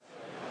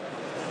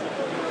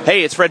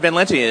Hey, it's Fred Van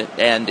Lente,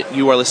 and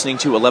you are listening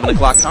to 11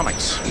 O'Clock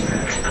Comics.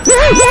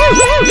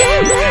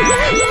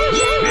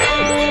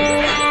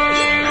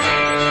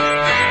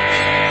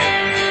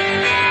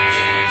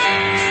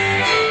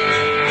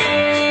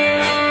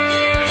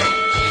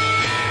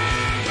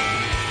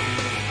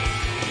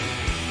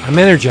 I'm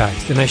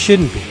energized, and I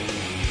shouldn't be.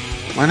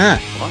 Why not?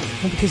 Well,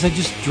 because I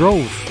just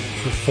drove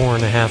for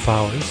 4.5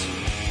 hours.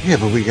 Yeah,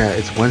 but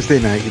it's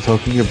Wednesday night. You're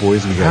talking to your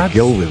boys, and we got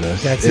Gil with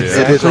us. That's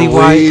exactly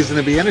why. It is a reason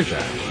to be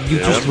energized. You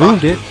just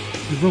ruined it.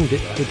 You ruined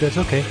it, but that's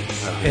okay.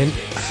 And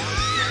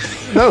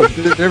no,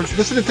 they're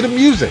listening to the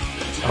music.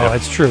 Oh,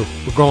 that's true.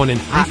 We're going in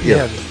hot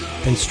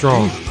and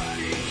strong.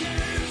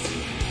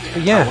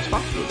 But yeah.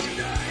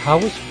 How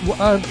was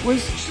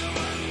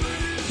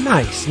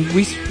nice.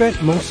 We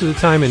spent most of the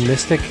time in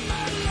Mystic,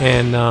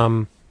 and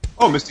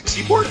Mystic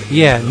Seaport?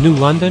 Yeah, New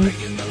London.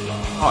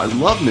 Oh, I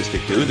love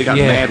Mystic, dude. They got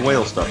mad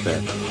whale stuff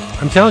there.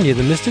 I'm telling you,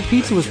 the Mystic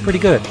pizza was pretty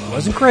good. It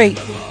wasn't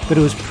great, but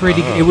it was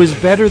pretty good. It was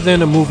better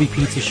than a movie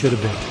pizza should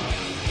have been.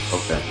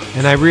 Okay.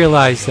 And I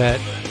realized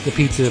that the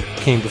pizza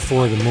came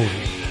before the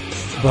movie.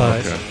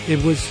 But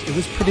it was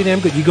pretty damn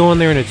good. You go in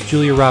there and it's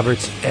Julia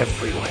Roberts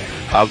everywhere.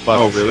 I was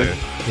about to really?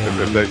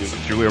 say,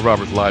 if Julia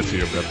Roberts lied to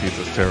you, that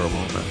pizza's terrible,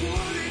 man.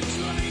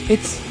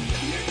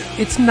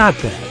 It's not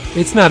bad.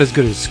 It's not as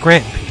good as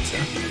Scranton pizza,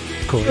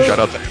 of course. Shout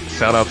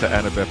out to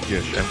Annabeth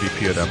Gish,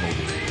 MVP of that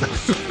movie.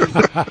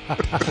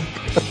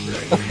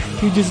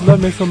 You just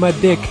love me for my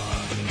dick.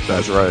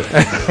 That's right.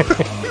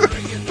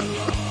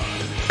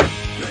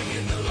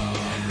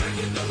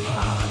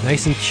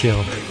 Nice and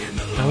chill.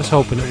 I was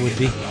hoping it would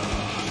be.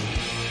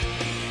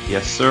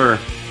 Yes, sir.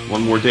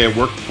 One more day of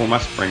work before my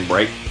spring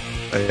break.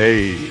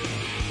 Hey.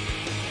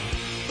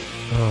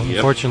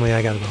 Unfortunately,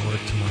 I got to go to work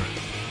tomorrow.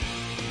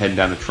 Heading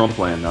down to Trump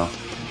land now.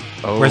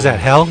 Oh. Where's that?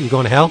 Hell? You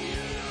going to hell?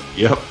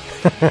 Yep.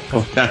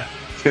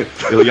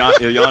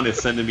 Ilyana is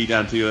sending me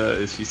down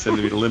to. She's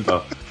sending me to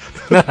limbo.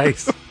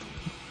 Nice.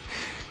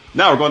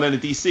 Now we're going down to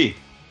DC.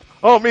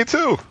 Oh, me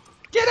too.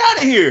 Get out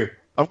of here!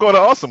 I'm going to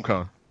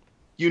AwesomeCon.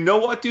 You know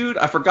what, dude?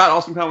 I forgot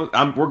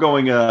AwesomeCon. We're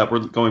going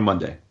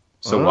Monday,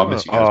 so I'll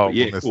miss you guys.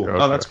 Yeah, cool. Okay.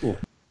 Oh, that's cool.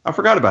 I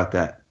forgot about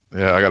that.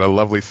 Yeah, I got a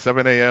lovely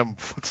 7 a.m.,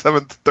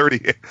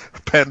 7:30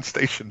 Penn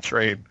Station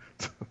train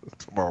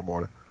tomorrow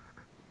morning.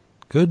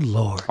 Good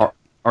Lord.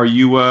 Are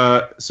you,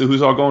 so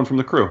who's all going from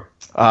the crew?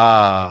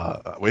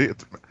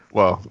 Wait,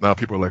 well, now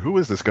people are like, who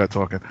is this guy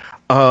talking?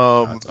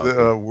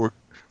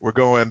 We're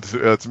going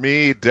to, it's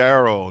me,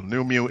 Daryl,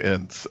 New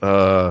Mutants,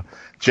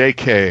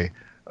 JK,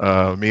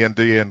 me and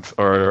Dean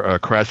are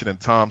crashing in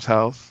Tom's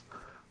house.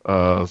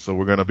 So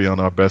we're going to be on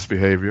our best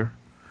behavior.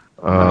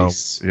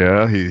 Nice.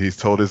 Yeah, he's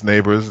told his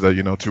neighbors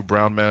that, 2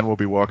 brown men will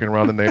be walking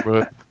around the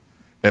neighborhood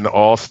in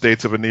all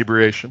states of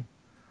inebriation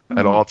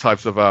at all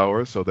types of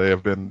hours. So they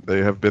have been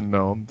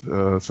known.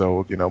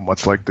 So,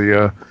 much like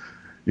you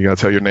got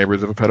to tell your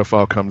neighbors if a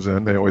pedophile comes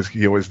in, he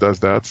always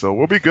does that. So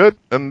we'll be good.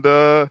 And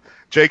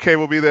JK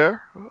will be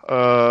there.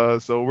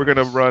 So we're going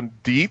to run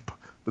deep,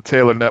 the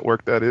Taylor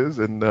Network, that is,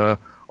 and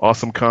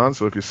AwesomeCon.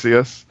 So if you see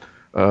us,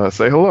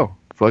 say hello.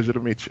 Pleasure to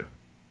meet you.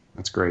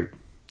 That's great.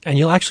 And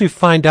you'll actually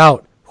find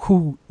out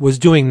who was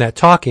doing that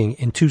talking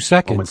in 2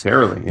 seconds.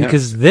 Momentarily, yeah.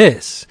 Because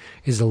this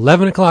is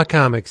 11 O'Clock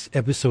Comics,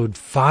 episode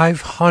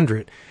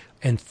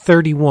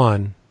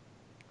 531,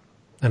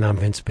 and I'm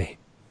Vince B.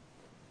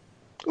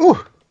 Ooh,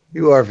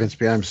 you are Vince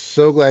B. I'm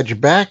so glad you're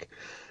back.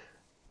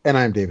 And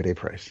I'm David A.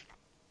 Price.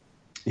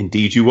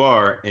 Indeed you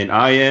are. And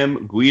I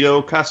am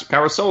Guido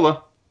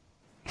Carasola.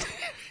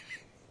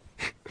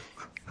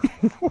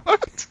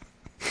 What?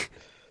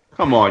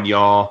 Come on,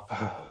 y'all.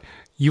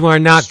 You are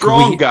not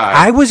strong guy.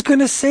 I was going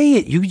to say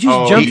it. You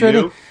just jumped right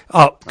in.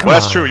 Oh, come on.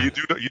 That's true. You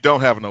don't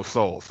have no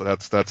soul, so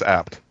that's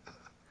apt.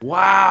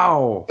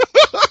 Wow.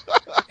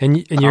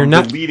 and you're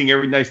not deleting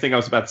every nice thing I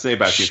was about to say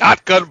about you.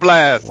 Shotgun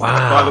blast.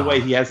 Wow. By the way,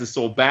 he has his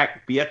soul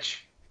back, bitch.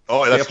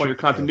 Oh, Stay that's up true. on your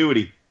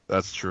continuity.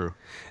 That's true.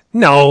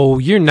 No,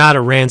 you're not a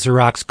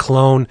Ranzerox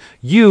clone.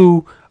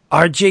 You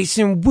are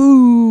Jason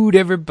Wood,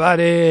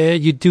 everybody.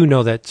 You do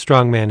know that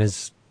Strongman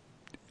is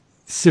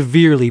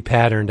severely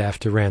patterned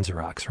after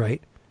Ranzerox,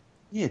 right?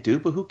 Yeah,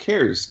 dude, but who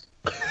cares?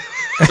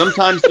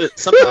 Sometimes the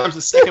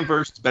second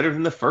verse is better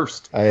than the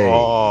first. Hey.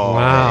 Oh,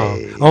 wow.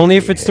 Only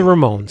if it's the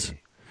Ramones.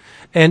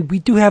 And we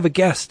do have a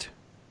guest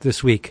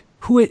this week.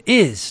 Who it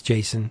is,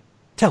 Jason?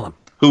 Tell him.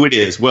 Who it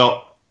is.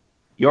 Well,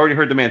 you already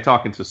heard the man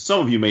talking, so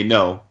some of you may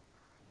know.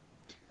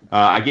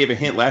 I gave a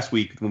hint last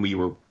week when we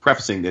were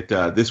prefacing that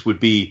this would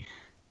be,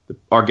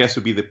 our guest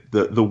would be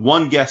the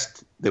one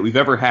guest that we've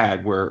ever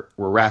had where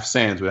Raph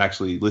Sands would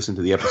actually listen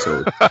to the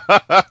episode.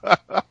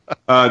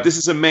 This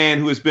is a man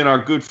who has been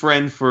our good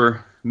friend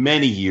for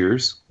many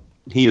years.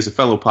 He is a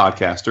fellow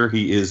podcaster.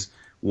 He is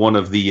one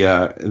of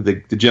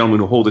the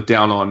gentlemen who hold it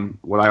down on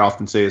what I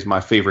often say is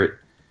my favorite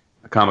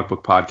comic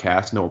book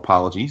podcast, No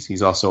Apologies.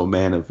 He's also a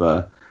man of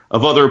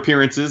other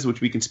appearances, which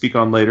we can speak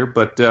on later.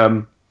 But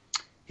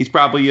he's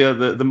probably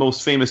the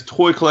most famous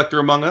toy collector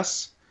among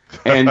us.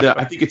 And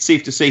I think it's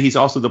safe to say he's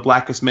also the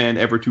blackest man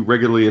ever to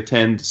regularly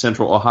attend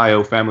Central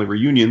Ohio family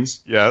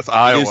reunions. Yes, It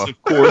Iowa. is,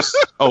 of course,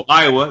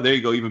 Iowa. There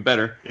you go, even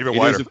better. Even It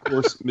whiter. is, of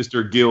course,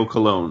 Mr. Gil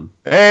Cologne.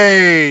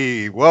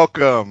 Hey,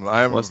 welcome.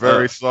 I'm What's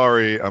very up?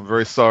 sorry. I'm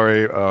very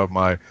sorry,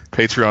 my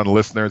Patreon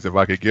listeners. If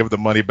I could give the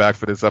money back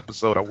for this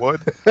episode, I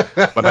would.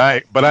 but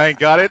I ain't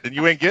got it, and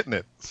you ain't getting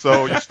it.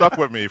 So you stuck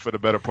with me for the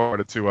better part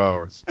of 2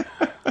 hours.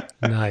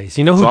 Nice.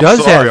 You know who So does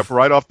I'm sorry. have? I'm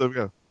right off the.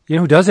 Yeah. You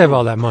know who does have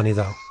all that money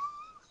though?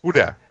 Who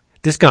that?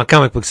 Discount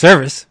Comic Book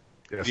Service.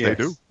 Yes, Yes.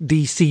 they do.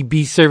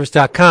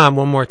 DCBService.com.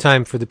 One more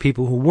time for the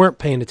people who weren't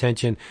paying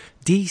attention.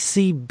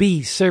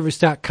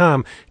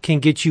 DCBService.com can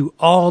get you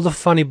all the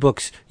funny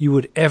books you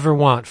would ever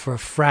want for a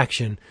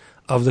fraction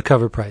of the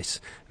cover price.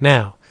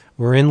 Now,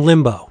 we're in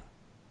limbo.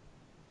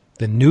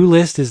 The new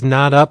list is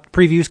not up.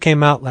 Previews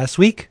came out last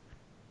week.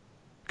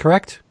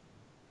 Correct?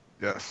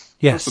 Yes.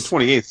 Yes. It's the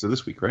 28th, so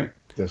this week, right?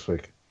 This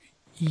week.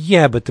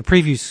 Yeah, but the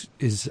previews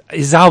is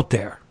out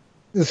there.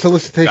 The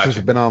solicitations Gotcha.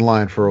 have been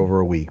online for over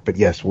a week, but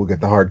yes, we'll get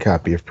the hard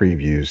copy of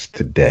previews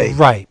today.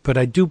 Right, but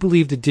I do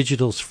believe the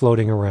digital's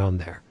floating around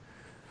there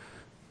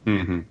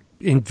in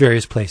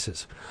various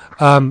places.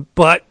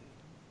 But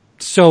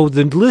so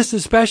the list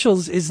of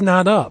specials is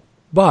not up,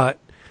 but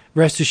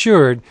rest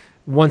assured,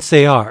 once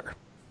they are,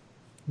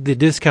 the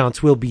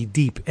discounts will be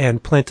deep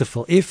and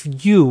plentiful.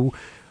 If you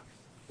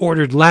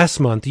ordered last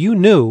month, you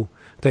knew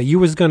that you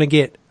was going to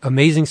get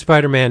Amazing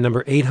Spider-Man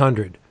number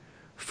 800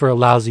 for a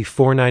lousy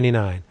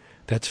 $4.99.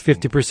 That's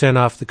 50%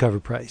 off the cover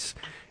price.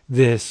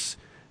 This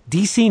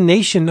DC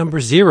Nation number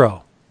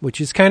 0, which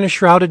is kind of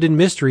shrouded in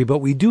mystery, but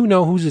we do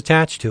know who's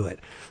attached to it.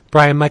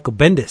 Brian Michael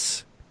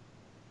Bendis,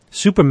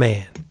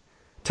 Superman,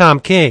 Tom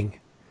King,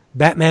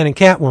 Batman and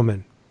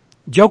Catwoman,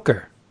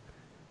 Joker,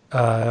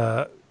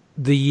 the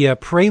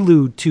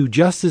prelude to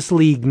Justice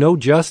League No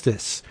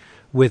Justice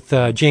with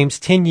James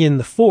Tynion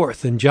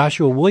IV and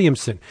Joshua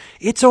Williamson.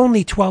 It's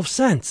only 12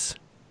 cents.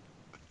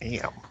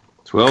 Damn.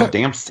 12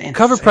 damn cents.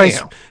 Cover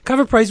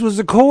price was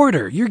a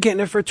quarter. You're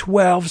getting it for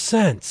 12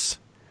 cents.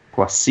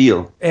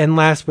 Quasil. And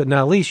last but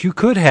not least, you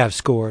could have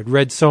scored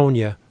Red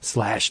Sonja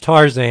 /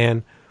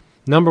 Tarzan,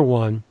 number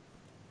 1,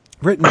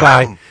 written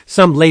by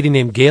some lady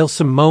named Gail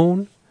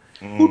Simone,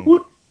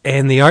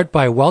 and the art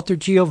by Walter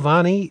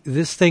Giovanni.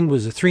 This thing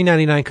was a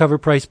 $3.99 cover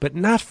price, but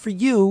not for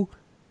you,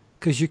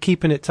 because you're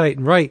keeping it tight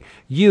and right.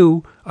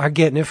 You are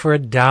getting it for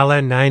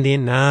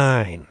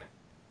 $1.99.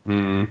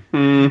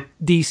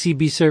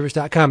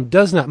 DCBService.com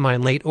does not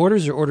mind late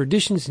orders or order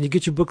additions, and you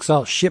get your books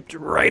all shipped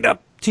right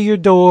up to your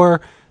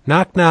door.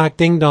 Knock, knock,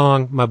 ding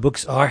dong. My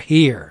books are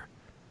here.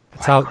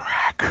 That's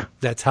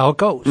how it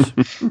goes.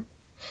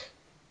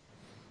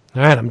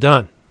 All right, I'm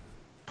done.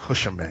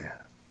 Push 'em, man.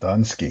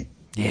 Dunsky.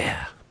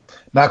 Yeah.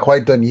 Not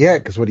quite done yet,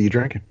 because what are you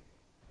drinking?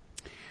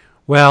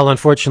 Well,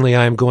 unfortunately,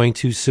 I am going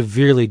to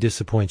severely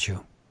disappoint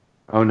you.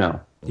 Oh,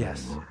 no.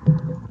 Yes.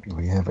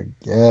 We have a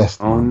guest.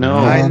 Oh, no.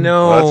 I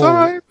know. That's all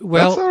right.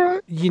 Well, That's all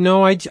right. you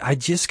know, I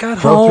just got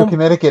Drove through home.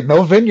 Connecticut.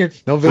 No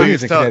vineyards. No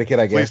vineyards in Connecticut,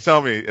 I Please guess.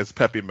 tell me it's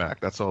Peppy Mac.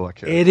 That's all I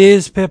care. It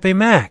is Pepe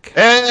Mac.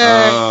 Hey,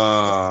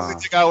 Uh, I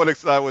think I would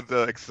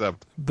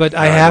accept. But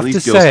I at have to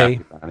least Gil's say,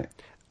 happy about it.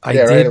 I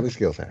Yeah, right. did At least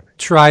Gil's happy.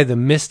 try the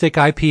Mystic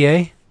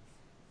IPA.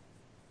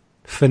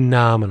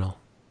 Phenomenal.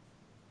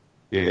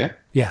 Yeah.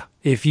 Yeah.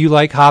 If you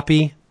like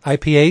hoppy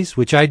IPAs,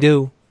 which I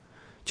do,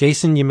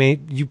 Jason,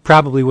 you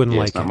probably wouldn't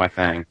Yeah, like it's not it. my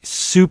thing.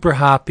 Super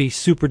hoppy,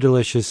 super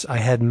delicious. I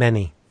had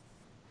many.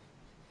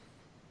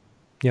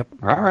 Yep.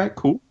 All right,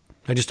 cool.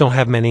 I just don't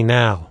have many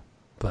now.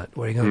 But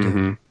what are you going to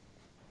do?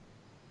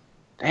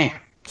 Damn.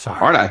 Sorry.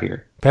 Hard out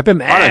here. Pepe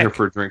Hard out here Mac.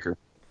 for a drinker.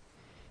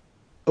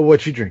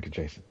 What you drinking,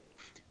 Jason?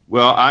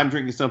 Well, I'm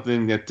drinking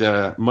something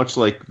that, much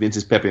like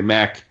Vince's Pepe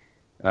Mac,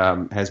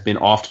 has been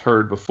oft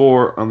heard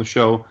before on the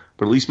show,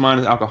 but at least mine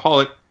is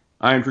alcoholic.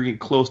 I am drinking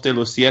Clos de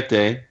los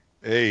Siete,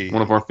 Hey,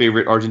 one of our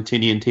favorite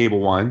Argentinian table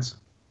wines.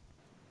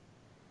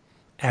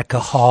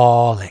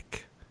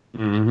 Alcoholic.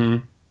 Mm-hmm.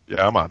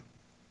 yeah, I'm on.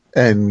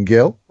 And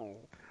Gil?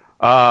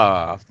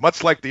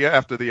 Much like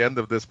after the end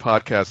of this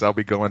podcast, I'll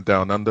be going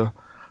down under,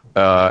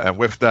 and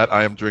with that,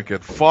 I am drinking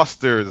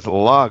Foster's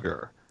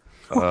Lager,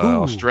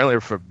 Australia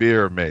for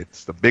beer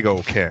mates, the big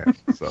old can.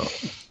 So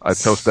I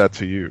toast that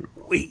to you.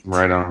 Wait.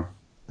 Right on.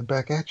 I'm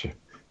back at you.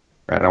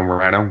 Right on,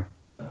 right on.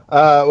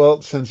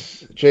 Well,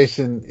 since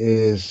Jason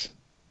is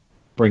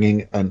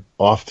bringing an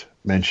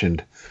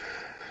oft-mentioned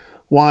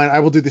wine, I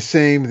will do the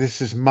same.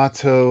 This is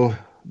Mato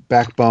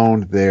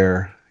Backbone,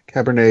 their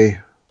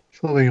Cabernet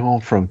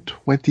Sauvignon from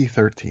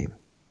 2013.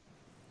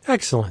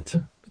 Excellent.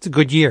 It's a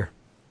good year.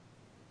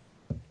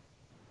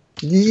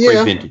 Great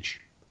Yeah, vintage.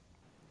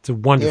 It's a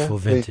wonderful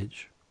Yeah, they-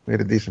 vintage. we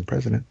had a decent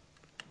president.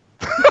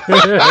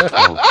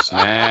 Oh,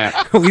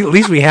 snap. At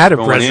least we had a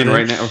Going president. in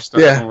right now.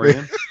 Starting Yeah. right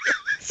in.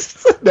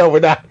 No, we're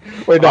not.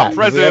 We're Our not.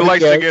 president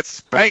likes to get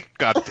spanked.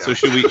 Goddamn. So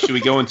should we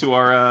go into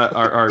our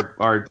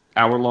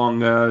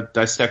hour-long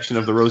dissection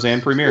of the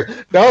Roseanne premiere?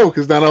 No,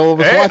 because not all of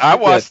us Hey, watched I it.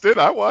 watched it.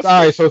 I watched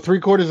All it. right, so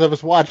 3/4 of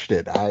us watched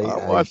it. I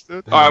I watched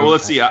it. All right, well,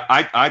 let's see.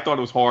 I thought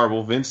it was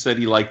horrible. Vince said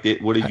he liked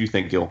it. What did you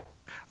think, Gil?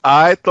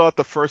 I thought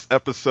the first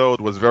episode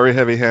was very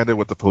heavy-handed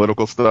with the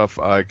political stuff.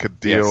 I could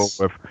deal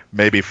with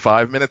maybe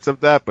 5 minutes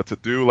of that, but to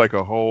do like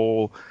a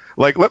whole,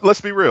 like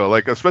let's be real,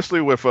 like especially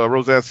with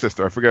Roseanne's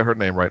sister, I forget her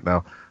name right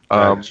now.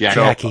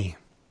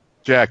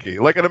 Jackie,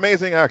 like an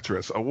amazing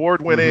actress,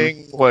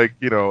 award-winning, like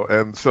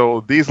and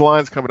so these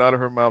lines coming out of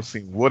her mouth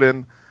seem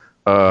wooden.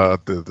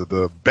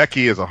 The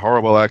Becky is a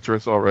horrible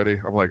actress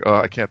already. I'm like,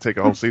 I can't take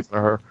a whole season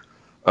of her.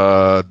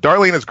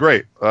 Darlene is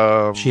great.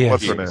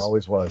 What's her name?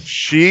 Always was.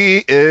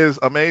 She is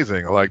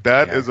amazing. Like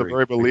that is a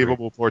very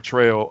believable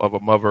portrayal of a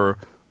mother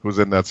who's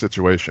in that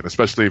situation,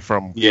 especially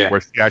from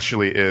where she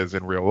actually is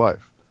in real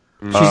life.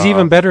 She's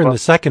even better in the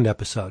second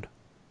episode.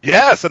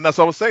 Yes, and that's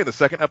what I was saying. The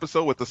second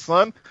episode with the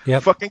son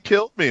fucking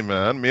killed me,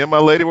 man. Me and my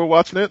lady were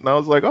watching it, and I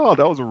was like, oh,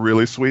 that was a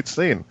really sweet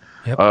scene.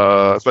 Yep.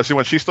 Especially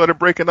when she started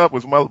breaking up.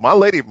 Was my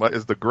lady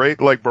is the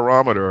great like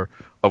barometer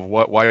of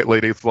what white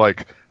ladies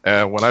like.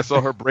 And when I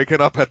saw her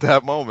breaking up at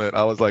that moment,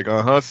 I was like,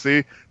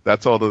 see,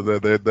 that's all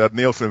that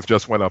Nielsen's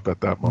just went up at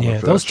that moment. Yeah,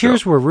 those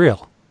tears were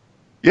real.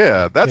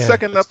 Yeah, that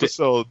second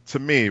episode to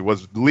me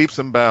was leaps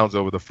and bounds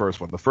over the first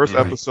one. The first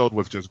episode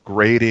was just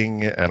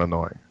grating and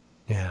annoying.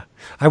 Yeah.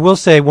 I will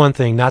say one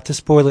thing, not to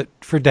spoil it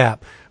for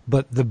Dap,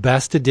 but the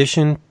best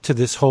addition to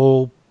this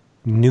whole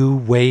new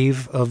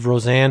wave of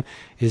Roseanne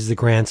is the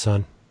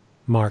grandson,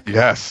 Mark.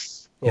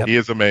 Yes. Yep. He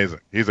is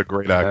amazing. He's a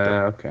great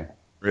actor. Okay.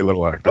 Great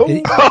little actor.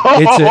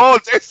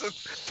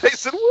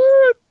 Jason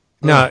Wood.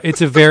 No,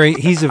 he's a very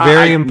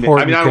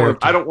important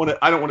character. I don't want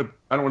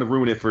to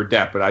ruin it for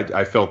Depp, but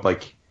I felt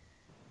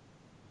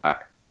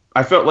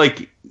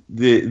like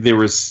there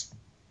was,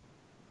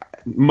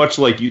 much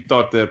like you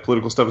thought the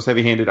political stuff was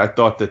heavy-handed. I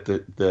thought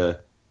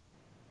that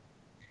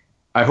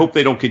I hope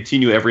they don't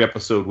continue every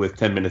episode with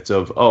 10 minutes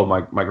of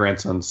my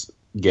grandson's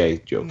gay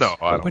jokes. No,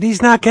 I don't. But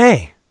he's not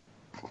gay.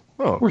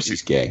 Of course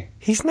he's gay.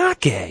 He's not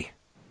gay.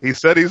 He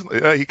said he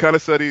kind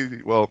of said he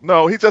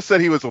just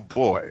said he was a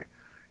boy.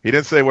 He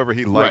didn't say whether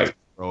he liked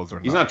girls or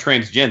not. He's not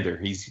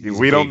transgender.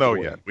 We don't know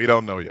yet. We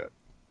don't know yet.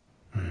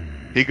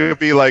 He could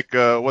be like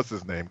what's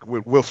his name?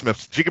 Will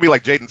Smith. She could be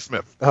like Jaden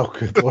Smith. Oh,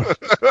 good Lord.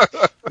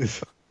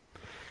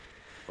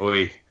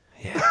 Oy.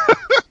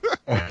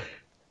 Yeah.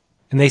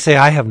 And they say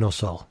I have no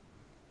soul.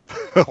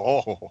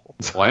 Well,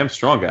 I am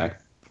strong guy.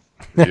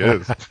 He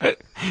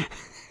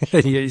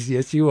is.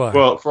 Yes, you are.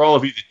 Well, for all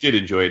of you that did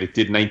enjoy it, it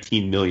did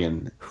 19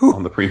 million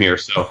on the premiere,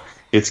 so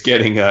it's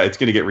going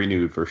to get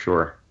renewed for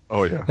sure.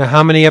 Oh yeah. Now,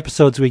 how many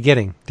episodes are we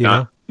getting? Do you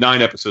know?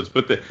 9 episodes,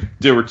 but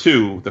there were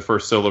 2 the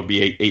first, so there'll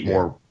be 8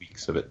 more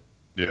weeks of it.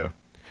 Yeah.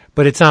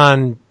 But it's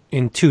on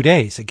in 2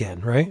 days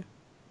again, right?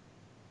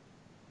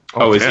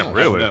 Oh, is it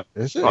really? No.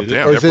 Is it? Oh,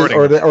 damn, or are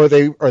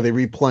they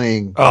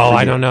replaying? Oh,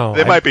 I don't know.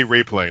 They might be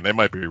replaying. I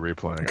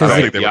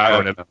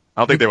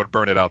don't think they would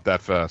burn it out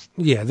that fast.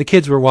 Yeah, the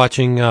kids were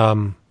watching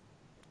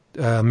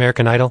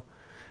American Idol,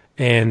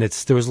 and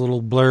there was a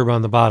little blurb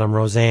on the bottom,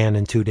 Roseanne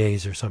in 2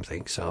 days or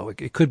something. So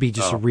it could be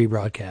just a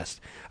rebroadcast.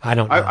 I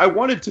don't know. I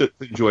wanted to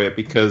enjoy it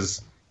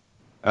because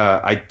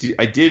I do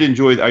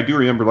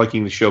remember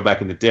liking the show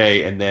back in the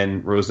day, and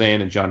then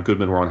Roseanne and John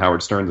Goodman were on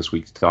Howard Stern this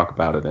week to talk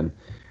about it, and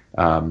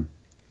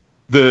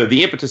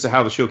the impetus of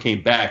how the show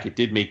came back, it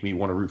did make me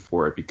want to root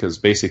for it because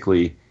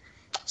basically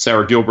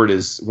Sarah Gilbert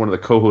is one of the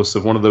co-hosts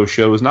of one of those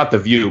shows, not The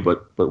View,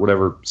 but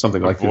whatever,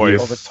 something like The View.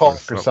 The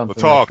Talk or something.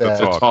 The Talk.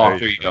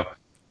 There you go.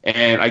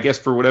 And I guess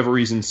for whatever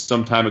reason,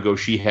 some time ago,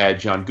 she had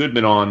John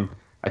Goodman on,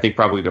 I think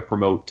probably to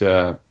promote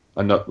a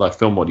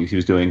film what he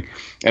was doing.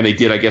 And they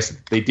did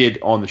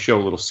on the show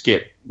a little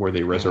skit where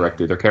they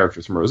resurrected their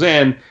characters from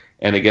Roseanne.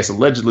 And I guess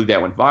allegedly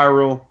that went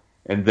viral.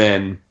 And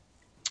then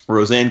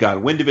Roseanne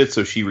got wind of it,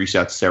 so she reached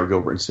out to Sarah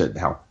Gilbert and said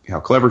how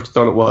clever she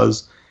thought it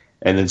was.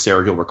 And then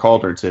Sarah Gilbert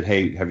called her and said,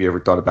 hey, have you ever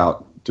thought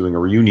about doing a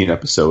reunion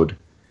episode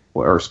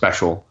or a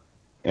special?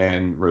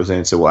 And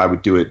Roseanne said, well, I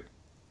would do it,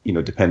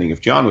 depending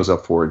if John was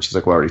up for it. And she's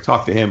like, well, I already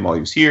talked to him while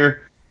he was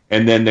here.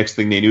 And then next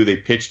thing they knew, they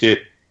pitched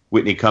it.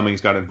 Whitney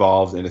Cummings got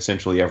involved, and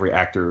essentially every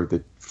actor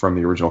from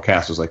the original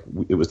cast was like,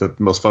 it was the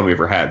most fun we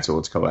ever had, so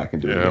let's go back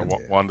and do it again.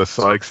 Wanda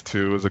Sykes,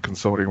 too, is a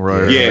consulting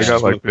writer. Yeah,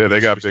 they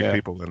got big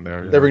people in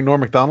there. They bring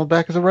Norm Macdonald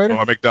back as a writer?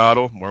 Norm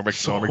Macdonald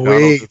is a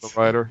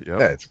writer. Yeah.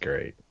 That's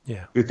great.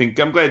 Yeah.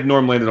 I'm glad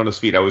Norm landed on his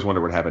feet. I always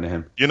wonder what happened to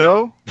him. You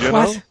know?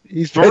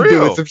 He's been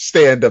doing some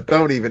stand up.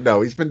 Don't even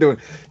know. He's been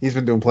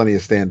doing plenty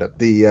of stand up.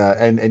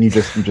 And you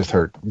just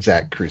heard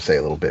Zach Cruz say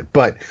a little bit.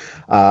 But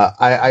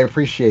I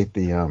appreciate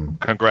the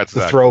congrats,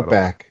 the Zach,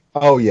 throwback.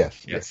 Oh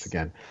yes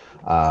again.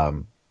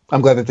 I'm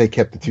glad that they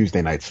kept the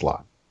Tuesday night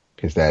slot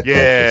because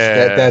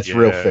that's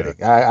real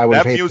fitting. I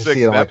would hate to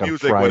see it on like a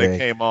music Friday. When it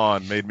came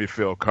on made me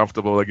feel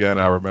comfortable again.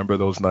 I remember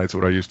those nights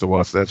when I used to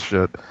watch that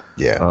shit.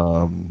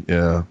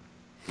 Yeah.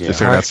 Just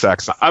hearing that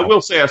saxophone. I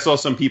will say I saw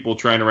some people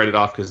trying to write it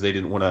off because they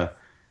didn't want to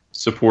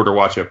support or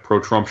watch a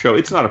pro-Trump show.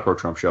 It's not a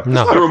pro-Trump show.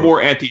 No. There were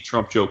more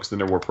anti-Trump jokes than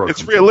there were pro-Trump.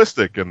 It's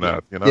realistic in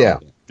that, Yeah,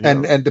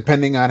 and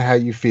depending on how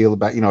you feel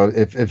about,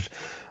 if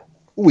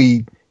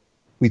we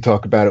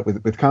talk about it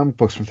with comic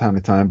books from time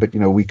to time, but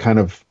we kind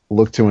of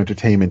look to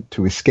entertainment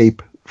to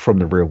escape from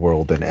the real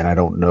world, and I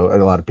don't know. A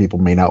lot of people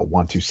may not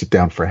want to sit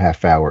down for a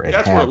half hour. And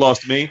That's where it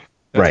lost me.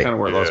 That's Right. kind of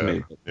where it lost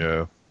me.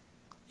 Yeah.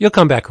 You'll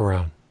come back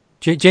around.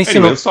 Jason,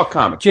 Anyway, let's talk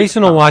comics.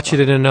 Jason will watch it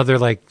in another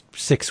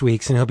 6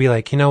 weeks, and he'll be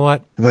like, you know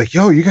what? Like,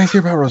 yo, you guys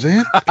hear about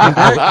Roseanne?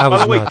 I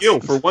was By the way, nuts.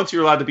 Gil, for once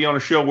you're allowed to be on a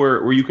show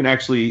where you can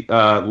actually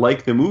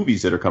like the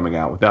movies that are coming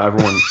out without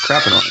everyone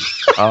crapping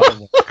on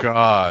them. Oh my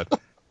God.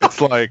 It's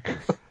like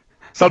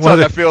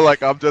sometimes I feel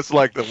like I'm just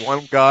like the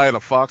one guy in a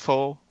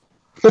foxhole.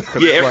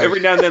 Yeah, every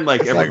now and then,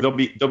 they'll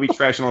be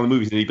trashing on the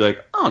movies, and you'd be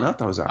like, "Oh no,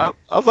 that was alright."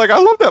 I was like, I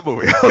love that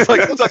movie. I was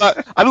like,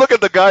 I look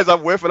at the guys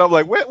I'm with, and I'm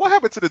like, what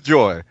happened to the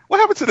joy? What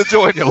happened to the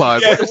joy in your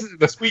lives? Yeah,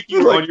 this week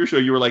you were on your show,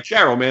 you were like,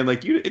 Cheryl, man,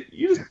 you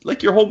just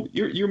like your whole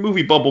your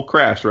movie bubble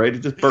crashed, right?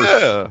 It just burst.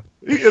 Yeah,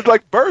 it's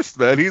like burst,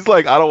 man. He's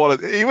like, I don't want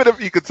to. Even if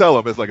you could tell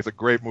him, it's like it's a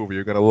great movie.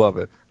 You're gonna love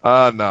it.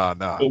 Nah.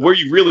 But where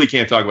you really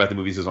can't talk about the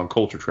movies is on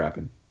Culture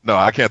Trapping. No,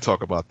 I can't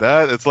talk about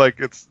that. It's like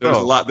There's a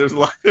lot.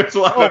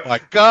 Oh my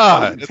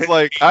God! It's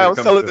like I was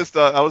telling this.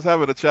 I was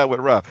having a chat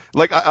with Ralph.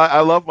 Like I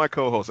love my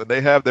co-hosts, and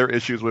they have their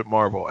issues with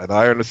Marvel, and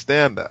I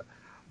understand that.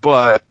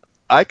 But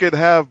I could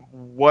have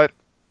what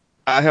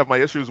I have my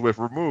issues with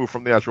removed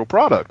from the actual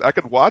product. I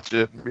could watch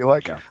it and be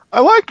like, I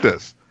like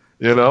this,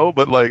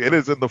 But it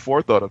is in the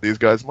forethought of these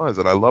guys' minds,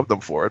 and I love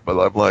them for it. But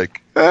I'm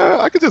like,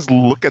 I could just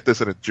look at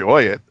this and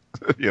enjoy it,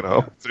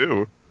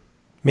 too.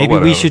 Maybe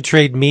we should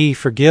trade me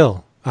for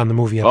Gil on the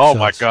movie episodes. Oh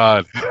my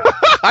God!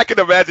 I can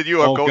imagine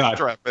you on Culture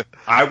Trapping.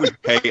 I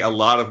would pay a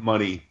lot of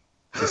money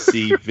to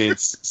see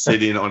Vince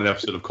sit in on an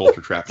episode of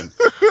Culture Trapping.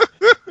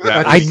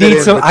 I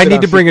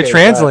need to bring a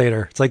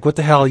translator. It's like, what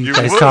the hell are you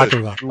guys talking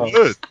about?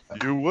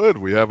 You would.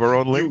 We have our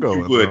own lingo.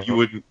 You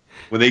would.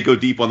 When they go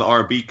deep on the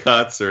R&B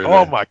cuts or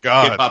my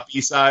God, hip hop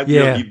B-sides,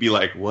 you'd be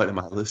like, "What am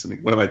I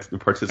listening? What am I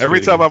participating?"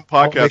 Every time I'm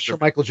podcasting, make sure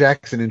Michael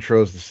Jackson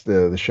intros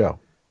the show.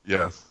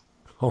 Yes.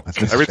 Oh,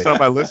 every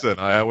time I listen,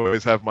 I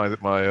always have my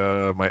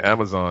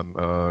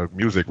Amazon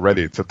music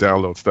ready to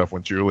download stuff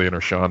when Julian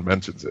or Sean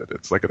mentions it.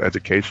 It's like an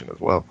education as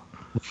well.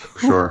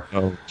 Sure.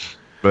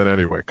 But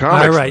anyway,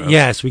 comics. All right. Man.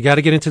 Yes, we got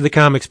to get into the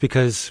comics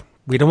because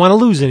we don't want to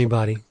lose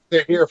anybody.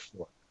 They're here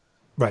for.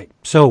 Right.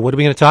 So, what are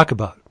we going to talk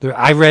about?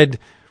 I read.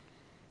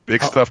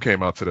 Big stuff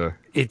came out today.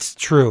 It's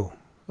true.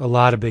 A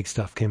lot of big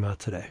stuff came out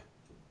today.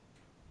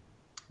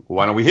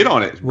 Why don't we hit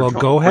on it? Well,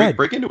 go ahead.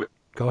 Break into it.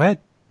 Go ahead.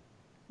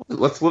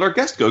 Let's let our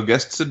guest go.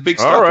 Guest said big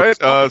stuff. All right.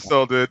 I was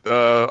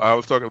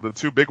talking. The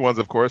two big ones,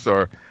 of course,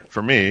 are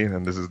for me,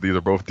 and these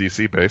are both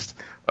DC based.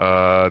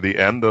 The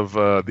end of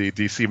the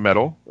DC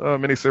Metal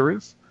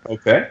miniseries.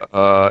 Okay.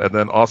 And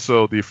then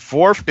also the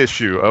 4th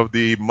issue of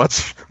the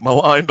much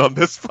maligned on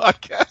this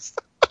podcast,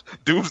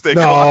 Doomsday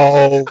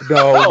Clock.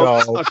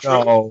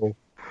 No.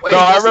 Wait,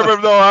 I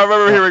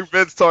remember hearing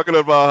Vince talking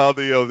about how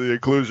the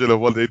inclusion of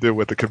what they did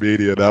with the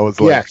comedian. That was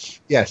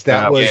like yes,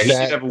 that was he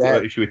did have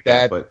an issue with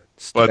that, but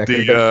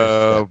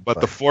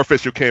the 4th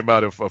issue came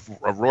out of a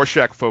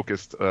Rorschach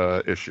focused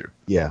issue.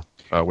 Yeah.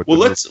 Why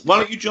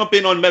don't you jump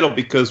in on Metal,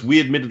 because we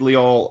admittedly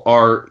all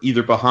are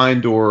either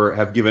behind or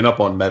have given up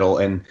on Metal,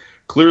 and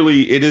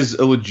clearly it is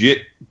a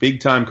legit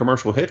big time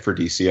commercial hit for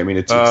DC. I mean,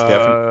 it's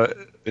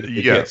definitely.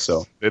 Yes,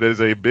 so it is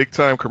a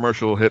big-time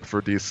commercial hit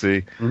for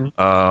DC.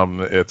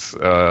 Mm-hmm. It's,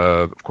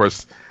 of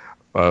course,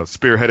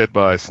 spearheaded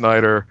by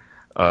Snyder,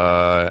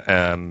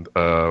 and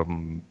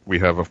we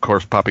have, of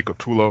course, Papi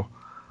Cthulhu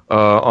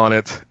on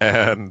it,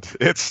 and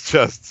it's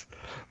just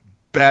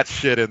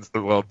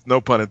batshit, well, no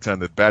pun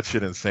intended,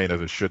 batshit insane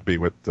as it should be.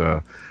 With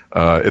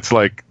it's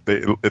like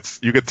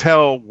you could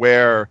tell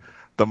where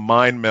the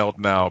mind meld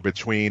now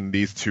between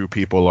these two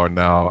people are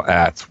now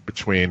at,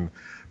 between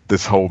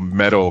this whole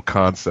metal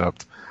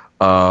concept.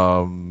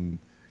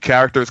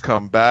 Characters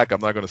come back. I'm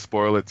not going to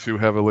spoil it too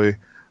heavily,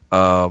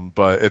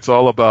 but it's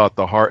all about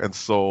the heart and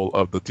soul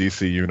of the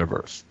DC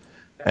universe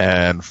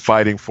and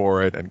fighting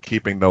for it and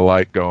keeping the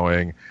light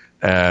going.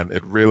 And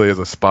it really is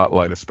a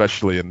spotlight,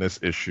 especially in this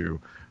issue,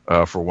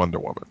 for Wonder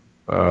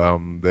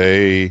Woman.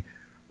 They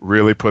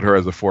really put her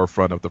as the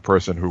forefront of the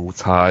person who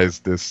ties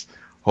this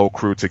whole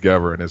crew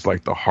together and is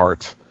like the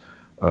heart,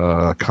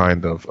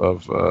 kind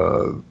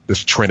of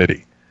this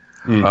trinity.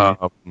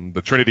 Mm-hmm.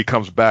 The Trinity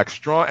comes back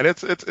strong, and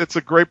it's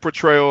a great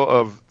portrayal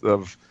of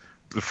the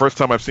first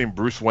time I've seen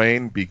Bruce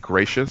Wayne be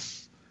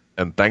gracious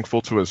and thankful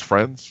to his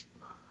friends.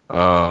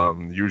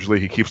 Usually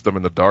he keeps them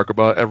in the dark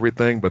about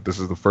everything, but this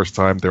is the first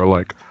time they're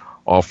like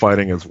all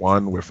fighting as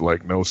one with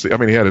like no. I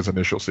mean, he had his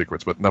initial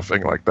secrets, but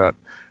nothing like that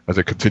as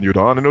it continued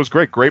on, and it was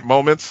great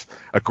moments.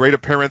 A great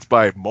appearance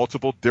by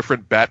multiple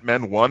different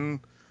Batmen. One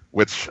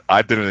which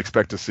I didn't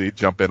expect to see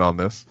jump in on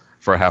this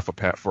for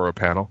a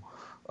panel.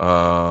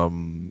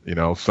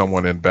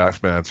 Someone in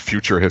Batman's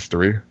future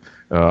history.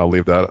 I'll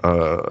leave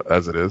that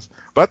as it is.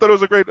 But I thought it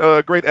was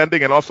a great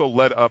ending, and also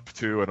led up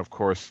to, and of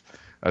course,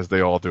 as they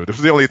all do. This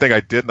is the only thing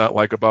I did not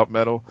like about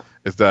Metal,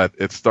 is that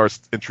it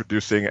starts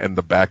introducing in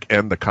the back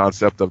end the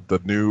concept of the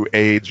new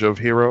age of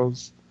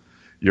heroes.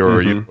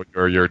 Your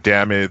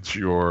Damage,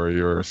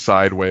 your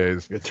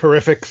Sideways, your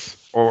Terrifics,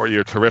 or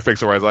your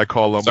Terrifics, or as I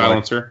call them,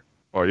 Silencer.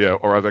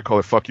 Or as I call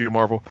it, fuck you,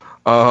 Marvel.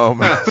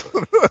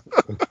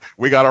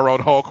 We got our own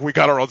Hulk. We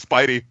got our own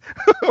Spidey.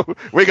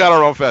 We got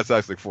our own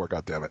Fantastic Four.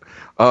 God damn it.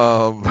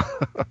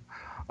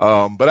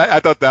 But I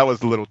thought that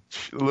was a little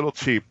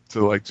cheap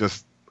to like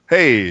just,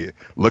 hey,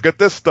 look at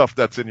this stuff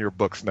that's in your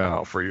books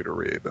now for you to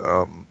read.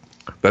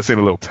 That seemed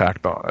a little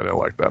tacked on. I didn't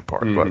like that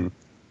part,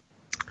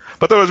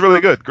 but that was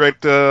really good.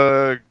 Great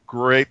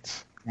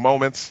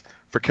moments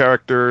for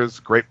characters.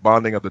 Great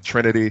bonding of the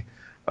Trinity,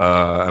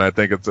 and I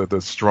think it's the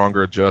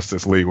stronger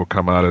Justice League will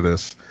come out of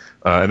this.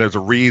 And there's a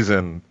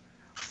reason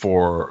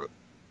for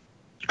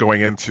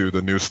going into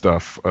the new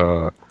stuff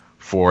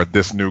for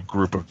this new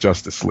group of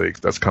Justice Leagues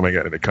that's coming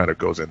in, and it kind of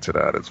goes into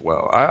that as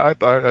well. I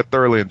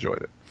thoroughly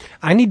enjoyed it.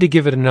 I need to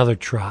give it another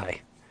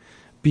try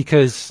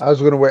because I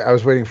was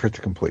waiting for it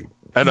to complete.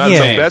 And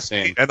that's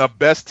the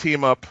best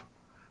team up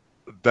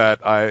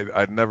that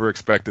I never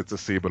expected to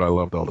see, but I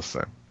loved all the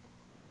same.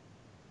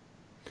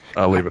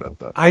 I'll leave it at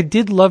that. I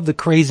did love the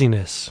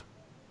craziness,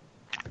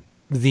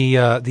 the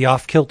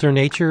off-kilter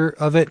nature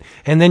of it,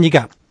 and then you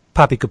got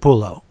Papi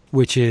Capullo,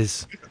 which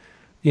is,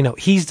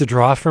 he's the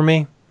draw for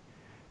me,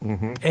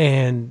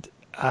 and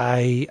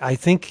I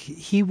think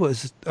he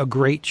was a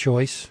great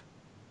choice.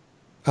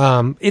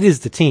 It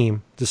is the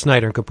team, the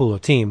Snyder and Capullo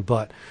team,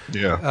 but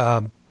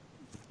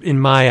in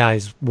my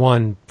eyes,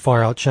 one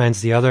far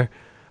outshines the other.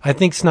 I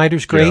think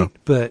Snyder's great,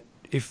 but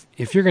if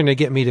you're going to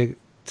get me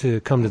to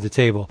come to the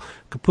table,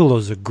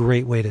 Capullo's a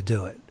great way to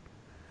do it.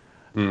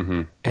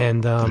 Mm-hmm.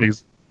 And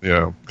he's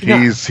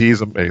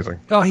amazing.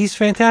 Oh, he's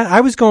fantastic.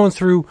 I was going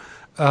through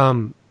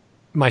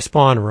my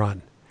Spawn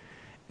run,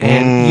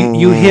 and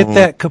you hit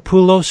that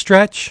Capullo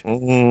stretch.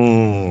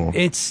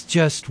 It's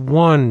just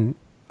one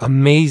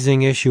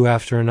amazing issue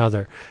after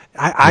another.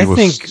 I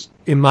think,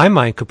 in my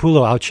mind,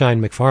 Capullo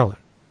outshined McFarlane.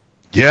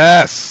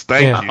 Yes,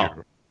 thank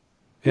you.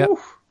 Yeah,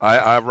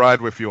 I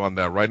ride with you on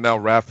that. Right now,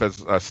 Raph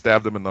has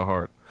stabbed him in the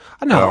heart.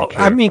 No,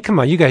 I mean, come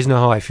on, you guys know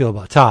how I feel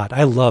about Todd.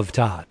 I love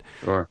Todd.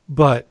 Sure.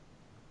 But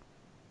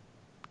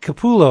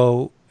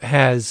Capullo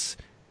has,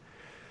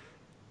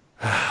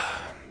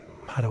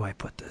 how do I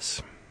put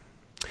this?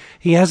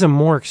 He has a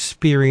more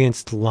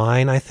experienced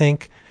line, I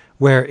think,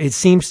 where it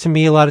seems to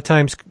me a lot of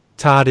times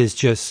Todd is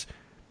just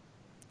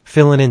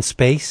filling in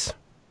space.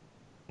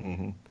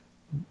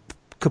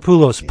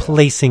 Capullo's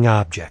placing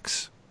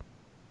objects.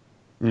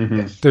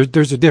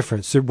 There's a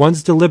difference.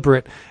 One's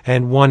deliberate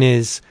and one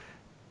is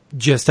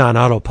just on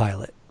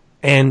autopilot.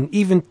 And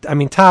even,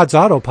 Todd's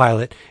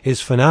autopilot is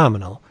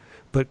phenomenal,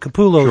 but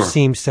Capullo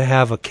seems to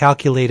have a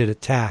calculated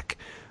attack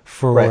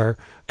for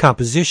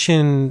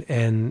composition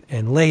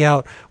and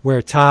layout,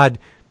 where Todd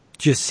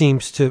just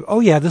seems to,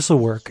 this will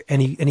work.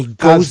 And he goes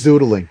Todd's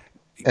doodling,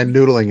 and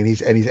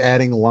he's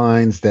adding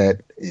lines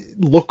that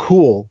look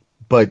cool,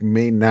 but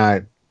may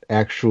not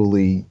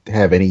actually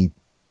have any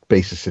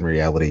basis in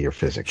reality or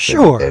physics.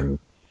 Sure.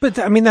 But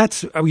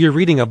that's, you're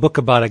reading a book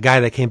about a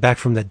guy that came back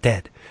from the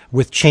dead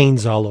with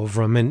chains all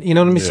over him, and you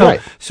know what I mean.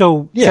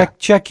 So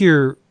check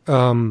your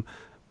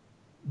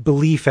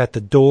belief at the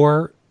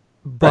door.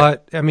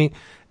 But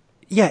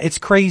it's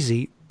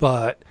crazy.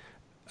 But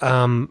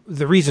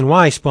the reason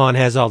why Spawn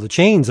has all the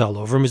chains all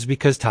over him is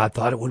because Todd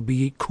thought it would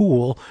be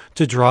cool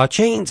to draw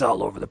chains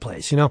all over the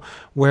place.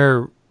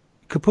 Where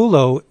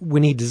Capullo,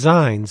 when he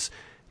designs,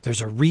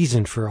 there's a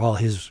reason for all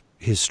his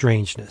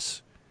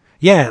strangeness.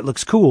 Yeah, it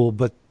looks cool,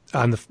 but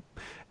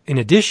in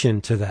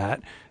addition to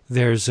that,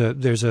 there's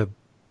a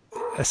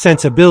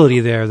sensibility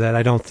there that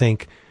I don't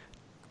think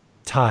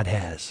Todd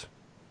has,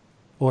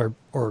 or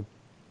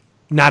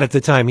not at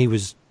the time he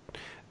was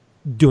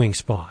doing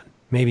Spawn.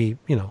 Maybe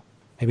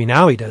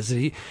now he does.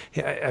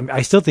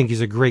 I still think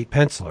he's a great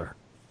penciler,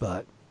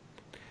 but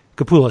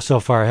Capullo's so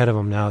far ahead of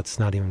him now, it's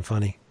not even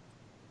funny.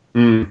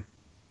 I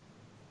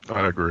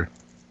agree.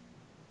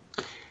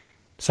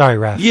 Sorry,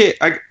 Raph. Yeah,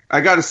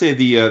 I got to say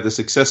the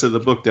success of the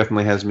book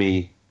definitely has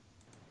me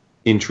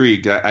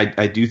intrigued.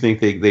 I do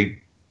think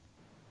they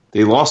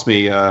lost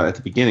me at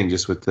the beginning,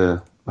 just with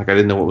I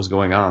didn't know what was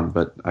going on,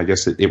 but I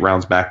guess it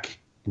rounds back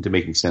into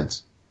making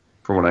sense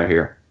from what I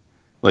hear.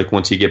 Like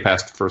once you get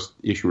past the first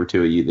issue or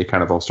two, it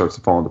kind of all starts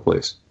to fall into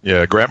place.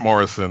 Yeah, Grant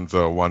Morrison's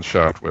one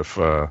shot with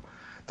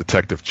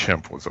Detective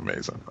Chimp was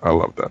amazing. I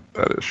love that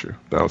issue.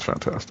 That was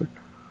fantastic.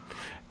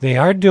 They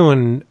are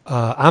doing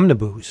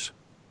omnibus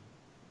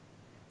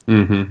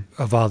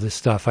of all this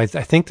stuff. I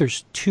think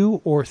there's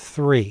 2 or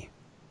 3.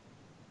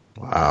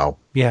 Wow.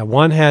 Yeah,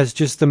 one has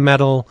just the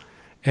metal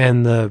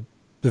and the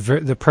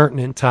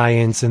pertinent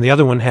tie-ins, and the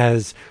other one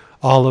has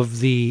all of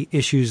the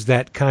issues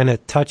that kind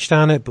of touched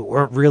on it but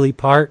weren't really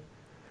part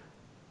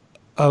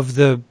of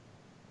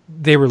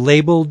they were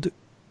labeled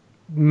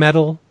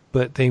metal,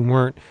 but they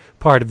weren't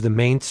part of the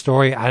main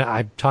story.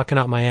 I'm talking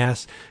out my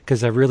ass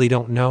because I really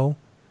don't know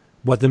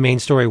what the main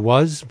story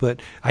was,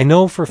 but I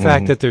know for a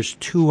fact that there's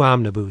 2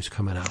 omnibus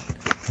coming out.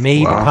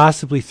 Maybe,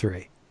 possibly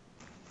 3.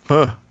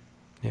 Huh.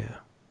 Yeah.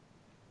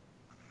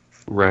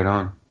 Right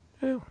on.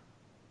 Yeah.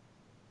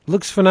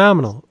 Looks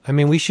phenomenal.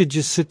 We should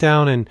just sit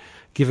down and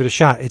give it a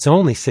shot. It's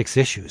only 6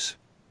 issues.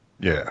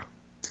 Yeah.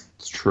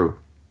 It's true.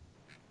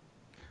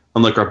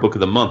 Unlike our book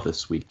of the month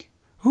this week.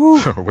 Ooh,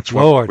 Which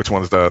one? Lord. Which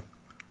one is that?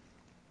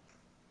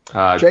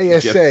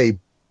 JSA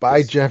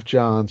by Jeff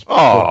Johns,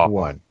 book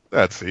 1.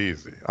 That's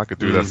easy. I could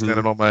do that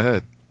standing on my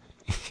head.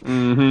 A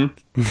little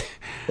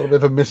bit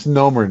of a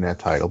misnomer in that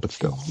title, but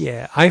still.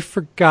 Yeah, I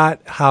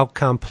forgot how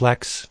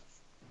complex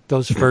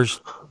those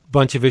first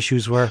bunch of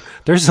issues were.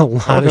 There's a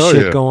lot of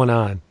shit going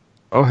on.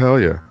 Oh, hell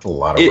yeah. It's a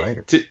lot of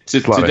writers. To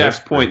Jeff's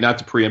point, not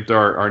to preempt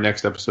our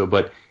next episode,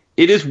 but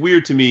it is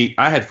weird to me.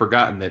 I had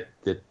forgotten that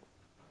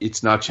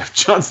it's not Jeff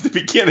Johns at the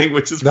beginning,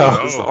 which is kind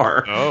of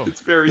bizarre. No.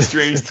 It's very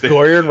strange. It's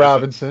Goyer and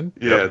Robinson.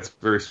 Yeah, it's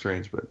very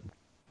strange.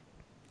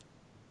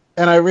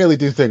 And I really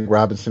do think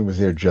Robinson was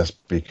there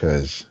just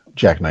because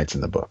Jack Knight's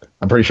in the book.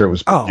 I'm pretty sure it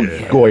was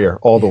Goyer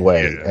all the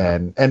way. Yeah.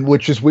 And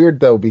which is weird,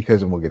 though,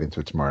 because, and we'll get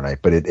into it tomorrow night,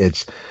 but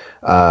it's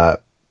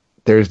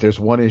there's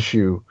one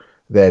issue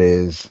that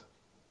is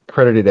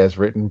credited as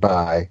written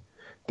by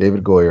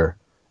David Goyer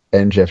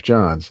and Jeff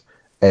Johns,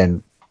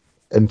 and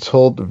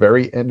until the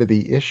very end of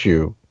the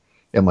issue,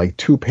 in like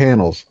 2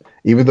 panels,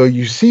 even though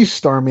you see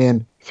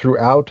Starman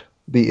throughout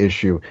the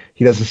issue,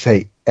 he doesn't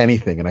say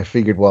anything. And I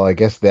figured, well, I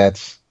guess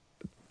that's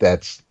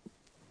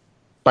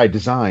by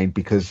design,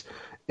 because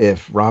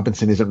if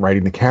Robinson isn't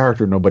writing the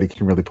character, nobody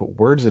can really put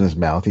words in his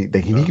mouth. He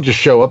can just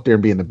show up there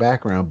and be in the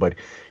background, but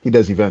he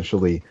does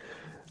eventually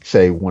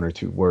say 1 or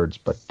 2 words.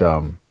 But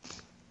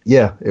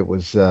yeah, it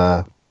was.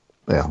 Like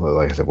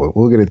I said,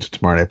 we'll get into it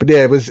tomorrow night. But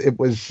yeah, it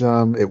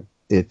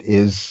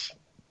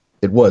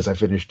was. I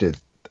finished it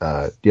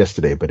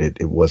yesterday, but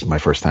it was my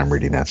first time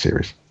reading that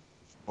series.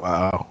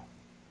 Wow,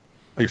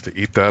 I used to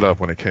eat that up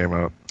when it came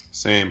out.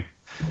 Same.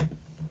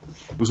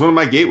 It was one of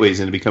my gateways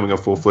into becoming a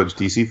full-fledged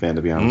DC fan,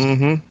 to be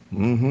honest.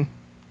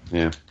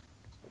 Yeah.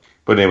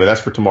 But anyway,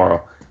 that's for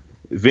tomorrow.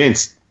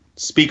 Vince,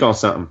 speak on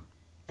something.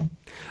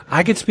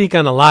 I could speak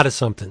on a lot of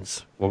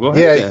somethings. Well, go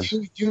ahead.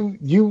 Yeah,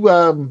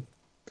 you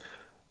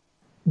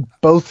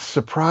both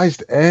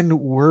surprised and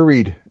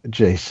worried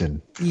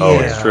Jason. Yeah. Oh,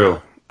 it's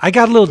true. I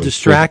got a little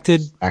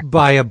distracted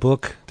by a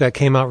book that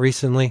came out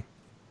recently.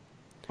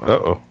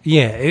 Uh-oh.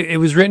 Yeah, it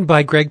was written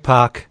by Greg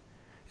Pak,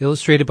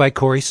 illustrated by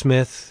Corey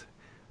Smith,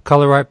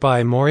 color art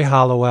by Maury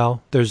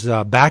Hollowell. There's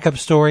a backup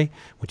story,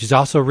 which is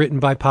also written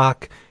by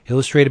Pak,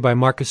 illustrated by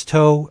Marcus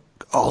Toe,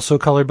 also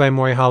colored by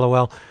Maury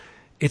Hollowell.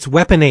 It's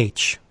Weapon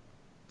H,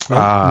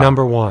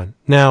 number 1.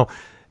 Now,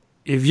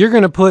 if you're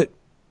going to put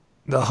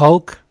the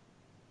Hulk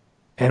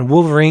and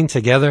Wolverine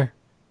together,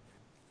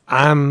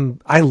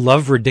 I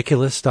love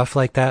ridiculous stuff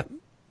like that.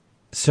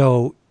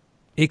 So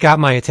it got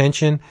my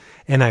attention,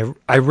 and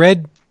I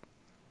read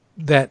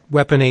that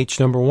Weapon H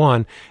number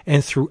 1,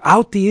 and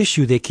throughout the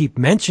issue they keep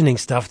mentioning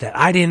stuff that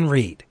I didn't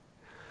read.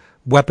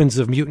 Weapons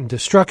of Mutant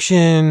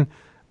Destruction,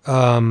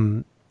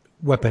 Weapon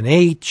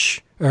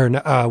H, or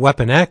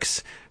Weapon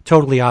X,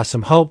 Totally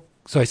Awesome Hulk.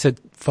 So I said,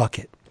 fuck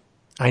it.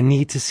 I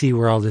need to see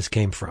where all this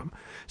came from.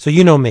 So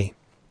you know me.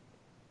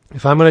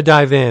 If I'm going to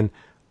dive in,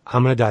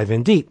 I'm going to dive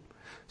in deep.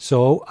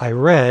 So I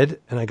read,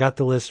 and I got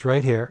the list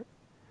right here,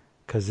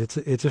 because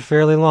it's a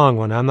fairly long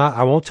one.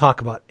 I won't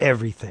talk about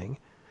everything.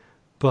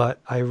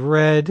 But I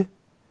read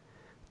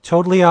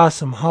Totally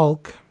Awesome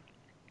Hulk.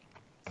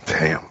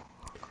 Damn.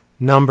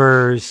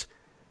 Numbers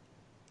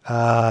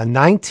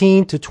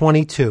 19 to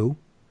 22.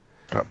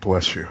 God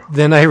bless you.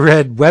 Then I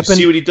read Weapon. You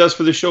see what he does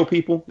for the show,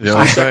 people? You know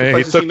what I'm saying?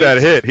 He took that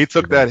hit. He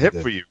took that hit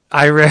for you.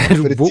 I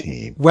read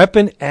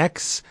Weapon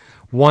X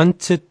 1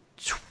 to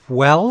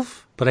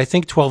 12, but I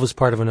think 12 is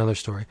part of another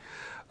story.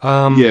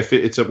 Yeah,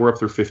 we're up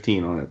through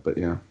 15 on it, but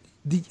yeah.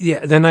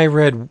 Then I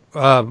read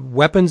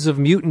Weapons of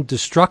Mutant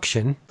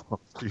Destruction. Oh,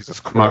 Jesus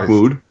Christ.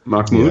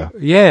 Mahmoud.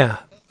 Yeah.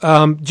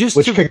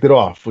 Which kicked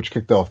off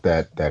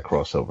that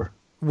crossover.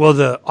 Well,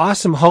 the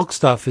Awesome Hulk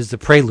stuff is the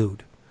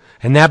prelude,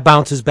 and that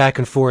bounces back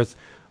and forth.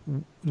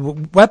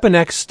 Weapon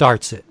X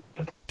starts it.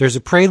 There's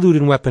a prelude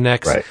in Weapon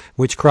X, right,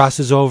 which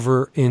crosses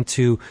over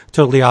into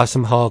Totally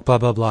Awesome Hulk, blah,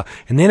 blah, blah.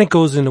 And then it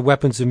goes into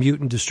Weapons of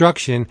Mutant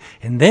Destruction,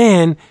 and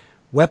then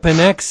Weapon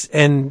X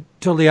and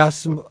Totally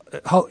Awesome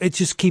Hulk, it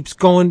just keeps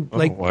going.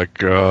 Like, oh, my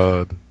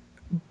God.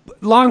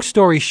 Long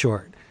story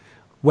short,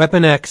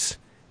 Weapon X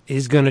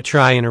is going to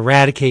try and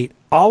eradicate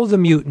all of the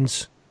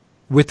mutants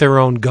with their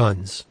own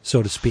guns,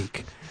 so to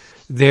speak.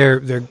 They're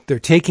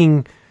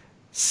taking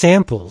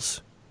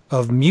samples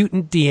of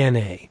mutant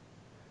DNA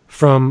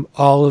from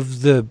all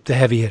of the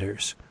heavy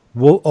hitters.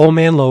 Old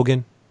Man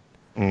Logan,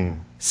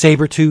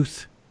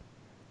 Sabretooth,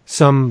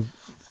 some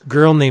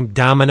girl named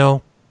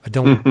Domino. I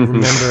don't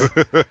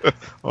remember.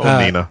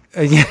 Nina.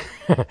 Yeah.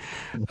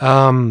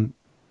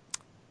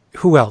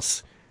 Who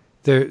else?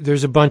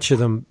 There's a bunch of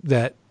them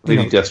that...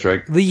 Lady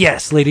Deathstrike.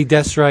 Yes, Lady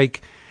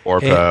Deathstrike.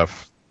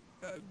 Warpath.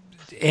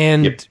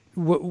 And yep.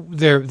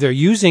 They're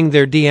using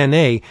their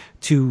DNA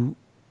to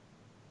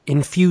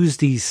infuse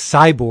these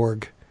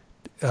cyborg,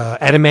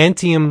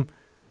 adamantium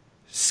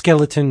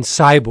skeleton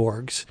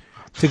cyborgs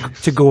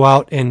to go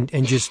out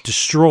and just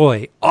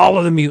destroy all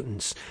of the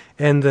mutants.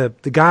 And the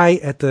guy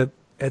at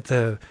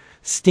the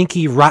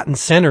stinky rotten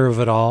center of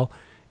it all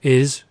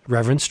is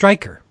Reverend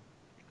Stryker.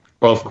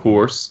 Well, of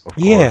course.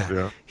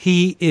 Yeah.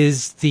 He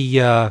is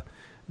the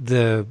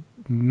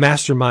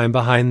mastermind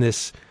behind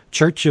this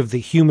Church of the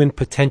Human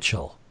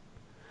Potential,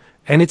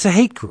 and it's a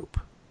hate group.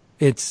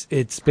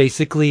 It's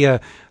basically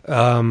a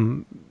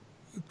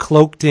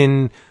cloaked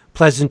in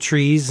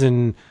pleasantries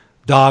and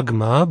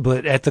dogma,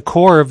 but at the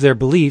core of their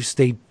beliefs,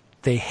 they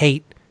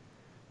hate.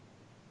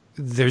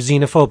 They're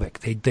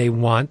xenophobic. They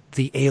want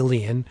the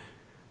alien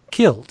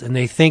killed, and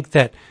they think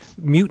that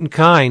mutant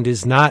kind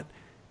is not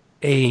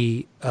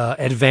a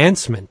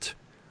advancement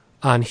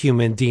on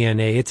human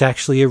DNA. It's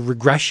actually a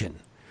regression.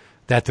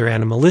 That they're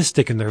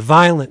animalistic and they're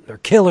violent, they're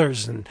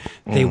killers, and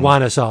they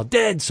want us all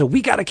dead, so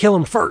we got to kill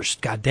them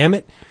first. God damn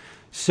it!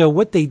 So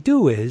what they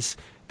do is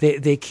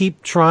they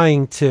keep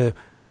trying to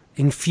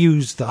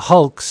infuse the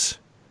Hulk's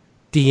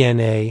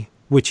DNA,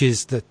 which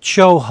is the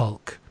Cho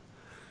Hulk.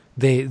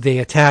 They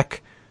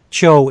attack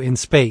Cho in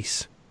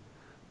space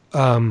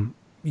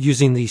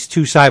using these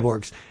two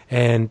cyborgs,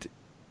 and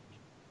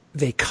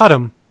they cut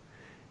him,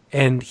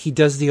 and he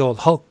does the old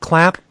Hulk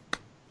clap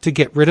to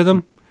get rid of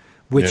them,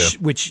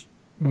 which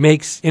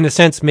makes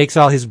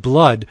all his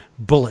blood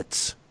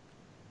bullets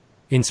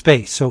in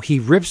space. So he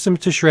rips them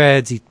to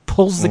shreds. He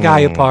pulls the guy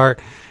apart.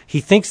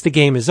 He thinks the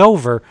game is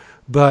over,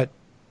 but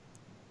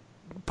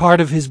part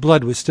of his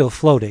blood was still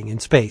floating in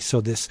space. So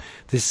this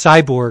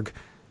cyborg,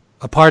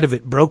 a part of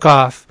it broke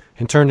off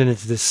and turned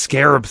into this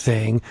scarab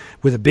thing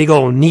with a big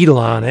old needle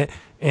on it,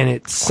 and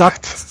it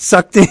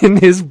sucked in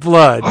his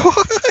blood.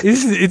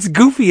 It's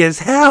goofy as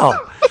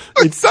hell.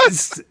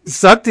 It's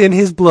sucked in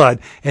his blood,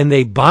 and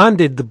they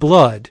bonded the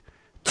blood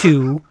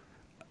to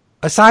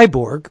a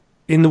cyborg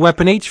in the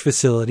Weapon H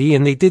facility,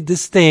 and they did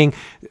this thing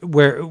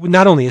where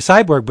not only a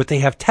cyborg, but they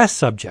have test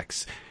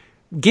subjects,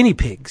 guinea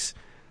pigs,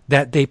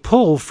 that they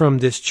pull from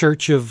this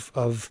church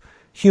of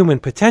human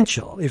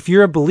potential. If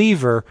you're a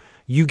believer,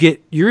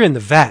 you're in the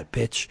vat,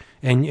 bitch,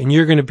 and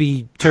you're going to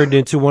be turned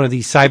into one of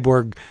these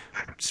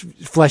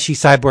fleshy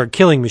cyborg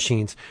killing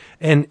machines.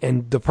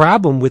 And the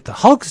problem with the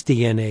Hulk's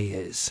DNA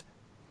is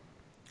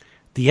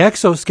the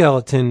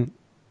exoskeleton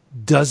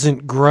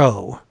doesn't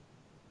grow.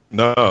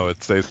 No,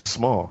 it stays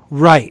small.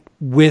 Right.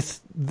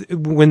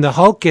 When the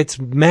Hulk gets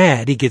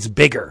mad, he gets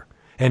bigger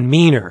and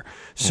meaner.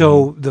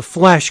 So the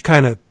flesh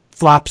kind of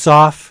flops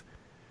off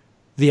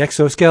the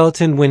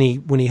exoskeleton when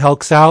he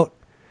hulks out,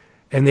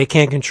 and they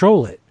can't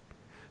control it.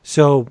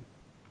 So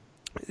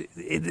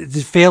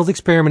it's failed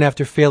experiment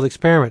after failed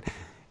experiment.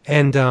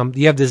 And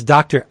you have this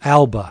Dr.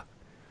 Alba,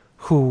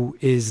 who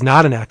is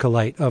not an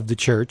acolyte of the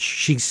church.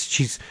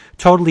 She's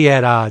totally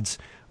at odds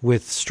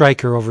with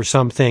Stryker over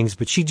some things,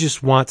 but she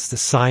just wants the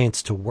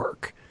science to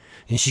work.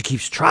 And she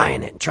keeps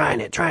trying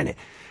it.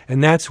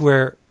 And that's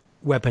where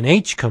Weapon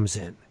H comes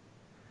in.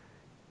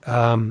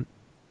 The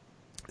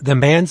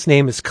man's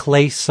name is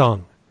Clay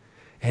Sung,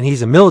 and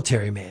he's a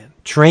military man,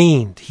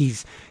 trained.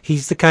 He's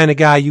the kind of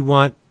guy you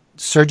want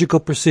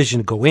surgical precision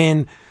to go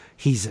in.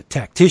 He's a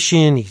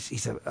tactician.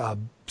 He's a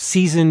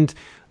seasoned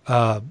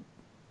on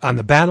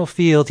the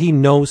battlefield. He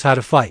knows how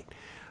to fight.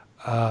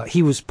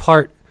 He was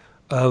part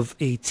of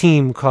a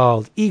team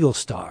called Eagle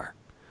Star,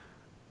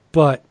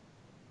 but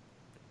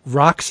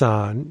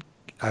Roxxon,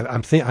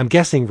 I'm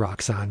guessing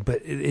Roxxon,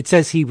 but it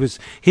says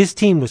his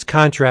team was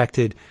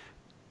contracted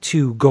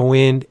to go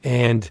in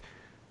and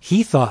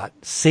he thought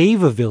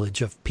save a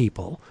village of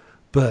people,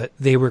 but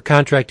they were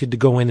contracted to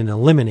go in and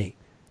eliminate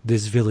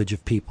this village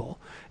of people,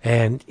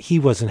 and he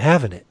wasn't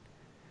having it.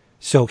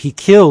 So he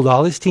killed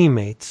all his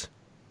teammates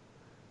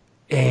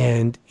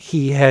and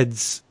he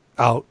heads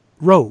out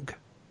rogue.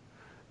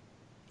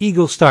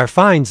 Eagle Star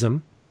finds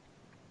him,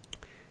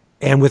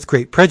 and with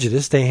great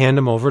prejudice, they hand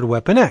him over to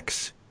Weapon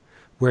X,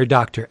 where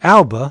Dr.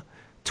 Alba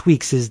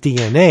tweaks his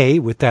DNA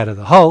with that of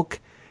the Hulk,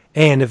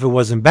 and if it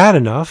wasn't bad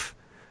enough,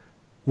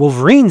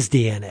 Wolverine's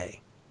DNA.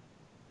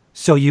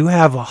 So you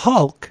have a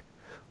Hulk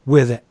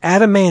with an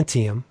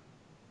adamantium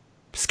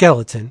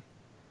skeleton,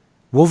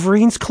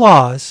 Wolverine's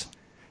claws,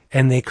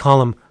 and they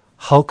call him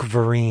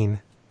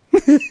Hulkverine.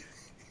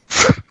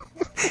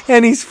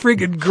 And he's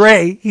friggin'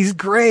 gray. He's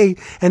gray,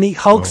 and he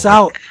hulks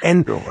out,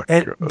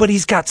 but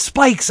he's got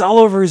spikes all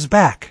over his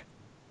back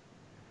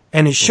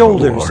and his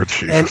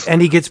shoulders, Lord,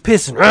 and he gets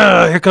pissed.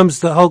 And here comes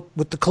the Hulk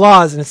with the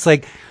claws, and it's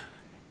like,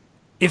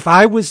 if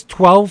I was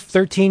 12,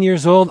 13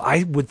 years old,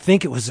 I would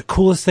think it was the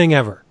coolest thing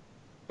ever.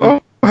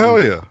 Oh,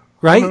 hell yeah!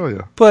 Right? Oh, hell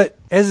yeah. But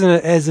as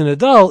an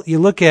adult, you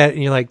look at it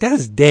and you're like, that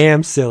is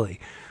damn silly.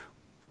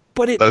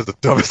 But that's the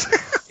dumbest thing.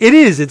 It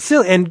is. It's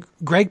silly, and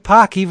Greg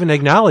Pak even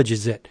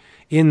acknowledges it.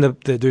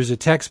 There's a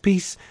text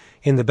piece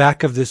in the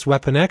back of this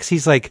Weapon X.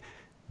 He's like,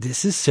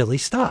 this is silly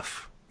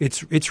stuff.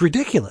 It's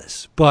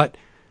ridiculous.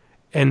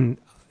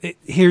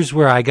 Here's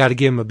where I got to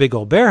give him a big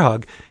old bear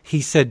hug. He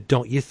said,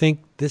 don't you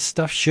think this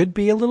stuff should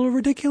be a little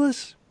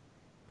ridiculous?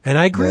 And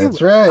I agree.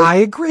 I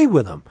agree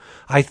with him.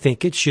 I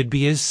think it should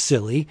be as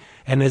silly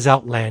and as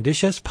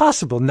outlandish as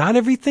possible. Not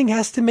everything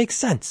has to make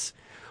sense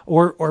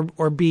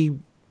or be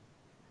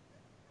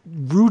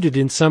rooted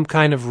in some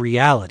kind of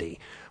reality,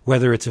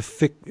 whether it's a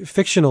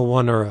fictional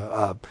one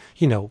or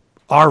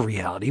our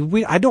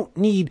reality. I don't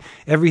need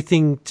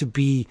everything to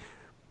be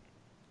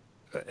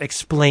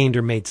explained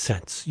or made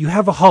sense. You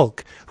have a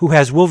Hulk who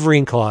has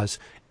Wolverine claws,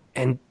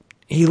 and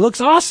he looks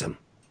awesome,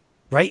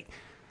 right?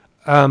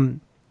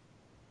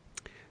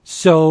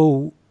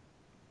 So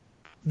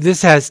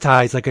this has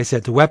ties, like I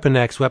said, to Weapon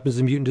X, Weapons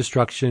of Mutant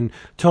Destruction,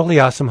 Totally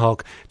Awesome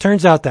Hulk.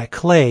 Turns out that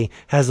Clay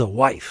has a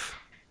wife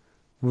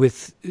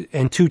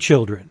and 2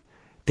 children.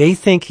 They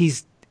think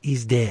he's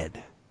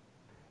dead.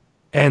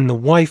 And the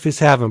wife is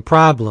having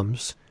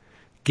problems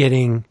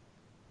getting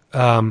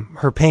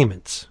her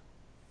payments.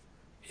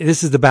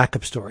 This is the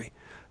backup story.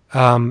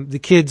 The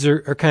kids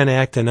are kind of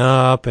acting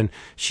up, and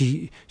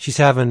she's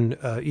having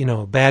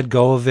a bad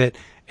go of it,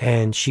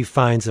 and she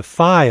finds a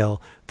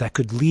file that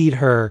could lead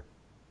her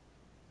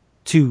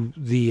to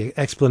the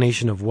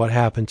explanation of what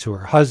happened to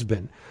her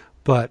husband.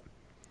 But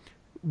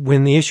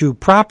when the issue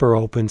proper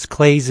opens,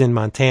 Clay's in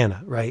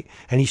Montana, right?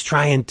 And he's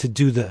trying to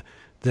do the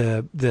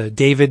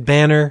David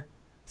Banner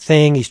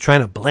thing. He's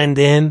trying to blend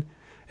in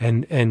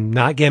and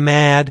not get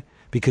mad,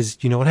 because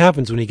you know what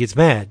happens when he gets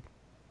mad.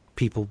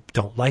 People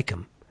don't like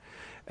him.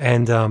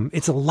 And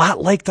it's a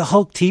lot like the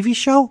Hulk TV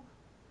show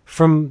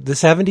from the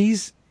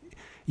 70s.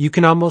 You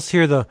can almost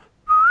hear that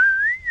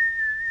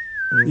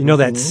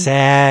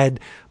sad,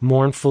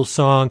 mournful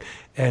song.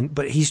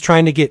 But he's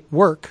trying to get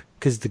work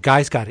because the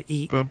guy's got to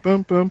eat. Bum,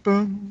 bum, bum,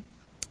 bum.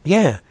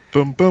 Yeah.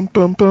 Bum, bum,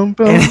 bum, bum,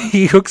 bum. And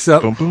he hooks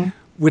up Bum, bum.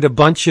 with a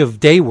bunch of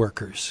day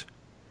workers.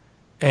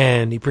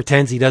 And he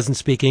pretends he doesn't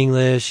speak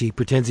English. He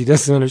pretends he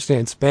doesn't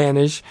understand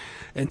Spanish.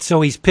 And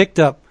so he's picked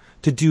up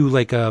to do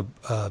like a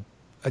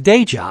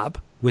day job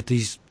with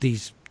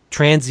these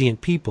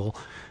transient people.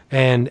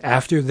 And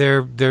after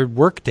their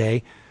work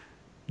day,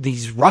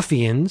 these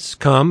ruffians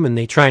come and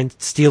they try and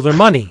steal their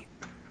money.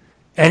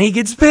 And he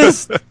gets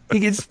pissed. He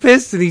gets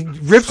pissed and he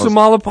rips them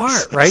all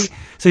apart, right?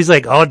 So he's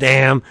like, oh,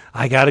 damn,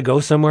 I got to go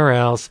somewhere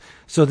else.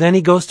 So then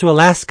he goes to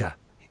Alaska.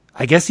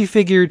 I guess he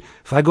figured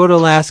if I go to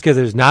Alaska,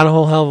 there's not a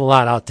whole hell of a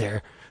lot out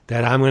there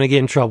that I'm going to get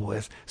in trouble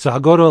with. So I'll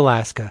go to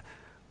Alaska.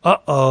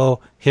 Uh-oh,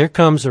 here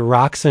comes a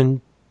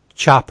Roxxon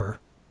chopper.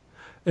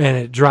 And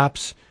it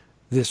drops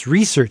this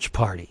research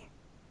party.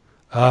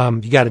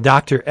 You got a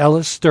Dr.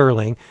 Ella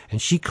Sterling, and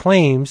she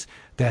claims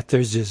that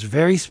there's this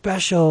very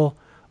special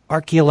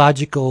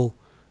archaeological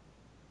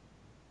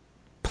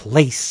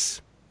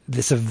place.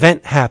 This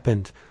event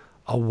happened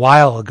a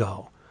while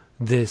ago.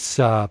 This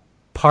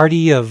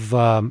party of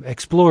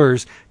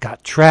explorers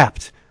got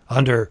trapped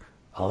under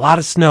a lot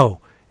of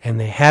snow, and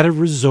they had to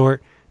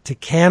resort to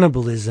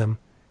cannibalism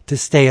to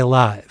stay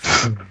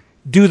alive.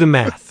 Do the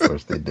math. Of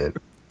course they did.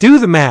 Do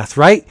the math,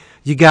 right?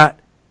 You got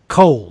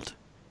cold.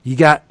 You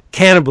got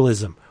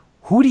cannibalism.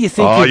 Who do you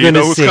think you're going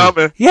to see?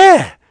 Coming.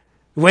 Yeah.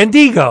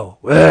 Wendigo.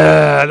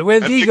 The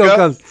Wendigo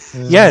comes.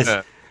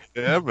 Yes.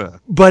 Yeah, man.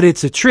 But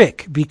it's a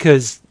trick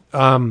because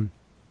you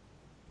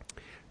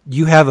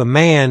have a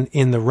man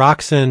in the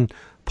Roxxon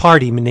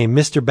party named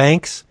Mr.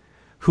 Banks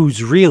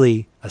who's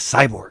really a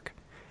cyborg.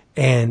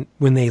 And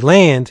when they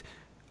land,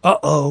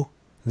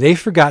 they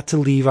forgot to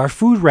leave our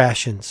food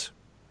rations.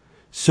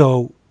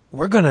 So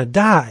we're going to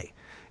die.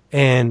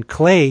 And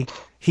Clay,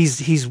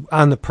 he's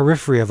on the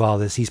periphery of all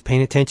this. He's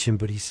paying attention,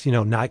 but he's,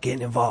 not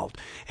getting involved.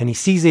 And he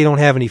sees they don't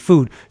have any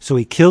food. So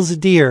he kills a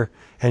deer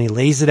and he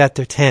lays it at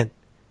their tent.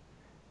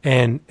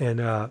 And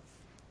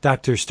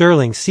Dr.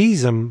 Sterling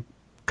sees him,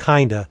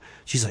 kinda.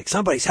 She's like,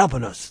 somebody's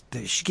helping us.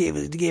 She gave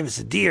us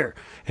a deer.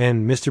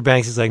 And Mr.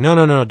 Banks is like,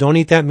 no, don't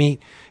eat that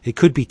meat. It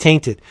could be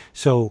tainted.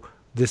 So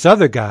this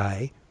other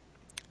guy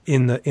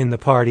in the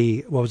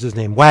party, what was his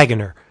name?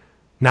 Wagoner.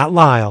 Not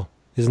Lyle.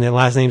 His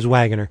last name's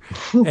Wagoner.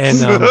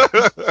 And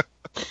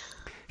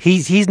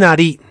he's not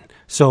eating.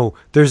 So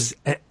there's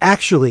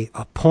actually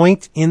a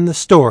point in the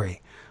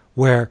story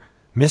where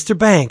Mr.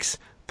 Banks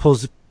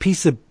pulls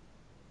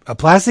a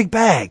plastic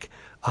bag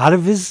out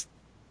of his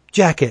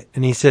jacket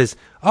and he says,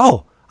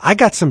 oh, I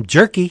got some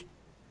jerky.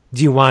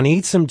 Do you want to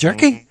eat some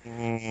jerky?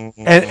 and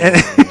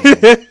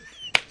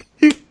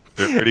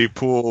Dirty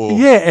pool.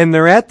 Yeah, and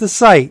they're at the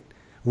site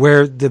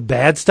where the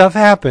bad stuff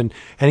happened.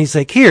 And he's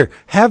like, here,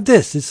 have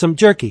this. It's some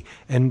jerky.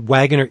 And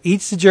Wagoner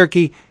eats the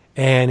jerky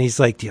and he's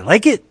like, do you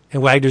like it?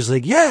 And Wagner's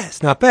like, yeah,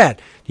 it's not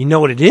bad. You know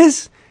what it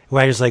is? And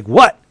Wagner's like,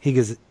 what? He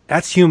goes,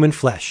 that's human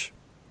flesh.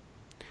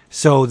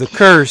 So the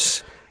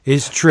curse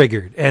is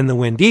triggered and the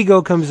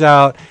Wendigo comes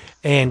out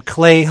and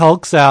Clay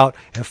hulks out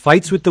and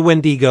fights with the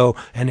Wendigo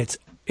and it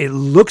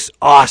looks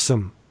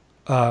awesome.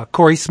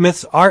 Corey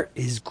Smith's art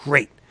is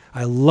great.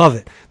 I love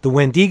it. The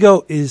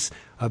Wendigo is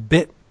a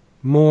bit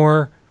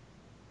more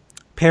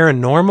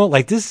paranormal.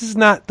 Like, this is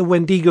not the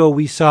Wendigo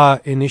we saw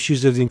in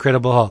issues of The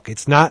Incredible Hulk.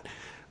 It's not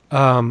a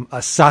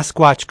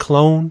Sasquatch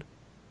clone.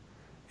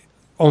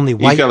 Only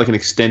white. He's got like an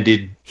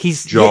extended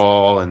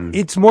jaw, and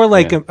it's more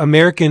like an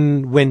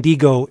American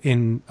Wendigo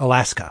in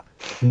Alaska.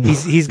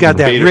 He's got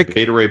that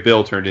Beta Ray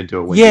Bill turned into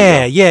a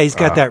Wendigo. Yeah. He's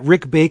got that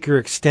Rick Baker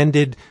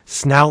extended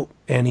snout,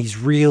 and he's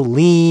real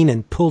lean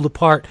and pulled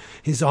apart.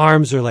 His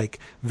arms are like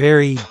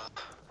very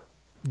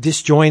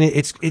disjointed.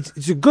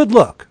 It's a good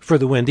look for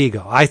the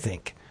Wendigo, I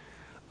think.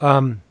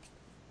 And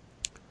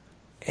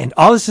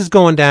all this is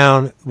going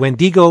down.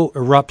 Wendigo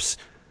erupts.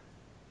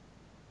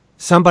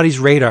 Somebody's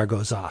radar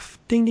goes off.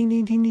 Ding, ding,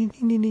 ding, ding, ding,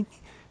 ding, ding.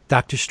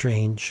 Doctor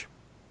Strange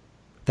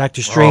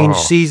Doctor Strange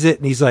sees it,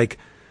 and he's like,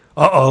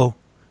 uh-oh,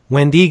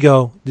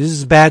 Wendigo, this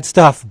is bad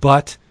stuff,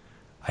 but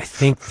I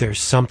think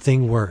there's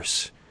something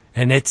worse.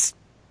 And it's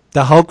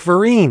the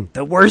Hulkverine.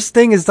 The worst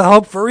thing is the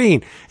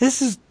Hulkverine.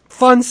 This is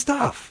fun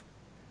stuff.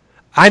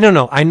 I don't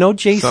know. I know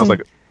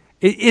Jason...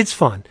 it's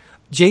fun.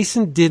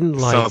 Jason didn't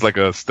like... Sounds like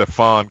a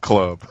Stefan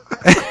club.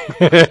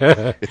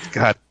 It's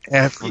got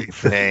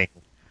everything.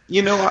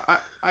 You know,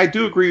 I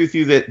do agree with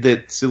you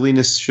that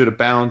silliness should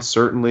abound,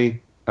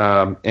 certainly.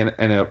 And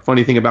a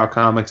funny thing about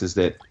comics is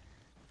that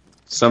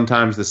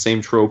sometimes the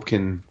same trope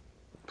can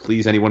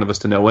please any one of us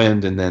to no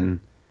end, and then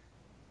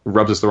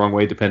rubs us the wrong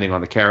way depending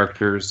on the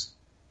characters.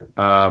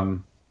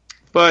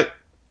 But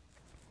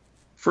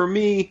for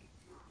me,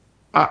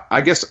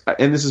 I guess,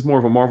 and this is more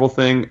of a Marvel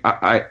thing,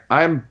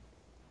 I'm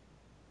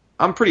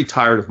pretty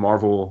tired of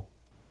Marvel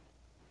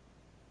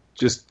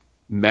just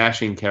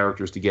mashing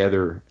characters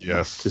together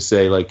to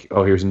say, like,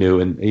 oh, here's new,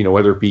 and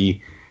whether it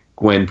be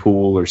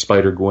Gwenpool or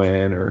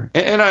Spider-Gwen,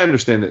 and I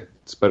understand that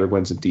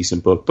Spider-Gwen's a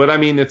decent book, but I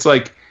mean, it's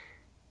like,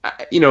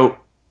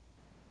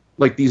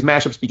 like these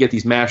mashups beget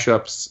these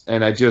mashups,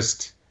 and I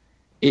just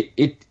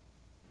it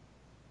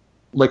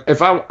like,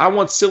 if I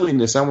want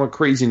silliness, I want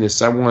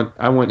craziness, I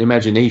want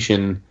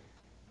imagination.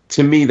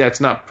 To me, that's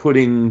not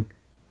putting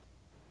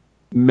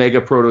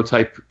Mega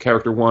Prototype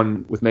Character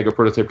 1 with Mega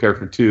Prototype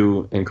Character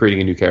 2 and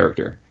creating a new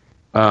character.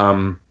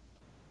 I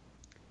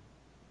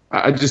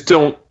just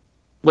don't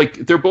like.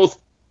 They're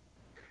both.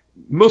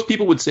 Most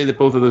people would say that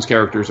both of those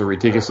characters are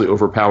ridiculously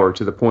overpowered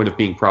to the point of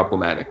being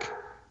problematic.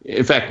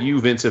 In fact, you,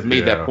 Vince, have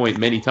made that point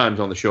many times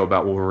on the show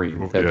about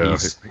Wolverine. That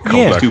he's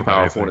too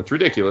powerful and it's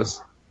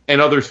ridiculous. And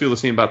others feel the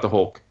same about the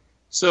Hulk.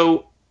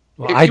 So,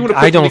 if you want to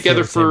put them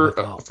together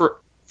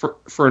for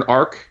an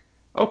arc,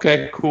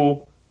 okay,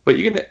 cool. But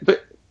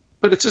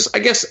but it's just, I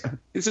guess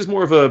this is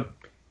more of a.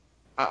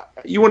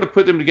 You want to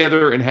put them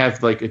together and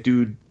have like a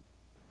dude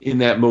in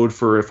that mode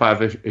for a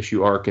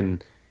 5-issue arc,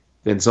 and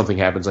then something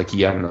happens, like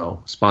he, I don't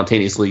know,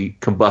 spontaneously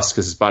combusts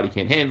because his body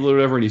can't handle it or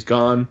whatever, and he's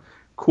gone.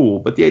 Cool.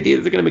 But the idea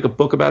that they're going to make a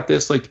book about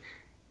this, like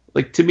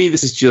to me,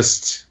 this is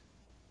just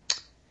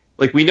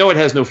like, we know it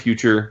has no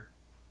future.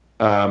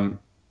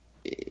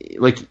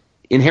 Like,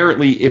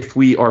 inherently, if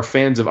we are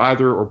fans of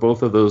either or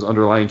both of those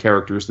underlying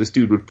characters, this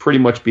dude would pretty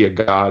much be a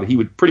god. He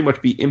would pretty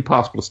much be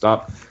impossible to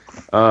stop.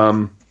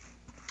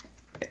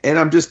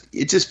 And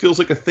it just feels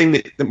like a thing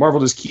that Marvel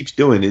just keeps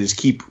doing. They just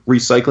keep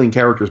recycling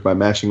characters by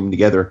mashing them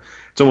together.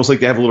 It's almost like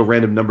they have a little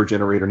random number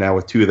generator now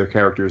with two of their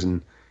characters,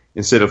 and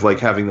instead of like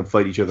having them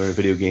fight each other in a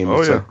video game,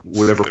 it's like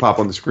whatever pop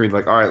on the screen,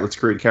 like, all right, let's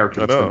create a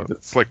character. I know.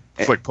 It's like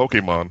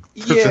Pokemon.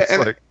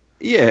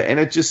 Yeah, and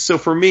it just, so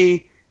for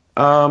me,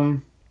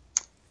 and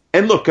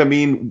look, I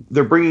mean,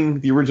 they're bringing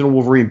the original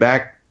Wolverine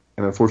back,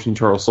 and unfortunately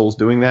Charles Soule's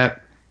doing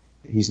that.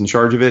 He's in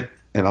charge of it,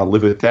 and I'll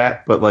live with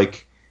that. But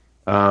like,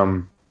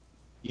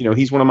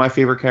 he's one of my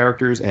favorite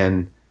characters,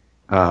 and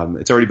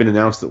it's already been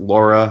announced that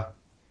Laura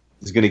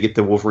is going to get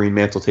the Wolverine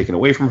mantle taken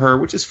away from her,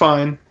 which is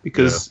fine,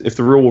 because if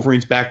the real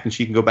Wolverine's back, then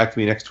she can go back to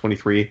being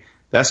X-23.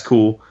 That's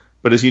cool.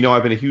 But as you know,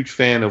 I've been a huge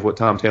fan of what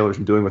Tom Taylor's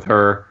been doing with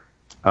her.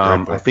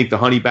 I think the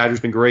Honey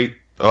Badger's been great.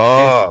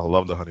 I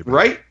love the Honey Badger.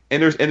 Right?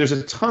 And there's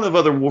a ton of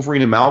other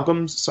Wolverine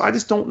amalgams, so I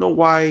just don't know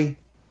why.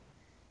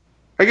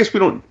 I guess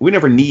we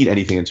never need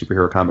anything in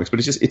superhero comics, but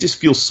it just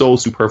feels so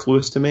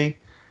superfluous to me.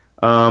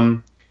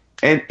 And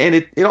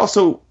it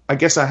also, I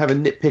guess I have a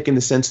nitpick in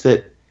the sense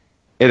that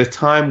at a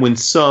time when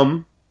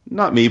some,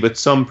 not me, but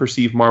some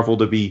perceive Marvel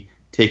to be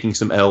taking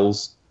some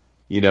L's,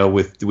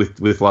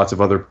 with lots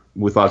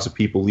of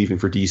people leaving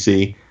for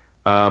DC.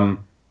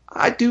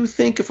 I do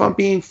think, if I'm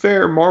being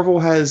fair, Marvel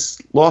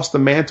has lost the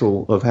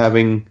mantle of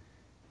having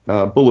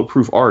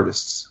bulletproof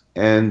artists.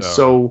 And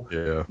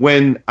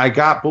when I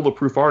got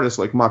bulletproof artists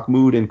like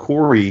Mahmoud and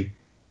Corey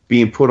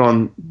being put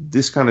on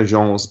this kind of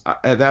genres,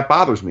 that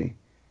bothers me,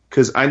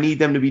 because I need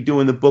them to be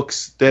doing the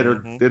books that are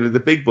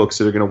the big books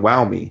that are going to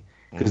wow me,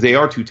 because they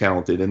are too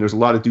talented, and there's a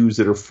lot of dudes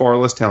that are far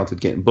less talented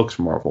getting books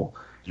from Marvel.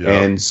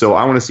 And so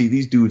I want to see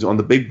these dudes on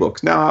the big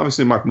books. Now,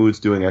 obviously, Mahmoud's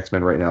doing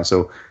X-Men right now,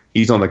 so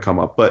he's on the come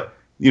up. But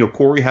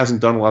Corey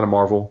hasn't done a lot of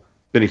Marvel.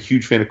 Been a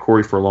huge fan of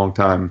Corey for a long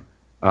time,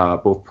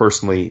 both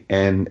personally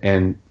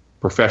and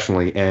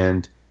professionally.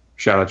 And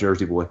shout out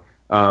Jersey Boy.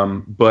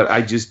 But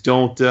I just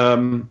don't.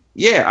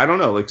 I don't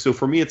know. Like, so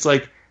for me, it's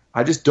like,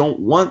 I just don't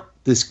want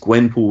this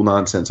Gwenpool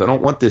nonsense. I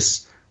don't want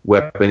this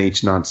Weapon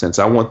H nonsense.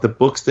 I want the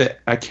books that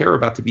I care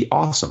about to be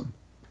awesome.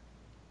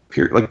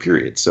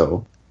 Period.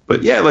 So,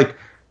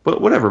 but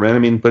whatever, man. I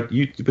mean, but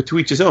to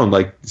each his own.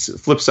 Like,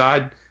 flip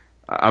side,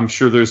 I'm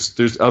sure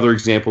there's other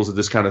examples of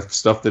this kind of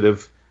stuff that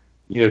have,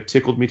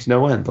 tickled me to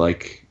no end.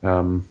 Like,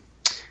 like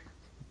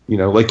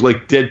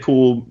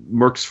Deadpool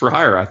Mercs for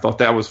Hire. I thought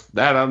that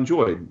I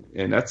enjoyed,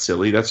 and that's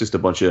silly. That's just a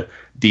bunch of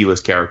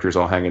D-list characters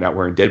all hanging out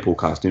wearing Deadpool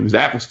costumes.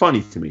 That was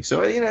funny to me.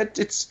 So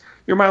it's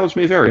your mileage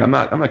may vary. I'm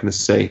not going to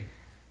say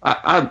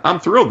I'm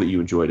thrilled that you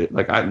enjoyed it.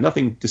 Like,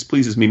 nothing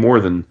displeases me more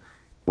than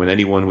when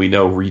anyone we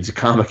know reads a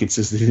comic and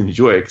says they didn't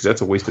enjoy it, because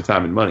that's a waste of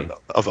time and money.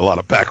 That was a lot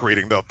of back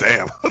reading, though.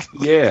 Damn.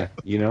 Yeah,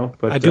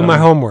 but I do my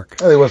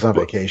homework. I was on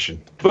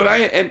vacation. But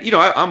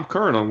I'm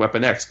current on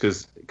Weapon X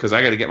because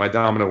I got to get my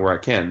Domino where I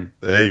can.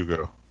 There you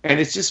go. And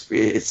it's just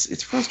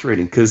it's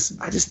frustrating because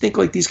I just think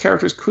like these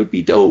characters could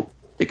be dope.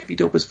 They could be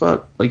dope as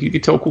fuck. Like you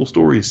could tell cool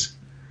stories.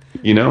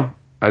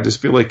 I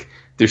just feel like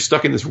they're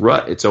stuck in this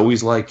rut. It's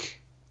always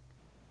like,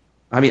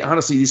 I mean,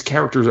 honestly, these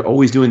characters are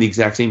always doing the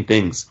exact same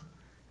things.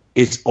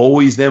 It's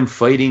always them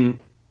fighting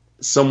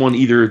someone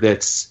either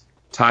that's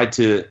tied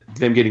to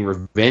them getting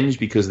revenge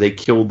because they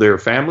killed their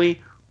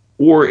family,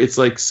 or it's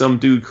like some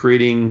dude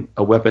creating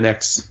a Weapon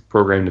X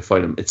program to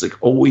fight them. It's like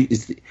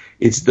always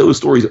it's those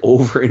stories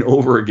over and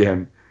over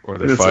again. Or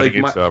they're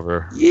fighting each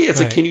other. Yeah, it's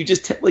like, can you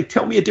just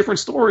tell me a different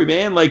story,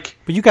 man? Like,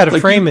 but you got to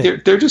frame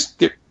it. They're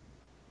just.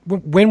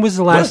 When was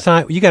the last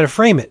time you got to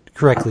frame it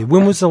correctly?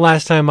 When was the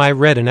last time I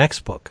read an X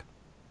book?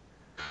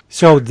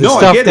 So the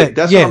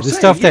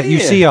stuff that you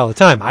see all the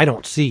time, I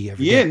don't see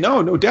every day.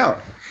 No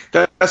doubt.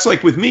 That's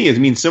like with me. I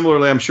mean,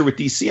 similarly, I'm sure with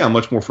DC, I'm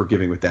much more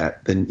forgiving with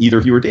that than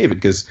either you or David,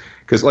 because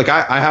like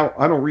I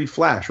don't read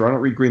Flash or I don't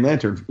read Green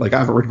Lantern. Like I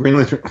haven't read Green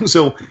Lantern.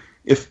 So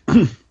if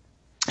one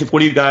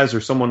of you guys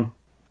or someone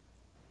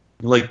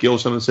like Gil or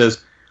someone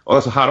says, "Oh,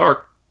 that's a hot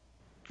arc,"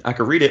 I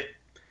could read it.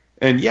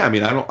 And yeah,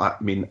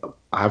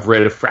 I've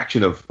read a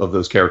fraction of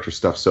those character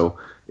stuff, so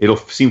it'll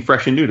seem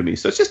fresh and new to me.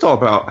 So it's just all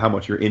about how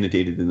much you're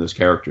inundated in those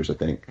characters, I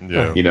think.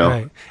 Yeah.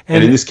 Right.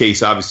 And in this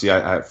case, obviously,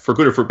 I for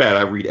good or for bad,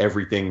 I read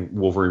everything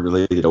Wolverine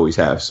related, always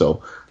have.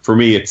 So for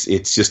me,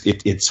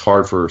 it's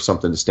hard for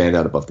something to stand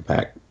out above the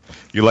pack.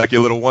 You like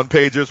your little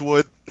one-pagers,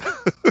 Wood?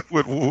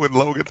 with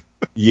Logan?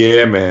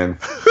 Yeah, man.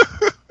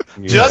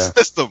 Yeah. Just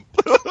missed them.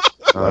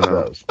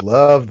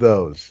 Love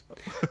those.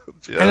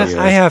 And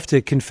I have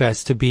to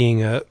confess to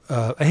being a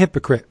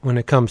hypocrite when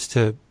it comes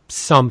to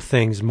some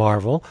things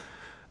Marvel.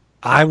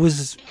 I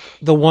was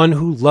the one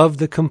who loved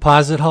the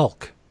composite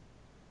Hulk.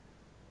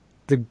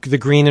 The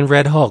green and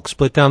red Hulk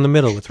split down the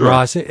middle with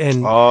Ross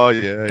and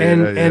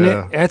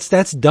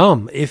that's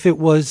dumb. If it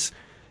was,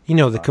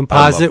 the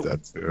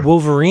composite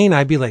Wolverine,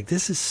 I'd be like,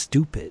 this is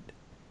stupid.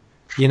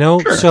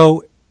 Sure.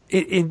 So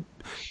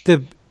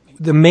the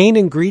main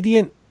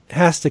ingredient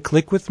has to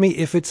click with me.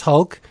 If it's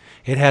Hulk,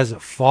 it has a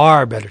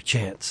far better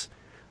chance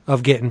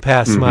of getting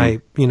past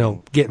my,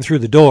 getting through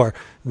the door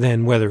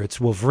than whether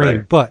it's Wolverine.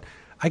 Right. But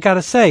I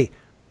gotta say,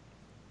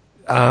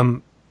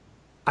 I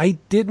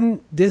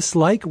didn't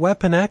dislike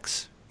Weapon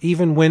X,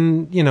 even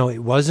when, it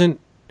wasn't,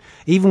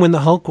 even when the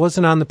Hulk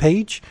wasn't on the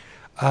page.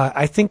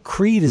 I think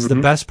Creed is the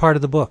best part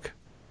of the book.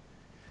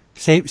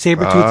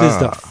 Sabretooth is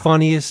the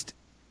funniest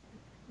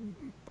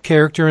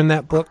character in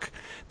that book.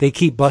 They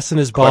keep busting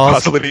his balls. Quite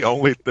possibly the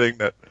only thing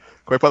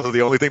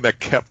that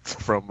kept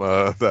from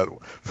that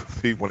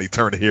when he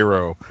turned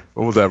hero.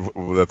 What was that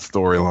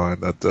storyline?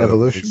 That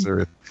Evolution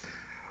series?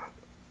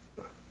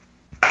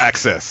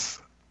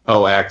 Access.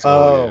 Oh, Access.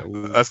 Oh,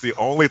 yeah. That's the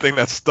only thing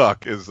that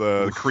stuck is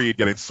Creed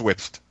getting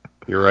switched.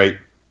 You're right.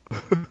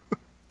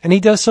 And he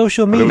does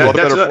social media.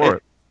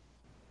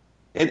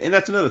 And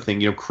that's another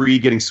thing.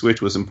 Creed getting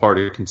switched was in part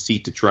a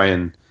conceit to try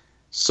and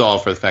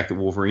solve for the fact that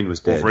Wolverine was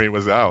dead. Wolverine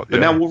was out. But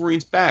now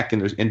Wolverine's back,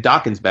 and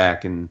Daken's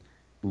back, and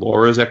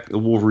Laura's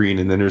Wolverine,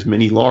 and then there's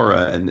Mini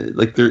Laura, and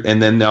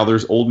and then now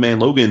there's Old Man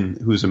Logan,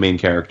 who's a main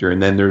character,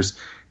 and then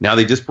now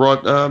they just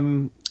brought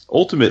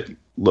Ultimate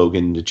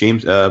Logan to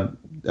James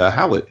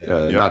Howlett,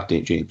 not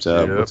James.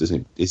 What's his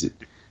name? Is it?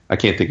 I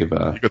can't think of.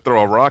 You could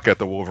throw a rock at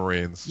the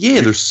Wolverines.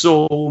 Yeah, there's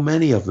so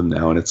many of them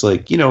now, and it's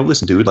like,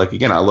 listen, dude. Like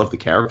again, I love the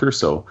character,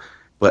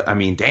 but I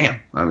mean, damn.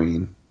 I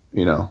mean,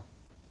 we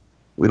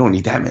don't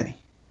need that many.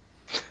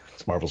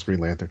 It's Marvel's Green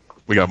Lantern.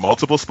 We got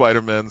multiple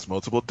Spider-Mans,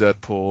 multiple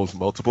Deadpools,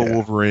 multiple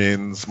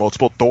Wolverines,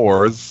 multiple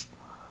Thors.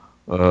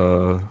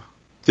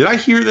 Did I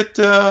hear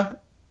that?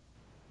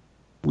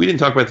 We didn't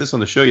talk about this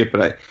on the show yet,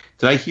 but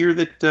did I hear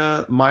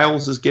that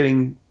Miles is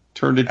getting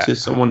turned into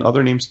someone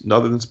other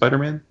than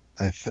Spider-Man?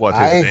 I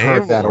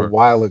heard that a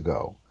while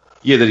ago.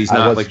 Yeah, that he's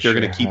not, like, they're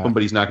going to keep him,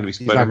 but he's not going to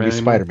be Spider-Man. He's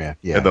not going to be Spider-Man.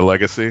 Yeah. In the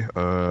Legacy.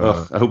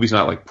 I hope he's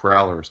not like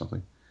Prowler or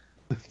something.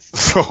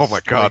 Oh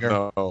my God,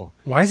 no!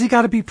 Why has he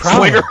got to be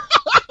Prowler? Slinger.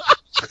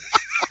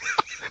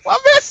 My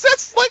man said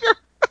Slinger.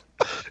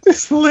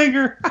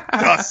 Slinger.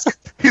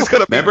 Dusk. He's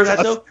gonna remember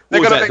that though.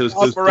 They're gonna make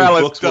Miles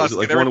Morales Dusk,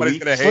 and everybody's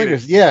gonna hate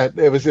it. Yeah,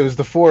 it was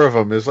the four of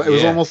them. It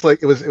was almost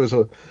like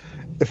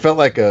it felt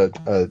like a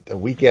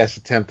weak ass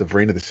attempt of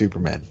Reign of the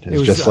Supermen. It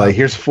was just like,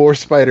 here's 4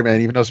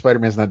 Spider-Man, even though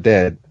Spider-Man's not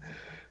dead.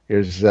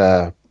 Here's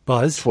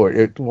Buzz. 4.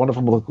 One of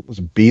them was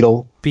a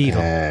Beetle.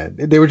 And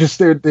they were just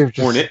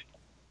Hornet,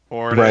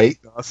 right?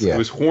 Dusk. Yeah. It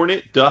was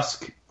Hornet,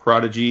 Dusk,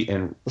 Prodigy,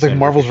 and it's like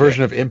Marvel's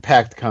version of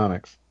Impact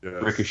Comics. Yes.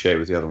 Ricochet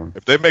was the other one.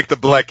 If they make the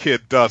Black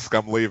Kid Dusk,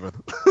 I'm leaving.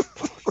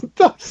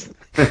 Dusk.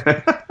 Well,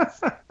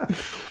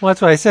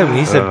 that's what I said when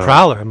he said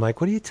Prowler. I'm like,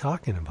 what are you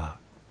talking about?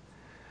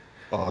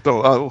 Oh,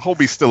 don't.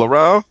 Hobie's still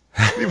around.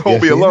 Leave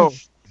Hobie alone.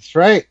 That's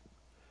right.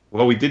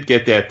 Well, we did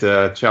get that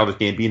Childish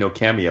Gambino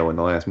cameo in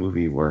the last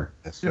movie where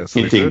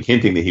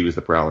hinting that he was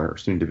the Prowler, or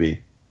soon to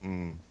be.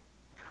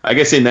 I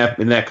guess in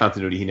that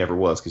continuity, he never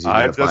was because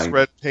I just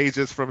read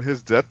pages from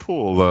his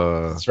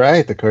Deadpool. That's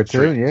right, the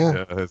cartoon.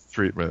 Yeah, his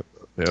treatment.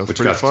 Yeah, it was which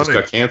pretty funny. just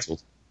got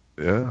canceled.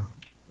 Yeah,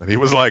 and he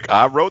was like,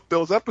 "I wrote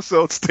those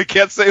episodes. They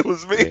can't say it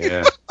was me."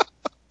 Yeah.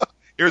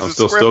 Here's I'm the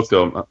still script.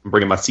 stoked though. I'm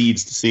bringing my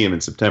seeds to see him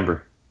in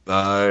September.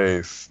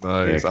 Nice.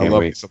 Yeah, I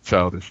love me some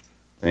Childish.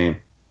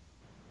 Damn.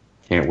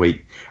 Can't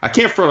wait. I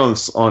can't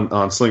front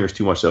on Slingers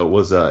too much though. It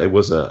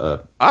was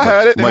a. I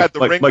had it. It had the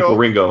Ringo. Michael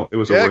Ringo. It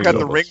was a Ringo. It got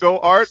the Ringo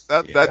art.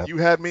 That you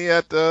had me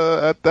at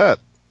that.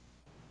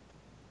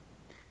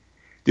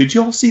 Did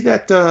you all see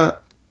that?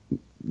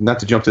 Not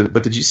to jump to it,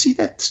 but did you see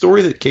that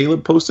story that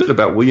Caleb posted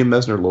about William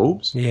Mesner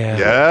Loebs? Yeah.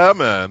 Yeah,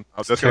 man. I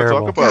was just going to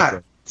talk about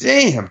that.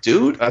 Damn,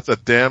 dude. That's a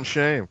damn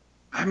shame.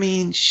 I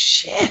mean,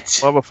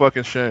 shit. Love a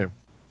fucking shame.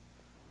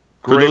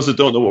 For those that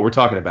don't know what we're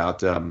talking about,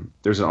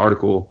 there's an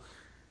article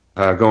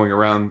going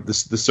around the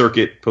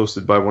circuit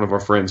posted by one of our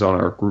friends on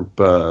our group,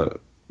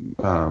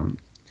 and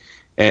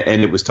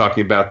it was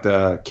talking about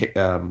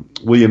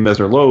William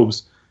Mesner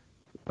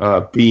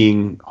Loebs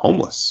being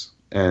homeless,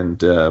 and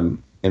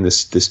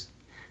this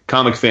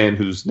comic fan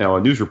who's now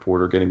a news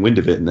reporter getting wind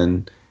of it and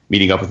then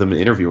meeting up with him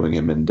and interviewing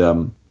him, and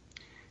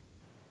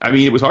I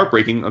mean, it was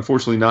heartbreaking.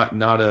 Unfortunately, not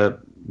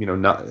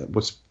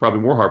what's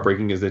probably more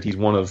heartbreaking is that he's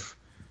one of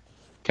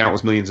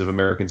countless millions of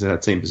Americans in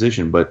that same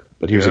position. But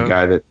here's a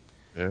guy that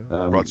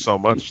brought so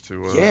much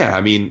to.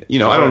 I mean, I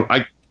don't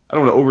want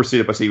to overstate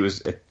it by saying he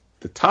was at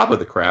the top of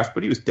the craft,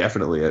 but he was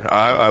definitely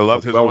I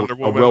loved his Wonder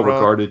Woman well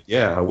regarded.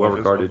 Yeah, I well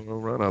regarded.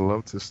 I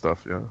loved his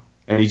stuff. Yeah,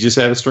 and he just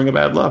had a string of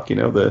bad luck. He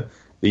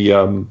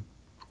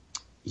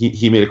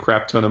made a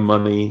crap ton of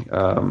money.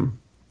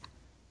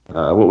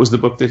 What was the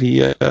book that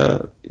he?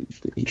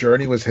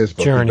 Journey was his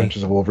book. Journey.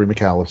 Adventures of Wolverine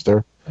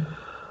McAllister.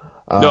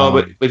 No,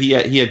 but he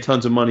had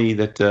tons of money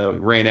that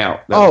ran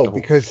out.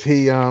 Because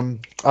he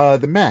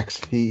the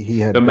Max he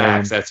had the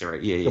Max. That's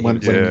right. Yeah. When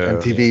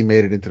MTV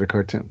made it into the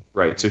cartoon.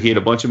 Right. So he had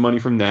a bunch of money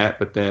from that,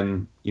 but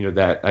then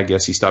that I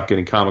guess he stopped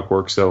getting comic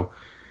work, so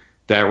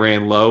that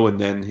ran low, and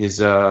then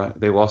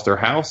they lost their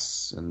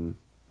house and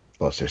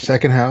lost their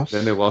second house.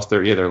 Then they lost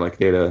they had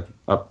a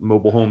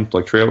mobile home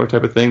like trailer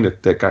type of thing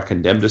that got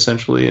condemned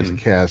essentially, and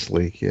gas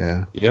leak.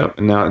 Yeah. Yep.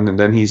 And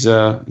then he's he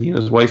and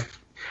his wife.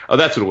 Oh,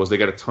 that's what it was. They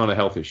got a ton of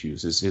health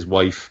issues. His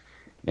wife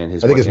and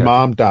his. I think his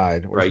mom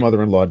died, or right. his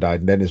mother-in-law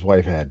died, and then his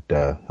wife had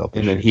health issues.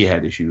 And then he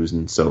had issues,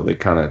 and so they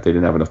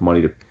didn't have enough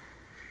money to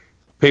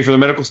pay for the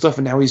medical stuff,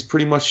 and now he's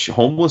pretty much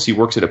homeless. He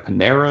works at a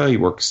Panera. He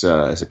works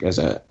as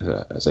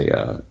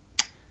a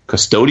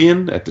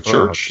custodian at the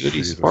church that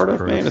he's part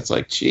of. Man, it's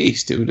like,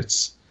 geez, dude,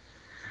 it's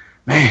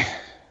man.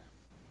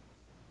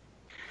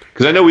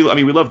 Because I know we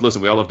loved.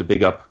 Listen, we all loved to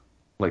big up.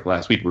 Like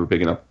last week, we were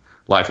bigging up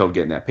Liefeld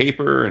getting that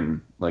paper,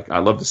 and like I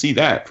love to see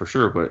that for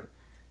sure. But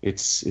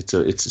it's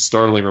a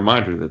startling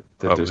reminder that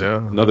there's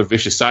another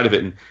vicious side of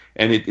it.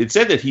 And it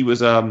said that he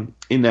was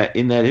in that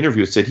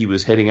interview. It said he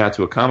was heading out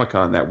to a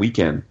Comic-Con that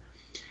weekend.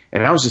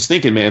 And I was just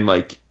thinking, man,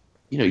 like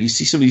you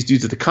see some of these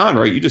dudes at the con,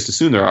 right? You just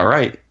assume they're all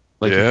right.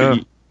 Like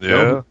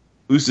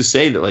who's to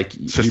say that like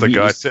it's just a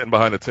guy sitting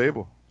behind a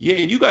table. Yeah,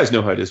 and you guys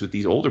know how it is with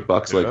these older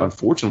bucks. Like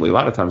unfortunately, a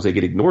lot of times they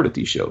get ignored at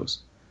these shows.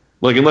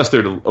 Like, unless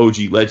they're the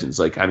OG legends.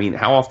 Like, I mean,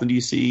 how often do you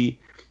see...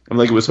 I mean,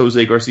 like, it was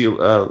Jose Garcia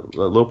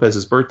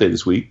Lopez's birthday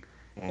this week.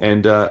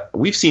 And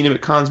we've seen him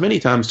at cons many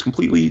times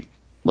completely...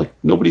 Like,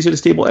 nobody's at his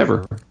table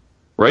ever.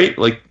 Right?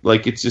 Like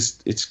it's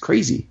just... It's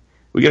crazy.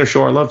 We got to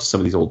show our love to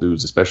some of these old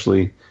dudes,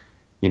 especially,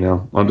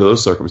 under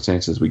those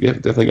circumstances. We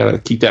definitely got to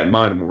keep that in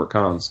mind when we're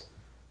cons.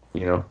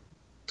 It's going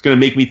to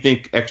make me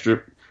think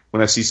extra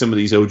when I see some of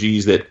these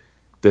OGs that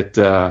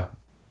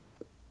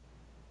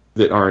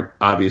aren't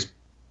obvious...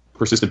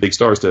 persistent big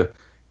stars to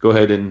go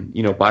ahead and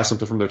buy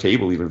something from their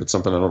table, even if it's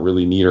something I don't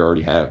really need or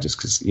already have, just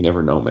because you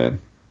never know,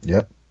 man.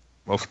 Yep,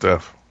 most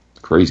def. It's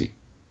crazy.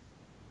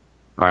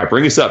 All right,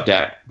 bring us up,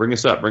 Dad. Bring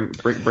us up. Bring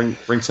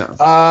something.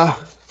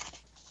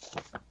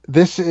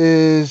 This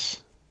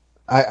is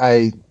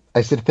I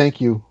said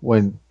thank you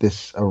when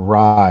this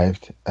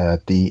arrived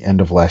at the end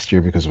of last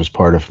year because it was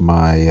part of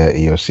my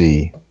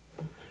EOC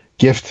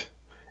gift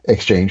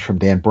exchange from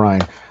Dan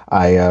Bryan.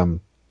 I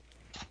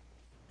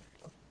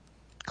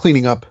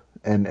cleaning up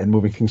and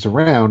moving things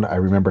around, I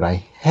remembered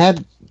I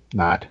had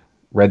not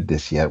read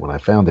this yet when I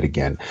found it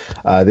again.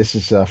 This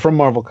is from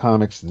Marvel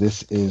Comics.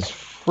 This is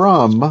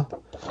from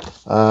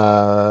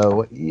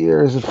what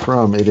year is it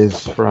from? It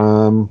is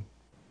from,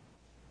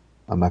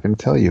 I'm not going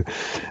to tell you.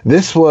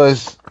 This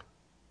was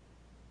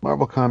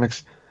Marvel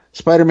Comics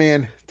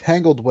Spider-Man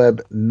Tangled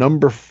Web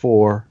number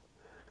 4.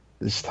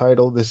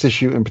 This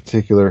issue in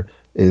particular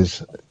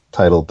is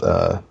titled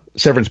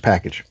Severance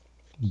Package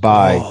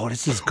by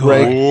this is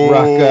Greg good.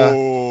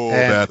 Rucka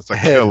and that's a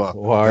killer.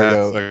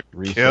 Eduardo That's a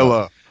Risso.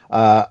 killer.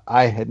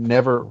 I had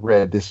never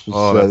read this. This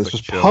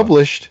was killer.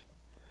 published,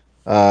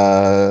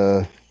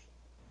 oddly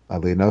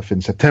enough,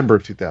 in September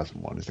of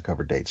 2001 is the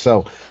cover date.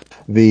 So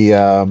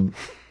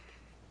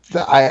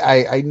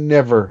I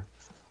never,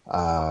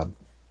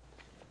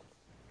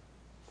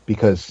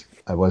 because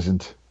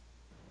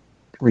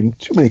reading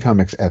too many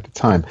comics at the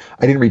time.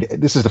 I didn't read.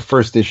 This is the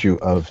first issue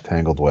of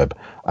Tangled Web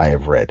I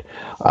have read.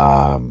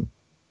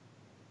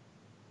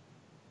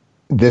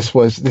 This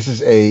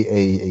is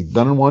a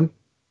done in one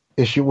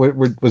issue.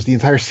 Was the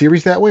entire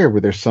series that way, or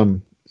were there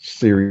some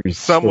series?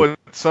 Some would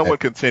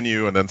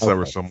continue, and then some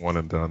are some one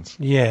and dones.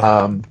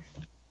 Yeah.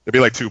 It'd be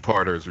like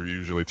 2-parters, or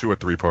usually 2 or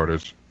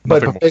 3-parters.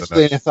 But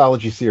basically an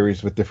anthology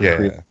series with different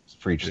creators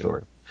for each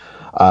story.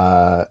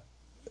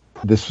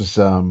 This was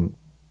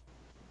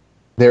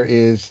there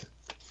is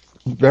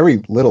very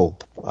little.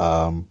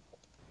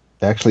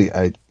 Actually,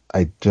 I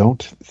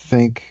don't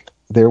think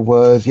there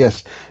was.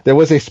 Yes, there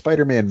was a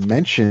Spider-Man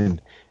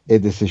mention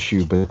in this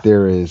issue, but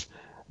there is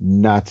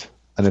not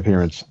an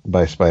appearance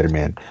by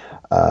Spider-Man.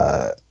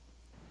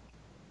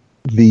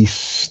 The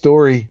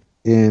story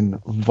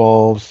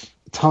involves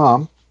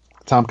Tom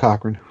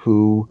Cochran,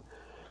 who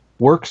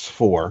works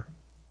for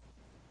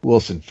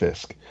Wilson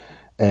Fisk.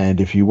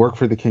 And if you work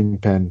for the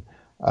Kingpin,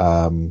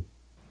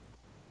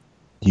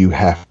 you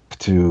have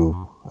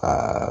to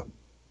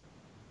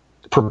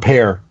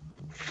prepare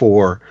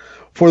for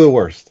the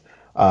worst,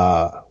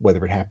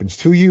 whether it happens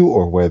to you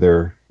or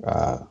whether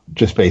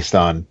just based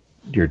on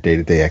your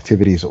day-to-day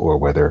activities, or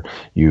whether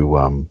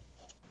you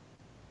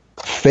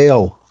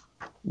fail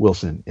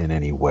Wilson in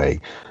any way,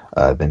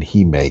 then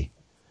he may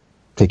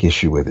take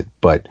issue with it.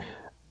 But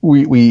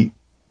we're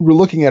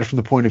looking at it from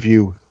the point of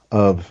view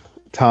of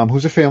Tom,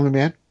 who's a family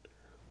man,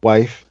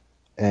 wife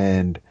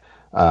and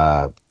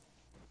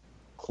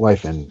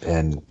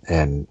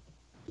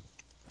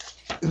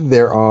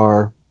there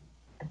are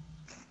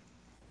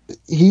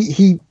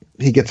he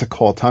gets a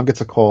call. Tom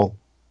gets a call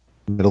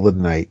in the middle of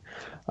the night,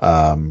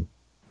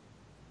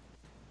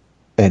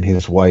 and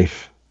his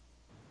wife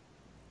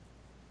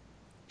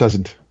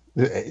doesn't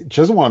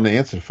want him to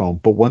answer the phone,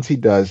 but once he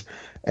does,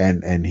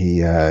 and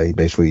he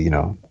basically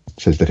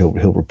says that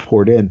he'll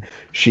report in,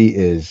 she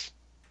is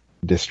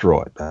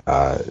distraught.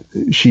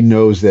 She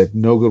knows that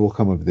no good will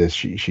come of this.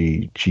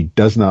 She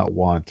does not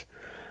want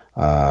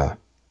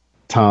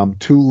Tom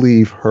to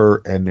leave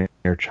her and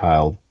their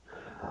child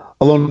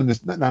alone in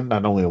this,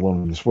 not only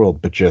alone in this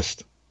world, but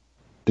just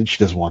that she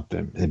doesn't want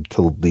him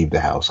to leave the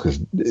house, because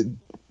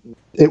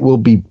it will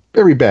be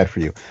very bad for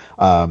you.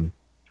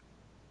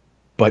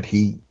 But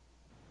he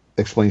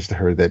explains to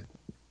her that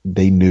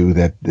they knew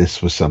that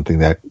this was something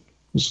that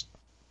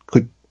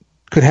could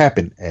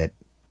happen at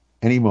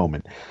any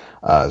moment.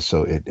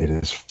 So it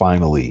is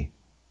finally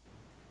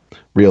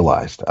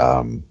realized.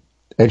 And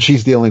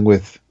she's dealing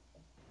with,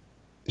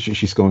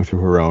 she's going through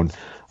her own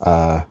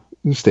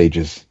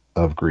stages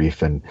of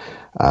grief. And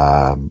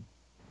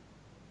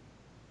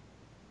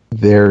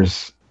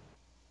there's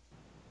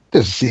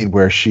a scene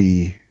where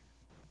she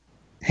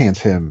hands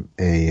him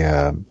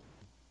a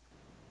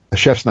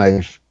chef's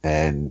knife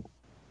and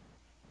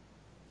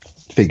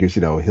figures,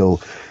 he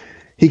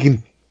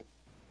can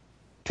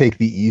take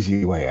the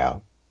easy way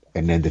out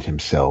and end it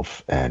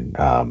himself. And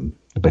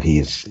but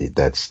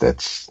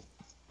that's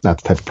not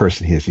the type of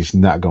person he is. He's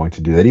not going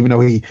to do that, even though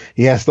he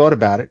has thought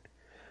about it.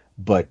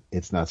 But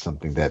it's not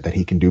something that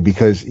he can do,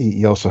 because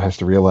he also has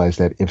to realize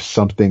that if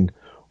something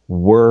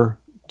were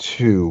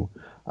to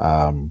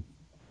happen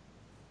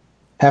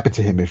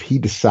to him, if he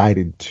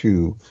decided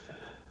to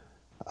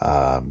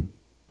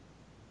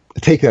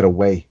take that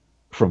away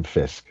from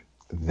Fisk,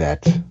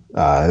 that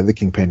the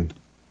Kingpin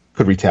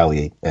could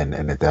retaliate, and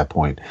at that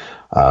point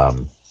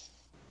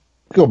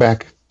go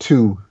back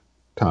to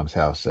Tom's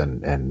house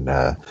and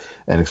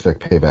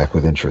expect payback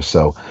with interest.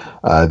 So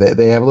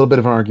they have a little bit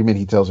of an argument.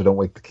 He tells her, "Don't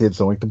wake the kids,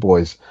 don't wake the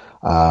boys."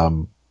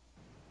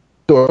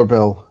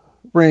 Doorbell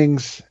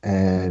rings,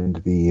 and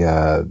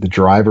the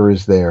driver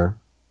is there,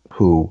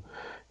 who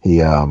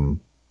it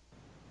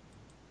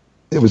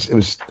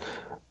was.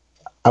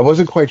 I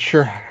wasn't quite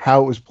sure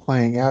how it was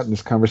playing out in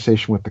this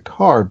conversation with the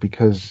car,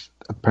 because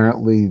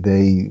apparently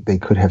they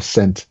could have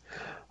sent.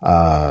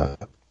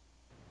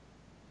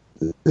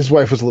 His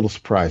wife was a little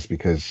surprised,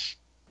 because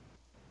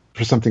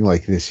for something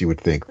like this, you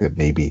would think that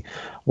maybe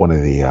one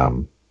of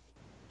the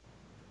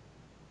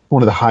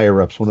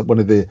higher ups, one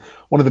of the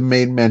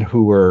main men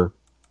who were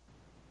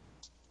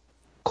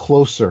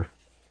closer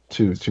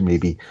to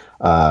maybe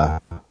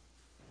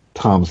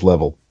Tom's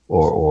level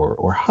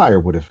or higher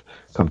would have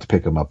come to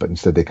pick him up, but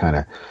instead they kind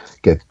of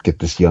get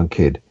this young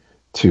kid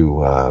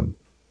to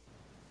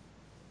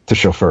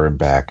chauffeur him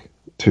back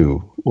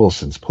to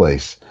Wilson's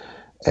place.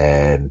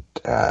 And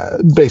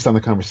based on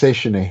the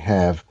conversation they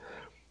have,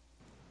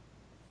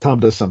 Tom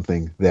does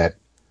something that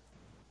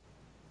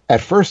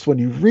at first when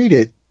you read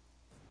it,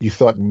 you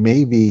thought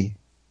maybe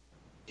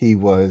he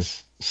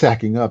was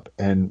sacking up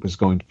and was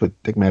going to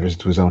take matters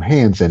into his own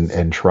hands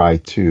and try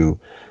to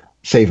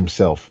save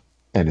himself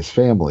and his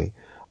family.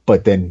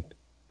 But then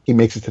he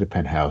makes it to the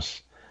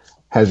penthouse,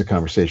 has a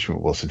conversation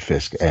with Wilson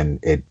Fisk,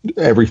 and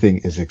everything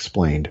is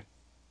explained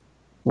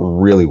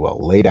really well,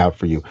 laid out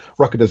for you.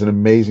 Rucka does an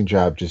amazing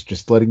job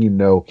just letting you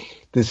know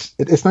this.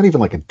 It's not even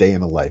like a day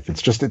in the life.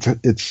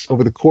 It's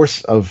over the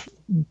course of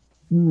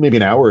maybe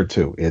an hour or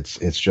two.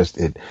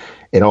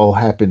 It all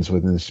happens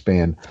within the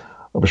span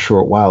a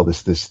short while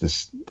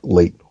this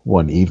late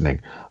one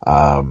evening.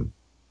 Tom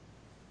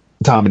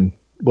and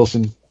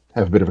Wilson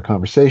have a bit of a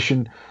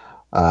conversation.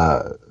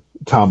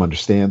 Tom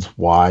understands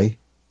why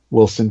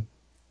Wilson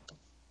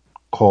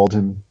called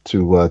him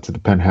to the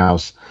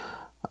penthouse,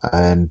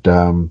 and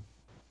Tom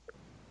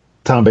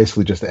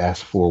basically just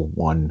asked for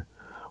one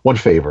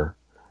favor,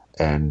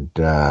 and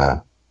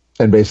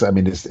basically, I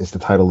mean, it's the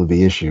title of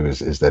the issue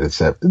is that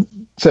it's a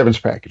severance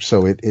package.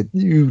 So it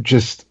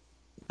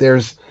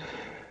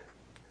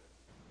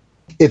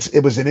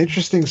was an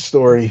interesting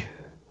story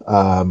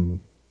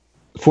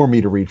for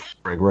me to read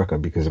Greg Rucka,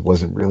 because it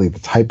wasn't really the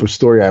type of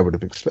story I would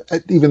have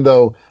expected, even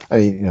though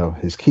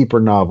his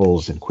Keeper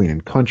novels and Queen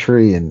and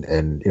Country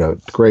and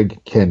Greg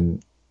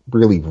can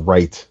really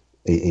write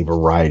a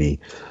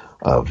variety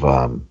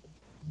of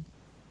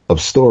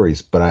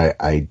stories, but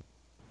I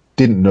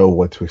didn't know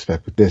what to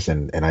expect with this,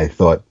 and I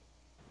thought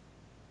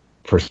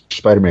for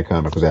Spider-Man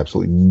comic was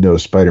absolutely no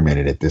Spider-Man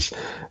in it. This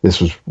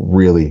was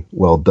really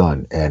well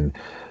done, and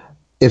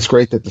it's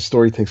great that the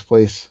story takes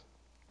place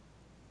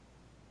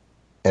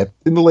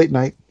in the late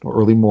night or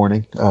early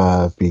morning,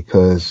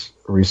 because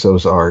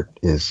Risso's art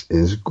is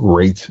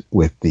great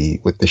with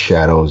the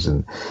shadows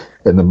and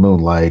the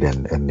moonlight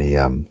and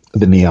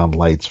the neon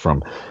lights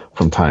from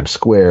Times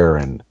Square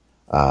and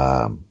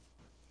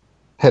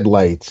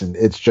headlights, and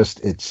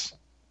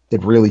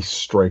it really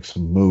strikes a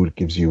mood,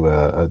 gives you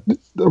a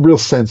real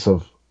sense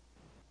of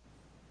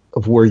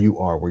where you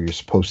are, where you're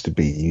supposed to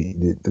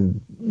be.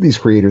 These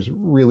creators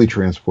really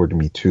transported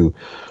me to,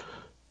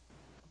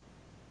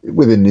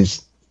 within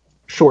this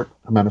short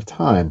amount of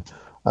time,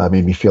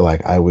 made me feel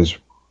like I was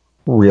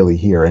really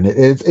here. And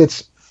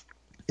it's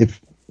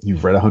if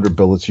you've read 100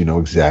 Bullets, you know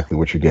exactly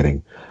what you're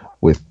getting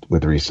with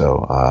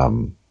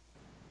Risso.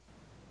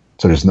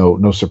 So there's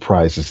no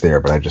surprises there,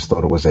 but I just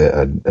thought it was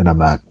and I'm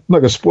not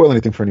going to spoil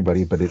anything for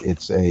anybody, but it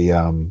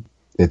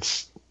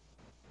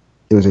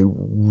was a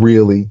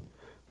really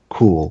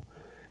cool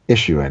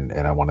issue, and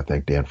I want to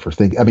thank Dan for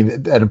thinking. I mean,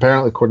 and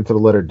apparently, according to the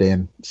letter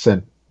Dan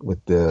sent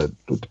with the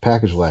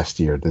package last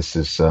year, this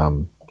is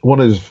one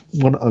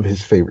of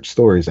his favorite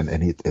stories,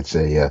 and it's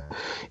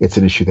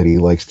an issue that he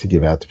likes to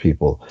give out to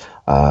people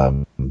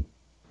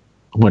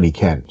when he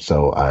can.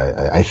 So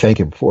I thank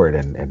him for it,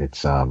 and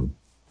it's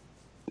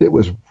it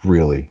was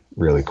really,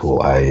 really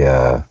cool.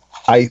 I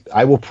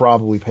will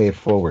probably pay it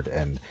forward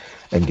and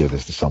give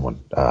this to someone.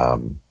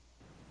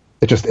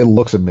 It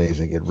looks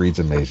amazing. It reads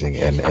amazing,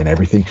 and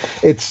everything.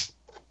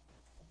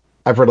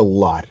 I've read a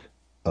lot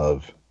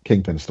of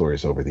Kingpin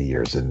stories over the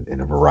years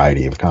in a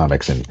variety of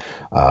comics, and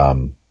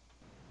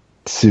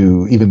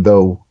even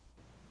though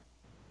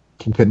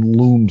Kingpin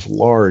looms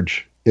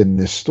large in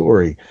this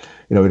story,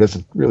 he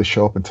doesn't really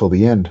show up until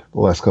the end, the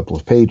last couple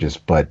of pages,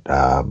 but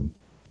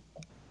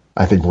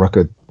I think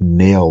Rucka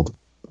nailed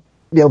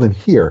him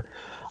here,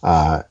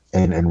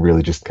 and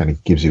really just kind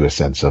of gives you a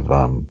sense of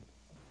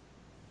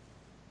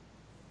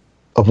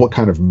what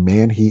kind of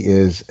man he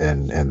is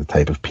and the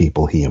type of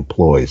people he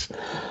employs.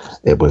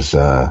 It was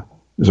a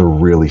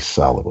really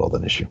solid, well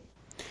done issue.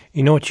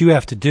 You know what you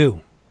have to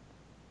do?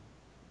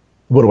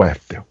 What do I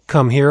have to do?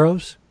 Come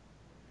Heroes.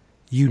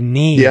 You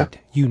need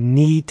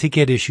to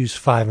get issues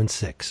 5 and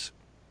 6.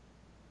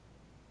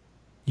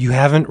 You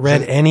haven't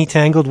read any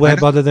Tangled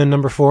Web other than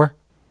number 4?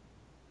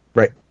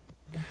 Right.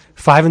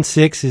 5 and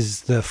 6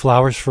 is the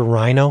Flowers for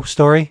Rhino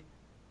story.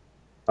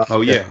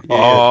 Oh yeah.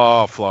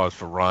 Oh, Flowers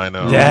for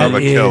Rhino. That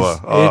is, killer.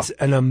 It's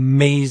an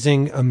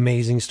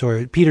amazing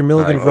story. Peter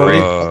Milligan wrote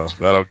it.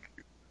 That'll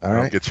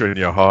get you in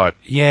your heart.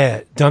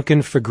 Yeah,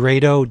 Duncan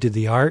Fegredo did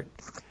the art,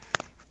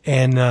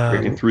 and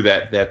breaking through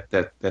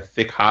that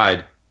thick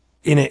hide.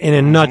 In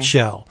a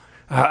nutshell,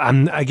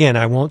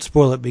 I won't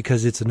spoil it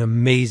because it's an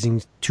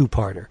amazing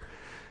two-parter.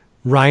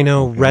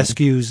 Rhino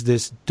rescues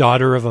this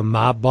daughter of a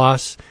mob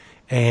boss,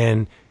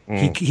 and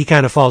he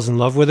kind of falls in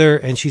love with her,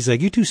 and she's like,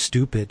 "You're too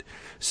stupid."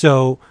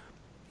 So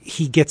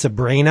he gets a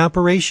brain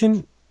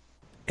operation,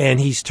 and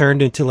he's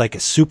turned into like a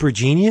super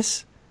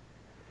genius.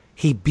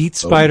 He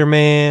beats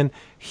Spider-Man.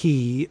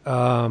 He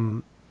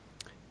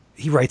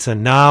writes a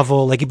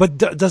novel, but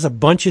does a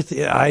bunch of.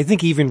 I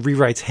think he even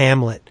rewrites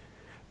Hamlet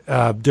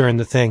during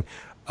the thing.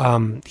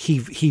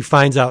 He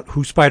finds out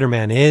who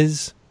Spider-Man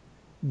is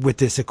with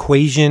this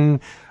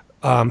equation.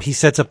 He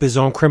sets up his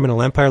own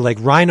criminal empire. Like,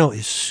 Rhino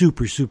is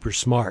super, super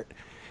smart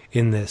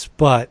in this,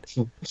 but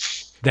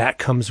that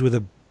comes with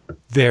a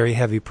very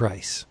heavy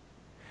price.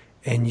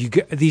 And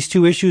these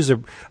two issues are.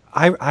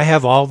 I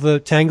have all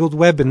the Tangled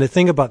Web, and the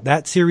thing about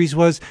that series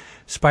was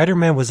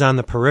Spider-Man was on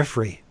the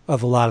periphery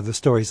of a lot of the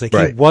stories. Like,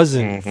 he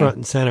wasn't front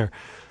and center.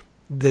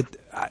 That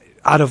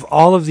out of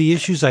all of the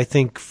issues, I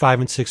think 5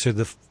 and 6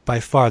 are by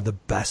far the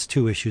best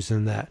two issues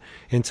in that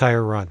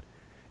entire run.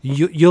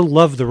 You'll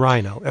love the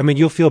Rhino. I mean,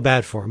 you'll feel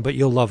bad for him, but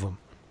you'll love him.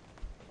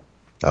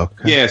 Okay.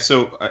 Yeah.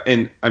 So,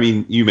 and I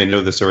mean, you may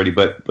know this already,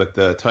 but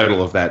the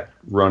title of that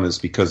run is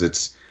because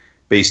it's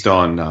based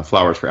on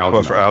Flowers for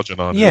Algernon. Flowers for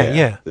Algernon.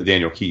 Yeah. The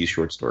Daniel Keyes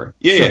short story.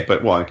 Yeah.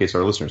 But in case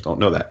our listeners don't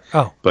know that.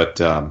 Oh. But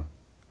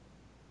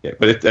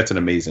but that's an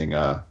amazing.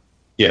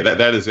 Yeah,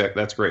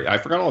 that's great. I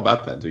forgot all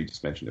about that until you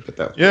just mentioned it. But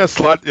that was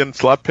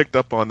Slott picked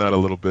up on that a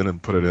little bit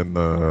and put it in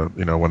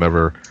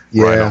whenever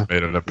Rhino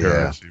made an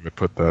appearance, he would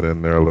put that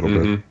in there a little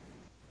bit.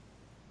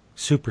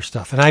 Super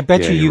stuff. And I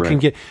bet you can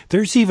get.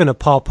 There's even a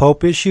Paul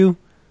Pope issue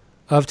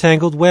of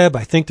Tangled Web.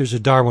 I think there's a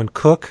Darwin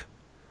Cook.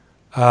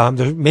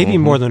 There may be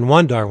more than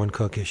one Darwin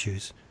Cook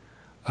issues,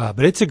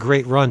 but it's a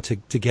great run to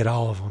get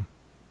all of them.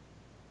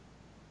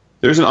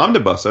 There's an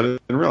omnibus. I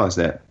didn't realize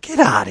that. Get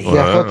out of here!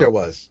 Yeah, I thought there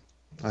was.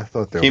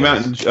 Came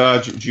out in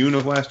June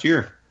of last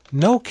year.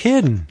 No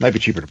kidding. Might be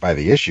cheaper to buy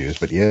the issues,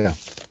 but yeah.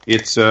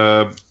 It's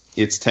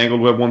Tangled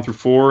Web 1 through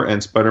 4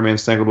 and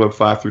Spider-Man's Tangled Web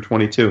 5 through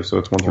 22. So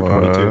it's 1 through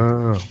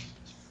 22.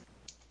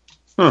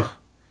 Huh.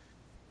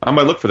 I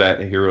might look for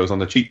that at Heroes on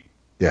the cheap.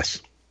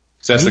 Yes.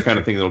 So that's the kind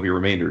of thing that'll be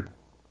remaindered.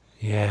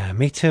 Yeah,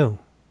 me too.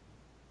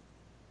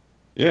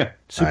 Yeah.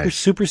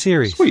 Super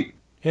series. Sweet.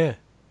 Yeah.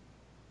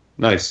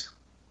 Nice.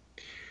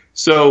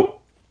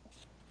 So,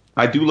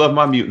 I do love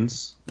my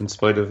mutants, in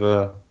spite of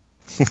what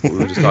we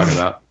were just talking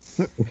about.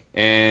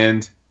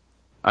 And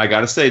I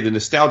gotta say, the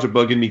nostalgia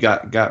bug in me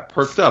got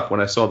perked up when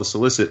I saw the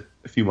solicit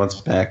a few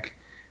months back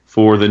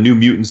for the New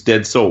Mutants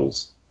Dead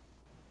Souls.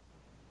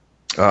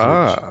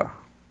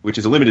 Which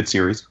is a limited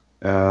series.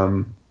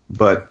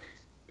 But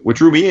what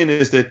drew me in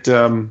is that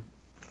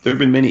there have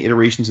been many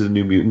iterations of the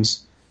New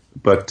Mutants,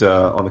 but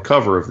on the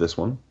cover of this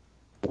one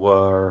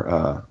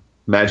were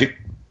Magic,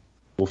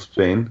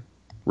 Wolfsbane,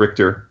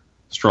 Richter,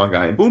 Strong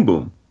Guy, and Boom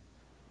Boom.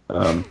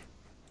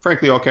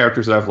 Frankly, all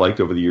characters that I've liked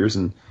over the years,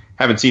 and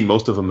haven't seen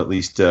most of them, at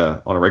least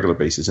on a regular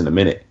basis, in a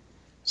minute.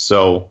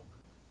 So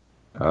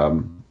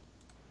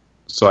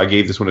I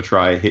gave this one a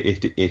try.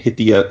 It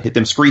hit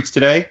them streets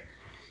today.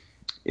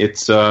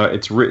 It's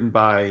written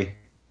by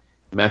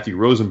Matthew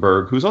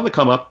Rosenberg, who's on the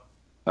come up.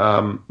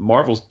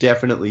 Marvel's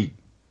definitely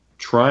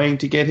trying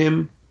to get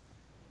him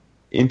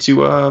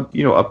into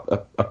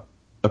a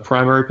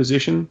primary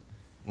position.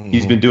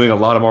 He's been doing a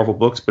lot of Marvel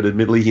books, but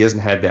admittedly, he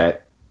hasn't had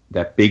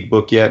that big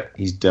book yet.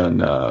 He's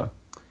done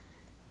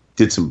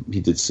he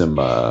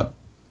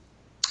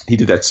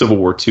did that Civil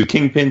War II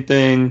Kingpin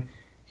thing.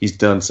 He's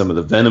done some of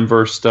the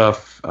Venomverse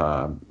stuff.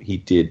 He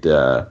did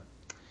the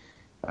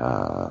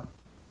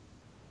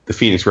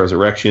Phoenix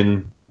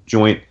Resurrection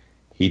joint.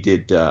 He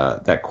did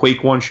that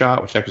Quake one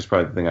shot, which actually is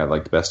probably the thing I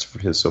liked best for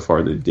his so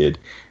far that he did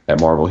at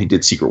Marvel. He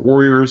did Secret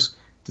Warriors.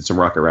 Did some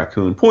Rocket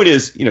Raccoon. Point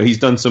is, he's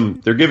done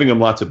some. They're giving him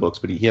lots of books,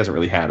 but he hasn't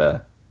really had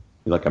a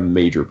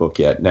major book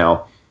yet.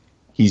 Now,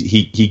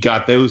 he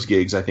got those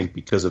gigs, I think,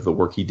 because of the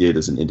work he did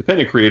as an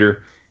independent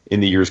creator in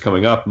the years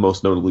coming up.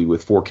 Most notably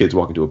with 4 Kids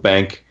Walk Into a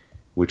Bank,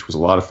 which was a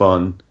lot of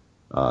fun.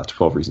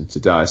 12 Reasons to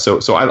Die.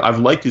 So I've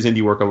liked his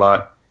indie work a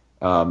lot.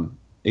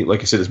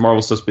 Like I said, his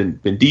Marvel stuff's been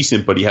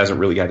decent, but he hasn't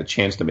really had a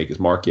chance to make his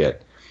mark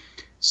yet.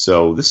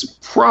 So this is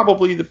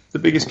probably the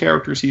biggest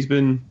characters he's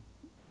been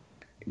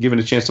given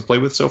a chance to play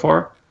with so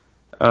far,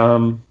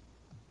 or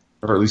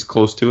at least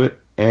close to it.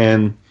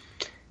 And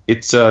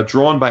it's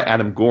drawn by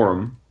Adam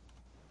Gorham,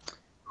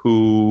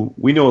 who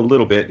we know a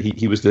little bit.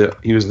 He was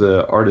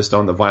the artist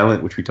on The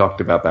Violent, which we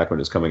talked about back when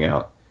it was coming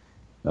out.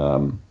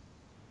 I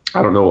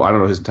don't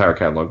know his entire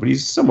catalog, but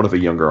he's somewhat of a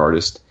younger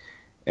artist.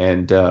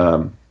 And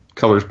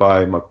colors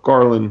by Mark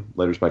Garland,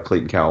 letters by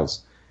Clayton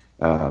Cowles.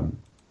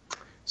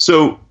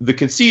 So the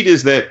conceit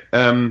is that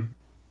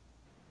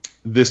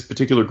this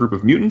particular group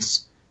of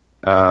mutants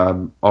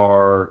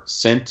are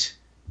sent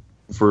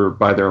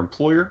by their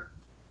employer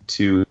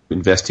to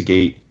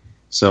investigate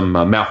some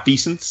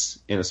malfeasance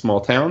in a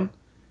small town,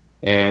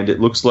 and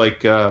it looks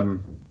like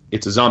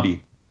it's a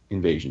zombie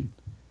invasion.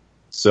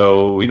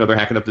 So they're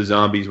hacking up the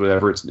zombies,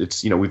 whatever.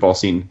 It's we've all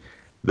seen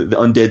the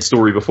undead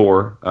story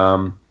before.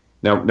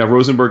 Now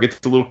Rosenberg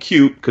gets a little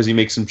cute because he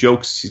makes some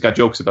jokes. He's got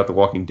jokes about The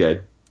Walking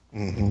Dead.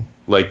 Mm-hmm.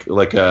 Like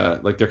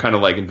they're kind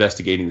of like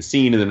investigating the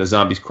scene, and then the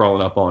zombies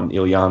crawling up on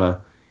Illyana.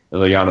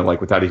 Illyana,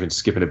 like without even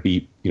skipping a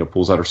beat,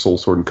 pulls out her soul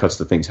sword and cuts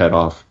the thing's head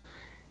off.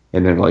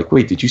 And then like,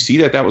 wait, did you see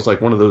that? That was like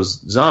one of those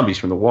zombies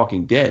from The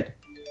Walking Dead.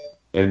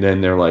 And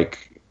then they're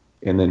like,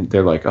 I don't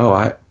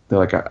watch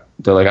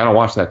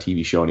that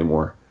TV show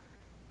anymore.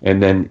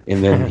 And then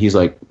he's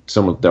like,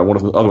 one of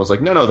the other ones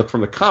like, no,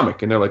 from the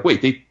comic. And they're like,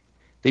 wait,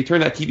 they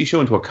turned that TV show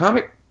into a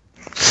comic?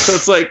 So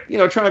it's like,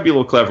 trying to be a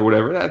little clever,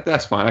 whatever.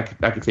 That's fine. I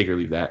can take or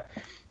leave that.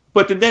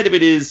 But the net of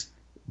it is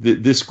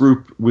this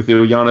group, with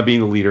Illyana being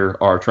the leader,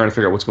 are trying to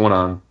figure out what's going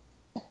on,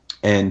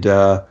 and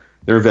they're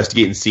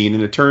investigating the scene.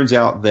 And it turns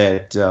out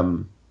that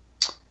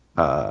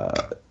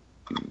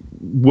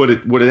what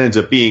it ends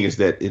up being is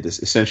that it is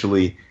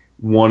essentially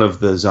one of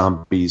the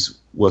zombies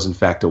was in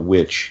fact a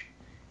witch,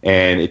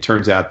 and it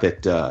turns out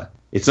that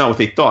it's not what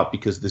they thought,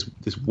 because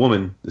this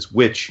woman, this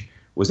witch,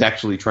 was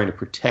actually trying to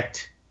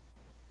protect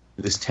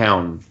this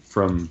town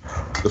from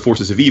the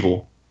forces of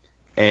evil,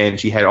 and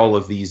she had all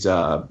of these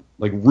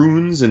like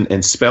runes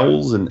and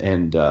spells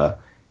and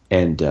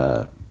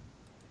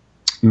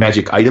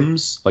magic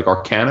items, like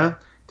arcana,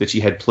 that she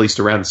had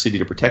placed around the city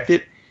to protect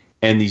it.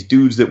 And these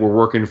dudes that were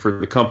working for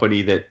the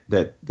company that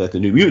the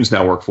New Mutants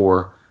now work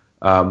for,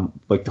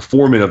 like the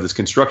foreman of this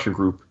construction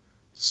group,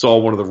 saw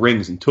one of the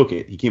rings and took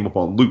it. He came up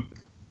on loot.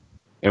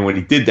 And when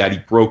he did that, he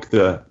broke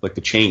the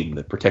chain,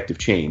 the protective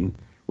chain,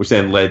 which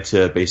then led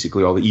to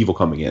basically all the evil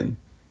coming in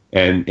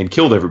and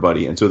killed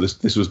everybody. And so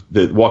this was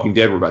the Walking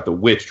Dead were about the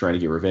witch trying to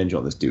get revenge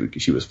on this dude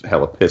because she was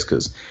hella pissed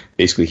because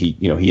basically he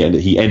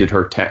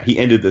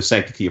ended the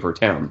sanctity of her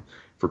town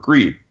for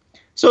greed.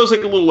 So it's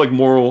like a little like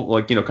moral,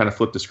 like, kind of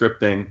flip the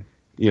script thing,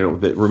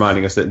 that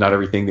reminding us that not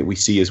everything that we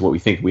see is what we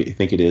think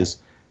it is.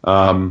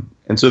 And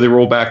so they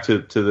roll back to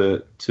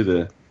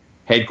the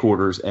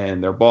headquarters,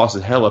 and their boss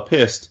is hella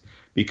pissed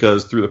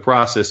because through the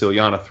process,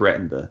 Illyana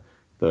threatened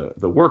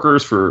the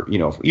workers for,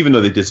 even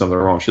though they did something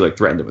wrong, she like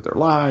threatened them with their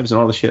lives and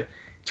all this shit.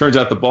 Turns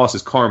out the boss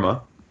is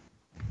Karma,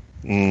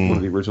 one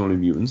of the original New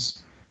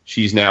Mutants.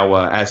 She's now,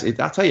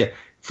 I'll tell you,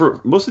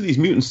 for most of these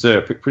mutants,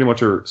 pretty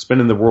much are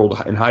spending the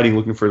world in hiding,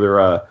 looking for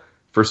their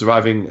for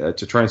surviving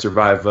to try and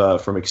survive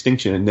from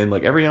extinction. And then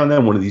like every now and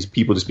then, one of these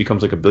people just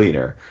becomes like a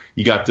billionaire.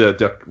 You got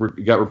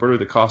Roberto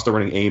da Costa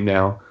running AIM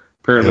now.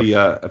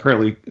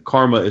 Apparently,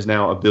 Karma is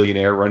now a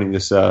billionaire running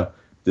this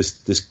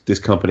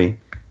company.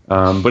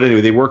 But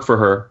anyway, they work for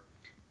her,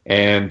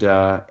 and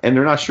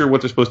they're not sure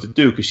what they're supposed to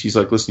do because she's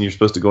like, listen, you're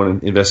supposed to go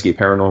and investigate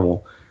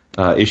paranormal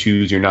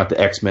issues. You're not the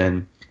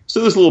X-Men. So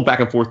there's a little back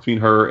and forth between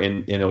her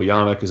and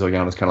Illyana because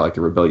Illyana's kind of like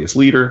the rebellious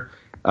leader.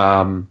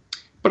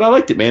 But I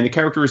liked it, man. The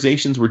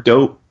characterizations were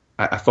dope.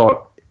 I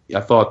thought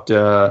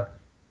the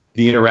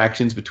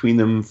interactions between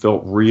them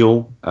felt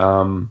real.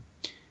 Boom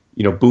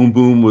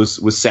Boom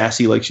was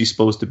sassy like she's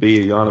supposed to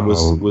be. Illyana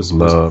was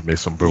love me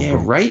some Boom Boom.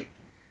 Yeah, right.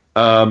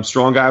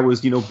 Strong Guy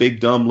was, big,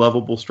 dumb,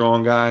 lovable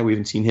Strong Guy. We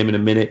haven't seen him in a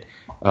minute.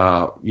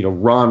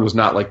 Ron was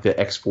not like the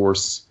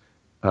X-Force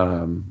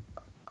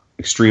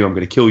extreme, I'm going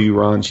to kill you,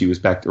 Ron. She was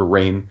back to, or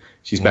Rain.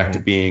 She's back to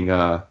being,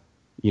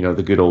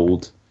 the good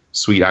old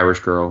sweet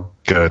Irish girl.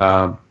 Good.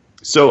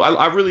 So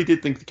I really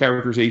did think the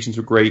characterizations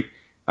were great.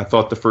 I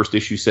thought the first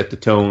issue set the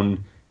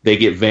tone. They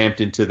get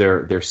vamped into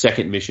their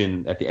second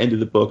mission at the end of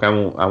the book. I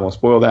won't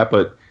spoil that,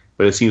 but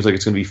it seems like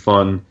it's going to be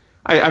fun.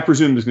 I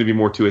presume there's going to be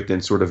more to it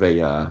than sort of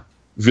a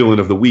villain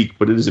of the week,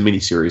 but it is a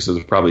miniseries, so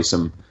there's probably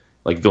some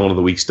like villain of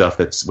the week stuff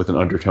that's with an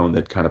undertone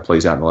that kind of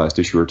plays out in the last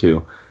issue or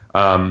two.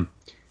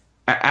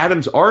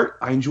 Adam's art,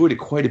 I enjoyed it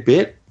quite a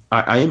bit.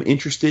 I am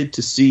interested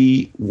to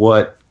see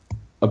what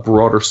a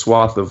broader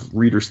swath of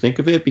readers think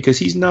of it, because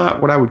he's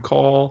not what I would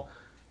call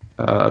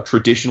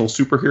traditional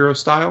superhero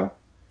style.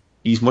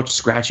 He's much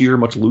scratchier,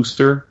 much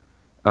looser.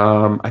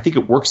 I think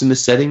it works in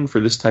this setting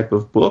for this type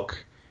of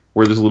book,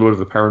 where there's a little bit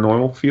of a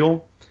paranormal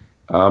feel.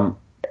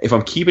 If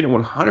I'm keeping it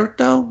 100,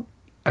 though,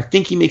 I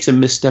think he makes a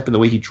misstep in the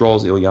way he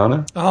draws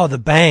Illyana. Oh, the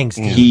bangs,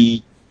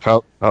 dude.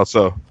 How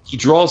so? He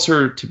draws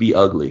her to be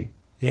ugly.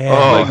 Yeah.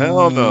 Oh,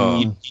 hell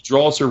no. He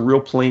draws her real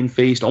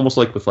plain-faced, almost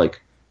like with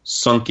like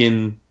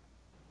sunken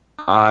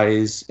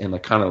eyes and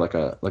like kind of like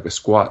a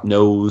squat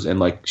nose, and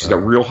like she's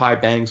got real high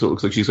bangs, so it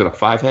looks like she's got a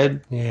 5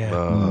 head.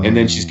 Yeah. And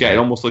then it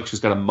almost looks like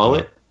she's got a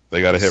mullet.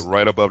 They got to hit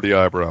right above the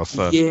eyebrow,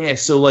 son. Yeah,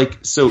 so it's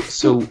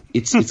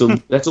that's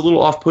a little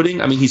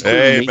off-putting. I mean, he's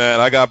hey man,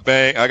 I got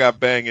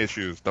bang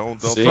issues. Don't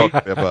talk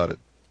to me about it.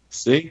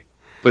 See,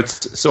 but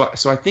so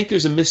I think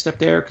there's a misstep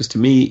there, because to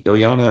me,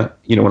 Illyana,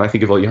 when I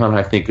think of Illyana,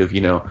 I think of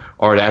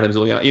Art Adams,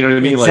 Illyana. You know what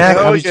I mean? Exactly.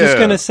 Like, I was just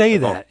gonna say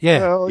that. Yeah.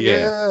 Hell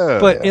yeah.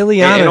 But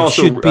Illyana And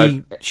also,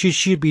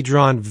 should be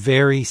drawn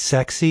very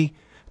sexy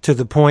to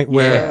the point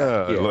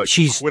where like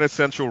she's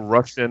quintessential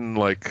Russian,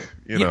 like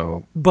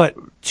but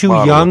too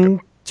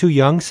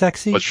young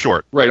sexy. but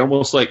short. right,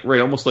 almost like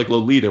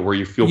Lolita, where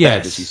you feel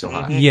bad that she's so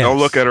hot. Yes. Don't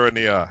look at her in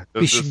the eye.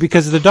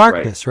 Because of the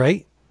darkness,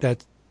 right?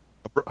 That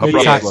Her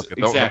brother's Yes, looking.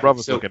 exactly. Her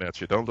brother's So- looking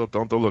at you. Don't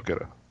look at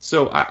her.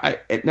 So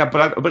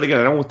but again,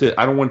 I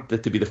don't want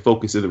that to be the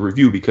focus of the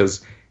review,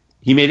 because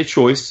he made a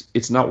choice.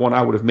 It's not one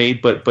I would have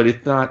made, but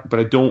it's not.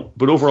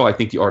 But overall, I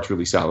think the art's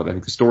really solid. I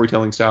think the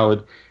storytelling's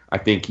solid. I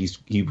think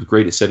he was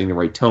great at setting the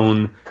right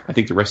tone. I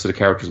think the rest of the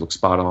characters look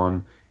spot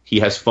on. He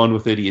has fun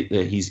with it.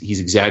 He's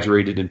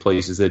exaggerated in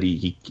places that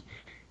he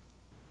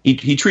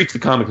treats the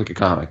comic like a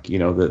comic.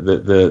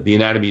 The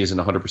anatomy isn't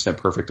 100%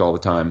 perfect all the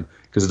time,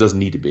 because it doesn't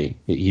need to be.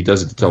 He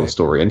does it to tell the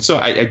story. And so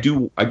I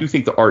do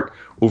think the art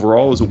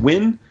overall is a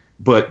win.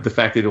 But the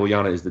fact that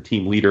Illyana is the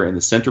team leader and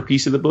the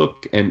centerpiece of the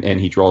book, and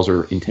he draws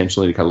her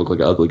intentionally to kind of look like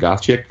an ugly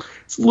goth chick,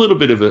 it's a little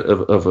bit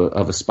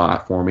of a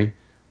spot for me.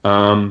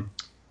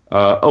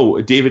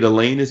 David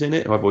Elaine is in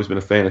it. I've always been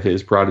a fan of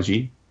his,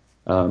 Prodigy.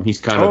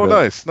 He's kind of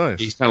nice.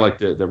 He's kind of like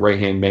the right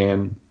hand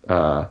man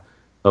of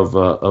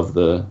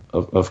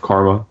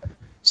Karma.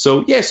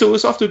 So it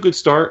was off to a good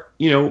start.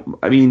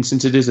 I mean,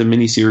 since it is a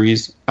mini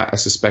series, I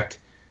suspect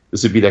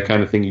this would be that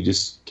kind of thing you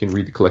just can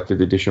read the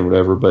collected edition or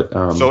whatever. But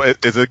so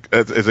is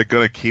it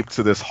going to keep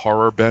to this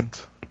horror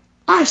bent?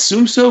 I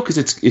assume so, because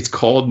it's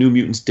called New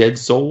Mutants: Dead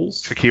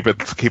Souls. To keep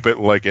it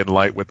like in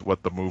light with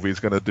what the movie's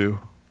going to do.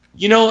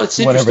 It's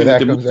Whenever interesting that with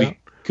the comes movie, out.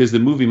 because the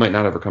movie might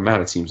not ever come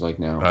out. It seems like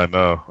now. I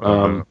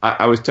know.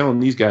 I was telling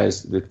these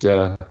guys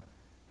that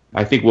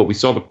I think we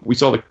saw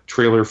the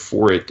trailer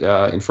for it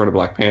in front of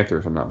Black Panther,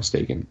 if I'm not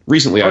mistaken.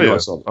 Recently, I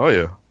saw it. Oh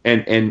yeah.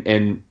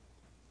 And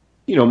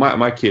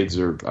my kids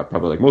are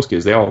probably like most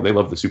kids. They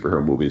love the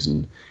superhero movies,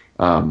 and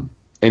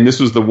this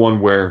was the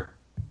one where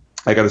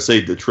I got to say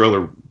the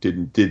trailer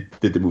did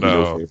the movie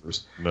no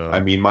favors. No. I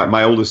mean,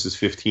 my oldest is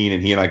 15,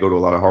 and he and I go to a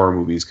lot of horror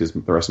movies because the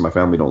rest of my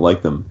family don't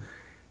like them.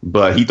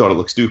 But he thought it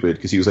looked stupid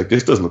because he was like,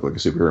 "This doesn't look like a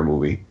superhero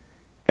movie,"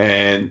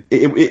 and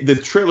the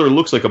trailer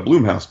looks like a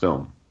Blumhouse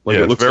film. Like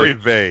it looks very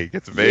vague.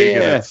 It's vague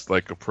and it's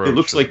like approach. It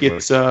looks like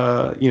it's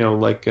like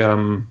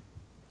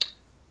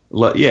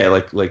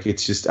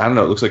it's just I don't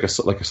know. It looks like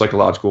a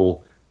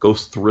psychological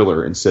ghost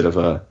thriller instead of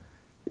a.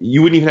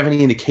 You wouldn't even have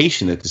any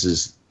indication that this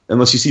is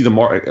unless you see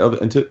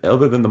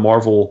other than the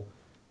Marvel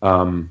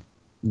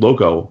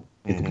logo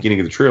at the beginning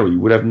of the trailer. You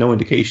would have no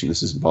indication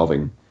this is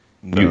involving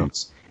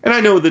mutants. And I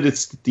know that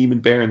it's the Demon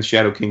Bear and the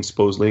Shadow King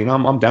supposedly, and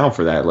I'm down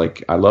for that.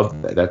 Like I love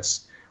that.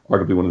 That's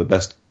arguably one of the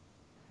best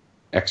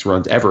X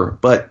runs ever.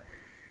 But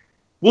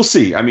we'll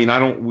see. I mean,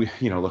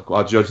 look,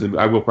 I'll judge them.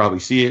 I will probably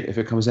see it if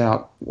it comes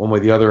out one way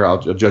or the other. I'll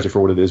judge it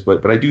for what it is.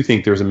 But I do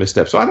think there's a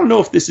misstep. So I don't know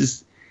if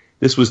this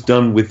was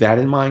done with that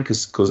in mind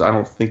because I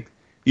don't think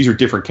these are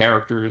different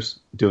characters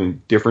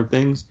doing different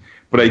things.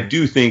 But I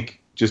do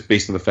think just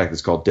based on the fact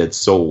it's called Dead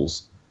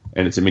Souls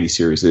and it's a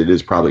miniseries, that it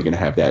is probably going to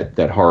have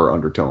that horror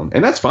undertone,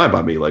 and that's fine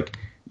by me. Like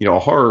a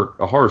horror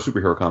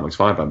superhero comic's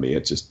fine by me.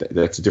 It's just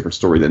that's a different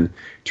story than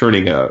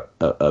turning a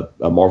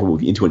Marvel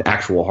movie into an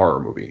actual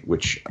horror movie,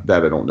 which I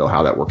don't know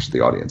how that works with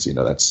the audience.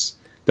 That's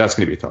going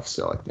to be a tough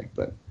sell, I think.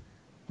 But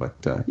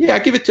I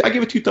give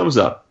it 2 thumbs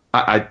up.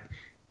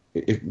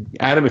 If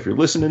Adam, if you're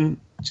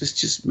listening,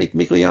 just make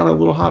Liana a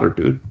little hotter,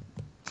 dude.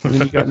 And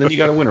then you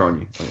got a winner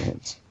on your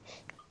hands.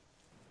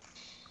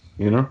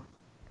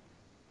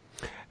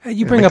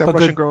 You bring up a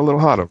Russian good girl a little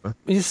hotter,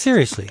 man.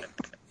 Seriously,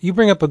 you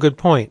bring up a good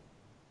point.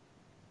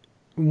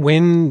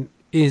 When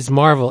is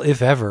Marvel,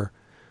 if ever,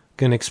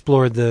 going to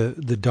explore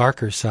the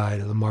darker side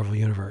of the Marvel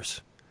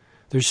universe?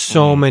 There's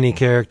so many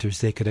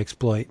characters they could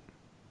exploit.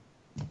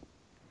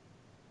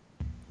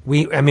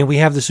 We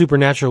have the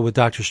supernatural with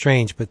Doctor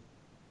Strange, but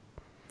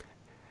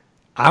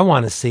I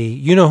want to see.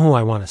 You know who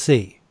I want to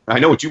see? I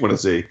know what you want to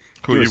see.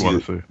 Who do you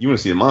want to see? You want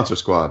to see the Monster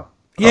Squad.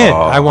 Yeah,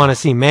 I want to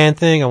see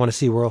Man-Thing. I want to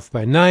see Werewolf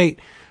by Night.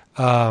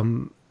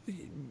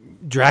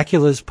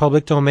 Dracula's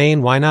public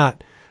domain. Why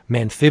not?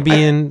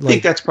 Amphibian. I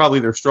think that's probably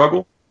their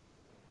struggle,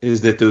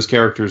 is that those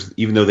characters,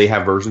 even though they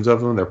have versions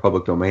of them, they're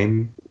public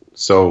domain.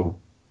 So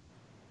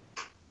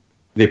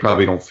they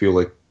probably don't feel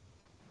like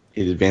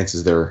it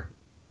advances their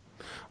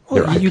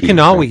IP. You can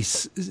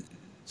always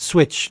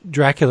switch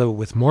Dracula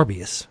with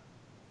Morbius.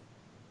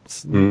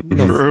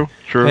 True.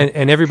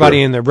 And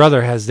everybody and their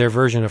brother has their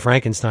version of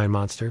Frankenstein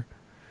monster.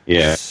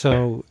 Yeah.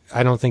 So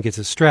I don't think it's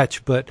a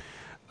stretch, but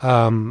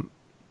coming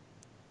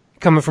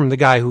from the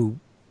guy who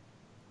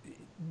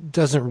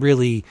doesn't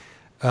really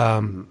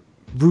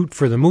root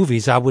for the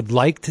movies, I would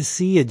like to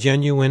see a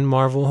genuine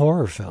Marvel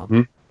horror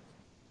film.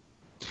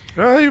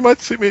 You might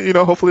see me.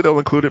 Hopefully they'll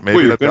include it. Maybe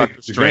you're going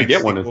to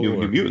get one of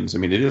New Mutants. I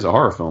mean, it is a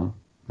horror film.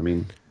 I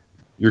mean,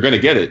 you're going to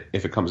get it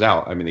if it comes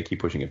out. I mean, they keep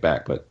pushing it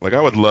back, but I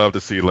would love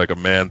to see like a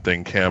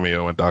Man-Thing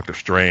cameo in Doctor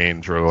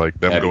Strange, or like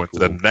them going to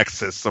the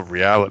nexus of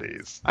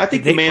realities. I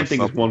think the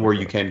Man-Thing is one where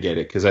you can get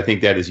it because I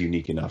think that is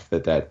unique enough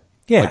that.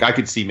 Yeah. Like I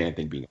could see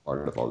Man-Thing being a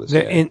part of all this.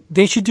 And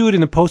they should do it in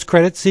the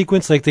post-credit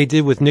sequence like they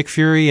did with Nick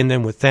Fury and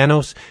then with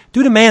Thanos.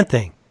 Do the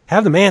Man-Thing.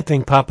 Have the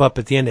Man-Thing pop up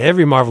at the end of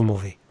every Marvel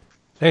movie.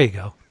 There you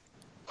go.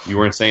 You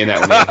weren't saying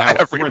that when they did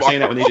Howard. You weren't saying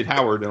that when they did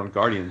Howard on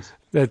Guardians.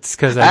 That's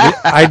because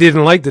I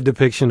didn't like the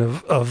depiction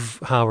of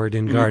Howard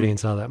in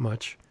Guardians all that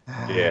much.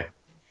 Yeah.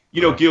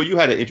 Gil, you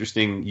had an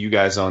interesting, you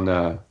guys on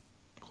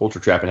Culture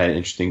Trap had an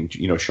interesting,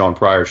 Sean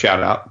Pryor,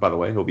 shout out, by the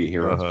way, he'll be a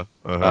hero.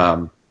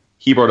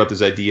 He brought up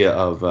this idea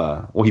of,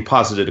 he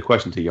posited a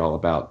question to y'all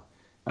about,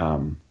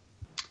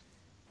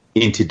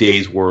 in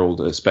today's world,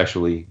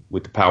 especially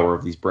with the power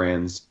of these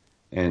brands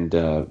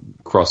and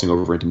crossing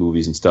over into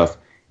movies and stuff,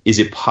 is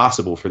it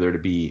possible for there to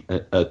be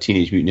a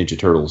Teenage Mutant Ninja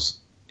Turtles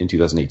in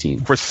 2018?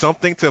 For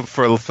something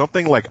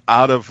like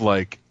out of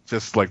like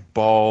just like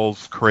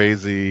balls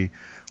crazy,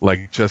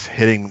 like just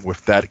hitting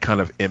with that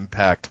kind of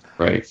impact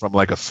from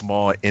like a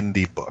small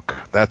indie book.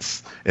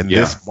 That's in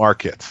this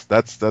market.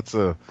 That's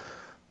a.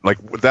 Like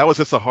that was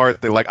just a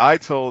hard thing. Like I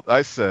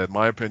said,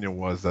 my opinion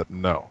was that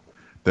no,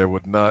 there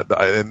would not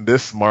in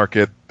this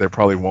market. There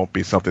probably won't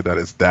be something that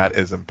is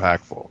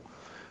impactful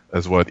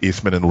as what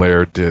Eastman and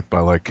Laird did by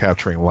like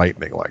capturing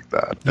lightning like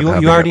that. You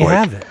already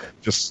have it.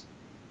 Just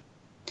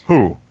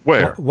who?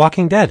 Where?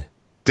 Walking Dead.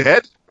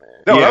 Dead?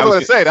 No, I was going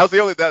to say that was the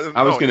only.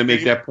 I was going to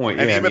make that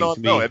point. And even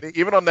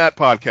on that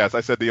podcast,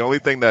 I said the only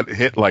thing that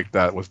hit like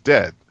that was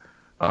Dead.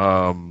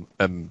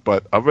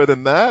 But other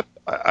than that,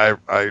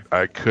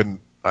 I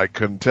couldn't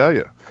tell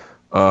you.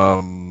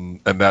 And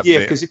that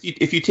because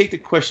if you take the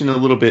question a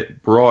little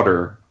bit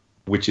broader,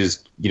 which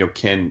is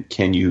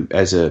can you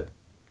as a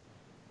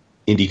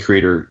indie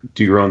creator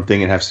do your own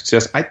thing and have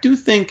success? I do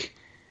think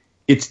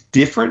it's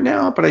different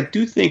now, but I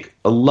do think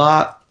a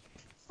lot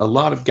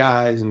of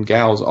guys and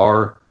gals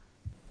are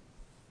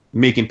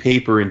making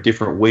paper in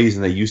different ways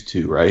than they used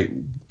to, right?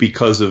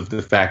 Because of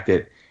the fact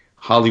that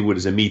Hollywood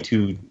is a Me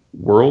Too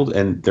world,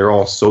 and they're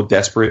all so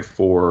desperate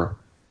for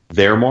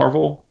their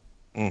Marvel.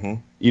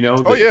 Mm-hmm. You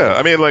know? Oh yeah,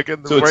 I mean, like so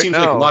it right seems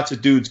now, like lots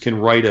of dudes can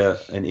write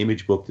an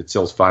image book that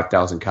sells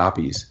 5,000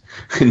 copies,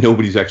 and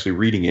nobody's actually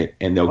reading it,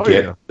 and they'll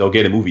get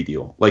a movie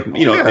deal, like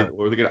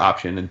or they get an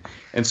option,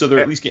 and so they're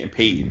at least getting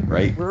paid,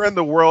 right? We're in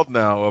the world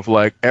now of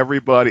like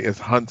everybody is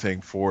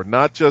hunting for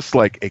not just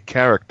like a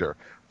character,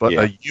 but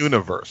a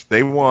universe.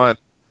 They want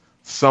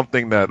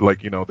something that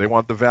like they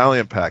want the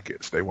Valiant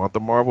package, they want the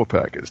Marvel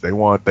package, they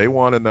want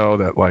to know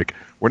that like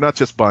we're not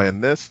just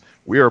buying this,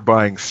 we are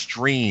buying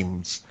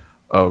streams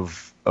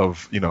of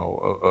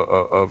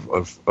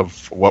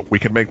what we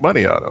can make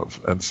money out of.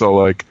 And so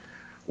like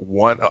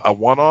a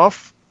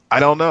one-off, I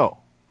don't know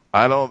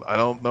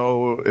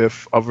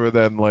if other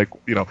than like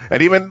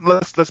and even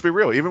let's be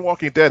real, even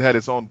Walking Dead had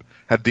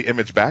the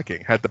Image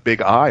backing, had the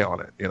big eye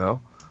on it,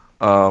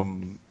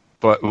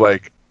 but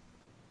like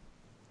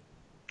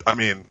I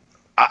mean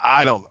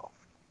I don't know.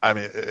 I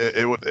mean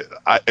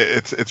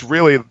it's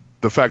really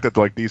the fact that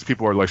like these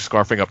people are like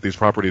scarfing up these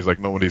properties like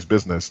nobody's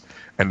business,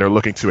 and they're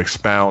looking to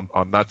expound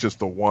on not just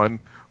the one,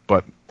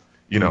 but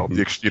we got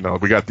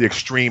the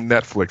extreme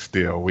Netflix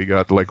deal, we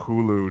got like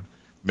Hulu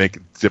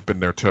dipping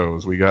their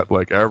toes, we got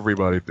like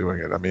everybody doing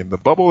it. I mean, the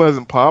bubble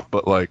hasn't popped,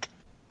 but like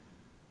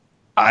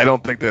I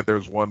don't think that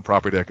there's one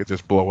property that could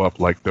just blow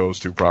up like those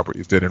two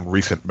properties did in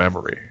recent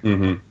memory.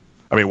 Mm-hmm.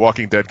 I mean,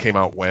 Walking Dead came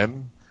out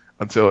when?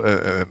 Until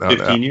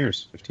 15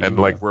 years. 15 and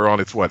like we're on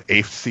its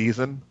 8th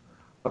season.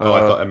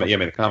 I mean,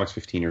 the comic's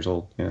 15 years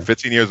old. Yeah.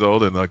 15 years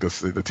old, and like the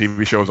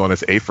TV show is on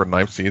its 8th or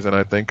 9th season,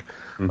 I think.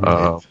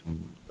 Mm-hmm.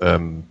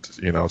 And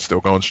it's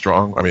still going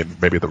strong. I mean,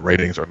 maybe the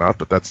ratings are not,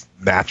 but that's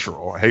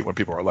natural. I hate when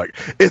people are like,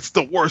 "It's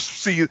the worst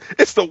season,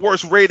 it's the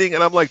worst rating,"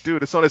 and I'm like,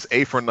 "Dude, it's on its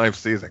 8th or 9th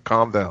season.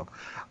 Calm down."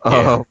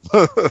 Yeah.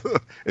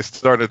 It's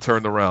starting to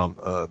turn around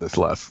this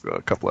last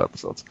couple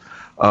episodes.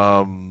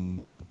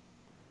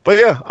 But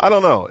yeah, I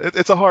don't know.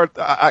 It's a hard.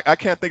 I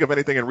can't think of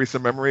anything in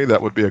recent memory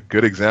that would be a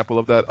good example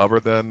of that, other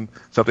than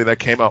something that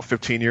came out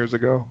 15 years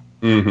ago.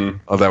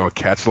 Mm-hmm. That would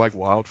catch like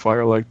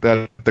wildfire like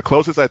that. The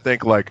closest I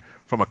think, like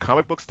from a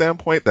comic book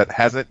standpoint, that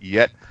hasn't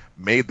yet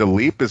made the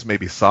leap is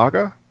maybe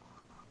Saga.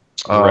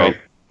 Right.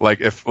 Like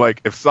if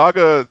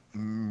Saga,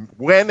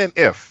 when and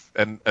if,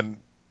 and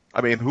I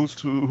mean,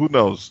 who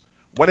knows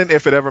when and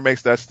if it ever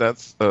makes that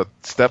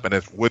step, and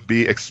it would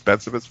be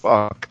expensive as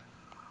fuck.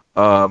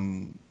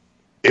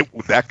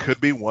 That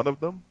could be one of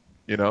them,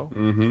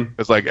 Mm-hmm.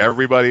 It's like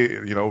everybody,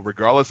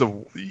 regardless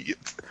of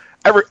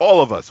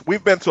all of us,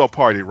 we've been to a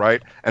party,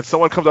 right? And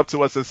someone comes up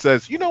to us and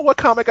says, "You know what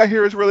comic I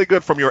hear is really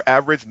good?" From your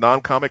average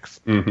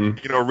non-comics,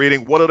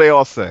 reading, what do they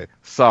all say?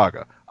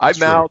 Saga. I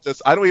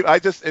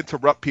just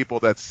interrupt people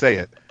that say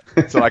it,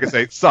 so I can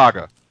say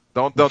Saga.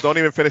 Don't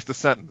even finish the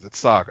sentence. It's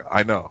Saga.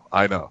 I know.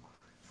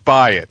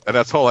 Buy it, and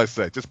that's all I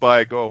say. Just buy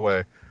it, go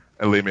away,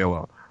 and leave me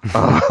alone.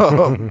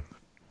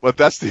 But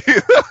that's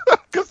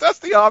because that's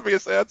the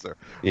obvious answer.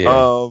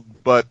 Yeah.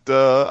 But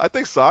I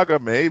think Saga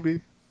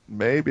maybe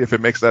if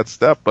it makes that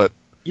step. But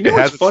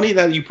it's funny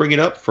that you bring it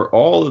up, for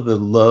all of the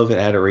love and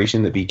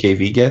adoration that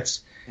BKV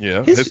gets.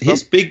 Yeah.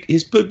 His big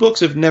books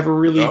have never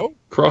really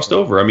crossed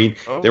over. I mean,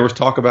 there was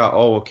talk about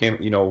a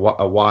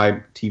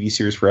why TV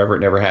series forever, it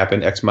never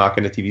happened. Ex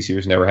Machina TV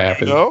series never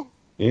happened.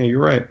 Yeah,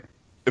 you're right.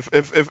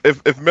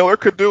 If Miller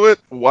could do it,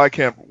 why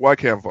can't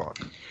Vaughn?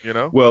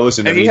 Well,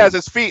 listen, he has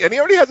his feet, and he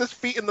already has his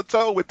feet in the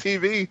toe with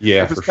TV.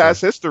 Yeah, with his past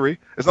history.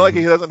 It's not like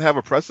he doesn't have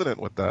a precedent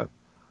with that.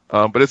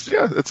 But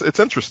it's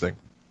interesting.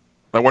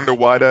 I wonder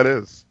why that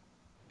is.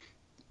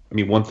 I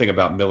mean, one thing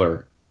about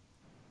Miller,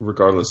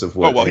 regardless of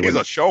what. Oh well, he's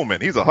a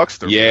showman. He's a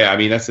huckster. Yeah, man. I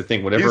mean that's the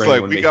thing. Whatever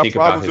anyone may think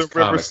about his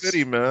comics,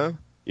 City, man.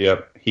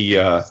 Yep,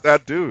 It's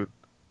that dude.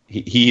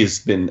 He has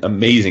been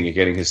amazing at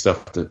getting his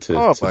stuff to be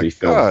filmed. Oh my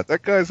god,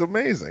 that guy's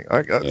amazing.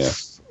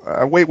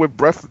 I wait with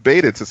breath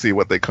bated to see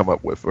what they come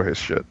up with for his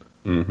shit.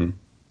 Mm-hmm.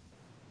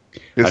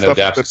 I know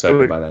Daph's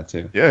excited about that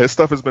too. Yeah, his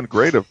stuff has been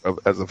great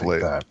as of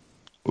late.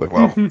 Like,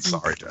 well,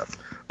 sorry, Daph.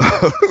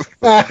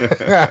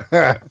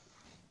 I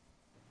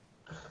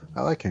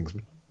like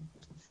Kingsman.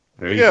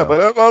 Yeah,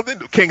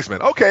 but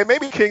Kingsman. Okay,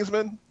 maybe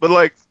Kingsman, but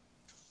like,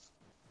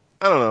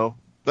 I don't know.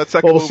 That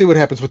second. Well, we'll see what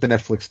happens with the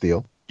Netflix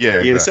deal. Yeah,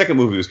 exactly. The second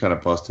movie was kind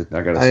of busted.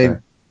 I gotta say,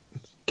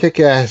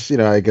 Kick-Ass,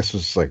 I guess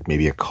was like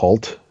maybe a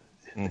cult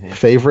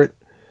favorite.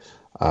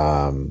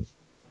 The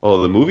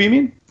movie, you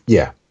mean?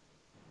 Yeah.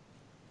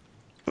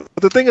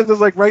 But the thing is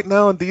like right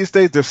now in these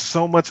days, there's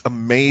so much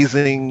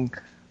amazing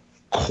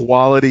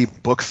quality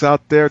books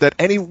out there that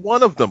any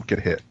one of them could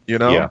hit.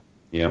 Yeah.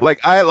 Like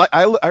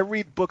I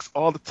read books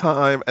all the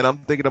time, and I'm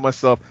thinking to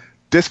myself,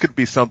 this could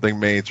be something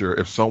major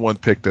if someone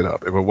picked it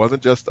up. If it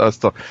wasn't just us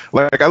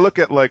like I look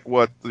at like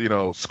what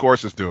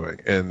Scorsese is doing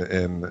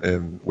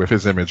in with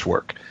his Image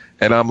work,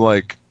 and I'm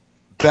like,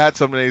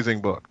 that's an amazing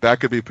book. That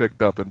could be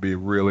picked up and be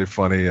really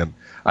funny, and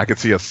I could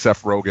see a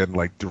Seth Rogen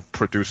like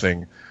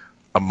producing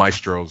a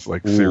Maestros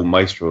like series.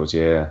 Maestros,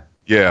 yeah.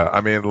 Yeah,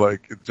 I mean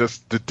like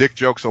just the dick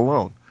jokes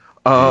alone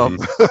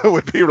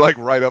would be like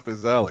right up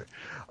his alley.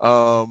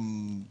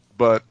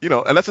 but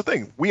and that's the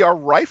thing. We are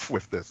rife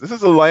with this. This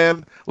is a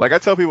land, like I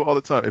tell people all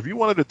the time. If you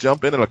wanted to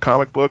jump in a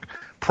comic book,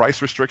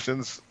 price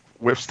restrictions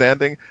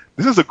withstanding,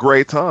 this is a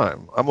great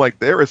time. I'm like,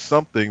 there is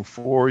something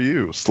for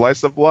you.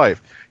 Slice of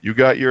life. You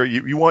got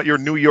you want your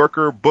New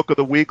Yorker book of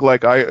the week,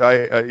 like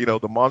I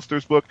the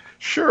Monsters book.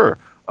 Sure.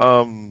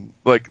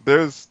 Like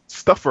there's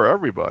stuff for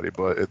everybody,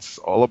 but it's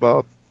all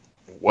about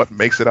what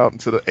makes it out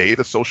into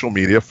the social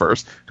media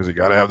first, because you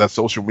got to have that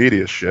social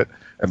media shit.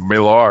 And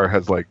Millar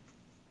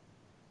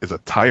is a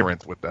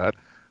tyrant with that.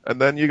 And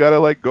then you got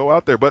to go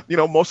out there. But,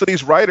 most of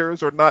these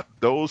writers are not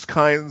those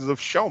kinds of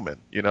showmen,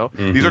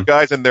 Mm-hmm. These are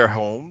guys in their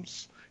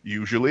homes,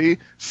 usually,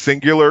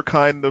 singular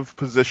kind of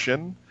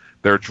position.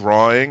 They're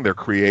drawing, they're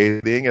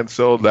creating. And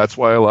so that's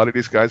why a lot of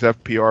these guys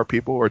have PR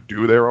people or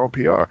do their own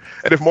PR.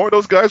 And if more of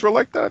those guys were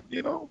like that,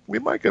 we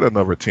might get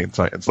another Teen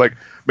Titans. Like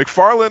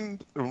McFarlane,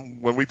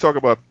 when we talk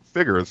about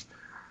figures,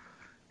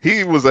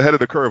 he was ahead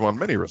of the curve on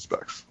many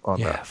respects.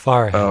 That.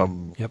 Far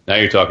ahead. Yep. Now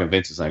you're talking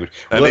Vince's language.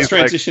 Well, let's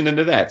transition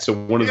into that. So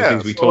one of the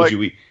things we told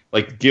you,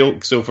 Gil.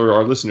 So for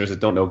our listeners that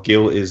don't know,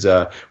 Gil is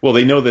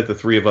they know that the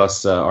three of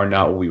us are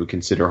not what we would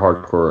consider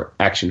hardcore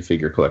action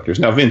figure collectors.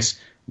 Now Vince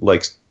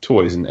likes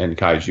toys and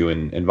kaiju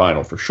and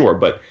vinyl for sure,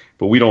 but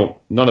we don't.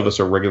 None of us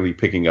are regularly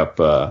picking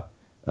up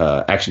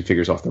action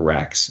figures off the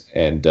racks.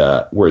 And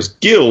whereas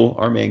Gil,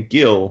 our man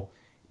Gil,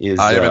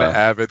 I am an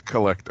avid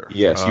collector.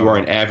 Yes, you are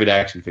an avid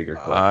action figure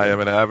collector. I am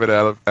an avid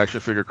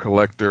action figure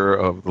collector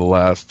of the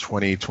last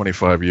 20,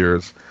 25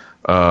 years.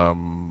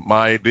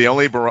 The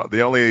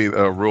only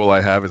rule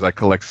I have is I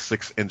collect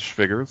 6-inch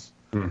figures,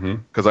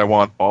 because I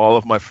want all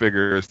of my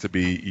figures to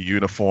be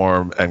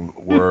uniform and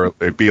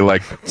it'd be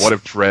like, what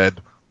if Dredd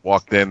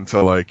walked into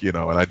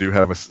and I do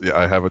have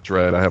I have a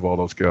Dredd, I have all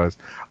those guys.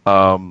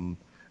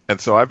 And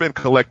so I've been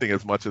collecting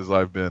as much as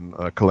I've been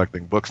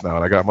collecting books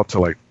now, and I'm up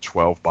to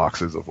 12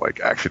 boxes of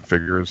action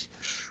figures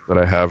that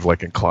I have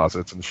in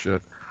closets and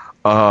shit.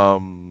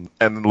 And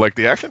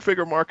the action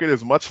figure market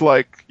is much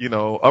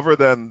other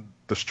than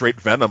the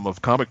straight venom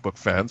of comic book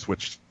fans,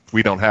 which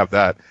we don't have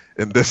that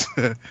in this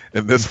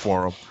in this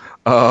forum,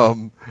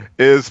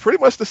 is pretty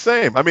much the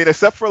same. I mean,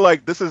 except for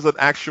this is an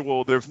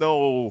actual. There's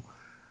no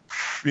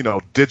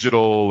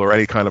digital or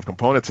any kind of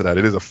component to that.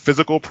 It is a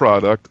physical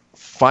product,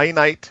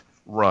 finite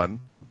run.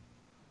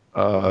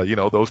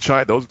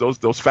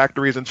 Those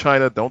factories in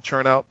China don't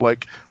churn out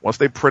once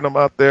they print them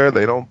out there,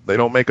 they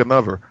don't make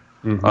another.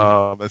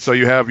 Mm-hmm. And so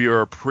you have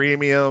your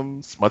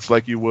premiums, much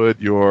like you would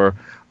your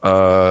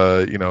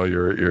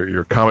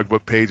comic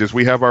book pages.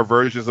 We have our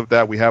versions of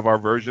that. We have our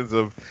versions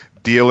of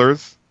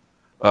dealers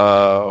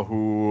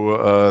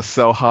who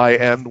sell high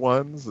end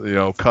ones,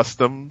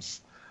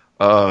 customs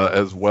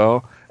as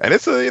well. And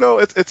it's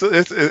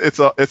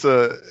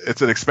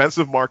an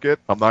expensive market.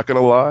 I'm not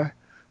gonna lie.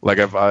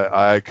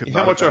 I could.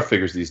 How much are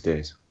figures these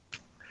days?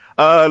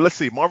 Let's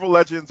see. Marvel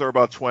Legends are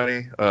about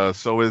 20.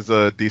 So is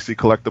DC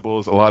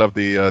Collectibles. A lot of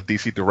the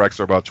DC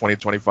Directs are about 20,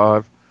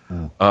 25.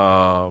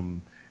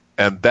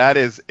 And that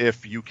is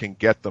if you can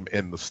get them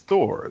in the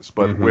stores.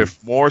 But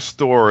with more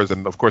stores,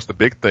 and of course the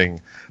big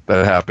thing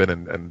that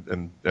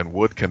happened, and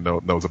Wood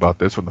knows about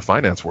this from the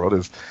finance world,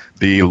 is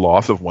the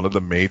loss of one of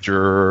the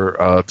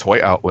major toy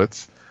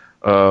outlets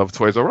of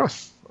Toys R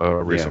Us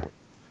recently.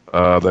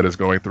 That is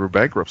going through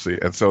bankruptcy.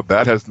 And so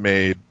that has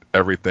made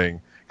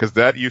everything, because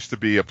that used to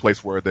be a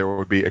place where there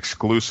would be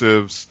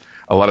exclusives.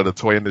 A lot of the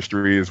toy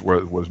industries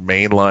was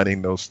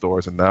mainlining those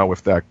stores. And now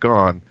with that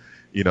gone,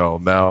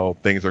 now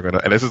things are going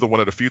to, and this is one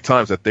of the few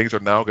times that things are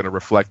now going to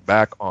reflect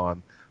back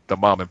on the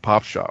mom and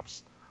pop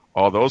shops.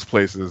 All those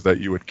places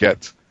that you would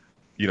get,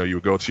 you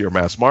would go to your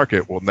mass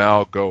market will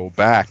now go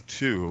back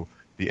to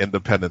the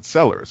independent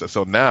sellers. And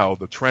so now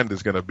the trend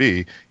is going to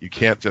be, you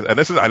can't just,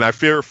 and I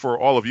fear for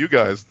all of you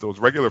guys, those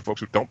regular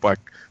folks who don't buy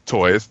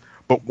toys,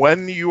 but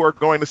when you are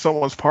going to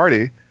someone's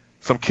party,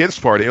 some kid's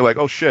party, you're like,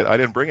 oh shit, I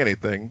didn't bring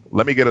anything,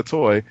 let me get a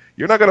toy.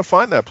 You're not going to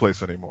find that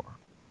place anymore.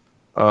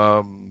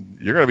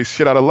 You're going to be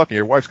shit out of luck, and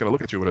your wife's going to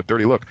look at you with a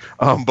dirty look.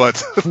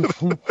 But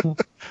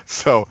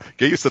so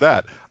get used to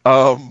that.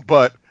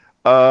 But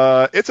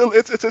it's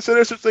an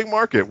interesting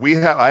market.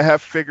 I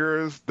have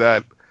figures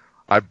that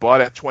I bought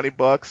at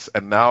 $20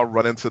 and now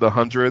run into the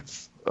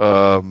hundreds.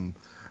 And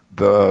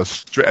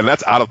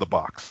that's out of the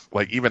box.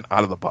 Even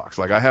out of the box.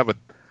 I have a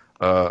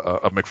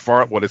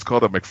what is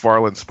called a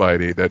McFarlane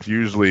Spidey that's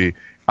usually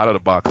out of the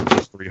box is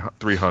just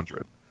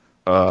 $300.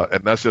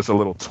 And that's just a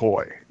little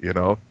toy,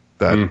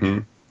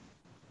 that.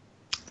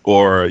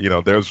 Or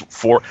there's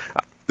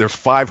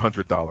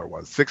 $500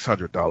 ones,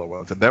 $600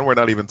 ones, and then we're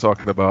not even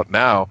talking about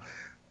now.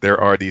 There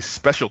are these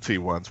specialty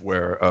ones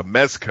where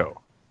Mezco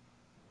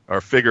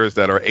are figures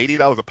that are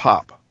 $80 a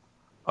pop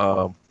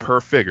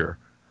per figure,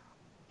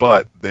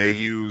 but they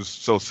use,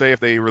 so say if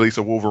they release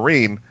a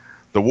Wolverine,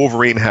 the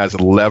Wolverine has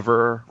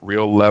leather,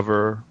 real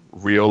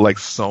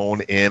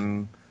sewn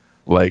in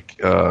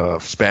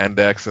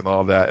spandex and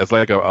all that. It's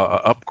like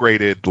a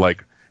upgraded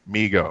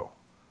Mego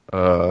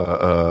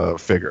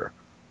figure.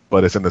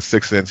 but it's in the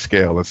 6-inch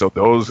scale, and so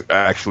those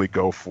actually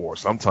go for,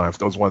 sometimes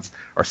those ones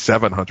are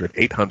 700,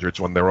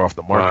 800s when they're off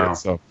the market. Wow.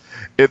 So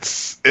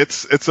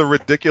it's a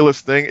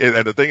ridiculous thing,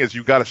 and the thing is,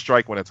 you got to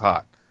strike when it's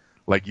hot,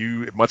 like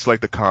much like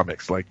the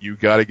comics, like you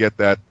got to get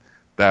that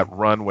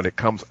run when it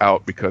comes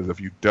out, because if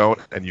you don't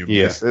and you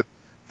miss it,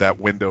 that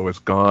window is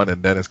gone,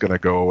 and then it's going to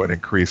go and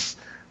increase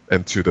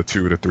into the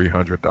 $200 to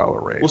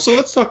 $300 range. Well, so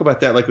let's talk about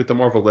that. Like with the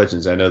Marvel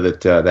Legends, I know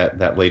that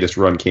that latest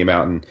run came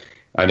out, and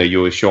I know you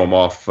always show them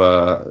off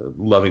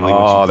lovingly.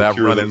 Oh, that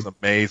run is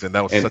amazing.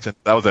 That was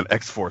an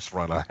X-Force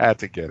run. I had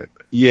to get it.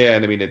 Yeah,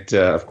 and I mean, it.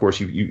 Of course,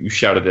 you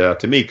shouted it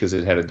out to me because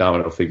it had a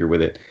Domino figure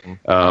with it.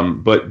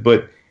 Mm-hmm.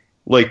 But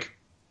like,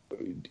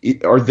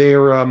 are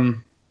there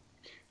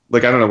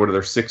like, I don't know, what are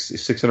there, six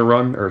in a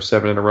run or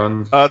 7 in a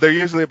run? They're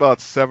usually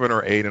about 7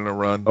 or 8 in a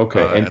run.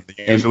 Okay, and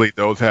usually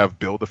those have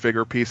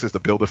Build-A-Figure pieces. The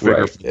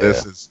Build-A-Figure for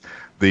this is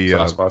the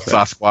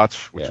Sasquatch,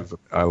 which is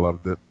I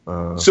loved it.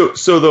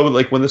 So though,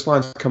 like when this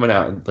line's coming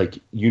out, and like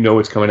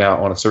it's coming out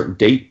on a certain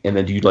date, and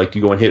then do you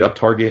go and hit up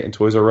Target and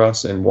Toys R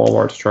Us and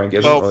Walmart to try and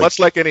get them? Well, much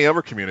like any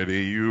other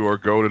community, you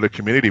go to the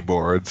community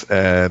boards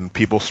and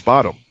people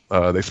spot them.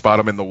 They spot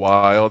them in the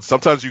wild.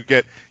 Sometimes you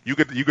could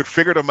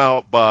figure them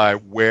out by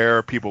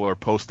where people are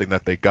posting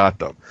that they got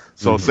them.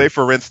 So say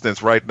for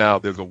instance, right now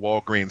there's a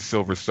Walgreens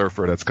Silver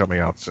Surfer that's coming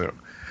out soon.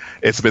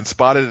 It's been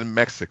spotted in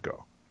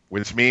Mexico,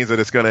 which means that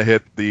it's going to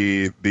hit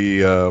the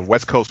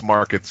West Coast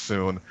market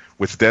soon,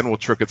 which then will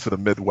trickle to the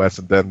Midwest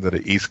and then to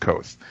the East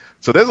Coast.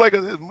 So there's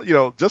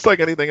just like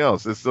anything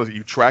else, it's just,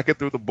 you track it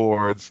through the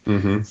boards,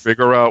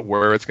 figure out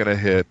where it's going to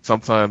hit.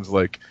 Sometimes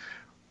like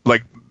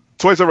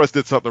Toys R Us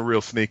did something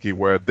real sneaky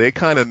where they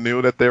kind of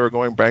knew that they were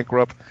going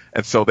bankrupt,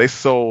 and so they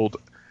sold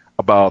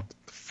about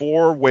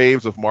 4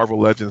 waves of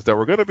Marvel Legends that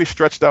were going to be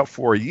stretched out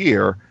for a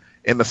year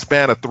in the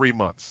span of 3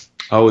 months.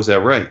 Oh, is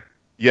that right?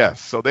 Yes.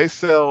 So they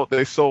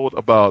sold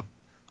about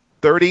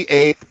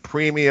 38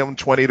 premium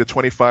 $20 to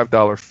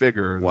 $25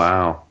 figures.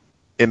 Wow.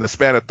 In the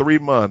span of 3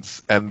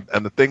 months, and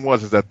the thing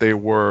was that they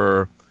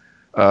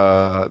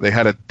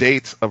had a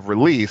date of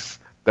release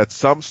that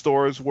some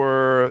stores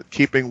were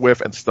keeping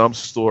with and some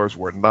stores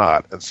were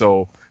not. And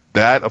so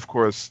that, of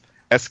course,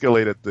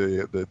 escalated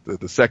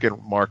the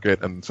second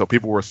market, and so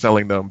people were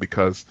selling them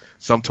because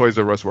some Toys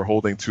R Us were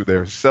holding to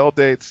their sell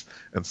dates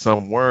and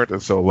some weren't.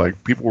 And so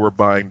like people were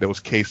buying those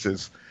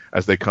cases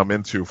as they come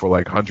into for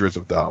like hundreds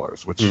of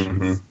dollars, which is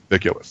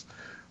ridiculous.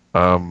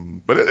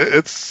 But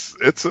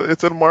it's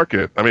a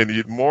market. I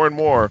mean, more and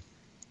more,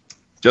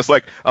 just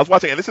like I was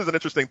watching, and this is an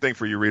interesting thing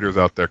for you readers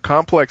out there.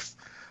 Complex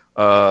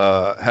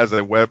has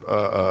a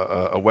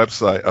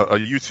website, a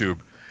YouTube,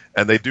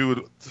 and they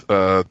do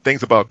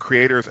things about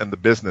creators and the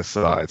business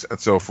sides. And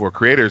so for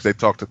creators, they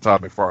talk to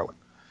Todd McFarlane,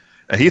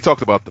 and he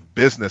talked about the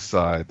business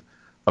side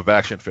of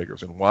action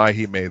figures and why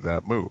he made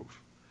that move.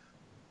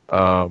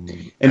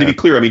 And to be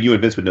clear, I mean, you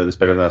and Vince would know this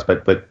better than us,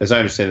 but as I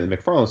understand it, the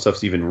McFarlane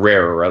stuff's even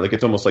rarer, right? Like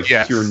it's almost like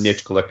pure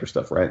niche collector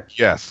stuff, right?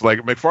 Yes, like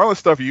McFarlane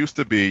stuff used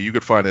to be, you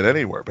could find it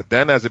anywhere, but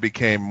then as it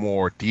became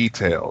more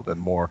detailed and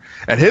more,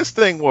 and his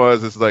thing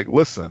is like,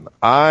 listen,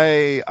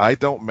 I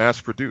don't mass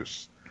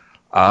produce.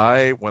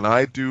 When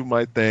I do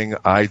my thing,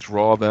 I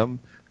draw them,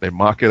 they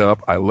mock it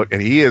up, I look,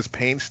 and he is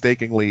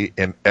painstakingly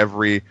in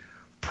every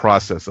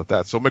process of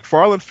that. So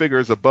McFarlane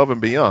figures above and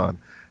beyond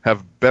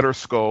have better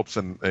sculpts,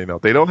 and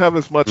they don't have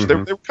as much.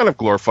 They're kind of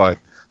glorified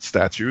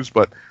statues,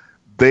 but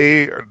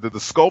the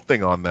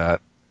sculpting on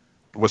that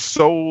was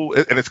so,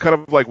 and it's kind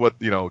of like what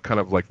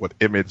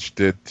Image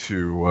did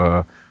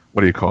to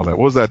what do you call that?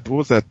 What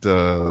was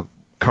that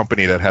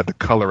company that had the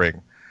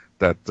coloring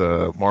that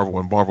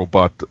Marvel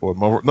bought? Or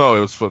Marvel, no, it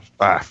was for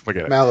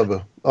forget it.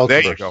 Malibu. Ultraverse.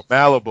 There you go,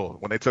 Malibu.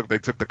 When they took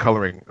the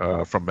coloring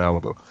from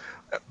Malibu,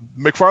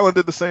 McFarlane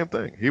did the same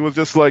thing. He was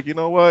just like, you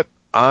know what,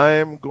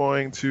 I'm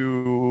going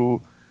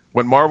to.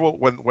 When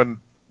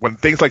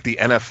things like the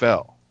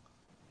NFL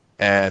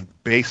and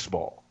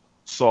baseball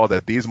saw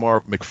that these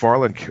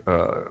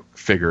McFarlane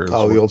figures, the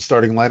old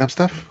starting lineup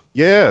stuff,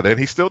 then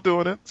he's still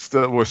doing it.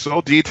 Still, were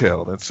so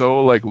detailed and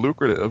so like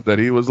lucrative that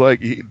he was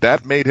like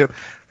that made him.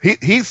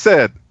 He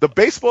said the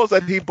baseballs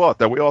that he bought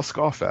that we all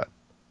scoff at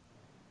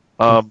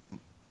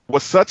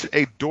was such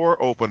a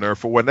door opener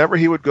for whenever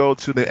he would go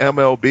to the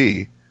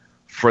MLB.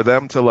 For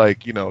them to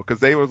because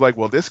they was like,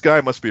 well, this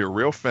guy must be a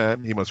real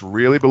fan. He must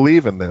really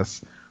believe in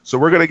this. So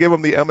we're going to give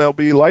him the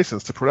MLB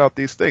license to put out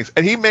these things.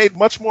 And he made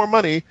much more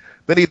money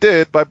than he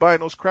did by buying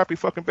those crappy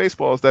fucking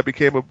baseballs that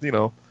became,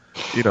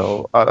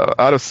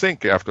 out of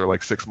sync after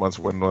like 6 months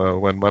when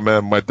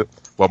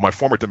my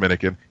former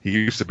Dominican, he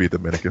used to be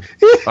Dominican,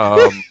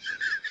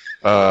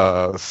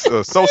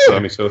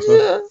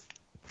 Sosa.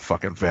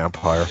 Fucking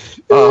vampire.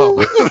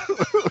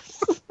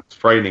 It's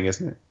frightening,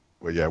 isn't it?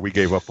 Well, yeah, we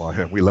gave up on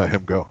him. We let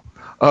him go.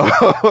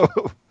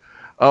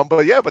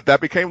 But that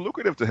became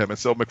lucrative to him, and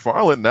so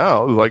McFarlane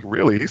now, like,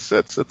 really, he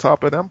sits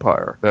atop an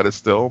empire that is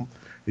still.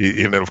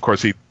 And then, of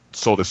course, he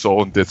sold his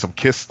soul and did some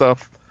Kiss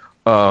stuff,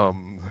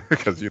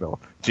 because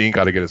Gene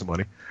got to get his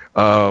money.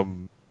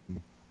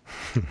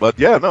 But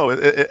yeah, no, and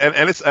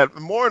it's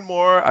more and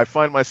more I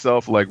find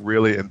myself like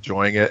really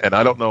enjoying it, and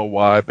I don't know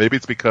why. Maybe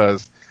it's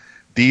because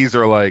these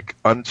are like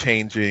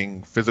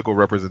unchanging physical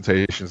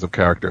representations of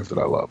characters that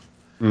I love.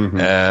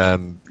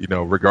 And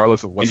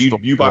regardless of what,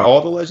 and you buy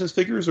all the Legends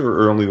figures,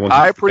 or only the ones?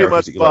 I pretty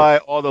much buy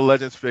all the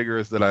Legends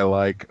figures that I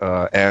like,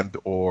 and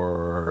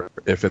or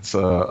if it's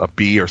a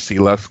B or C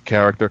left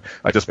character.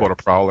 I just bought a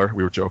Prowler.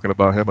 We were joking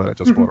about him, and I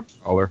just bought a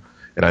Prowler,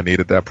 and I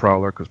needed that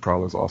Prowler because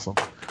Prowler's awesome.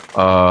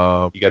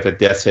 You got the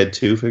Death's Head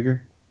 2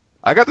 figure?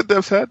 I got the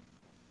Death's Head.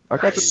 I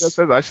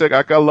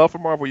got love for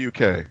Marvel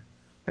UK.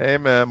 Hey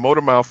man,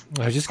 Motormouth.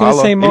 I was just gonna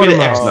say Motormouth. They made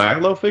an Ex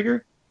Nihilo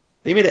figure.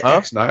 They made an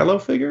Ex Nihilo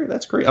figure.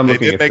 That's great.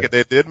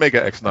 They did make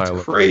an Ex Nihilo.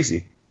 That's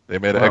crazy. They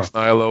made an Ex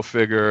Nihilo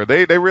figure.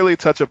 They really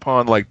touch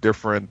upon like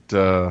different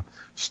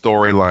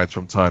storylines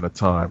from time to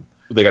time.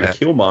 They got a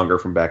Killmonger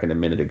from back in a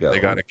minute ago.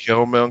 They got a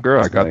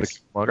Killmonger. I got the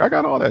Killmonger. I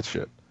got all that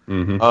shit.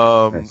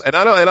 Nice. And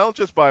I don't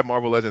just buy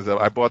Marvel Legends.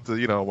 I bought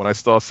when I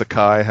saw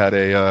Sakai had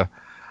a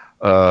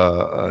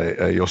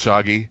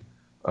Yoshagi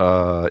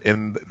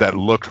in that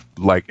looked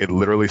like it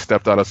literally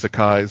stepped out of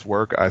Sakai's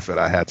work. I said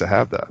I had to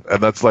have that,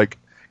 and that's like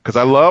because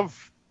I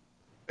love.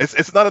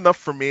 It's not enough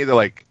for me to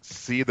like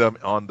see them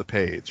on the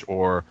page,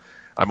 or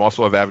I'm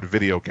also an avid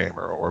video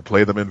gamer, or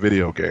play them in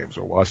video games,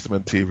 or watch them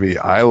on TV.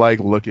 I like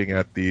looking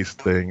at these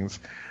things.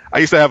 I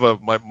used to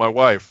have my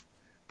wife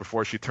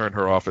before she turned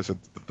her office and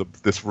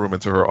this room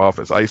into her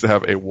office. I used to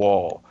have a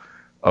wall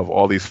of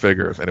all these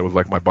figures, and it was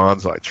like my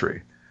bonsai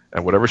tree.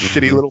 And whatever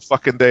shitty little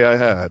fucking day I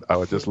had, I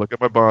would just look at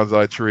my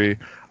bonsai tree.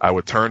 I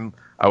would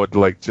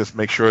like just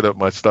make sure that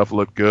my stuff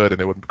looked good,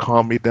 and it would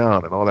calm me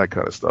down and all that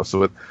kind of stuff.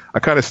 So I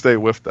kind of stay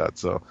with that.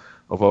 So,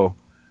 although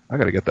I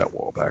got to get that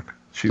wall back.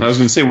 I was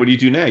going to say, what do you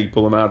do now? You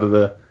pull them out of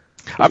the...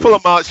 I pull them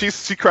out.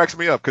 She cracks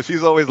me up because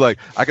she's always like,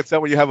 I can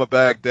tell when you have a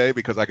bad day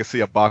because I can see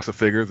a box of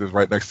figures is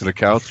right next to the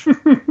couch,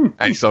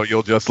 and so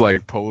you'll just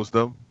like pose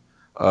them,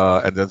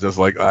 and then just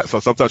like so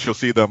sometimes she'll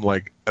see them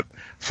like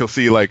she'll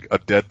see like a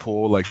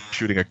Deadpool like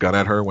shooting a gun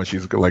at her when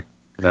she's like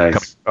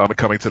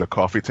coming to the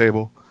coffee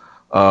table,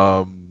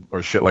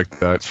 or shit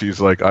like that.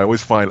 She's like, I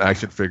always find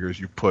action figures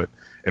you put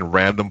in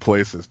random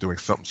places doing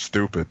something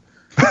stupid.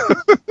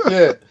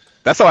 Yeah.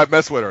 That's how I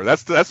mess with her.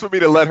 That's for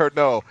me to let her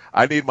know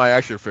I need my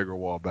action figure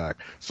wall back.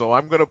 So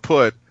I'm gonna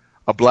put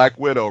a Black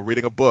Widow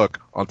reading a book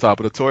on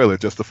top of the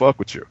toilet just to fuck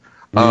with you.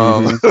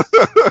 That's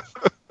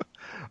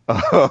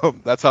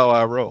how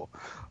I roll.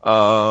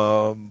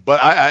 But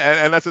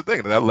and that's the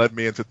thing that led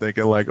me into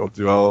thinking like,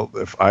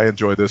 if I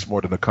enjoy this more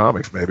than the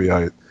comics, maybe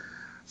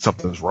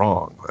something's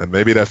wrong, and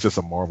maybe that's just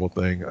a Marvel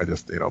thing. I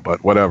just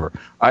but whatever.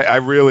 I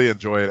really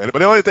enjoy it. But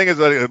the only thing is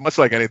that much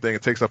like anything,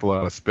 it takes up a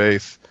lot of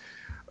space.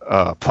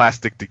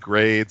 Plastic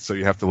degrades, so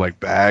you have to like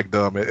bag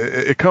them.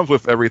 It comes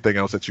with everything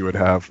else that you would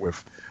have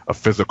with a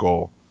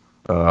physical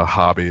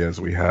hobby as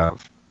we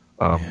have.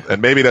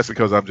 And maybe that's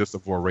because I'm just a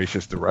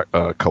voracious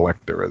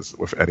collector as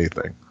with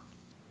anything.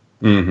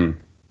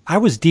 I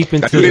was deep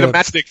into I do need a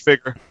Matchstick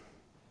figure.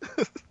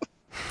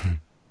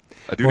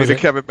 I do need a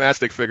Kevin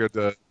Matchstick figure,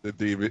 the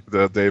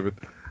David.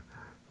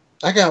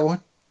 I got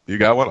one. You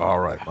got one? All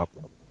right. My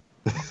problem.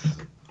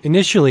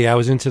 Initially, I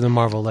was into the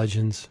Marvel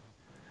Legends.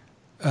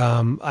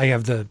 I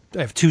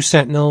have two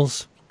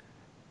Sentinels.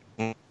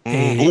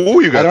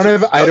 Ooh, you got I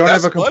don't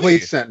have a complete money.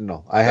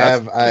 Sentinel. I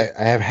have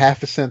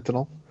half a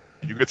Sentinel.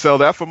 You could sell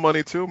that for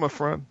money too, my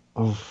friend.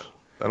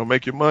 That'll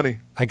make you money.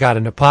 I got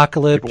an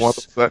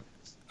Apocalypse.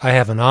 I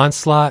have an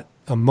Onslaught,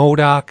 a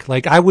MODOK.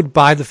 Like I would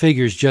buy the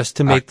figures just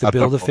to make the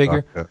build a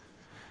figure. Yeah.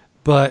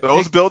 But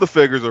those build a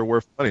figures are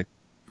worth money.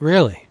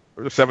 Really?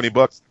 They're $70,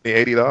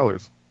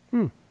 $80.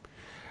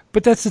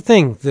 But that's the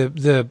thing.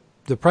 The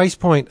price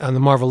point on the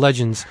Marvel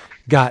Legends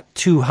got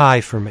too high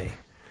for me.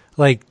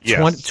 Like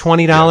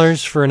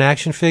 $20 for an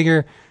action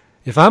figure.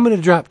 If I'm going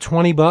to drop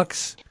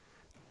 $20,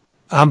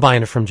 I'm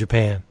buying it from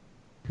Japan.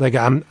 Like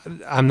I'm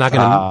not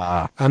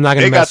gonna.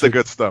 They got the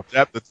good stuff.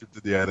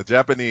 The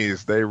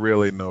Japanese, they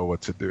really know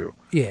what to do.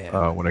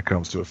 Yeah. When it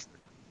comes to it.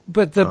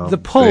 But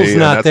the pull's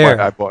not there.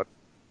 Why I bought.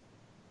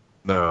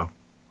 No.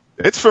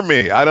 It's for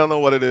me. I don't know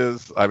what it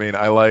is. I mean,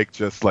 I like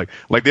just like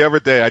the other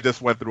day, I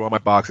just went through all my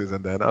boxes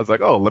and then I was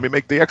like, oh, let me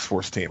make the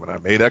X-Force team, and I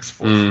made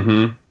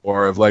X-Force.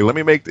 Or if like, let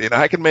me make, and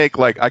I could make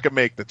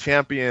the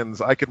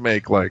champions. I could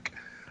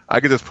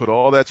just put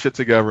all that shit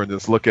together and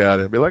just look at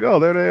it and be like, oh,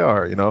 there they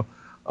are,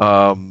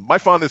 My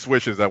fondest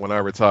wish is that when I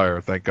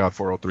retire, thank God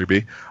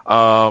 403B,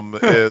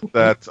 is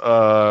that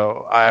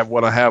I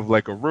want to have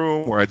like a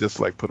room where I just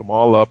like put them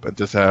all up and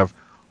just have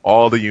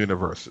all the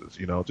universes,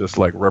 just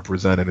like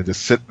represented and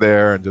just sit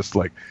there and just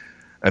like,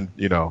 and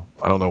I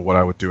don't know what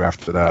I would do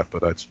after that,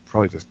 but I'd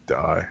probably just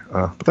die.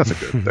 But that's a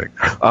good thing.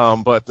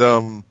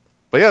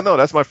 But yeah, no,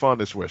 that's my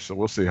fondest wish. So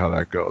we'll see how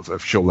that goes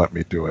if she'll let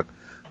me do it.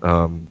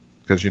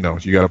 Because you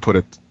got to put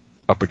it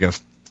up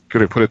against,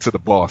 put it to the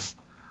boss,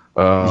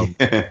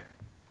 because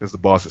the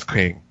boss is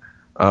king.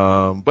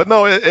 But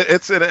no,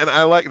 it's and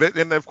I like that.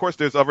 And of course,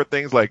 there's other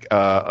things like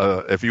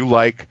if you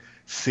like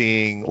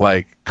seeing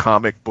like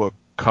comic book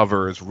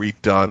covers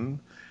redone,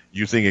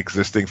 using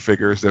existing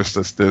figures.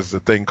 There's a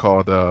thing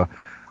called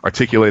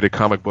articulated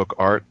comic book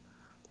art,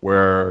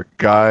 where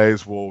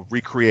guys will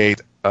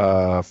recreate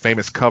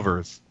famous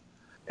covers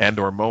and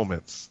or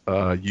moments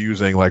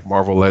using like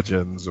Marvel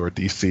Legends or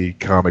DC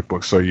comic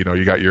books. So you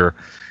got your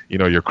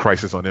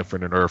Crisis on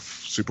Infinite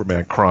Earth,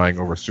 Superman crying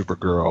over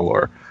Supergirl,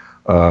 or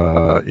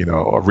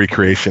a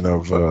recreation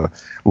of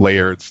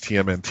Laird's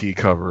TMNT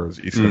covers,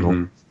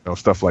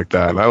 stuff like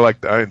that. And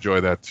I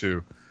enjoy that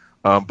too.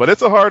 But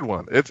it's a hard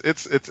one.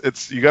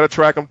 It's you got to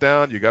track them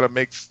down. You got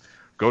to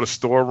go to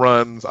store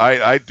runs.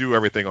 I do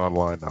everything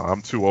online now.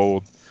 I'm too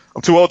old.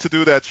 I'm too old to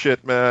do that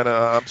shit, man.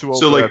 I'm too old.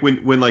 So like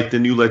when like the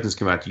new Legends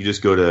come out, you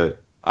just go to.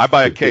 I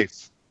buy a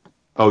case.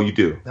 Oh, you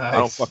do? Nice. I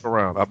don't fuck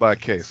around. I buy a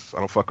case. I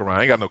don't fuck around.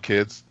 I ain't got no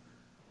kids.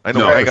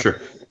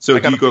 Sure. So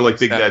do you go to like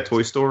Big Bad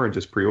Toy Store and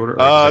just pre-order?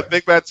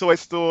 Big Bad Toy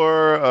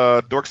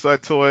Store,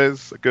 Dorkside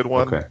Toys, a good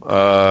one.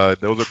 Okay.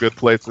 Those are good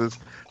places.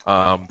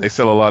 They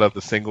sell a lot of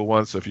the single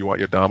ones, so if you want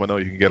your Domino,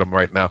 you can get them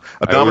right now.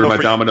 I order my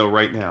Domino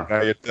right now.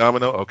 Got your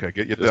Domino? Okay,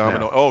 get your Just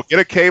Domino. now. Oh, get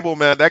a cable,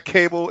 man. That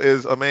cable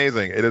is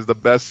amazing. It is the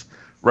best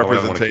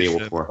representation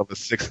cable for? of the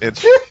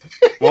 6-inch.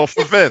 Well,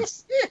 for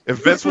Vince.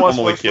 If Vince wants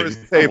one for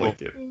his table,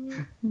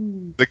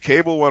 the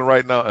cable one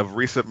right now of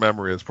recent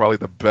memory is probably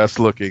the best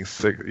looking,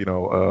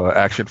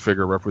 action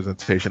figure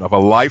representation of a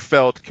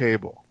Liefeld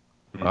cable.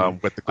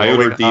 With the I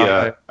ordered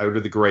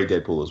the gray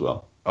Deadpool as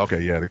well.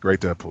 Okay, yeah, the Great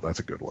Deadpool. That's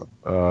a good one.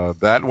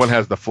 That one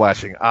has the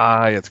flashing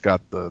eye. It's got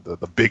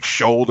the big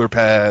shoulder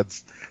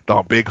pads,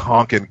 the big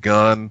honking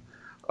gun.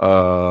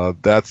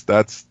 That's a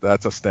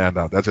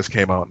standout. That just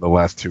came out in the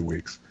last 2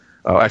 weeks.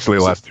 Actually,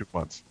 the last 2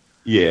 months.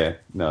 Yeah,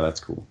 no, that's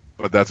cool.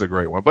 But that's a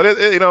great one. But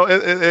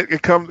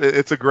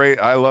it's a great.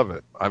 I love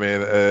it. I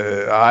mean,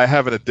 I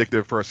have an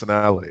addictive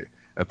personality,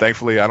 and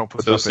thankfully, I don't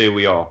put. So say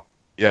we all.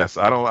 Yes,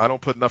 I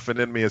don't put nothing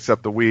in me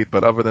except the weed.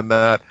 But other than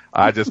that,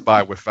 I just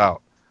buy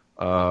without.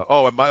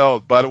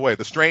 By the way,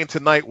 the strain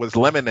tonight was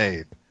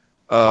lemonade.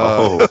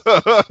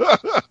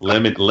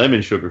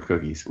 Lemon sugar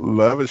cookies.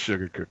 Lemon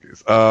sugar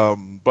cookies.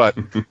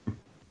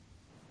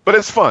 But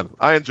it's fun.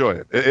 I enjoy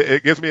it.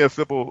 It gives me a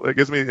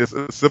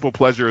simple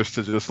pleasure is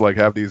to just like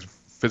have these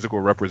physical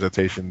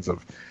representations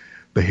of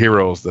the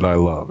heroes that I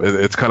love.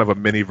 It's kind of a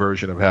mini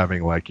version of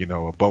having like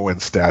a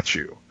Bowen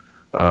statue.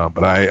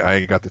 But I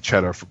ain't got the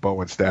cheddar for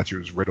Bowen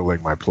statues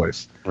riddling my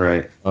place.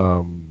 Right.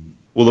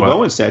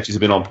 Bowen statues have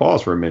been on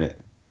pause for a minute.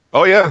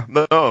 Oh yeah,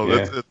 no,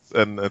 Yeah.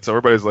 It's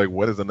everybody's like,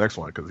 when is the next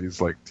one? Because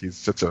he's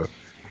such a.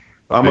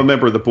 I'm a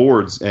member of the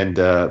boards and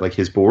like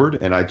his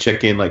board, and I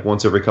check in like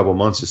once every couple of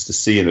months just to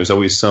see. And there's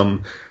always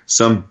some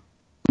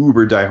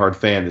uber diehard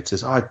fan that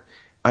says, "Oh,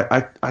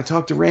 I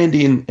talked to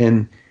Randy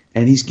and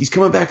he's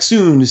coming back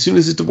soon. As soon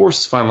as his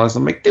divorce is finalized."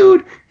 I'm like,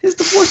 dude, his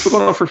divorce has been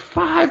going on for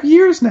 5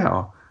 years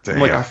now. Damn.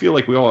 I'm like, I feel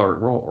like we're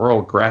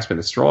all grasping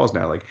at straws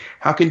now. Like,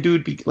 how can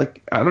dude be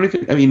like? I don't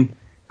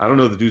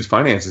know the dude's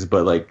finances,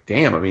 but like,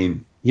 damn, I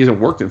mean. He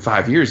hasn't worked in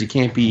 5 years. He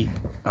can't be.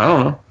 I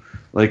don't know.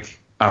 Like,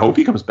 I hope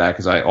he comes back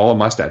because all of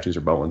my statues are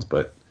Bowens,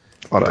 but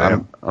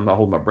I'm not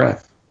holding my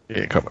breath.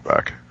 He ain't coming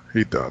back.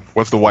 He done.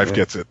 Once the wife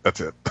gets it,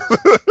 that's it.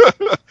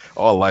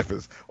 all life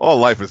is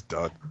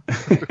done.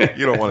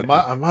 You don't want to.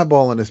 I'm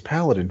eyeballing his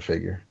Paladin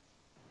figure.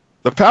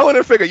 The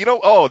Paladin figure.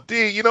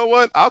 D. You know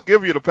what? I'll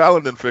give you the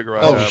Paladin figure.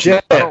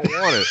 Shit! I don't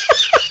want it.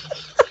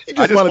 You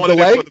just wanted the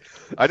leg.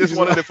 I just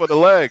wanted it for the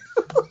leg.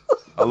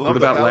 What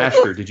about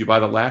Lasher? Did you buy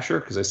the Lasher?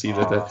 Because I see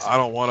that's. I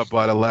don't want to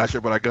buy the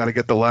Lasher, but I got to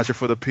get the Lasher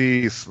for the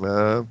piece,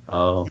 man.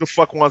 Oh. Who the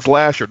fuck wants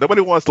Lasher?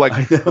 Nobody wants like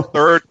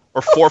third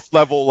or fourth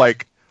level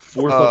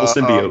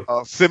symbiote.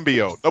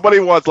 Symbiote. Nobody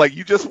wants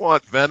you just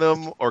want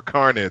Venom or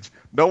Carnage.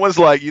 No one's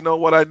like, you know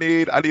what I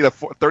need? I need a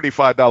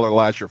 $35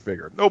 Lasher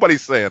figure.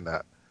 Nobody's saying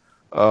that.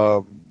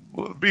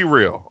 Be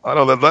real. I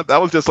don't know.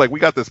 That was just like, we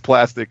got this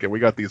plastic and we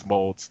got these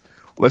molds.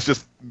 Let's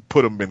just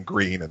put them in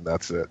green and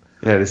that's it.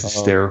 Yeah, this is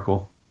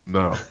hysterical.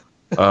 No.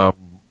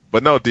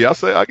 But no, D. I'll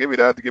give you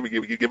that. Give me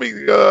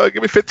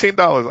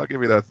 $15. I'll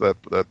give you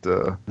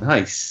that.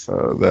 Nice.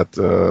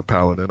 That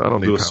Paladin. I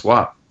don't need a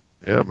swap.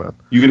 Yeah, man.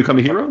 You gonna come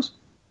to Heroes?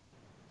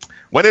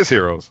 When is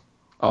Heroes?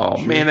 Oh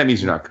man, that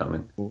means you're not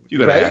coming. You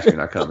gotta ask me,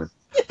 you're not coming.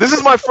 This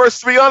is my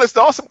first. To be honest,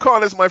 Awesome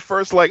Con is my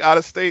first out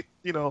of state.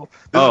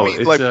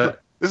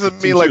 This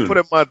is me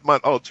putting my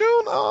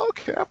June. Oh,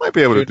 okay, I might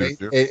be able to do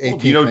June.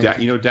 You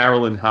know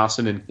Daryl and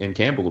Hassan and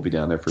Campbell will be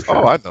down there for sure.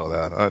 Oh, I know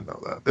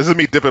that. This is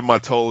me dipping my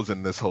toes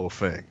in this whole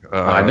thing.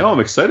 I know. I'm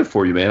excited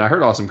for you, man. I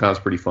heard Awesome Con's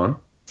pretty fun.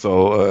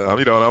 So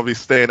I'll be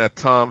staying at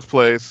Tom's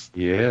place.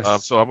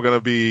 Yes. So I'm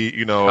gonna be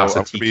House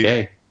of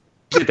TK.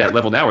 He's at that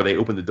level now where they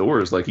open the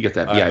doors, like you got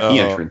that VIP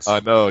entrance. I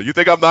know. You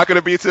think I'm not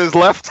gonna be to his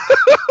left?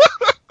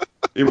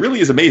 It really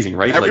is amazing,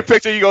 right? Every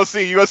picture you're gonna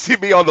see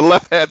me on the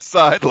left hand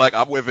side, like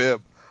I'm with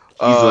him.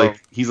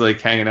 He's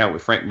hanging out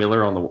with Frank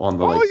Miller on the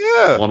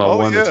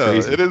one-on-one. That's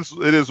crazy.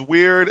 It is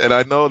weird, and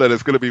I know that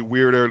it's going to be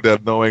weirder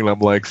than knowing I'm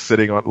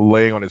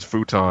laying on his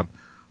futon.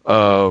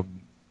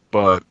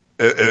 But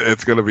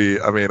it's going to be.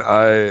 I mean,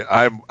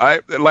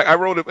 I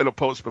wrote it in a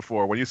post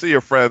before. When you see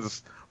your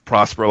friends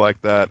prosper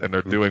like that and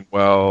they're doing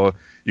well,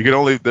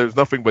 there's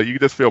nothing but you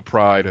just feel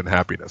pride and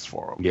happiness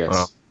for them.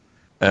 Yes.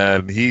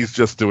 And he's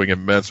just doing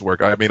immense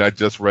work. I mean, I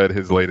just read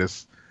his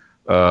latest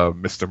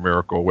Mr.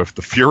 Miracle with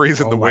the Furies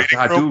in the waiting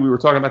room. Dude, we were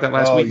talking about that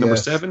last week, number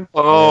 7.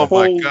 Oh,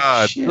 my Holy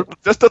God.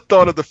 shit. Just the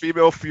thought of the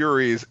female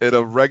Furies in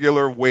a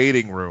regular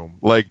waiting room.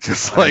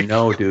 I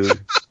know, dude.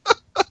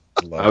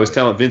 I was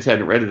telling Vince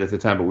hadn't read it at the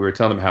time, but we were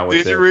telling him how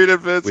Did you read it,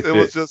 Vince?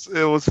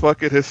 It was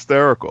fucking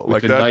hysterical.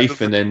 With the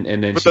knife and then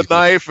with the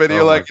knife, and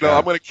you're like,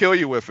 I'm going to kill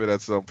you with it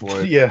at some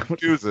point. Yeah.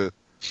 Use it.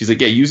 She's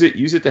like, yeah, use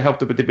it to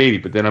help with the baby,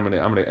 but then I'm gonna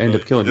end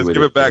up killing you with it.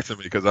 Just give it back to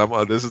me because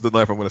this is the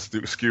knife I'm going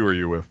to skewer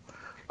you with.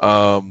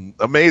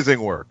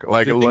 Amazing work.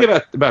 The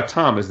thing about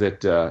Tom is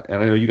that,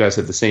 and I know you guys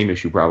had the same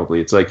issue probably.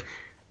 It's like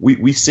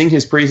we sing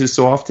his praises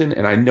so often,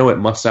 and I know it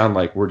must sound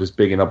like we're just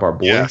bigging up our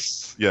boy.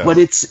 Yes. But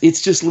it's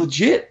just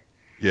legit.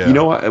 Yeah. You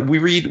know, we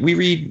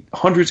read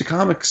hundreds of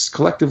comics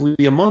collectively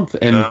a month,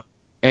 and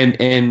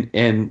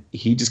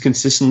he just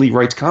consistently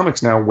writes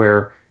comics now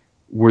where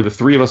the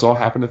three of us all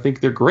happen to think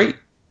they're great.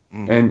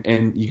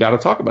 And you got to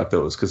talk about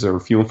those because they're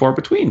few and far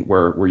between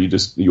where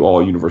you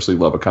all universally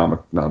love a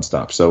comic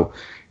nonstop. So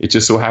it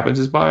just so happens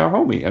is by our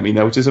homie. I mean,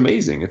 that which is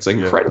amazing. It's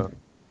incredible.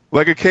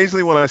 Like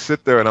occasionally when I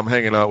sit there and I'm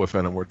hanging out with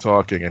him and we're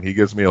talking and he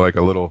gives me like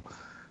a little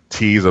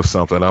tease of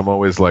something, I'm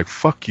always like,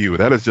 fuck you.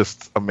 That is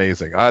just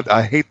amazing.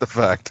 I hate the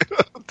fact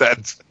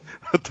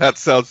that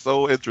sounds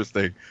so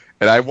interesting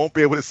and I won't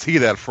be able to see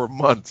that for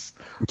months.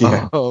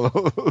 Yeah.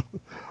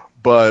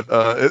 But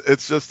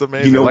it's just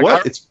amazing. You know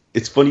what?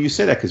 It's funny you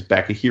say that because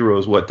Back of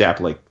Heroes, Dap,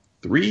 like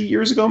 3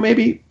 years ago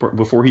maybe,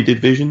 before he did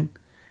Vision,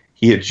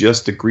 he had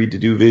just agreed to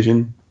do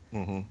Vision,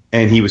 and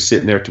he was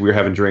sitting there. We were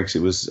having drinks.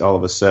 It was all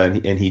of a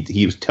sudden, and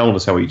he was telling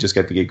us how he just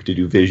got the gig to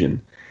do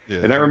Vision,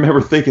 and I remember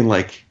thinking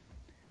like,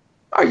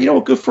 oh, you know,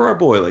 good for our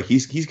boy. Like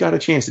he's got a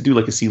chance to do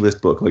like a C-list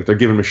book. Like they're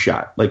giving him a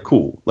shot. Like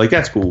cool. Like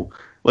that's cool.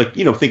 Like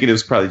thinking it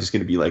was probably just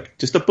going to be like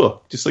just a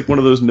book, just like one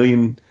of those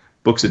million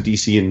books that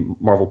DC and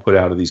Marvel put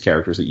out of these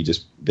characters that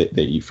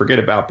you forget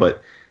about,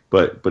 but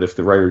if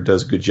the writer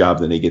does a good job,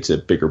 then he gets a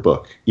bigger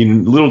book.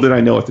 Little did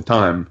I know at the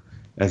time,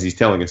 as he's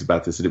telling us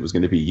about this, that it was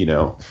going to be,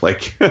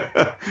 like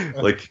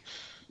like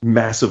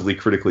massively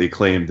critically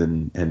acclaimed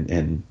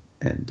and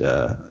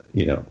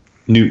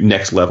new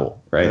next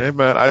level, right? Hey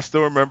man, I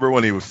still remember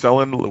when he was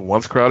selling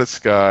Once Crowded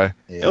Sky.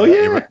 Yeah. Oh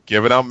yeah,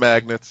 giving out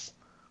magnets,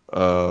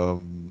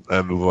 and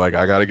like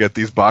I got to get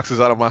these boxes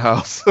out of my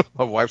house.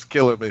 My wife's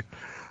killing me.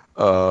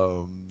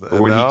 Or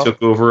when he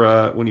took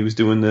over when he was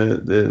doing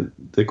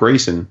the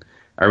Grayson.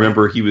 I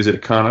remember he was at a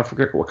con. I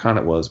forget what con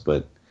it was,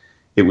 but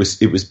it was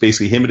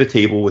basically him at a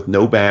table with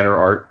no banner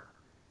art,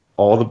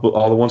 all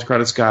the Once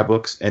Crowded Sky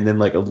books, and then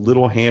like a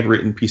little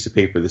handwritten piece of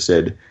paper that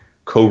said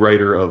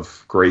co-writer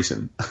of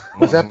Grayson.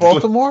 Was that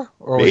Baltimore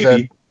or maybe?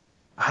 Was that...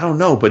 I don't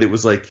know, but it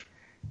was like,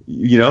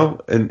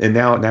 and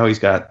now he's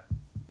got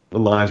the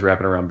lines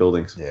wrapping around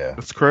buildings. Yeah,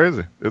 it's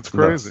crazy. It's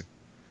crazy. Nuts.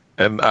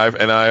 And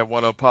I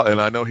want to,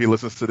 and I know he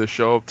listens to this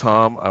show,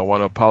 Tom. I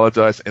want to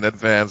apologize in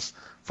advance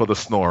for the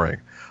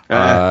snoring.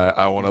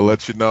 I want to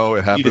let you know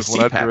it happens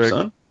when I drink.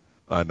 Son.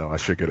 I know I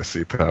should get a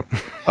CPAP.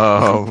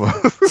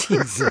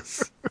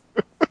 Jesus,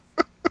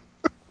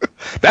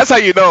 that's how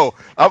you know.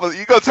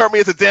 You gonna turn me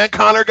into Dan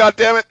Connor? God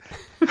damn it!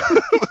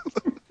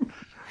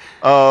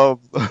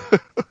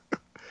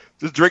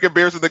 Just drinking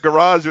beers in the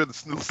garage and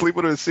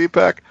sleeping in a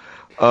CPAC.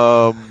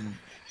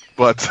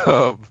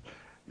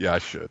 Yeah, I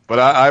should. But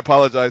I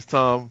apologize,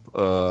 Tom.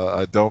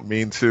 I don't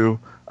mean to.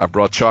 I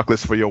brought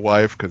chocolates for your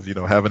wife because,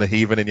 having a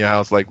heathen in your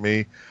house like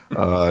me, you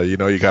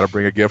got to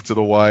bring a gift to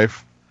the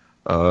wife.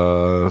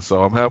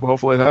 So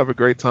hopefully have a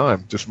great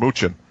time just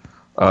mooching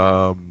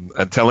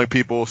and telling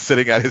people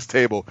sitting at his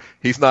table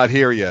he's not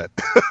here yet.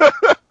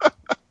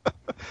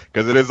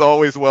 Because it is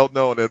always well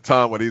known that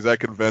Tom, when he's at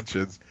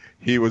conventions,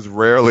 he was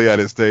rarely at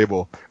his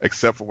table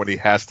except for when he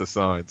has to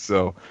sign.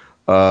 So...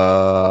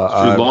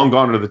 long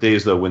gone are the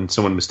days though when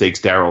someone mistakes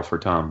Daryl for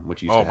Tom,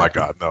 which used to happen.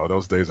 God, no,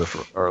 those days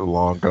are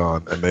long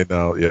gone, and they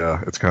know,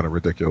 it's kind of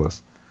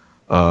ridiculous.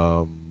 But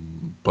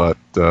what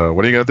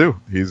are you gonna do?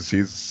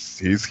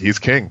 He's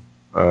king.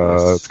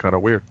 It's kind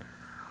of weird.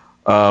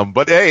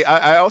 But hey,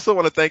 I also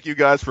want to thank you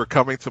guys for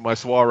coming to my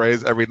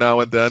soirees every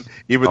now and then,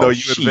 even though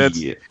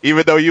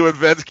you and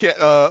Vince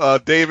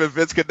can't, Dave and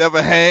Vince could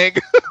never hang.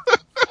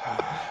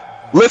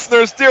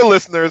 Dear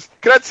listeners,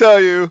 can I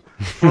tell you,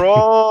 for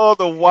all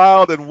the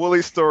wild and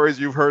woolly stories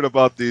you've heard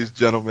about these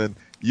gentlemen,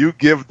 you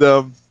give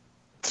them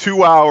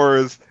 2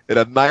 hours in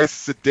a nice,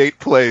 sedate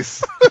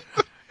place,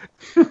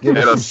 and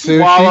a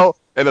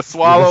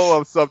swallow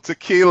of some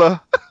tequila.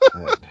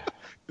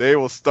 They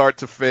will start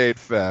to fade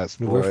fast.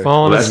 Boy. We're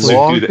falling asleep.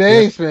 Long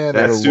days, man.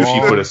 That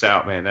sushi put us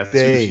out, man. That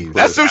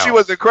sushi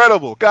was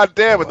incredible. God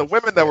damn it. The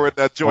women that were in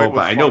that joint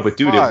I know, but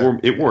dude,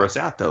 it wore us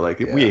out, though. Like,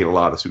 we ate a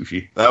lot of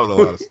sushi. That was a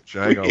lot of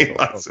sushi. We ate a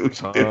lot of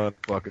sushi.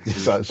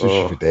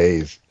 Sushi for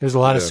days. There's a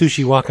lot of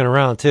sushi walking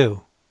around,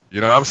 too.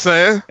 You know what I'm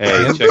saying?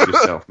 Hey, check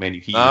yourself, man.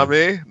 You Not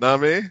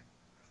me.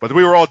 But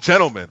we were all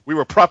gentlemen. We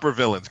were proper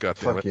villains,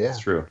 goddammit. Yeah. That's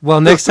true.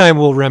 Well, next time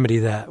we'll remedy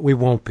that. We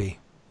won't be.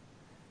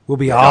 We'll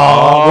be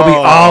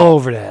all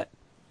over that.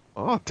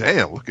 Oh,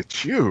 damn! Look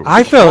at you.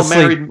 I fell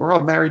asleep. We're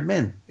all married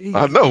men.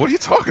 I know. What are you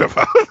talking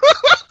about?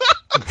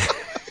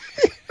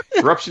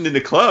 Corruption in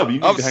the club. You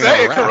need I'm to hang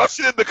saying out around.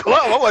 corruption in the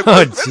club. I'm like, Oh,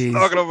 what's this jeez.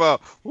 talking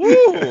about?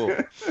 Woo!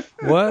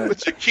 What?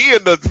 Put your key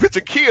in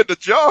the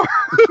jar.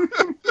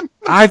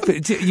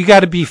 You got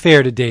to be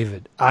fair to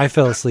David. I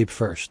fell asleep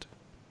first.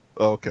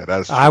 Okay,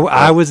 that's true.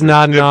 I was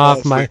nodding Did fall off.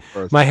 asleep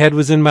first. My head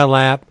was in my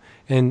lap,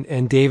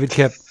 and David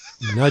kept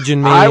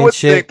nudging me I and would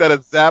shit. think that a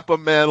Zappa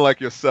man like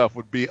yourself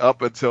would be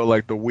up until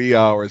like the wee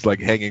hours, like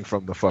hanging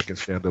from the fucking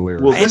chandelier.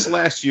 Well, this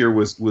last year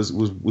was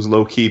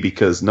low key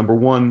because number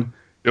one,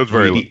 it was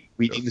very.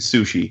 we eating the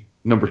sushi.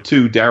 Number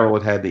two,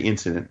 Daryl had the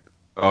incident.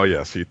 Oh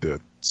yes, he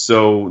did.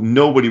 So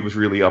nobody was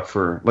really up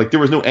for, like, there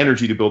was no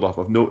energy to build off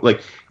of. No,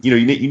 like, you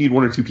need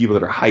one or two people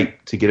that are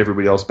hyped to get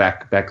everybody else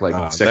back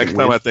like second next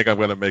time win. I think I'm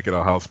going to make it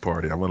a house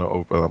party. I'm going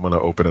to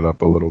open it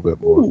up a little bit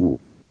more. Ooh.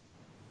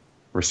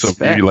 So Respect.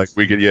 maybe like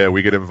we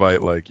could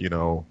invite like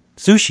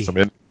Sushi. some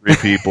industry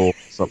people,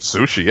 some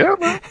sushi. Yeah,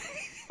 man.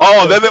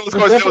 Oh, then there was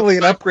Definitely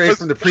an upgrade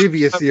from the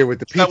previous year with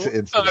the pizza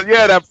incident.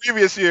 yeah, that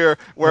previous year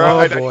where Oh,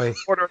 I boy.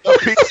 ordered a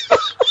pizza.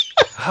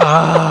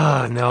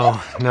 No.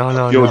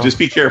 Yo, just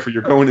be careful.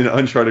 You're going into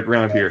uncharted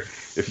ground here.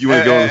 If you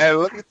would go, and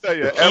let me tell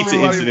you, the pizza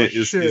everybody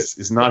incident was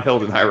is not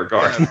held in high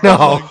regard.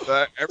 No.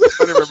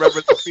 Everybody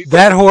remembers the pizza.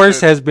 That horse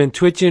incident. has been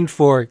twitching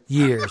for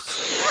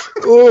years.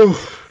 Ooh.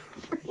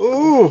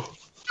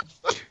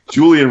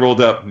 Julian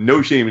rolled up,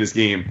 no shame in his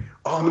game.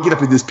 Oh, I'm gonna get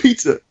up in this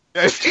pizza.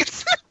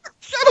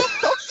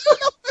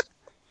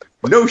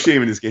 No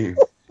shame in his game.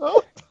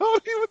 Oh,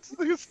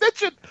 he was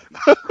snitching.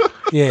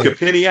 Yeah.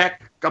 Kapiniak,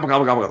 gobble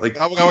gobble gobble. Like,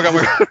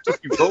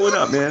 just keep rolling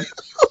up, man.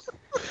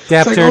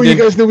 Dap It's like, turned you in.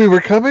 guys knew we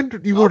were coming?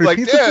 You I was ordered like,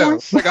 pizza damn, for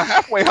it's us? like a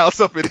halfway house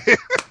up in here.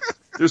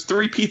 There's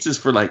 3 pizzas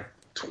for like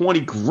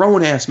 20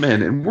 grown ass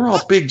men, and we're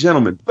all big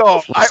gentlemen. No,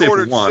 I Except for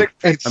ordered Juan.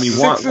 6. I mean,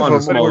 Six Juan of was a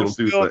them, small but little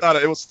dude, Still but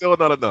it was still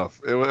not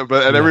enough.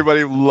 And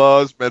everybody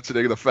loves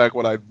mentioning the fact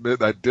when I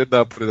did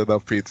not put in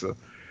enough pizza.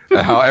 And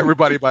how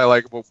everybody by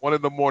like 1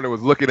 a.m.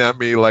 was looking at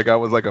me like I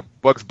was like a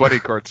Bugs Bunny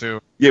cartoon.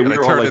 yeah, And we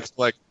were all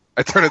like,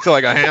 I turned into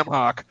like a ham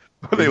hock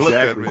when they looked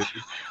at me.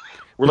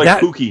 We're like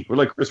That- Pookie. We're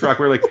like Chris Rock.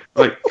 We're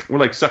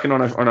like sucking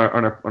on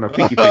a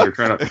pinky finger,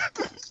 trying to.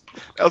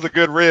 That was a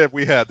good rib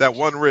we had. That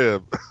one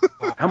rib.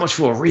 How much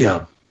for a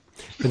rib?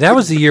 But that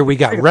was the year we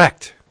got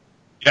wrecked.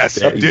 Yes,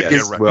 Yeah, you did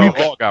yes, get wrecked. well,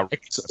 We all got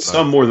wrecked.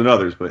 Some more than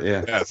others, but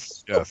yeah.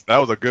 Yes. That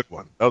was a good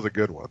one.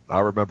 I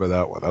remember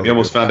that one. We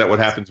almost found out what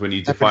happens when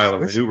you defile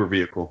an Uber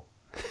vehicle.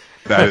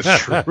 That is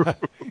true.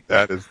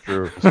 That is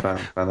true.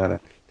 Found that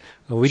out.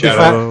 Well, we Shout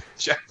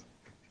defi- out.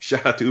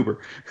 Shout out to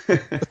Uber.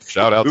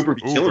 Shout out Uber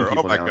to be killing Uber.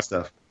 people Oh my now and God.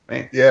 stuff.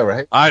 Man. Yeah,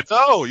 right. I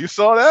know. You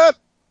saw that?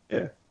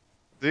 Yeah.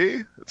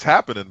 See? It's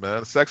happening,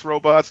 man. Sex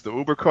robots, the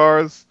Uber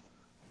cars.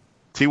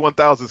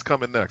 T-1000 is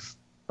coming next.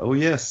 Oh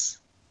yes.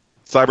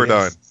 Cyberdyne,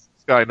 Yes.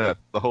 Skynet,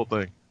 the whole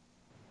thing.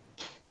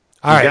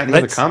 All right, got any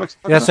other let's. comics?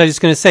 That's what I was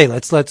just going to say.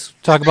 Let's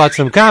talk about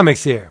some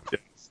comics here.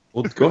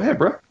 Well, go ahead,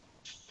 bro.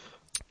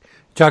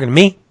 Talking to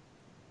me.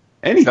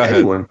 Go ahead.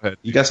 Anyone. Go ahead.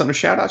 You got something to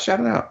shout out? Shout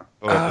it out.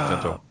 Go ahead,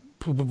 Potential.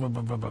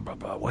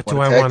 What do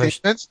I want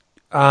to?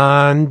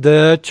 On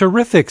the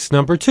Terrifics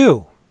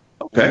 #2.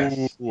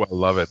 Okay. Ooh, I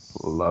love it.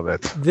 Love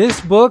it.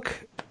 This book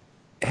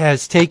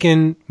has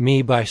taken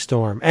me by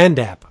storm, and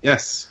Dap,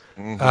 Yes.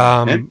 and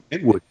And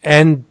Wood.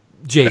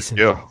 Jason.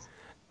 Yeah.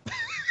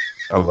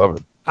 I love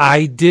it.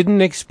 I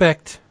didn't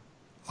expect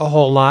a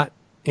whole lot.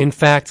 In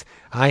fact,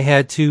 I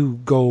had to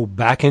go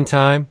back in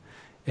time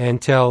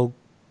and tell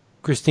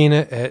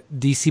Christina at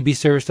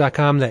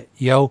dcbservice.com that,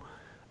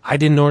 I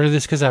didn't order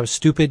this because I was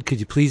stupid. Could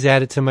you please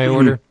add it to my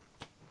order?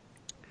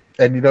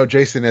 And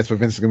Jason, that's what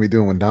Vince is going to be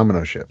doing when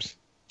Domino ships.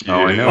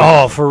 Oh, I know.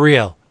 Oh, for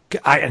real.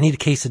 I need a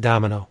case of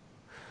Domino.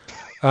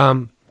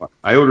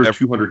 I ordered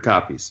 200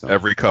 copies. So.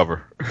 Every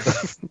cover.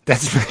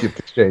 That's right. Gift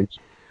exchange.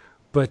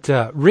 But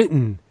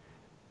written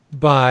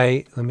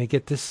by, let me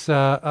get this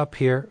up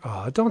here.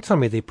 Oh, don't tell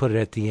me they put it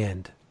at the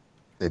end.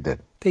 They did.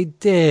 They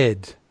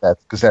did.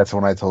 That's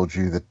when I told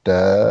you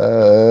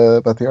that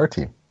about the art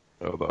team.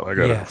 Hold on, I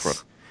got it in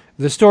front.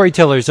 The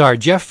storytellers are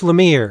Jeff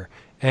Lemire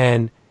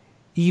and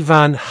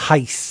Ivan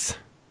Heiss,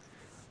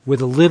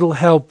 with a little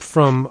help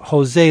from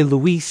Jose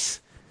Luis,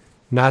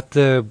 not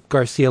the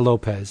Garcia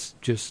Lopez,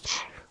 just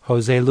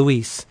Jose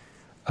Luis.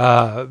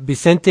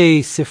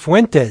 Vicente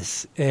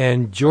Cifuentes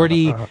and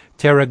Jordi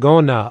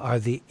Tarragona are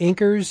the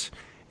inkers,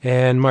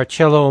 and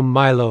Marcello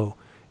Milo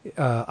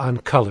on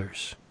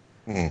colors.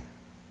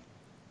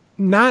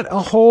 Not a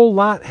whole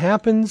lot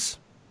happens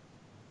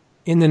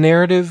in the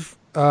narrative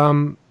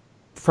from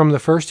the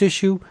first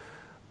issue.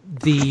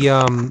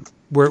 The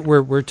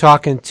we're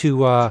talking to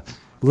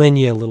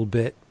Linya a little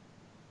bit,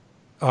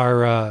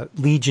 our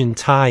Legion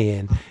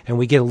tie-in, and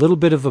we get a little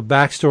bit of a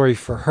backstory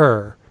for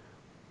her.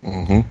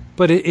 Mm-hmm.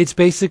 But it's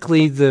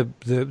basically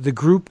the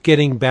group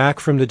getting back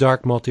from the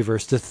Dark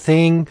Multiverse, the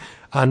thing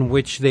on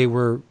which they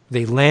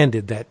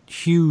landed, that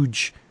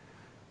huge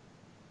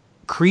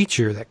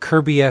creature, that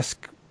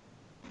Kirby-esque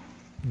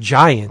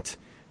giant,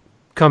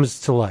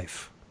 comes to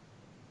life.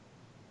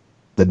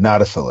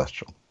 not a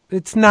celestial.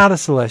 It's not a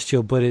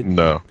celestial, but it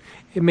No.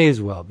 may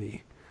as well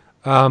be.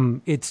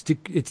 It's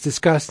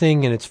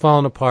disgusting and it's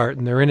falling apart,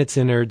 and they're in its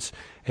innards.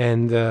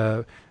 And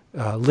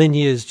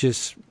Linya is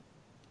just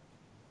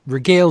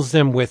regales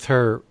them with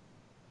her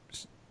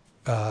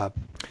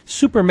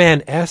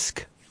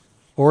Superman-esque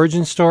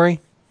origin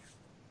story.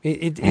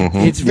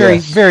 It's very,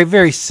 very,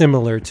 very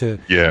similar to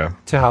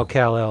how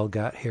Kal-El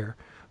got here,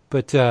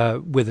 but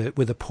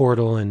with a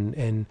portal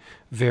and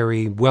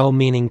very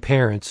well-meaning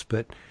parents,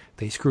 but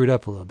they screwed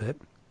up a little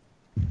bit.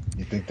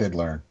 You think they'd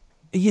learn?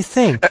 You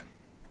think?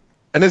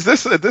 And is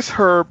this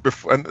her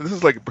before? And this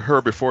is like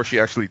her before she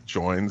actually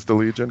joins the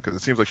Legion, because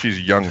it seems like she's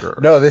younger.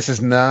 No, this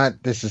is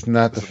not the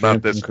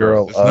Phantom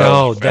Girl.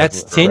 No,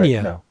 that's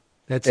Tinya. No.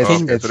 That's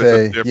It's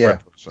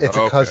it's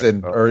a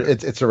cousin or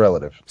it's a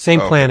relative.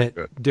 Same planet,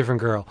 different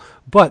girl.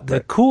 But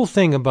the cool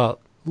thing about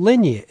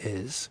Linya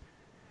is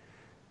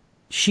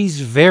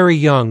she's very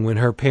young when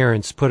her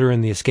parents put her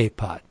in the escape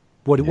pod.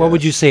 What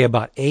would you say,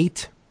 about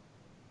 8?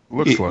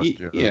 Looks like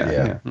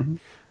yeah. Mm-hmm.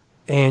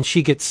 And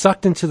she gets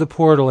sucked into the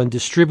portal and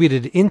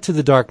distributed into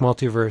the dark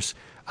multiverse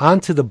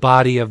onto the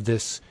body of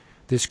this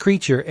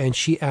creature, and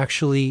she's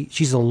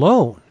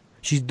alone.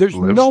 There's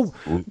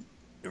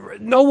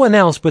no one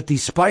else but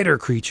these spider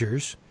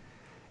creatures.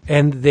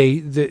 And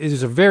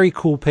there's a very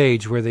cool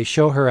page where they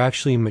show her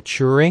actually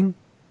maturing.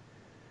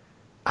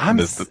 Her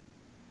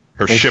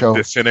ship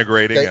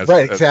disintegrating.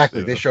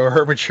 Exactly. They show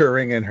her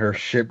maturing and her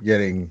ship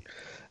getting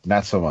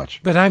not so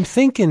much. But I'm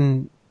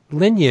thinking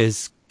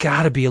Linya's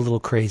got to be a little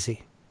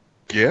crazy.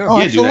 Yeah. Oh,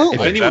 yeah, absolutely.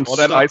 If anyone's all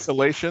that stuck,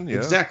 isolation. Yeah.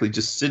 exactly,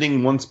 just sitting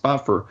in one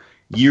spot for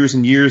years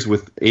and years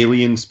with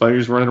alien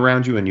spiders running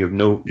around you, and you have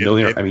no.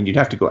 I mean, you'd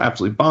have to go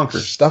absolutely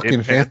bonkers. Stuck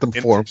in phantom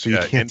form, so you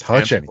can't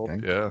touch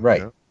anything. Yeah,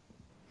 right. Yeah.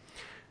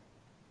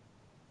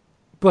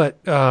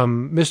 But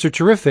Mr.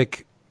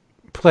 Terrific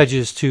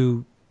pledges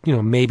to,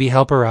 maybe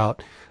help her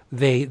out.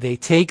 They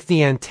take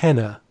the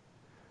antenna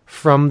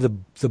from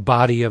the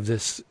body of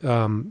this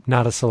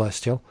not a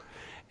celestial,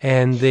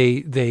 and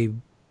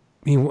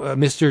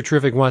Mr.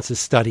 Terrific wants to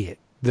study it.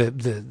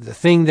 The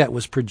thing that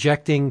was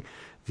projecting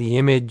the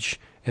image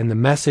and the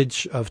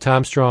message of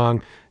Tom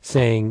Strong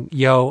saying,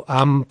 "Yo,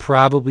 I'm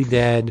probably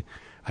dead.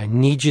 I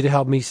need you to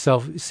help me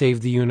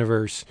save the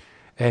universe,"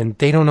 and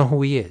they don't know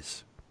who he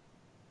is.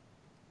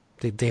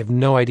 They have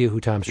no idea who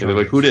Tom Strong is.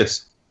 They're like, who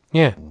this?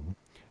 Yeah.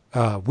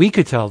 We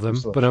could tell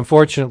them, but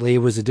unfortunately it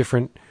was a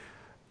different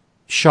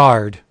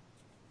shard,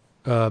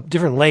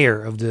 different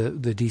layer of the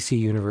DC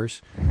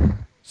universe.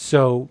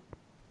 So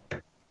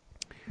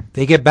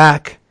they get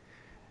back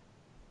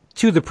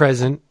to the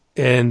present,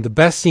 and the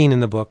best scene in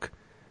the book,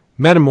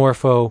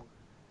 Metamorpho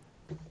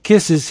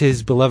kisses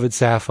his beloved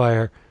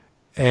Sapphire,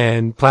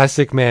 and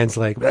Plastic Man's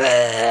like,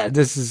 I'm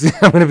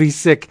going to be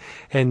sick.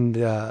 And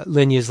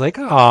Linya's like,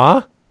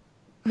 aw.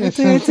 I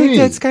think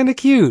that's kind of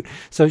cute.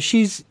 So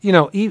she's,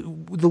 the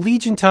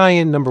Legion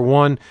tie-in, number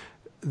one,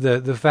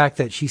 the fact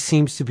that she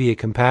seems to be a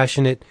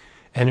compassionate,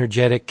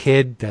 energetic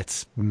kid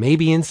that's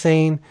maybe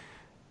insane.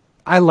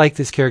 I like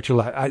this character a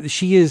lot.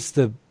 She is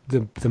the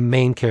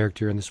main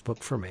character in this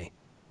book for me.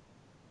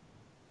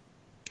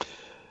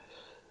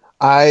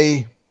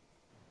 I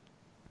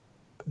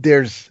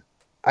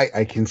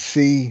can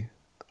see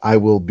I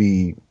will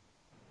be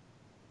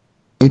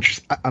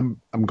interested. I'm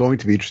going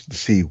to be interested to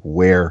see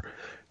where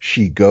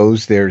she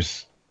goes. I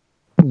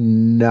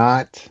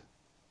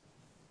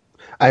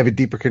have a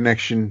deeper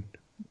connection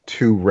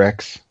to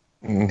Rex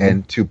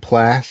and to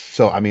Plas.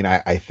 So, I mean,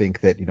 I think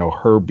that,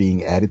 her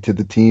being added to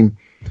the team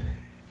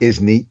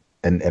is neat,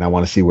 and I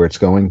want to see where it's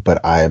going,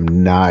 but I am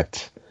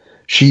not,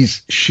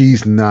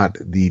 she's not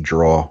the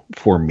draw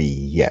for me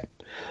yet.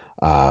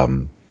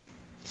 And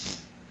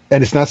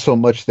it's not so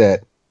much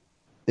that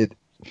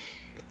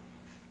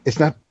it's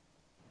not,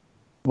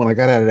 when I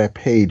got out of that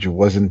page, it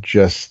wasn't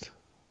just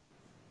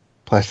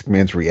Plastic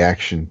Man's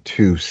reaction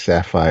to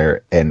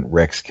Sapphire and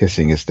Rex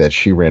kissing, is that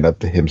she ran up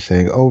to him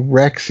saying, "Oh,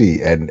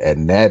 Rexy," and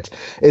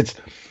it's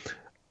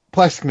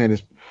Plastic Man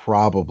is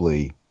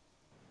probably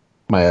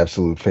my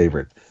absolute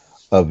favorite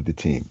of the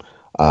team.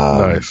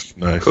 Nice.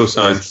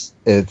 Cosign.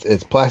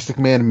 It's Plastic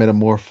Man,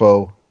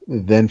 Metamorpho,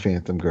 then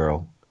Phantom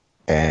Girl,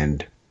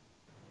 and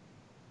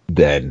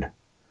then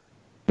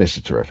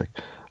Mr. Terrific.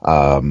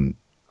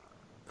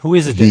 Who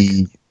is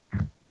it?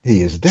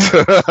 He is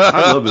dead.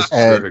 I love this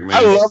Terrific, man.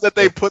 I love that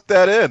they put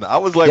that in. I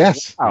was like,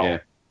 yes.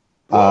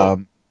 wow.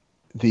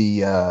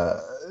 Yeah.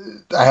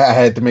 I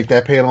had to make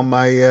that panel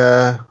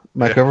my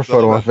my cover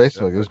photo on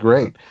Facebook. It was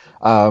great.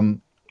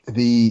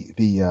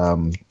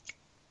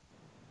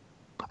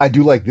 I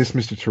do like this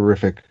Mr.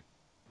 Terrific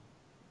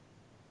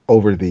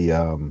over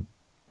the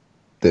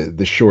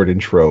short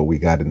intro we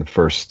got in the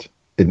first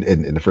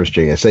in the first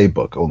JSA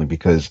book, only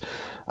because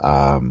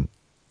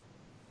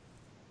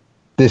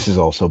this is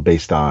also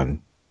based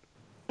on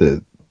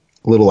the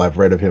little I've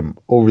read of him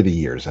over the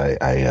years.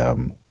 I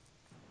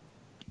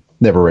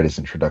never read his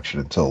introduction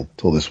until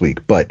this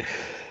week, but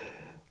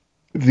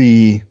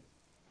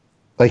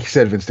like you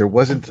said, Vince, there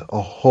wasn't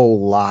a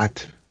whole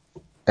lot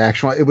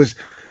actual. It was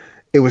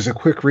a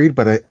quick read,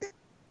 but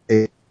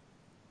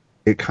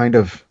it kind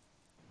of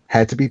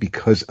had to be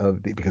because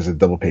of the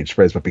double page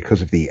spreads, but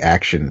because of the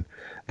action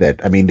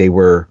that, I mean, they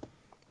were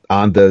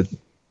on the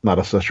Not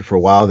a Celestial for a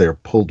while. They're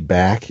pulled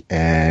back,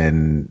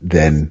 and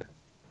then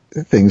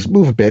things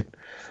move a bit,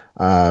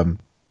 and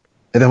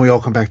then we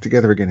all come back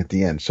together again at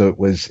the end. So it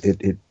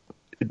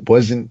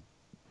wasn't.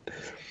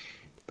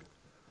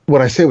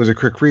 When I say it was a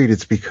quick read,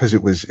 it's because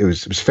it was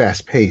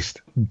fast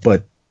paced,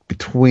 but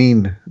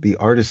between the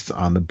artists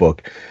on the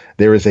book,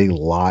 there is a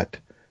lot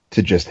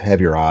to just have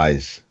your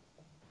eyes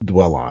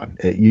dwell on.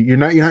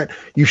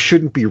 You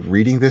shouldn't be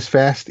reading this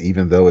fast,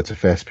 even though it's a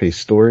fast-paced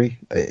story.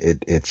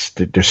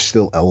 There's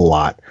still a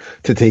lot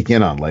to take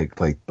in on, like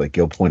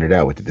Gil pointed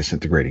out, with the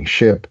disintegrating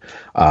ship,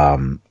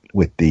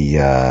 with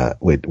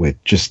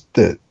just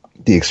the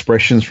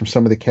expressions from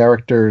some of the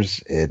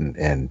characters,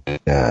 and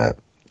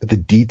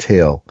the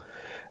detail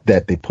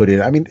that they put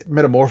in. I mean,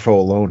 Metamorpho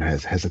alone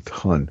has a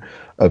ton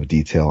of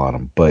detail on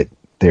him, but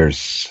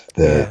there's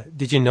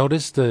Did you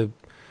notice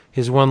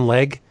his one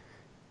leg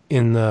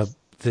in the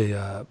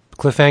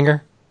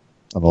cliffhanger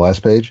on the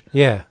last page?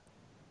 Yeah.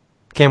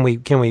 Can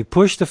we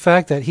push the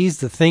fact that he's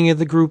the thing of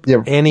the group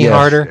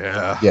harder?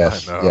 Yeah.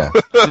 Yes. Yeah.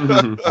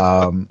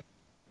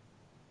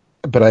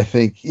 But I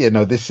think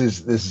this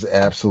is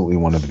absolutely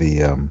one of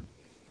the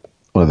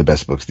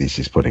best books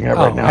DC's putting out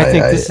right now. I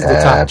think this is the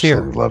top tier.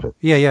 Absolutely love it.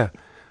 Yeah.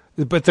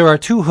 But there are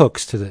two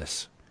hooks to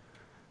this.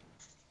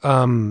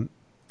 Linya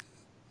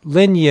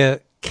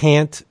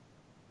can't.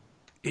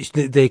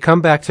 They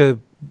come back to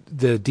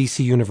the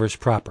DC universe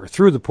proper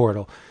through the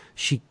portal.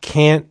 She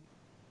can't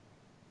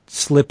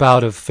slip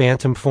out of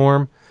phantom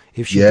form.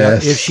 If she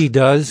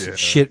does,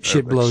 shit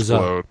blows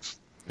explodes.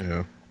 up.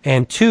 Yeah.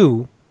 And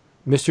two,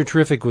 Mr.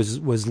 Terrific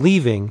was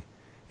leaving,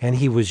 and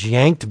he was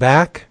yanked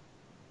back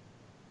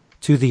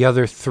to the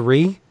other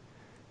three.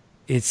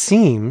 It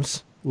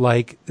seems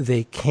like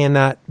they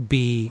cannot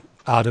be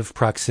out of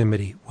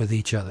proximity with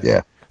each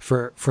other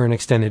for an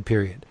extended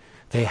period.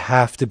 They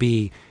have to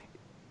be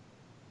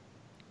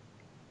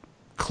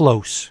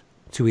close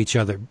to each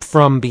other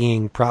from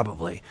being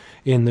probably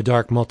in the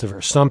dark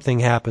multiverse. Something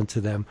happened to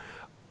them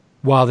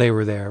while they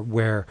were there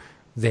where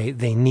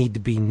they need to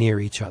be near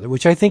each other,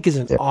 which I think is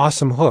an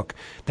awesome hook.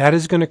 That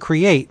is going to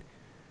create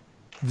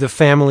the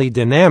family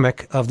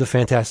dynamic of the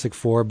Fantastic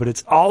Four, but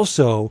it's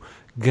also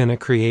going to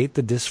create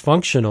the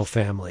dysfunctional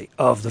family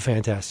of the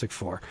Fantastic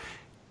Four.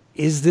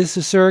 Is this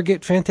a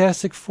surrogate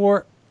Fantastic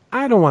Four?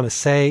 I don't want to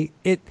say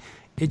it.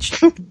 It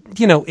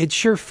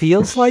sure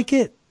feels like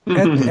it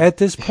at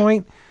this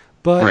point,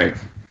 but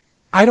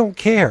I don't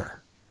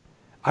care.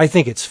 I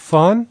think it's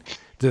fun.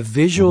 The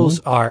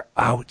visuals are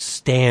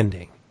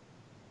outstanding.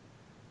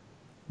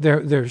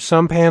 There's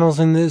some panels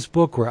in this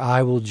book where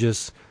I will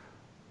just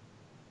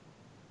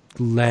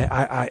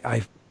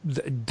I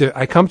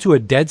come to a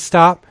dead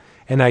stop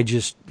and I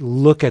just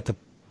look at the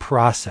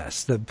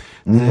process. The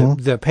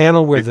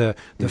panel where the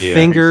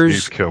fingers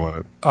he's killing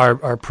it.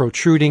 are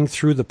protruding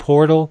through the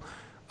portal.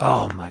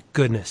 Oh my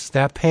goodness,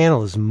 that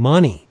panel is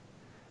money.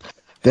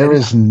 There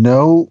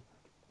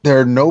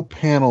are no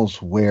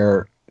panels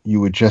where you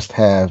would just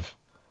have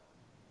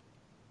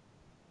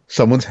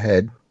someone's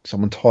head,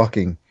 someone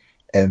talking,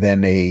 and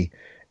then a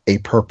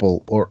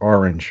purple or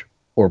orange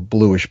or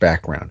bluish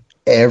background.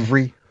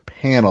 Every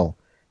panel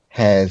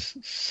has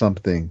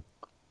something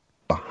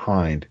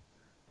behind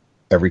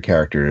every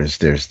character.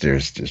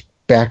 There's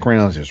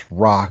backgrounds, there's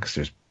rocks,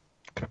 there's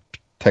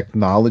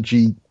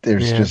technology,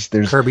 there's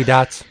Kirby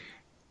dots.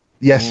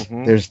 Yes,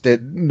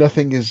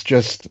 nothing is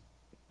just.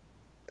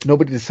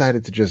 Nobody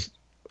decided to just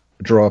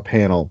draw a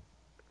panel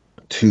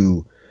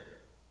to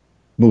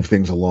move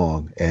things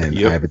along and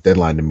I have a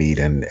deadline to meet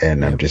and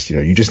I'm just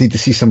you just need to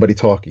see somebody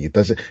talking. It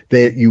doesn't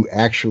that you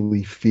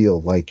actually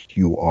feel like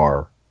you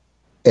are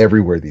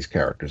everywhere these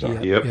characters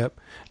are. Yep.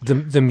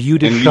 The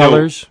muted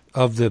colors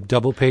of the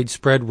double page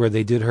spread where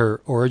they did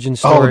her origin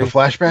story. Oh, the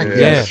flashback.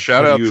 Yeah.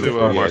 Shout out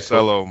to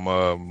Marcelo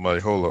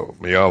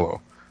Mialo,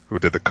 who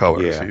did the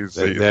colors. Yeah, his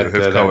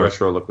that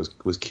retro look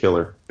was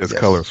killer. His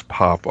colors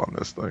pop on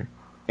this thing.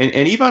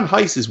 And Ivan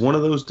Heiss is one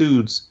of those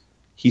dudes.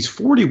 He's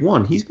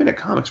 41. He's been at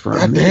comics for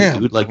a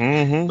minute,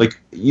 dude.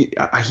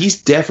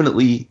 He's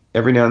definitely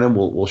every now and then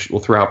we'll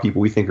throw out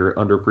people we think are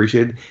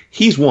underappreciated.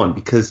 He's one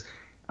because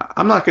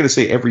I'm not going to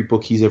say every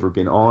book he's ever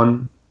been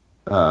on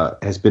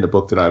has been a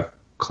book that I've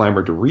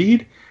clamored to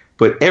read,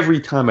 but every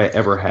time I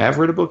ever have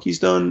read a book he's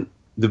done,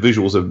 the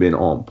visuals have been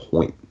on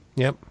point.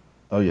 Yep.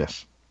 Oh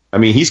yes. I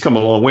mean, he's come a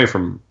long way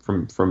from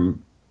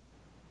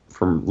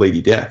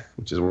Lady Death,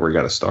 which is where we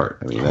got to start.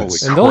 I mean,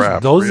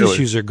 those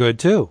issues are good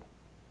too.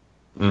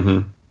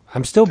 Mm-hmm.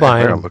 I'm still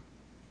buying.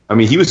 I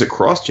mean, he was a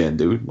cross-gen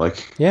dude. I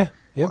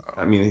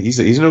mean, he's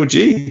an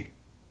OG.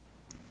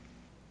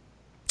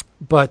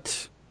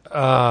 But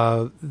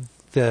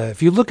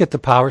if you look at the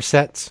power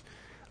sets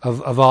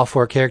of all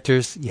four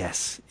characters,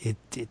 yes,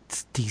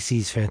 it's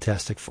DC's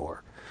Fantastic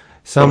Four.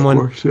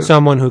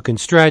 Someone who can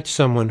stretch,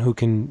 someone who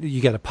can.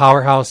 You got a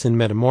powerhouse in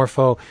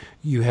Metamorpho.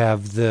 You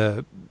have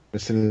the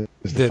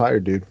fire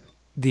dude.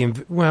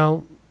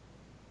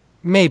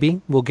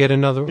 Maybe we'll get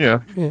another.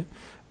 Yeah.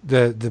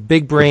 the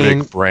big brain,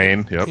 Big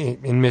brain. Yep.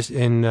 in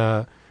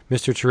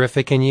Mr.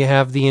 Terrific, and you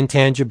have the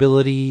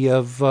intangibility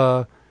of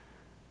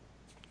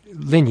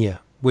Linya,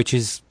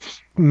 which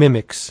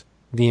mimics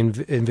the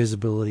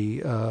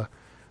invisibility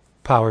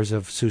powers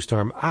of Sue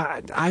Storm.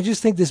 I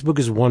just think this book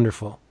is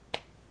wonderful,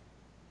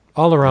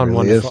 all around It really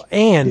wonderful, is.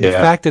 and the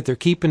Yeah. fact that they're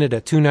keeping it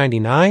at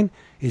 $2.99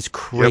 is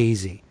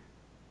crazy.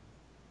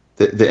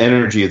 The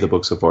energy of the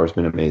book so far has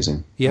been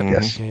amazing. Yep.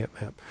 Yes. Yep.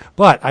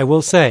 But I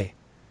will say,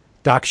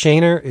 Doc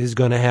Shaner is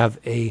going to have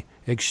a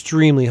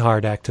extremely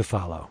hard act to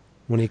follow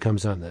when he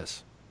comes on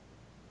this.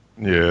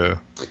 Yeah.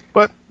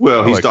 But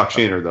Well, I he's like- Doc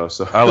Shaner though,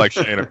 so I like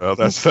Shaner though.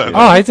 That's Oh,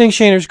 I think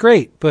Shaner's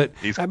great, but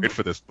he's great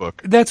for this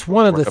book. that's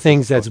one of the Forever.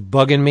 things that's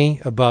bugging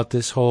me about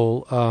this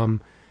whole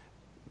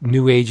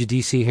new age of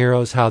DC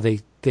heroes, how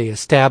they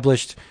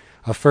established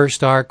a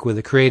first arc with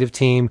a creative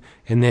team,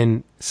 and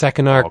then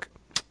second arc,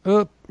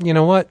 you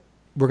know what?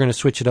 We're going to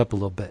switch it up a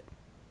little bit.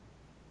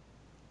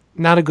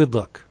 Not a good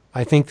look.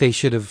 I think they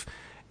should have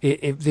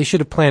they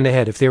should have planned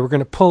ahead. If they were going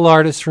to pull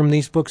artists from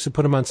these books and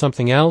put them on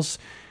something else,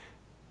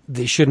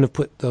 they shouldn't have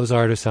put those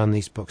artists on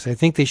these books. I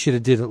think they should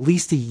have did at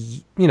least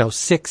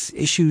 6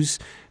 issues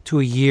to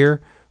a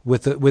year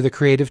with a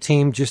creative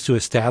team just to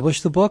establish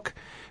the book.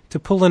 To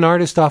pull an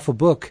artist off a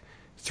book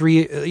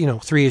 3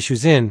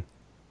 issues in,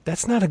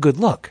 that's not a good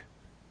look.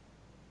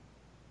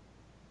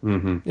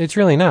 Mm-hmm. It's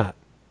really not.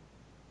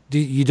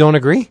 You don't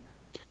agree?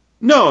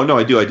 No,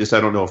 I do. I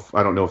don't know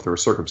if there were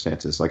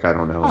circumstances. Like I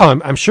don't know.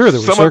 Oh, I'm sure there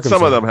were Some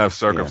circumstances. of them have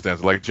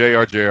circumstances. Like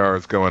JR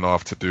is going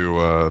off to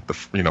do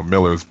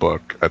Miller's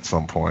book at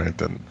some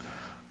point, and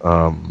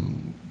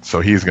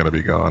so he's going to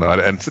be gone.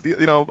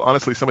 And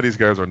honestly, some of these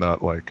guys are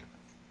not like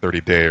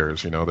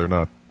 30-dayers.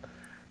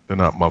 They're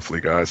not monthly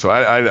guys. So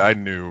I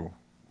knew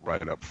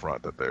right up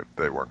front that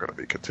they weren't going to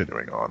be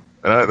continuing on,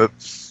 and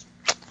it's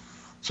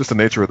just the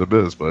nature of the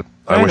biz. But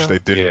I wish know. they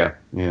did.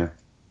 Yeah.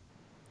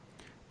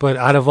 But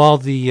out of all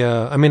the,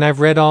 I've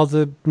read all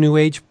the New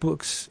Age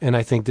books, and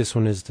I think this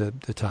one is the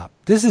top.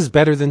 This is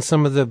better than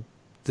some of the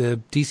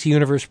DC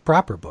Universe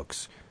proper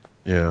books.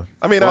 Yeah.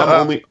 I mean,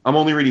 Well, I'm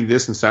only reading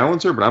this and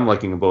Silencer, but I'm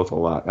liking them both a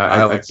lot.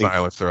 I like think,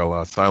 Silencer a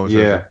lot.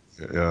 Silencer.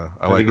 Yeah.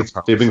 I I like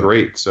think they've been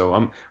great. So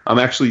I'm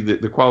actually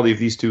the quality of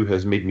these two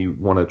has made me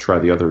want to try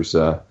the others.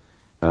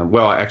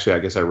 Actually, I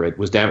guess I read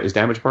is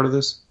Damage part of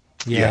this?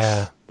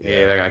 Yeah.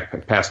 Yeah, I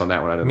passed on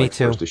that one. I didn't Me like the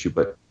too. first issue,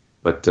 but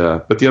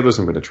the others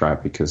I'm going to try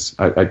because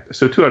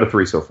so 2 out of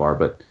 3 so far,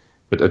 but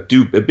a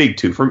big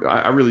 2.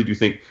 I really do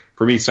think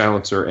for me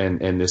Silencer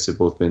and this have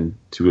both been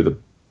 2 of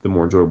the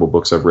more enjoyable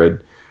books I've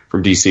read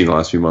from DC in the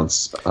last few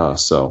months.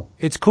 So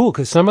It's cool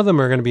because some of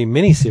them are going to be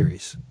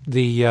miniseries.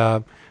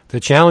 The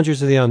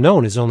Challengers of the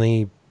Unknown is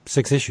only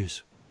 6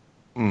 issues.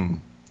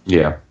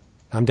 yeah,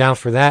 I'm down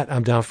for that.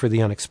 I'm down for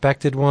the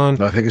Unexpected one.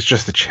 No, I think it's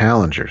just the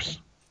Challengers.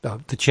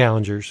 The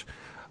Challengers.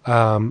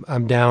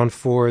 I'm down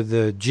for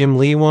the Jim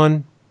Lee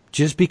one,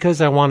 just because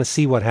I want to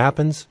see what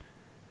happens.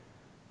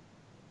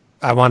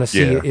 I want to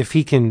see if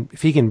he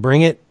can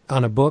bring it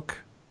on a book.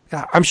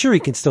 I'm sure he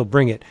can still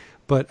bring it,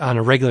 but on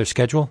a regular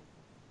schedule.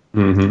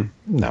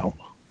 No.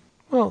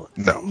 Well,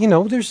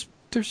 No. there's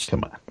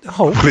Come on.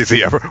 hope. When has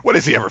he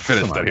ever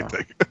finished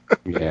anything?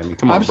 yeah. I mean,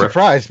 come on, I'm Brett.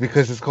 surprised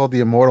because it's called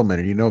the Immortal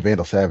Minute. You know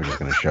Vandal Savage is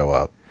going to show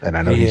up, and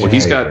I know Yeah. he's Well,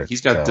 He's your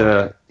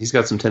favorite, he's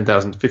got some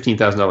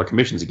 $15,000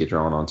 commissions to get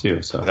drawn on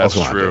too. So That's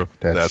Come on, true.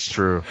 dude. That's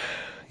true.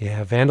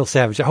 Yeah, Vandal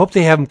Savage. I hope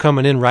they have him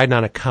coming in riding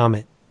on a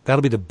comet.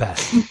 That'll be the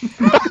best.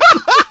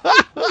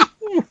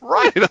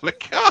 Right on the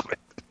comic.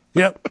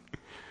 Yep.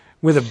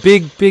 With a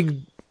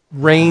big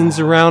reins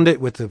around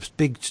it, with a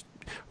big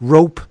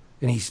rope,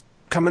 and he's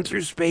coming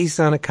through space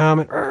on a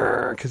comet.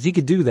 Because he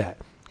could do that.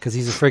 Because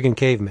he's a friggin'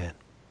 caveman.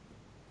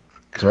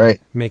 That's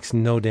right. Makes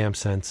no damn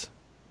sense.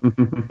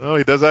 Oh,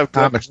 he does have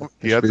Comics.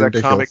 He has It's that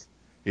ridiculous. comic.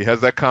 He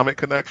has that comic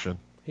connection.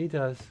 He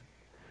does.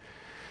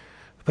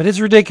 But it's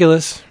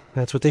ridiculous.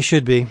 That's what they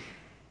should be.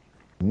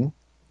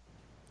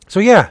 So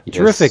yeah, Yes.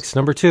 Terrifics,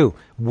 number 2.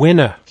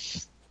 Winner.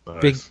 Nice.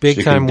 Big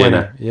Chicken time dinner.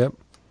 winner. Yep.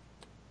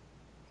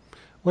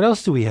 What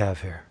else do we have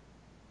here?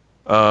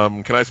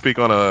 Can I speak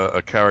on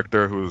a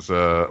character who's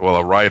a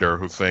writer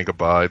who's saying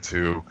goodbye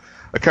to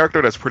a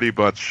character that's pretty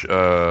much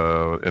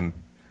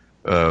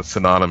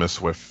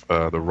synonymous with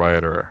the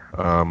writer,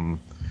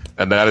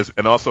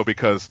 and also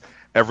because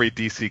every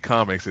DC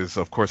Comics is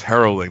of course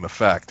heralding the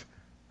fact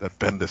that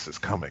Bendis is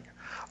coming.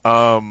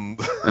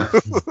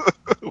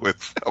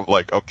 Which I'm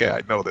like, okay,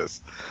 I know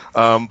this,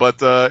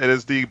 but it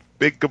is the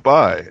big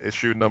goodbye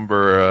issue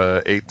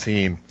number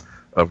 18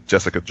 of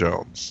Jessica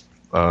Jones.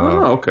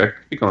 okay.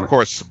 Keep going. Of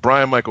course,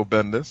 Brian Michael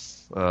Bendis,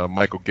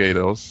 Michael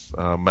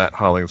Gaydos, Matt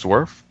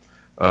Hollingsworth.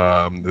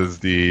 This is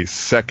the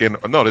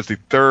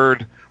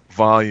third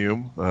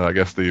volume. I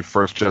guess the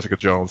first Jessica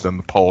Jones and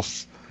the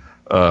Pulse,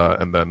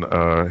 and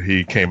then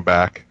he came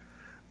back.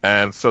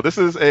 And so this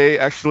is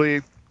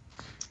actually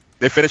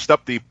they finished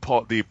up the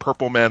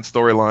Purple Man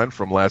storyline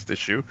from last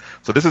issue.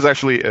 So this is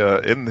actually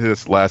in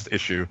his last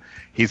issue.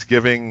 He's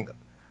giving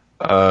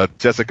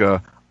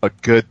Jessica a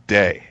good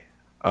day.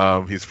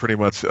 He's pretty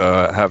much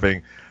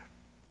having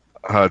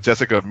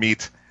Jessica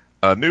meet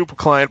a new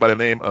client by the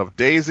name of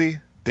Daisy.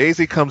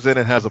 Daisy comes in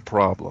and has a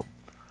problem.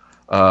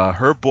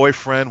 Her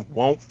boyfriend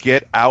won't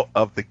get out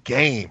of the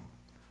game.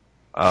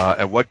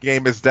 And what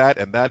game is that?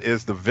 And that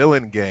is the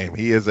villain game.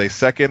 He is a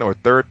second or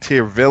third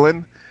tier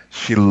villain.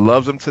 She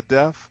loves him to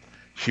death.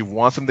 She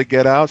wants him to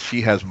get out.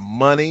 She has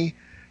money.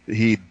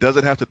 He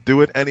doesn't have to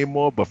do it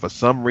anymore, but for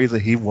some reason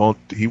he won't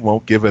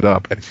give it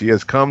up. And she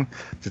has come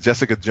to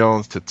Jessica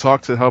Jones to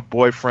talk to her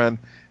boyfriend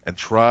and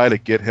try to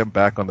get him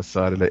back on the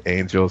side of the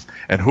Angels.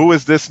 And who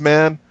is this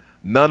man?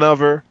 None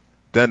other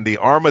than the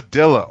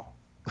Armadillo.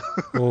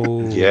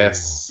 Oh.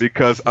 Yes.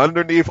 Because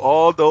underneath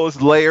all those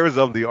layers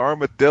of the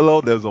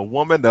Armadillo, there's a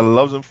woman that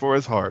loves him for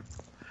his heart.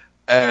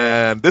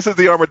 And this is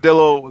the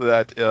Armadillo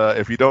that,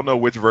 if you don't know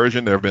which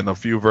version, there have been a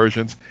few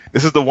versions.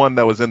 This is the one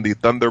that was in the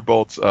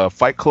Thunderbolts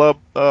Fight Club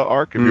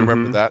arc, if you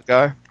remember that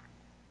guy.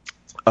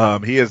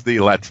 He is the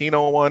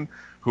Latino one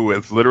who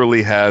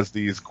literally has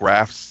these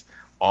grafts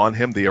on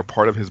him. They are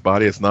part of his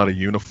body. It's not a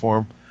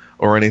uniform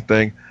or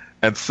anything.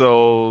 And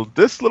so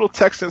this little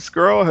Texas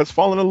girl has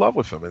fallen in love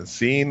with him and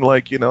seen,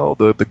 like, you know,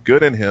 the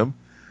good in him.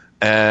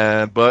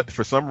 But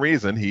for some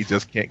reason, he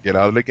just can't get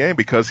out of the game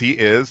because he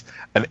is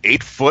an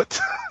 8-foot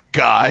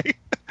guy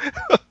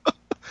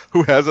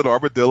who has an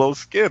armadillo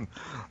skin.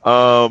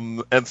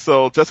 And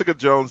so Jessica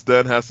Jones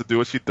then has to do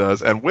what she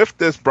does. And with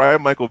this,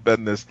 Brian Michael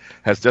Bendis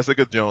has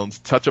Jessica Jones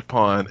touch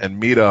upon and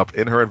meet up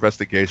in her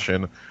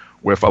investigation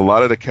with a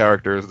lot of the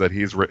characters that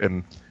he's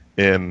written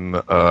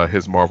in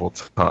his Marvel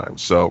time.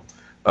 So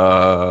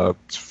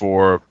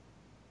for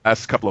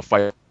last couple of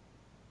fights,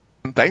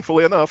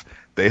 thankfully enough,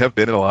 they have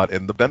been a lot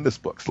in the Bendis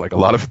books. Like a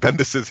lot of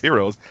Bendis's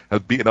heroes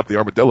have beaten up the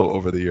Armadillo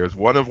over the years,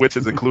 one of which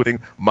is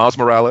including Miles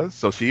Morales.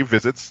 So she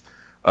visits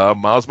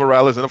Miles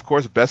Morales and, of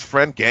course, best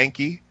friend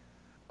Genki.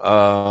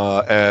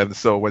 And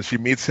so when she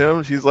meets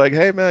him, she's like,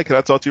 hey, man, can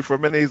I talk to you for a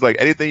minute? He's like,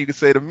 anything you can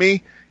say to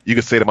me, you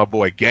can say to my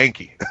boy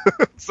Genki.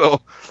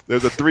 So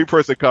there's a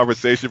 3-person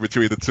conversation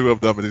between the two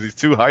of them, and these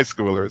two high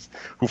schoolers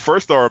who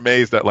first are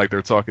amazed that, like,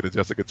 they're talking to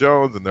Jessica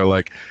Jones, and they're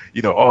like,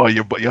 you know, oh,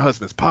 your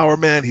husband's Power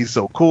Man, he's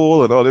so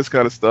cool, and all this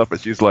kind of stuff.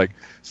 And she's like,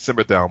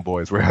 simmer down,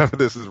 boys, we're having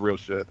this is real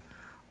shit.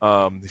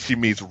 She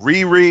meets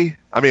Riri.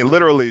 I mean,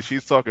 literally,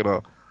 she's talking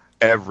to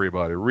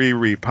everybody.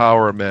 Riri,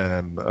 Power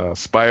Man,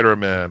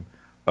 Spider-Man,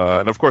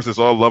 and of course, it's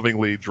all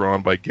lovingly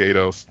drawn by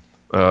Gatos,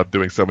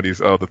 doing some of these.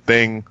 The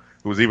Thing,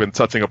 who was even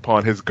touching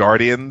upon his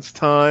Guardians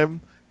time.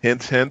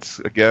 Hint,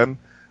 hint, again,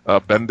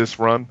 Bendis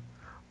run.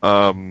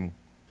 And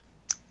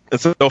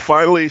so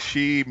finally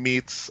she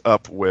meets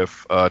up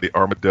with the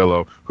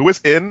Armadillo, who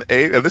is and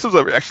this was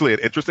actually an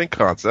interesting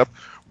concept.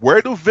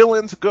 Where do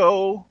villains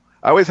go?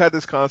 I always had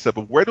this concept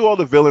of where do all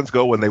the villains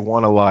go when they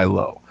want to lie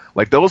low?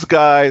 Like those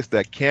guys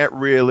that can't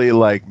really,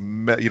 like,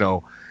 you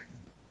know,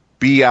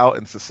 be out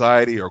in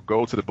society or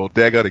go to the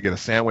bodega to get a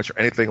sandwich or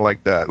anything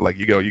like that. Like,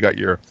 you got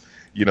your,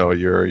 you know,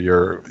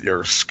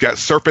 your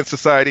Serpent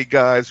Society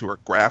guys who are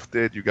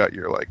grafted. You got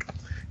your, like,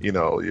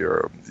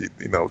 your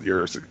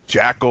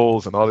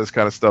jackals and all this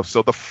kind of stuff.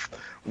 So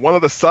one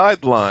of the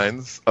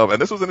sidelines of,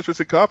 and this was an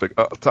interesting concept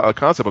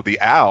of the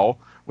Owl,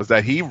 was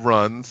that he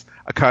runs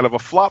a kind of a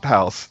flop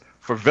house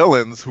for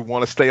villains who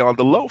want to stay on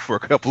the low for a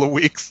couple of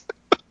weeks.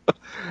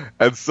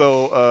 And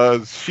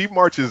so she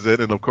marches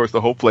in, and of course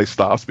the whole place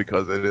stops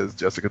because it is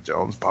Jessica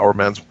Jones, Power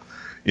Man's,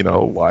 you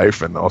know,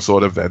 wife, and also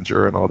an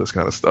Avenger and all this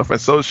kind of stuff. And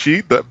so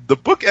the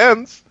book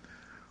ends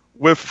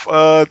with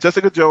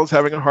Jessica Jones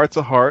having a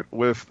heart-to-heart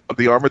with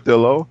the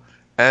Armadillo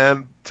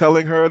and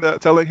telling him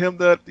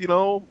that, you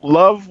know,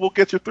 love will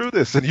get you through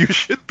this, and you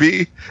should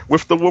be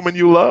with the woman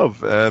you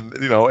love. And,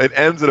 you know, it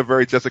ends in a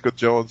very Jessica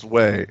Jones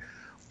way,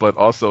 but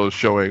also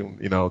showing,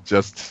 you know,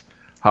 just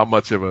how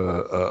much of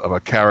a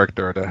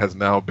character that has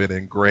now been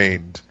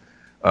ingrained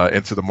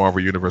into the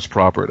Marvel Universe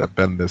proper that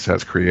Bendis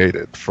has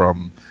created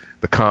from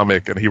the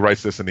comic. And he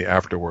writes this in the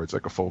afterwards,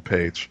 like a full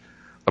page,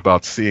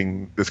 about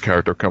seeing this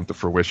character come to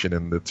fruition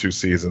in the 2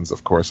 seasons,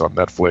 of course, on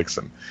Netflix,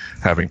 and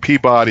having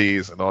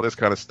Peabodys and all this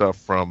kind of stuff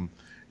from,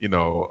 you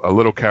know, a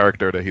little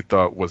character that he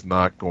thought was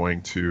not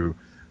going to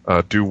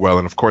do well.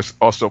 And, of course,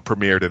 also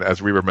premiered in,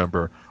 as we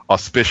remember,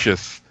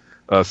 auspicious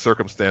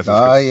circumstances.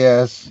 Ah,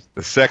 yes.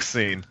 The sex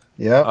scene.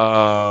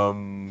 Yeah.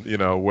 You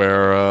know,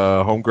 where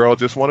homegirl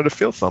just wanted to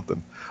feel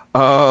something.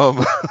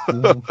 And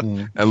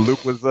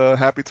Luke was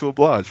happy to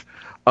oblige.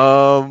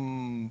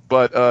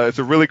 But it's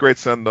a really great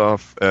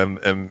send-off,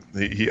 and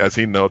he, as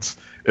he notes,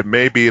 it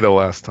may be the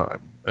last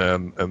time.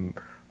 And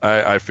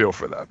I feel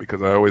for that,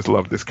 because I always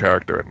loved this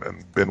character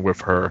and been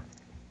with her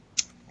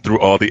through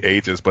all the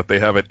ages. But they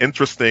have an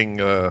interesting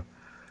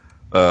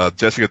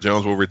Jessica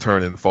Jones will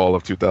return in fall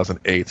of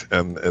 2008,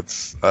 and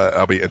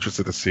I'll be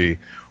interested to see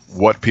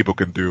what people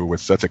can do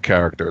with such a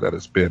character that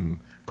has been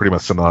pretty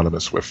much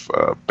synonymous with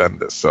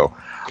Bendis. So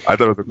I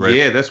thought it was a great...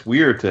 Yeah, that's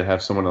weird to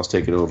have someone else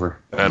take it over.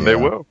 And they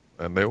will.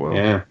 And they will.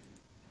 Yeah.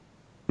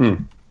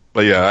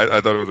 But yeah, I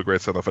thought it was a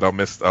great send-off, and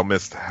I'll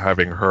miss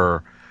having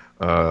her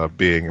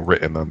being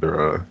written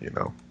under, you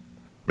know,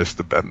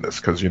 Mr. Bendis,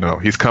 because, you know,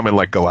 he's coming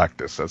like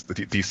Galactus, as the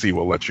DC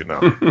will let you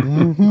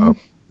know.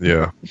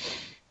 Yeah.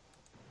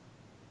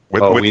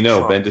 We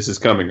know Bendis is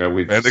coming.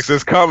 Bendis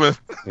is coming.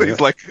 Yeah. He's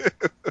like,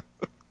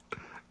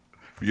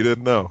 you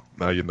didn't know.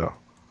 Now you know.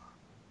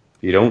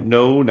 You don't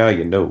know, now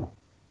you know.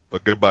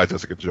 But goodbye,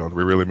 Jessica Jones.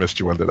 We really missed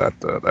you under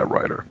that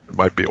writer. It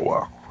might be a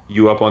while.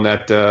 You up on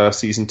that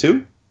season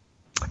 2?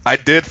 I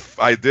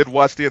did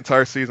watch the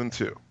entire season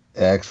 2.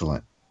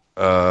 Excellent.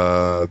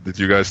 Did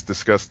you guys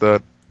discuss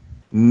that?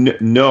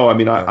 No, I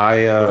mean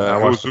I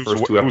watched the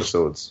first 2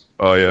 episodes.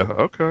 Oh yeah,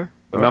 okay.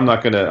 But I'm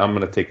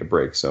gonna take a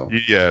break. So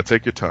yeah,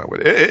 take your time with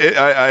it.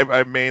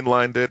 I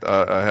mainlined it.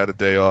 I had a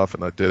day off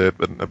and I did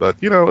it, but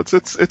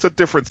it's a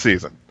different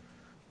season.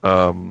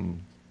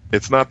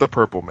 It's not the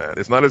Purple Man.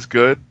 It's not as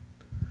good.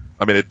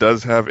 I mean, it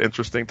does have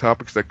interesting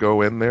topics that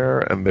go in there,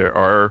 and there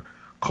are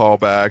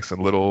callbacks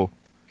and little,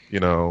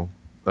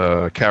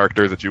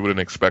 characters that you wouldn't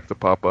expect to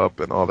pop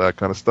up and all that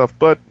kind of stuff.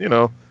 But it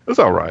was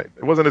all right.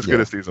 It wasn't as good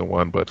as season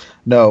 1, but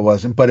no, it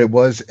wasn't. But it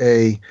was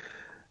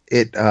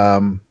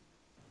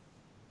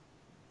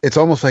it's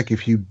almost like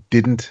if you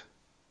didn't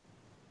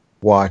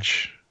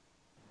watch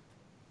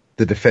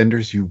The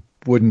Defenders, you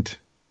wouldn't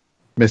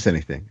miss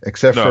anything,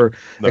 except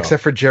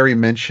for Jerry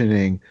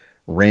mentioning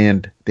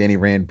Danny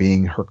Rand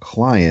being her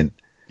client.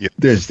 Yeah.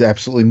 There's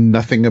absolutely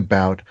nothing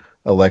about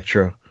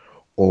Elektra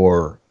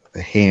or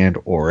the Hand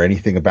or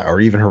anything about,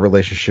 or even her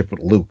relationship with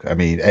Luke. I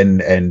mean,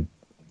 and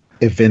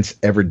if Vince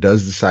ever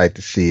does decide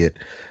to see it,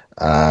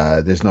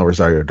 there's no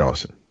Rosario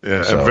Dawson.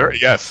 Yeah, So, and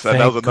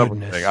that was another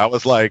thing. I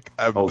was like,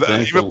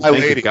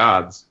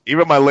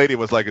 even my lady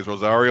was like, "Is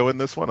Rosario in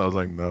this one?" I was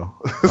like, "No."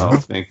 Oh,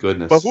 thank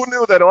goodness. But who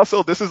knew that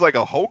also this is like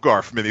a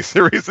Hogarth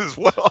miniseries as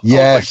well?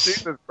 Yes. Like,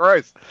 Jesus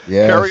Christ.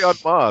 Yes. Carrie-Anne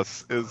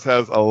Moss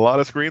has a lot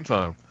of screen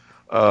time,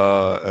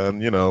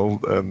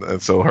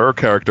 and so her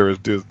character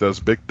does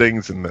big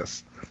things in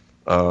this,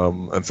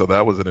 and so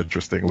that was an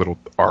interesting little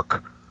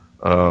arc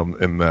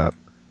in that.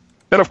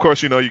 And of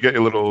course, you get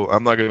your little.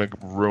 I'm not going to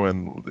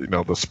ruin,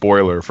 the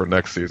spoiler for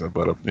next season,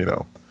 but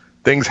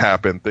things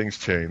happen, things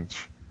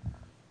change,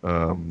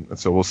 and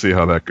so we'll see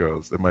how that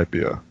goes. There might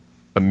be a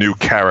new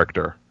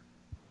character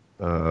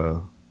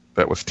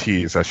that was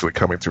teased actually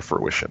coming to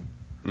fruition.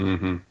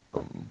 Mm-hmm.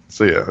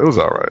 So yeah, it was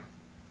all right.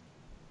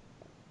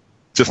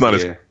 Just not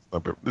as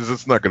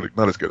it's not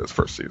as good as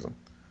first season.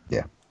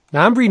 Yeah.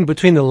 Now I'm reading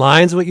between the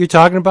lines what you're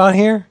talking about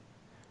here.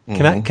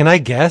 Can I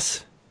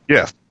guess?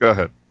 Yes, go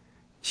ahead.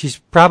 She's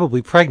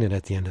probably pregnant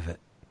at the end of it.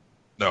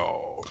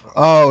 No.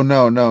 Oh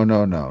no!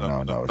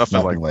 It's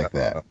nothing like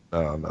that.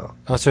 No.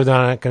 Oh, so they're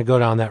not going to go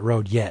down that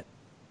road yet.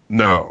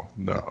 No.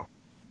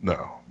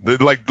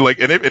 Like,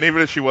 and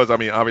even if she was, I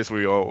mean,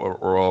 obviously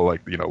we're all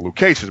like, Luke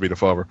Cage should be the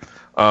father.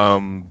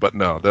 But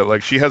no, that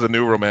like she has a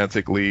new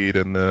romantic lead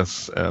in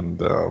this, and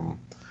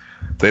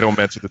they don't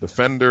mention the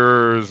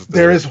Defenders.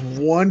 There is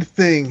one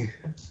thing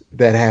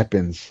that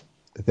happens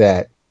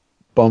that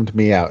bummed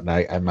me out, and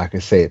I'm not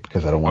going to say it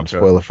because I don't want to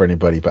spoil it for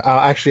anybody. But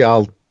I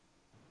should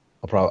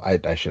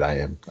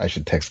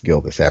text Gil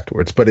this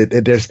afterwards. But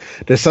there's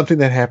something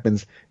that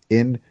happens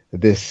in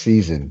this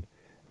season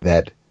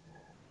that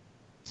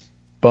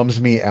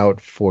bums me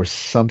out for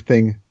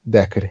something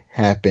that could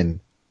happen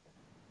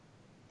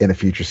in a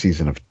future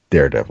season of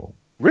Daredevil.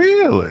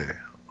 Really?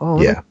 Oh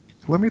yeah.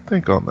 Let me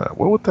think on that.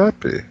 What would that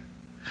be?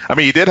 I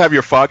mean, you did have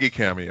your Foggy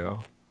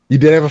cameo. You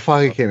did have a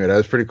Foggy cameo. That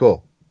was pretty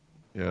cool.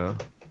 Yeah.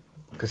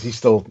 Because he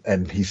still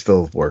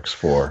works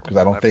for. Because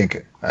I don't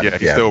think. Yeah,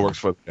 he still works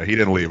for. Yeah, he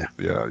didn't leave.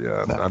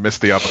 Yeah. No. I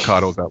missed the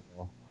avocados that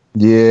well.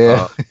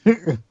 Yeah.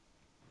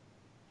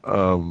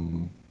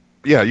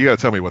 Yeah, you got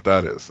to tell me what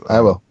that is.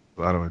 I will.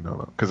 I don't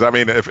know. Because I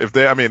mean, if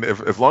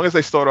as long as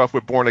they start off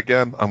with Born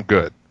Again, I'm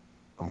good.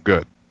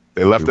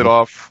 They left it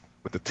off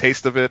with the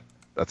taste of it.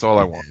 That's all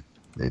I want.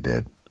 They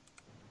did.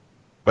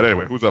 But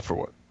anyway, who's up for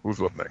what?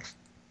 Who's up next?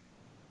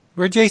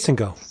 Where'd Jason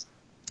go?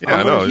 Yeah,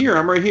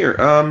 I'm right here.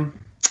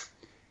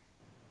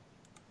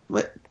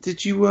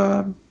 Did you?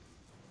 I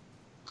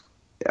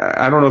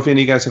don't know if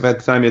any of you guys have had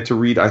time yet to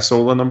read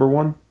Isola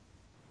 #1.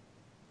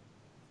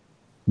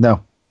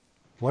 No.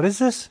 What is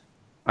this?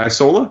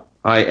 Isola,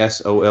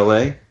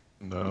 Isola.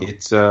 No.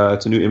 It's a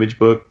new Image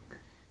book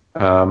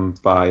written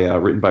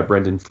by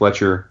Brendan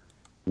Fletcher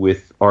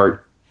with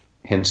art,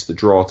 hence the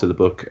draw to the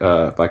book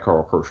by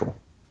Carl Kerschel.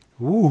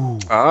 Ooh.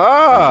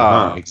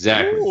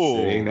 Exactly. Ooh.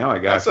 See, now I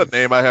got That's a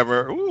name I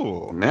haven't.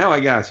 Ooh. Now I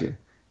got you.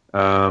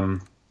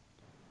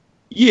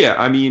 Yeah,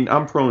 I mean,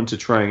 I'm prone to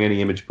trying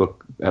any Image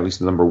book, at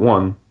least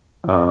 #1.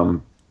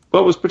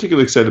 But was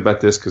particularly excited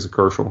about this because of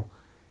Kerschel.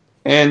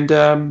 And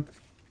I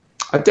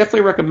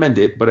definitely recommend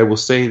it, but I will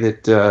say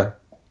that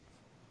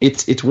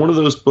it's one of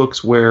those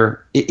books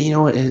where,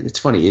 it's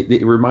funny.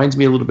 It reminds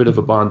me a little bit of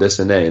a Bond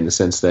SNA in the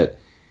sense that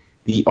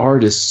the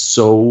art is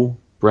so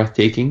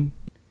breathtaking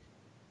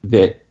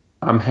that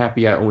I'm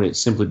happy I own it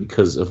simply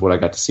because of what I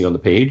got to see on the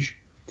page.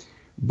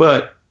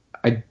 But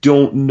I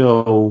don't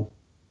know,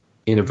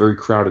 in a very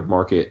crowded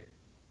market,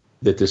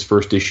 that this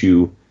first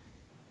issue,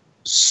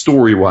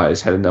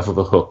 story-wise, had enough of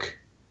a hook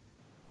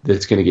that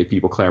it's going to get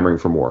people clamoring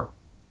for more.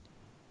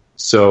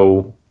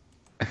 So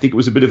I think it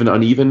was a bit of an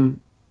uneven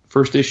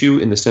first issue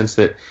in the sense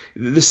that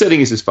the setting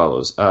is as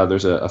follows.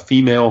 There's a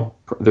female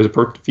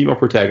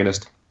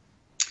protagonist.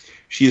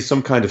 She is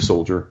some kind of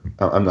soldier.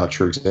 I'm not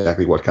sure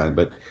exactly what kind,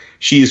 but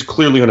she is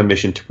clearly on a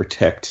mission to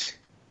protect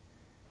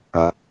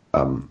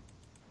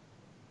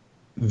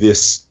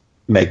this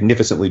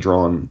magnificently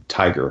drawn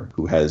tiger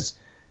who has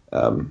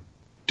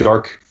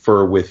dark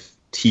fur with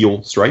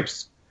teal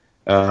stripes,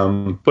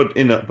 but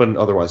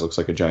otherwise looks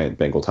like a giant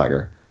Bengal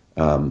tiger.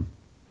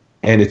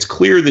 And it's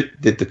clear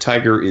that the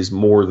tiger is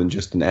more than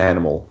just an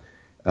animal.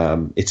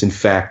 It's in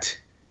fact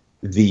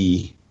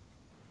the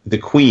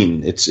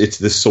queen. It's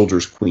this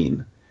soldier's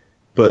queen.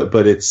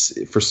 But it's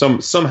for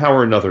somehow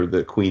or another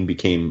the queen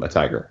became a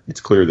tiger.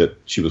 It's clear that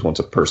she was once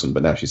a person,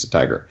 but now she's a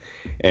tiger.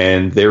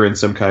 And they're in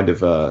some kind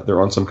of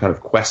they're on some kind of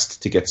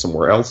quest to get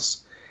somewhere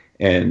else.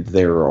 And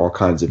there are all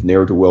kinds of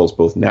ne'er-do-wells,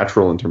 both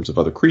natural in terms of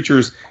other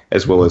creatures,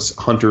 as well as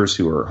hunters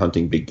who are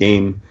hunting big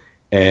game.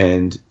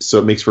 And so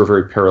it makes for a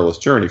very perilous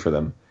journey for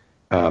them.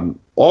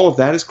 All of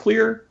that is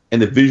clear,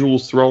 and the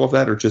visuals through all of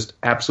that are just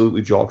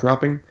absolutely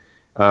jaw-dropping.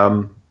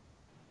 But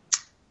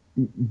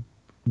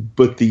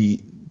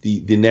the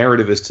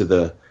narrative as to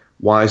the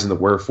whys and the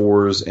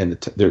wherefores, and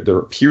there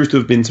appears to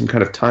have been some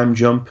kind of time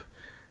jump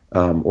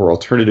or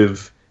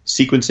alternative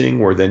sequencing,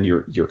 where then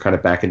you're kind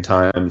of back in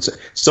time. So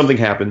something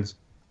happens,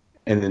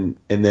 and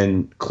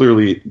then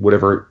clearly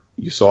whatever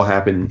you saw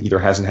happen either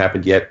hasn't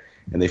happened yet,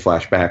 and they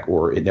flash back,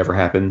 or it never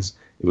happens.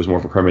 It was more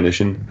of a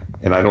premonition,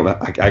 and I don't know.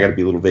 I got to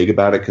be a little vague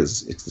about it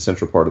because it's the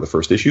central part of the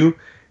first issue,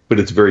 but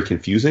it's very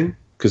confusing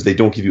because they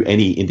don't give you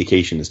any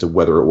indication as to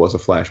whether it was a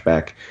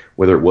flashback,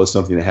 whether it was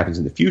something that happens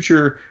in the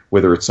future,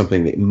 whether it's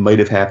something that might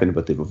have happened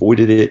but they've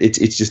avoided it.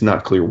 It's just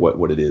not clear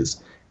what it is,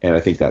 and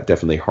I think that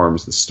definitely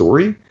harms the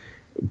story.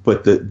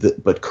 But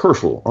but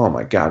Kerschel, oh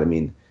my God, I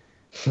mean,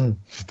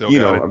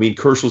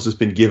 Kerschel's just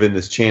been given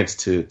this chance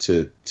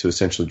to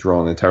essentially draw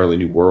an entirely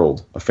new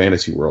world, a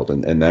fantasy world,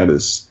 and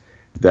that's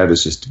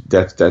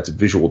a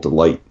visual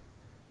delight.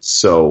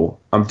 So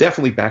I'm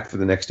definitely back for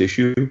the next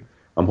issue.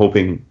 I'm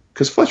hoping,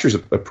 because Fletcher's a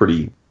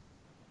pretty,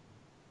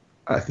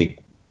 I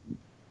think,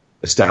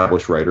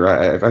 established writer.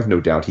 I have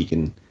no doubt he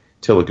can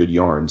tell a good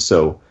yarn.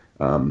 So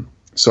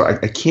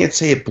I can't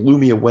say it blew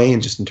me away,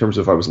 and just in terms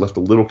of I was left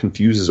a little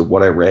confused as to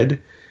what I read,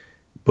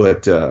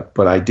 but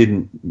I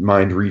didn't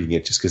mind reading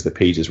it just because the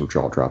pages were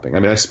jaw dropping.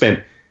 I mean, I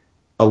spent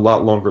a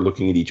lot longer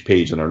looking at each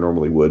page than I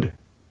normally would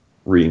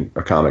reading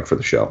a comic for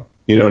the show.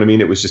 You know what I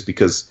mean? It was just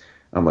because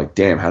I'm like,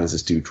 damn, how does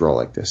this dude draw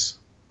like this?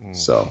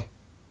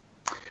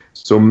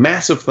 So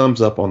massive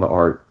thumbs up on the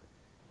art.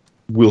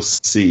 We'll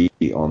see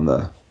on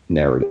the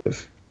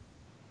narrative.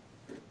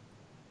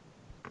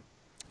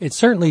 It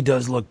certainly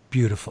does look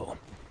beautiful.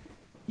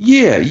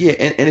 Yeah.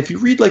 And if you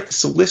read like the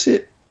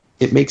solicit,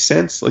 it makes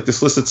sense. Like the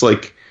solicit's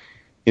like,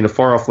 in a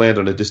far-off land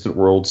on a distant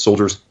world, a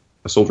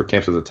soldier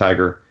camps with a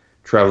tiger,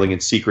 traveling in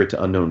secret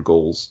to unknown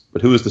goals.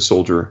 But who is the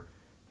soldier?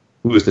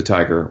 Who is the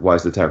tiger? Why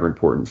is the tiger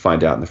important?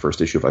 Find out in the first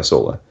issue of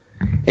Isola.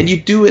 And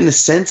you do, in a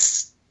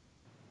sense,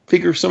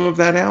 figure some of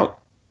that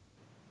out.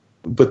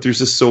 But there's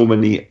just so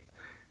many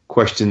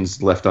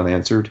questions left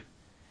unanswered.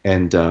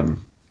 And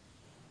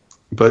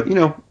but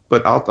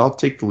I'll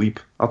take the leap.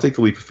 I'll take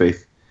the leap of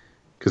faith.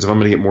 Because if I'm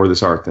going to get more of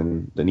this art,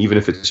 then even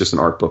if it's just an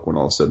art book when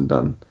all is said and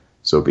done,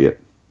 so be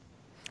it.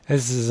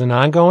 This is an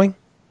ongoing?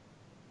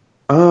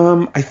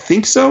 I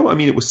think so. I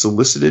mean, it was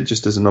solicited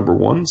just as a number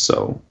one,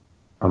 so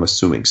I'm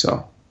assuming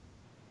so.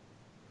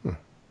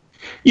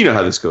 You know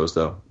how this goes,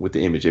 though, with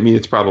the Image. I mean,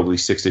 it's probably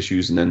 6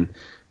 issues, and then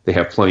they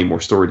have plenty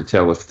more story to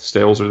tell if the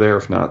sales are there.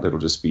 If not, it'll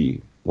just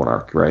be one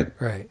arc, right?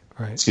 Right.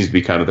 It seems to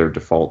be kind of their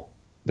default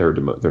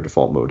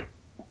mode.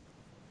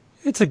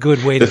 It's a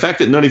good way The fact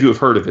that none of you have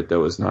heard of it,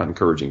 though, is not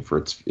encouraging for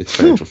its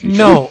financial future.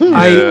 No,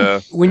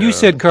 when you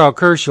said Carl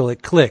Kerschel,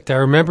 it clicked. I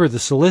remember the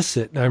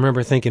solicit. I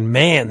remember thinking,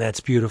 man,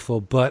 that's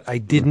beautiful, but I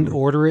didn't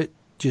order it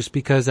just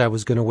because I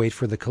was going to wait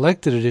for the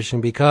collected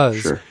edition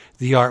because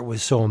the art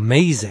was so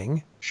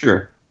amazing.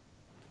 Sure.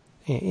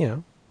 You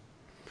know.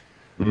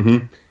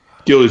 Mm-hmm.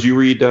 Gil, did you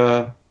read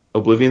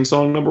Oblivion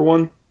Song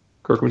 #1?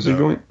 Kirkman's new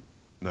joint?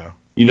 No.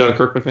 You not a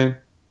Kirkman fan?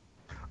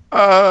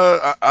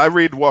 I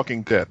read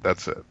Walking Dead.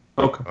 That's it.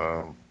 Okay.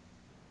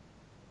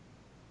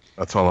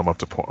 That's all I'm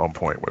on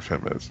point with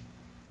him is.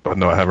 But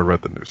no, I haven't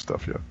read the new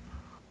stuff yet.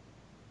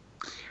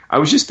 I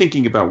was just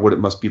thinking about what it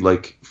must be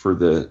like for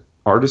the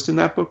artist in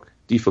that book,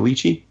 Di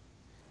Felici.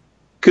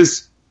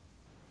 Because,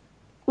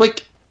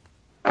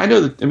 I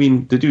know that,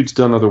 the dude's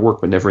done other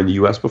work, but never in the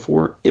U.S.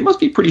 before. It must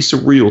be pretty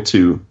surreal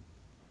to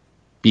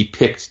be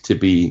picked to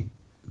be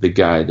the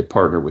guy to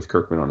partner with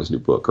Kirkman on his new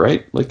book,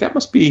 right? That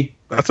must be...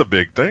 That's a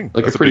big thing.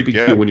 That's a pretty big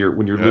deal when you're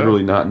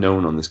literally not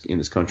known in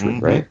this country,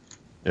 right?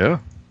 Yeah.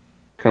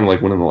 Kind of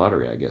like winning the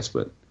lottery, I guess.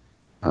 But,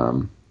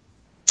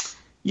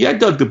 I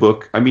dug the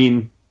book.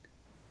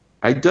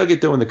 I dug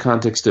it, though, in the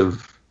context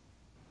of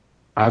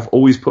I've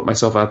always put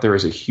myself out there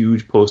as a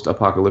huge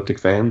post-apocalyptic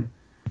fan.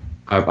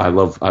 I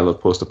love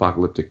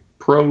post-apocalyptic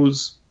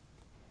prose.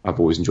 I've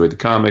always enjoyed the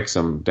comics.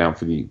 I'm down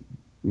for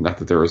not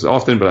that there is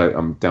often, but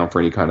I'm down for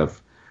any kind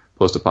of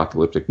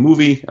post-apocalyptic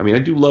movie. I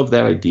do love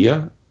that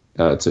idea,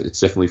 It's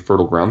definitely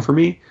fertile ground for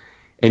me.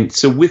 And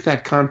so with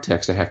that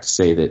context, I have to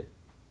say that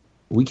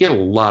we get a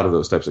lot of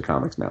those types of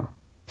comics now.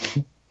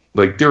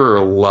 Like, there are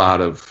a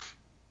lot of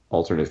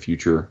alternate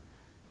future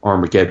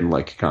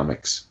Armageddon-like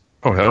comics.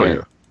 Oh, hell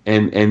yeah.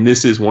 And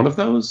this is one of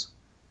those.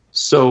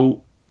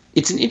 So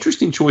it's an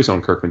interesting choice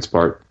on Kirkman's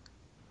part.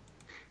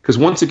 Because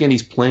once again,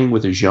 he's playing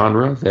with a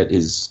genre that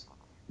is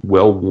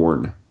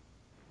well-worn.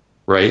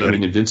 Right? I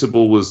mean,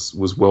 Invincible was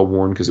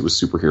well-worn because it was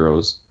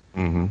superheroes.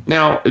 Mm-hmm.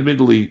 Now,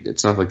 admittedly,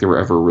 it's not like there were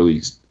ever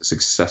really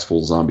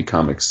successful zombie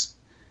comics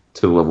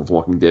to the level of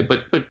Walking Dead,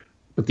 but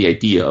the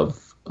idea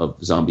of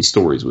zombie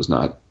stories was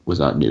not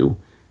new.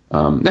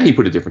 Now he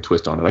put a different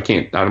twist on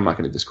it. I'm not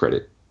going to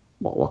discredit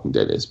what Walking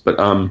Dead is, but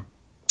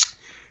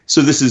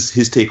so this is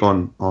his take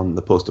on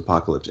the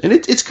post-apocalypse, and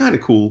it's kind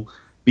of cool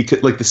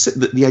because like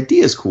the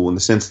idea is cool in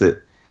the sense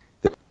that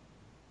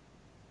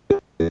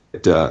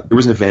there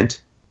was an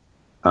event,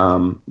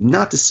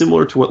 not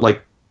dissimilar to what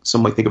like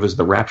some might think of as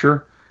the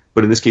Rapture.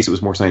 But in this case, it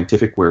was more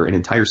scientific, where an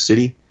entire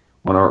city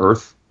on our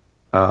Earth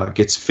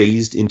gets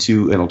phased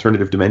into an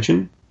alternative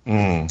dimension.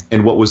 Mm.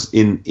 And what was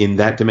in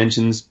that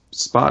dimension's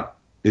spot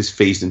is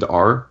phased into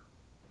our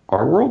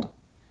world.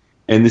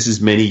 And this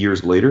is many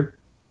years later.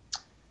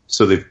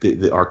 So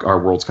our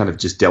world's kind of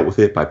just dealt with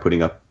it by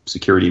putting up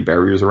security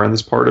barriers around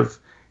this part of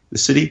the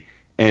city.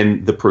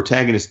 And the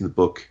protagonist in the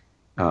book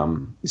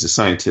is a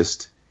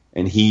scientist,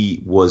 and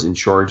he was in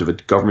charge of a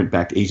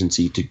government-backed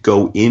agency to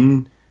go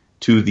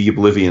into the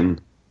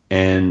Oblivion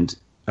and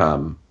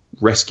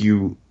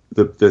rescue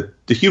the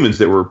humans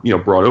that were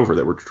brought over,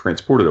 that were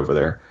transported over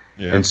there.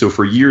 Yeah. And so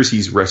for years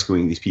he's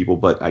rescuing these people,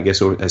 but I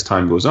guess as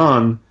time goes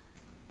on,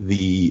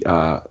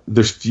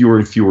 there's fewer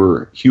and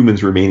fewer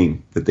humans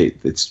remaining.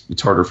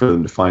 It's harder for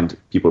them to find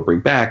people to bring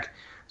back.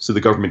 So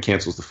the government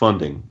cancels the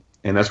funding,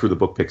 and that's where the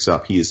book picks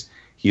up. He is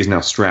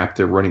now strapped.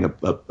 They're running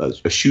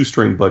a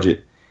shoestring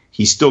budget.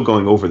 He's still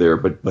going over there,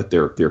 but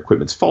their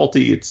equipment's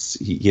faulty.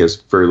 He has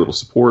very little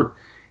support.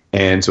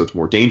 And so it's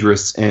more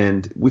dangerous.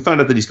 And we found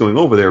out that he's going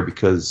over there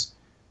because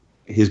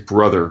his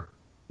brother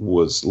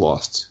was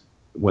lost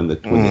when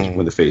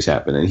the phase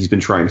happened, and he's been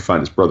trying to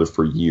find his brother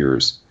for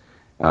years,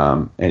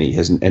 and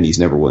he's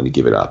never willing to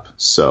give it up.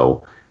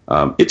 So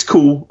it's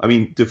cool. I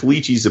mean,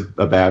 DeFelici's a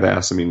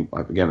badass. I mean,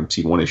 again, I've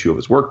seen one issue of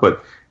his work,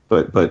 but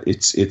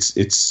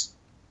it's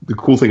the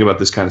cool thing about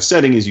this kind of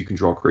setting is you can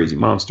draw crazy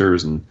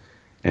monsters, and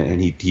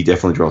he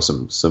definitely draws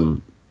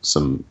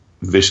some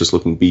vicious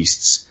looking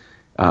beasts.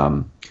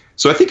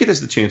 So I think it has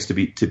the chance to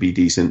be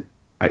decent.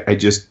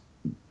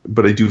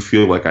 But I do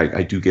feel like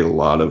I do get a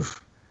lot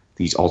of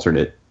these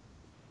alternate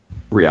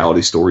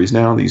reality stories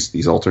now,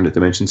 these alternate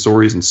dimension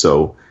stories, and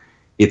so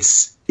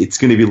it's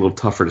going to be a little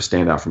tougher to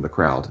stand out from the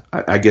crowd.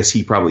 I guess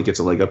he probably gets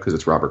a leg up because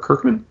it's Robert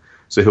Kirkman,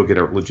 so he'll get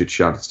a legit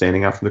shot at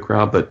standing out from the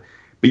crowd. But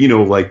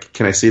like,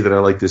 can I say that I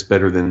like this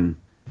better than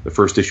the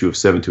first issue of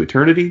Seven to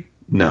Eternity?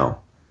 No.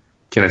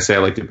 Can I say I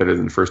liked it better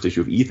than the first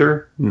issue of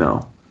Ether?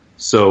 No.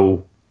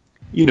 So,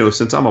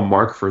 since I'm a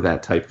mark for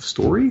that type of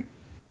story,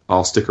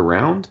 I'll stick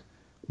around.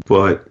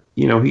 But,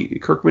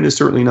 Kirkman is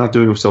certainly not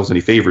doing himself any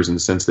favors in the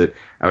sense that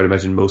I would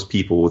imagine most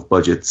people with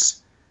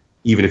budgets,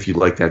 even if you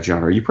like that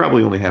genre, you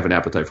probably only have an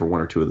appetite for one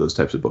or two of those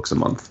types of books a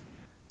month.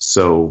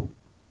 So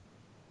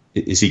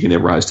is he going to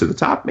rise to the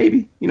top?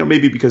 Maybe.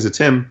 Maybe because it's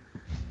him.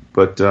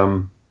 But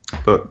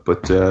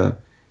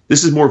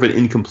this is more of an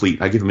incomplete.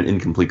 I give him an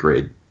incomplete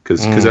grade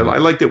because I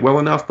liked it well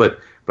enough, but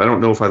I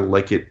don't know if I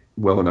like it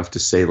well enough to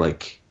say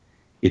like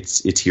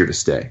it's here to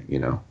stay.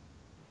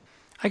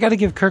 I got to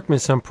give Kirkman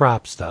some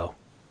props though.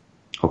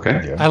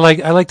 Okay. Yeah. I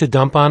like to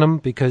dump on him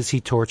because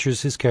he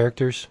tortures his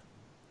characters.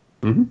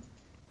 Mm-hmm.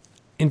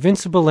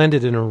 Invincible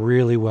ended in a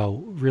really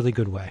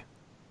good way.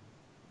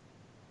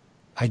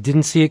 I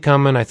didn't see it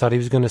coming. I thought he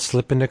was going to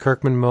slip into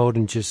Kirkman mode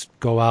and just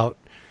go out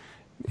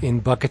in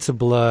buckets of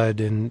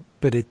blood,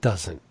 but it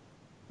doesn't.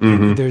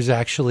 Mm-hmm. There's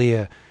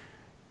actually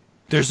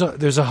there's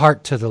a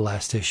heart to the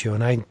last issue,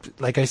 and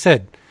like I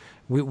said,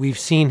 we've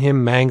seen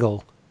him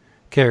mangle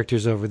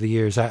characters over the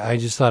years. I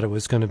just thought it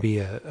was going to be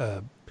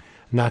a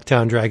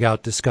knockdown, drag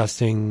out,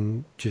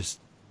 disgusting, just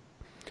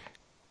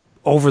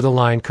over the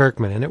line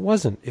Kirkman, and it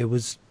wasn't. It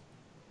was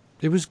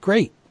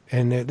great,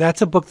 and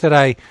that's a book that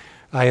I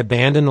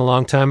abandoned a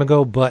long time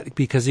ago. But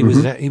because he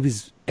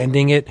was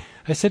ending it,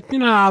 I said,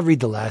 I'll read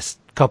the last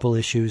couple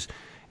issues,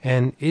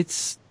 and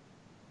it's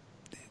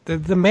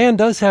the man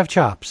does have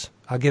chops.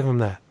 I'll give him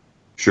that.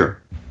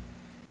 Sure.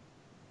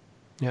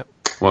 Yep.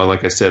 Well,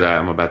 like I said,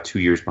 I'm about 2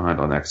 years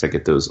behind on that because I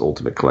get those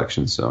Ultimate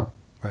collections. So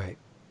right.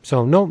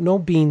 So no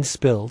beans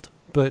spilled,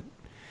 but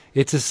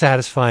it's a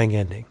satisfying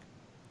ending.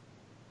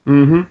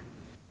 Mm-hmm.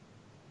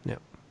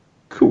 Yep.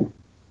 Cool.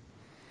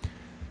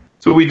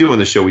 So what we do on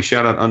the show, we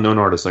shout out unknown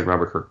artists like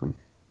Robert Kirkman.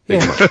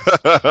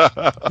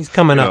 Yeah. He's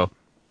coming up.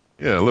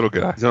 Yeah, a little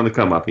guy. He's on the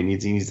come up. He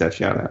needs that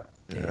shout out.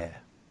 Yeah.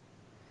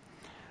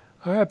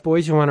 All right,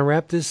 boys, you want to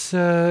wrap this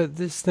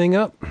thing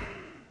up?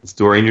 Let's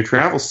do our In Your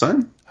Travels,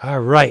 son. All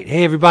right.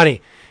 Hey,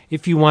 everybody.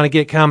 If you want to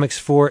get comics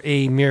for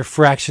a mere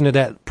fraction of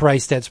that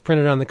price that's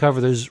printed on the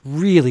cover, there's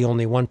really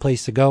only one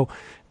place to go.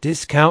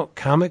 discount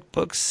comic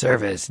book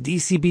service.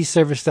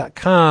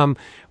 DCBService.com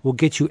will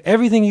get you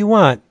everything you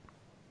want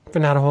for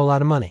not a whole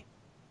lot of money.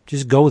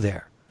 Just go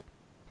there.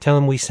 Tell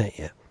them we sent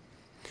you.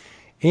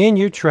 In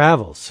your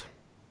travels,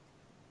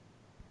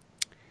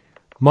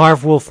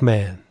 Marv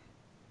Wolfman,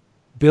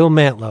 Bill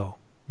Mantlo,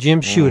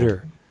 Jim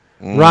Shooter,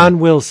 Ron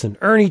Wilson,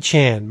 Ernie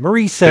Chan,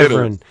 Marie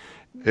Severin,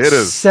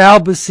 Sal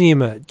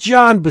Buscema,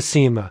 John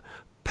Buscema,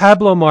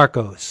 Pablo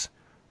Marcos.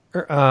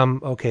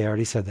 Okay, I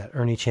already said that.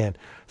 Ernie Chan.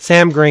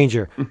 Sam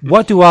Granger.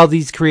 What do all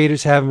these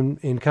creators have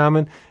in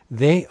common?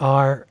 They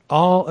are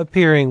all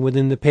appearing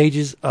within the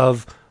pages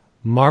of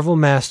Marvel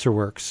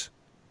Masterworks,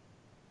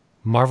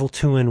 Marvel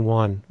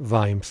 2-in-1,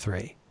 Volume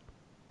 3.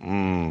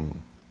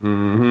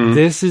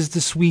 This is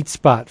the sweet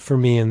spot for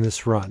me in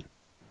this run.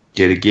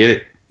 Get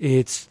it.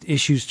 It's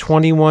issues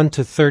 21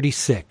 to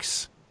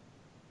 36.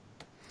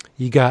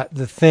 You got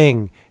The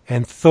Thing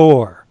and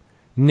Thor,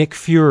 Nick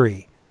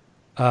Fury,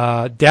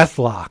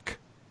 Deathlock,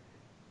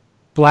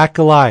 Black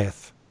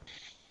Goliath.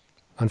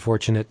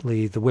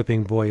 Unfortunately, the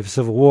whipping boy of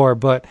Civil War,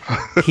 but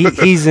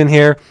he's in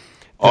here.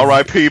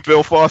 R.I.P.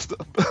 Bill Foster.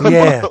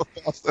 Yeah.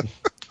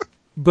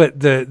 But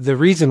the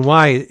reason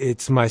why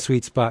it's my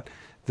sweet spot,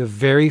 the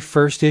very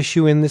first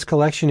issue in this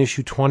collection,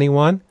 issue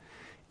 21,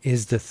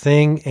 is The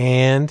Thing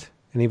and...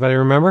 Anybody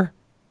remember?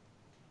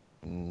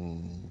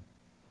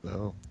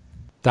 No.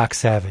 Doc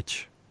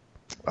Savage.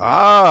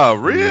 Ah,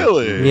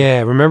 really?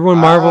 Yeah, remember when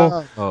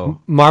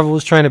Marvel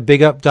was trying to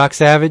big up Doc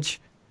Savage?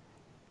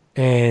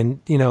 And,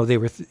 they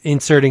were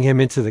inserting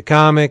him into the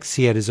comics.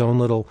 He had his own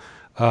little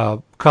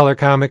color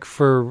comic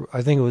for,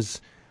 I think it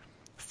was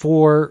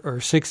 4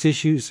 or 6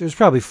 issues. It was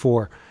probably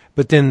 4.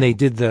 But then they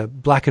did the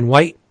black and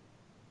white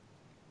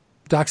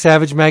Doc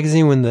Savage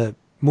magazine when the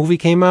movie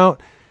came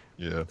out.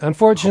 Yeah.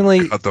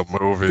 Unfortunately. The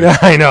movie.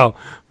 I know.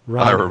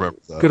 Ron, I remember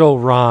that. Good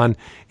old Ron.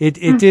 It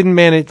didn't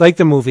manage, like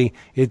the movie,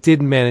 it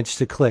didn't manage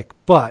to click.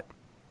 But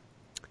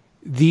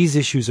these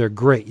issues are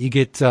great. You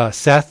get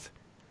Seth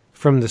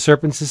from the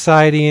Serpent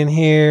Society in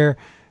here.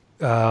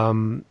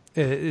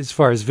 As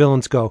far as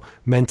villains go,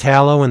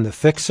 Mentalo and the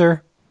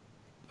Fixer.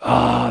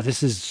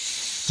 This is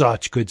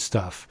such good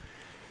stuff.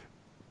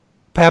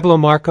 Pablo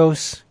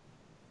Marcos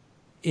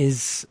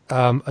is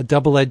a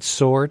double-edged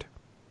sword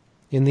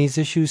in these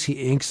issues. He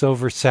inks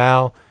over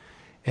Sal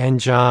and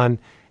John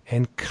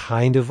and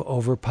kind of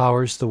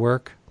overpowers the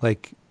work.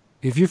 Like,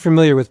 if you're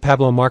familiar with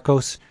Pablo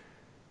Marcos,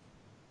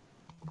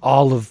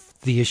 all of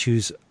the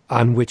issues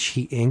on which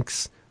he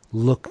inks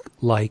look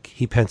like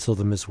he penciled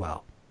them as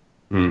well.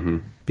 Mm-hmm.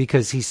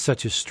 Because he's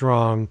such a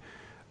strong,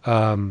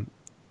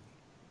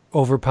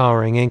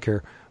 overpowering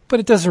inker. But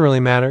it doesn't really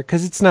matter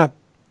because it's not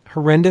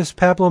horrendous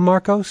Pablo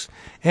Marcos,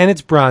 and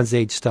it's Bronze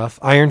Age stuff.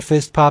 Iron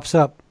Fist pops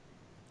up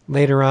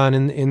later on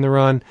in the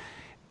run.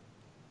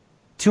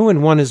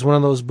 2-in-1 is one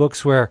of those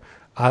books where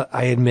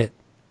I admit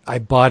I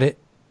bought it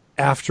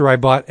after I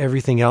bought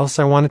everything else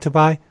I wanted to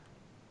buy.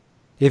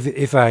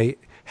 If I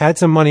had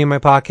some money in my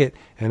pocket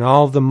and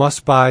all the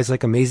must-buys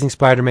like Amazing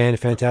Spider-Man and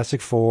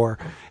Fantastic Four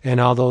and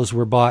all those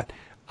were bought,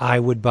 I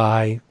would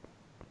buy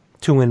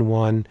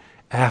 2-in-1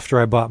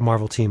 after I bought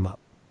Marvel Team Up.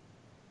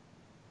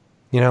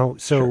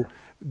 Sure.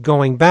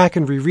 Going back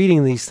and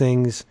rereading these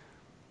things,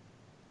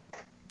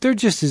 they're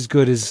just as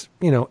good as,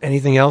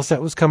 anything else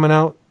that was coming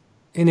out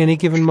in any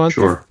given month.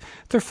 Sure.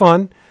 They're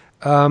fun.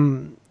 Not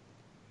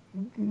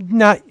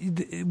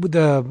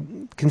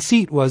the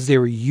conceit was they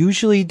were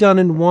usually done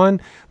in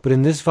 1, but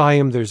in this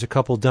volume there's a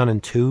couple done in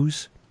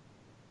 2s.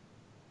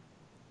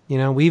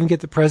 We even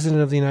get the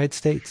President of the United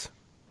States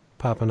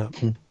popping up.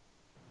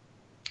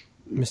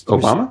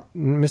 Obama?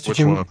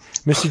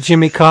 Mr.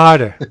 Jimmy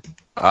Carter.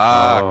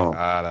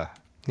 Carter.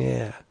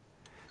 Yeah.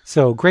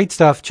 So great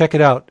stuff. Check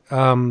it out.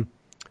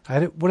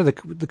 What are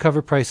the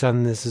cover price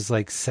on this is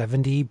like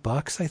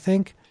 $70, I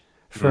think,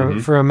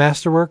 for a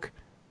masterwork.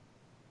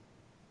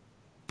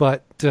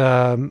 But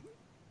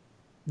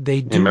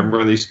they do. Remember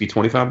when they used to be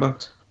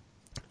 $25?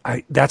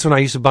 That's when I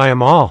used to buy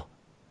them all.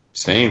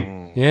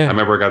 Same. Yeah. I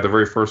remember I got the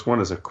very first one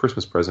as a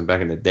Christmas present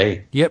back in the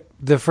day. Yep.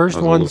 The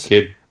first ones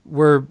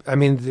were,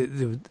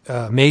 the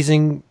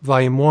Amazing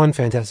Volume 1,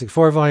 Fantastic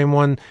Four Volume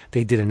 1.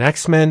 They did an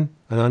X-Men,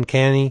 an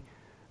Uncanny.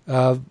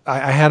 I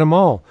had them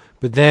all.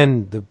 But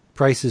then the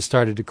prices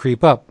started to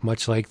creep up,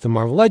 much like the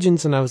Marvel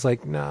Legends, and I was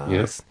like,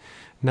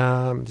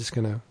 I'm just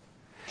going to...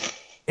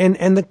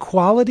 And the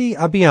quality,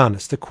 I'll be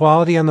honest, the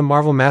quality on the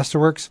Marvel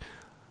Masterworks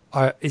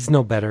is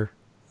no better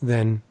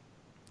than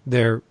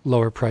their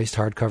lower-priced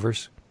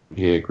hardcovers.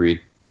 Yeah,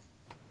 agreed.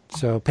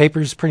 So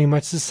paper's pretty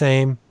much the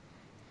same.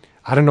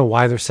 I don't know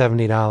why they're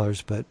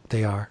 $70, but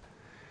they are.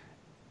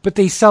 But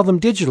they sell them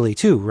digitally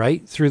too,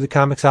 right? Through the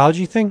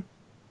Comixology thing?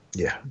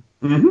 Yeah.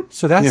 Mm-hmm.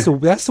 So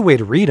that's the way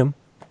to read them.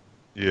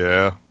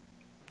 Yeah.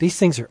 These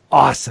things are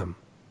awesome.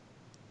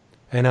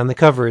 And on the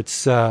cover,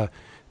 it's The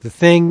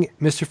Thing,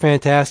 Mr.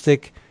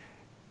 Fantastic,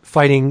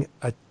 fighting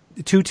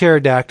 2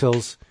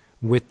 pterodactyls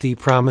with the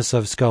promise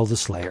of Skull the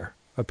Slayer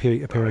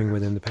appearing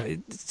within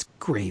the... It's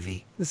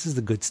gravy. This is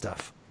the good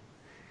stuff.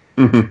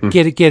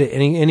 Get it.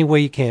 Any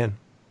way you can.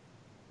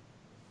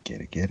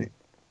 Get it.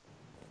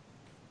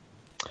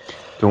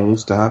 Don't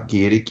stop.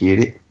 Get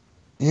it.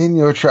 In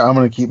your I'm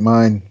going to keep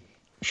mine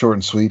short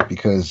and sweet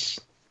because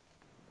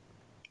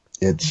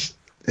it's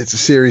a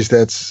series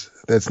that's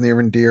near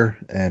and dear,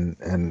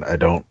 and I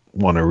don't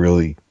want to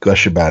really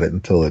gush about it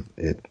until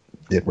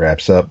it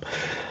wraps up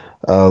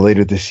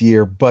later this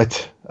year.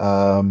 But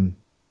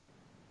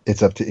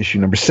it's up to issue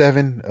number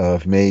 7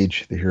 of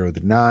Mage, the Hero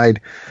Denied.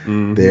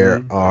 Mm-hmm.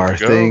 There are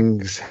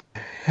things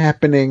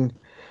happening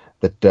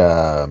that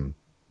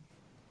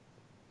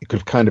you could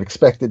have kind of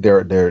expected.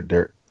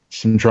 There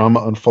some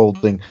drama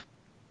unfolding.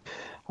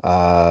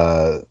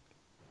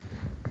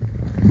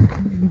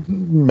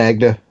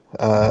 Magda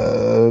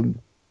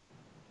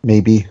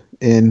maybe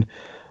in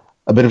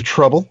a bit of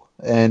trouble,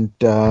 and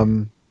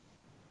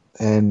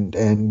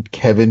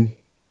Kevin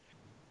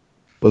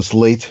was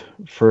late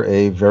for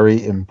a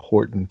very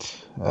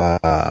important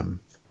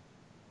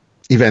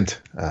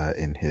event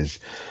in his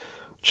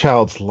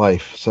child's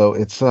life. So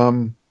it's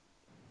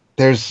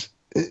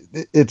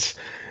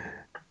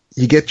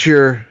you get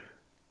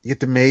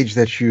the Mage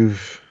that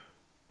you've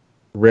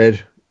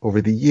read over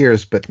the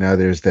years, but now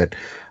there's that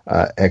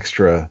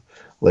extra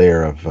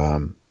layer of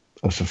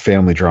some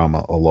family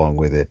drama along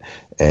with it,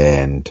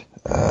 and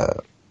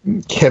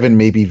Kevin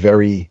may be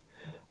very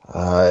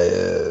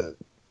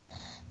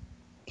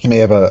he may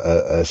have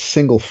a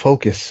single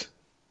focus,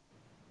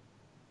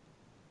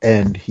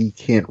 and he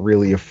can't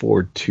really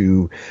afford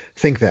to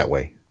think that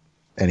way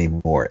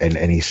anymore,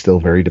 and he's still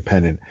very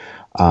dependent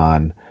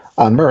on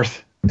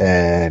Mirth,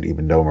 and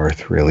even though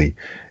Mirth really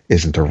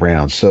isn't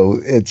around, so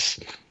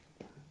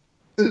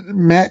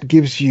Matt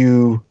gives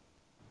you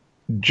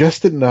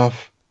just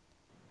enough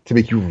to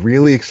make you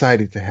really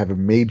excited to have a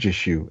Mage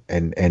issue,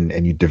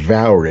 and you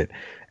devour it,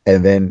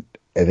 and then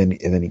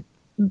he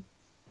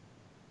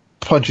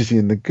punches you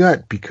in the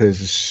gut,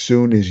 because as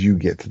soon as you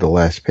get to the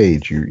last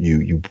page,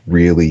 you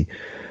really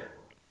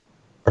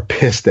are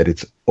pissed that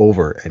it's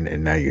over,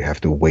 and now you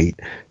have to wait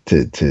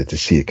to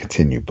see it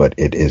continue. But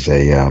it is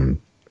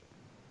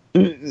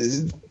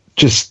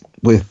just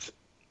with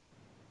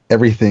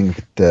everything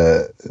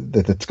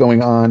that's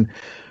going on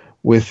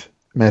with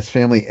Matt's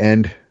family,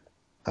 and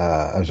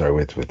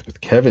with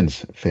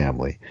Kevin's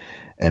family,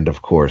 and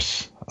of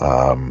course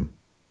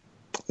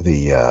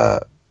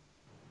the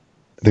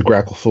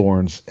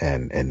Gracklethorns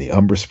and the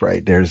Umbra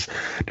Sprite. There's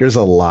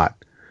a lot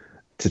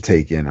to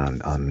take in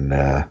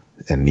on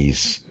in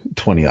these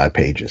 20 odd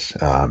pages.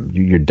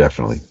 You're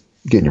definitely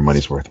getting your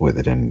money's worth with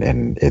it,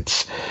 and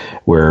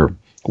we're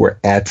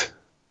at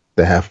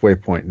the halfway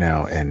point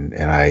now, and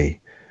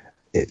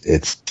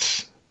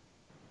it's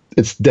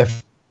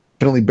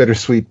definitely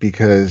bittersweet,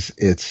 because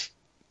it's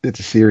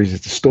a series,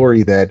 it's a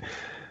story that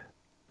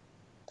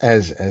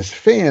as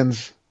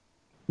fans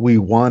we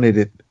wanted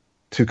it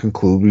to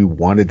conclude. We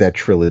wanted that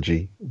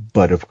trilogy,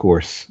 but of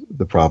course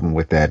the problem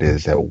with that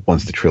is that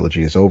once the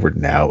trilogy is over,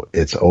 now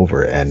it's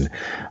over, and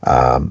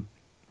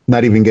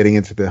not even getting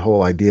into the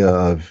whole idea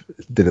of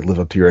did it live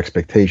up to your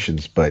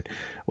expectations, but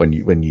when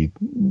you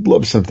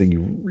love something,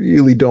 you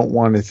really don't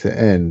want it to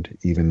end,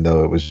 even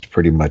though it was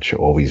pretty much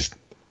always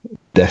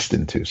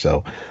destined to.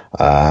 So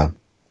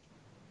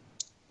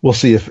we'll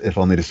see if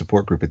I'll need a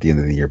support group at the end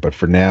of the year, but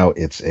for now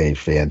it's a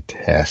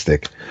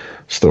fantastic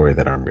story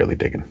that I'm really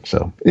digging.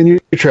 So in your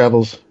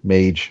travels,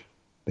 Mage,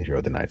 the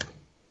Hero Denied.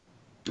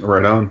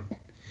 Right on.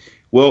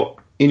 Well,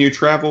 in your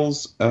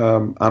travels,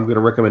 I'm going to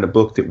recommend a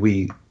book that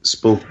we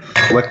spoke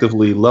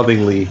collectively,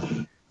 lovingly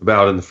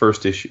about in the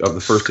first issue,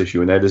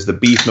 and that is The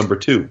Beef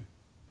 #2.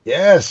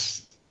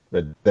 Yes,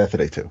 read that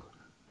today too.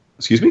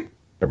 Excuse me?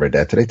 I read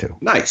that today too.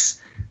 Nice.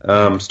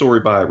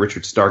 Story by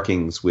Richard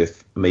Starkings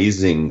with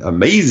amazing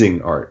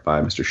art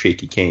by Mr.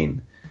 Shaky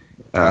Kane.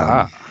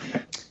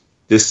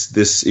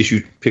 This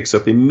issue picks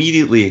up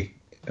immediately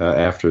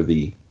after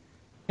the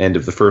end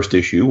of the first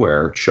issue,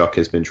 where Chuck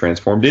has been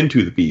transformed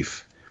into the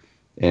Beef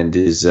and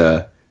is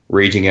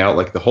raging out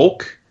like the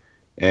Hulk,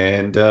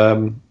 and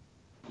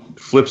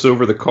flips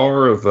over the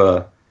car of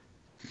the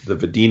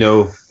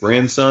Vedino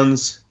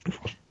grandsons,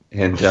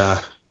 and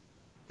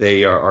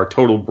they are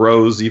total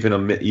bros, even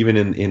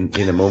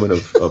in a moment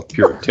of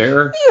pure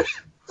terror,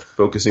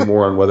 focusing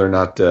more on whether or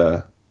not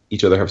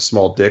each other have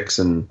small dicks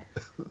and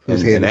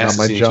asses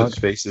in each other's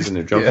faces and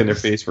their junk in their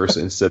face, versus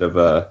instead of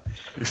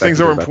these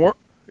things are important.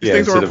 These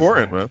things are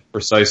important, man.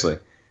 Precisely.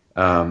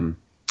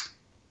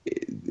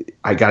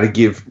 I got to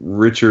give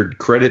Richard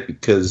credit,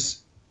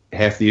 because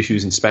half the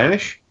issues in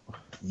Spanish.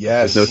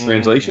 Yes. With no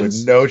translations.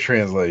 With no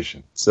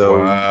translation. So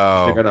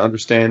you're going to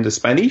understand the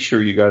Spanish,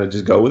 or you got to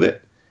just go with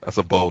it. That's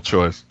a bold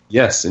choice.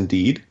 Yes,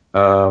 indeed.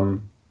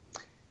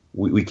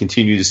 We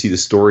continue to see the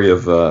story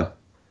of our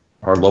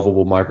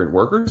lovable migrant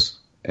workers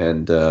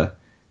and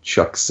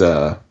Chuck's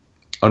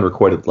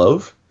unrequited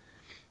love.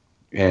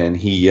 And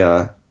he,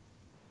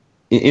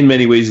 in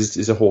many ways,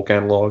 is a Hulk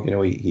analog. You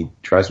know, he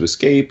tries to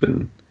escape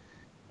and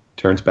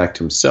turns back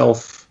to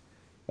himself.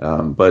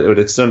 But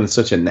it's done in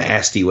such a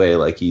nasty way.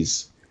 Like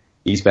he's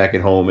back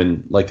at home,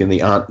 and like in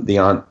the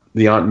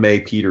Aunt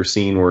May Peter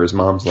scene where his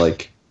mom's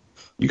like,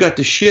 "You got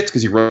the shits,"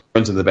 because he runs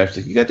into the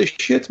bathroom. Like, "You got the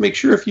shits. Make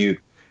sure if you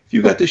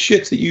got the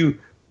shits that you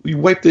you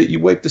wipe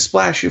the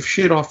splash of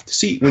shit off the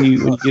seat when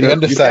you get the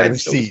underside of the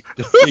seat.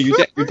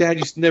 Your dad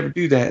used to never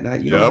do that,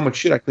 and you know how much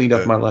shit I cleaned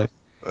up in my life.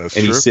 That's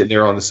and true. He's sitting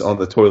there on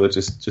the toilet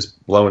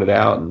just blowing it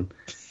out, and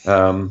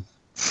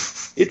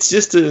it's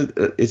just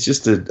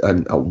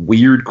a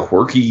weird,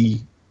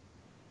 quirky,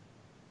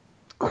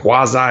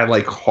 quasi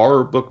like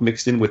horror book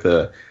mixed in with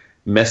a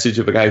message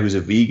of a guy who's a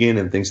vegan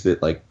and thinks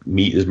that like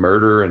meat is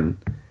murder, and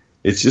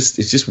it's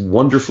just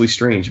wonderfully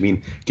strange. I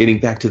mean, getting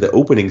back to the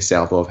opening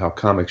salvo of how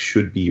comics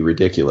should be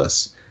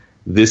ridiculous,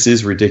 this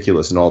is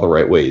ridiculous in all the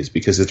right ways,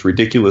 because it's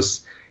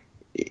ridiculous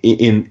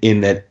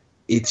in that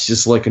it's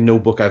just like no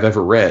book I've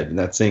ever read, and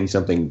that's saying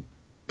something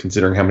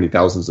considering how many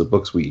thousands of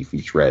books we've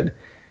each read.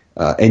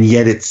 And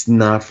yet it's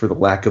not for the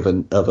lack of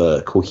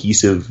a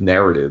cohesive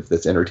narrative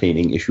that's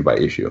entertaining issue by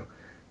issue.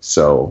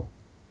 So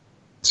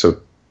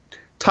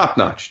top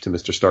notch to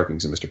Mr.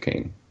 Starkings and Mr.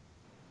 Kane.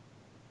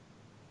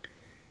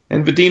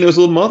 And Vadino's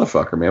a little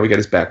motherfucker, man. We got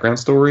his background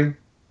story.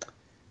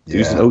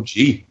 Dude's an OG.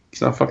 He's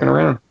not fucking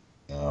around.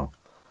 No.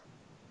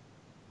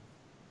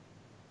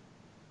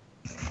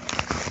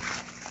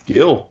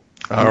 Gil.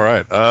 All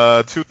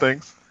right. Two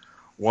things.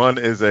 One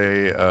is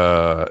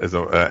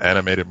a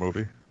animated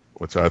movie,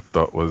 which I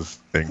thought was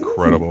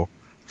incredible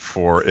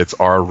for its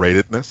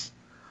R-ratedness,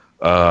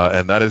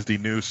 and that is the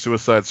new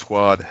Suicide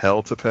Squad: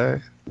 Hell to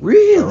Pay.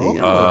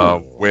 Really?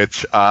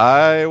 Which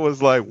I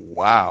was like,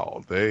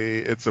 wow,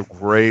 it's a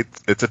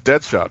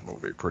Deadshot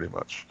movie, pretty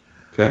much.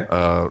 Okay.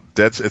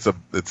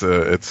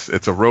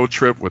 It's a road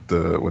trip with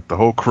the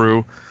whole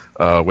crew,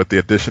 with the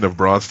addition of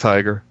Bronze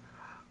Tiger.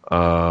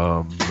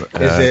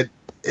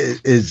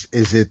 Is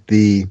it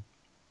the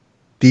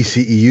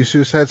DCEU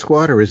Suicide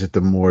Squad, or is it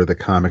the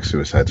comic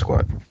Suicide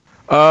Squad?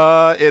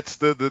 It's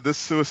this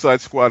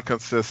Suicide Squad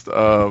consists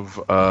of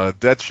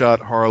Deadshot,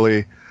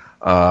 Harley,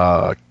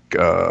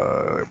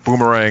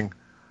 Boomerang,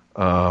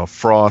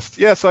 Frost.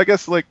 Yeah, so I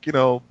guess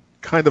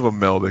kind of a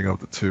melding of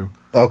the two.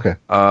 Okay.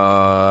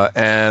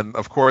 And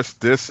of course,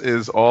 this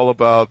is all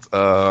about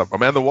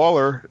Amanda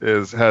Waller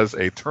has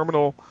a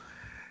terminal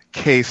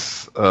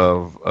case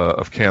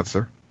of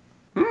cancer,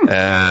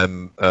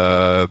 and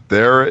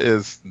there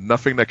is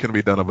nothing that can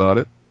be done about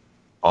it.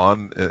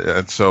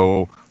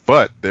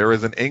 But there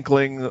is an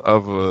inkling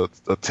of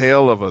a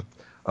tale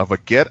of a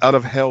get out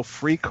of hell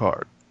free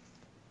card,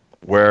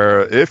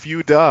 where if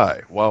you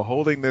die while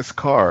holding this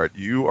card,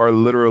 you are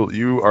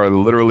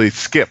literally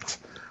skipped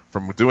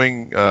from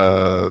doing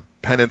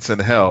penance in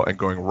hell and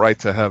going right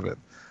to heaven.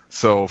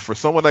 So for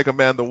someone like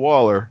Amanda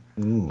Waller,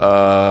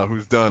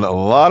 who's done a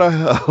lot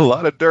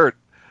of dirt,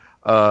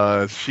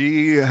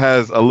 she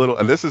has a little,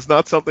 and this is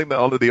not something that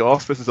under the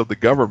auspices of the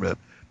government.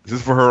 This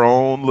is for her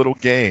own little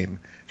gain.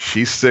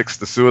 She sicks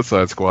the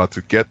Suicide Squad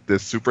to get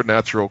this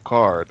supernatural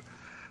card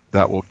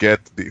that will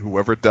get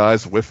whoever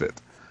dies with it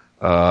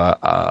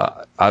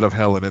out of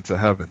hell and into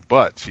heaven.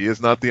 But she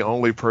is not the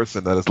only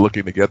person that is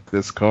looking to get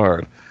this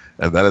card.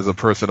 And that is a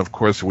person, of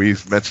course,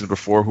 we've mentioned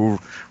before, who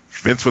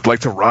Vince would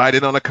like to ride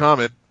in on a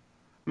comet.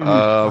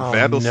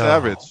 Vandal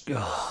Savage.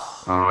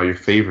 Oh, your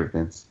favorite,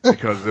 Vince.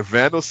 Because if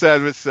Vandal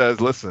Savage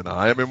says, listen,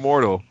 I am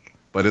immortal,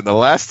 but in the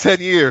last 10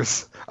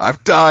 years,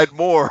 I've died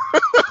more.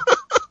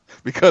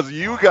 Because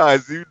you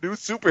guys, you new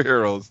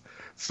superheroes,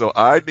 so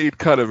I need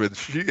kind of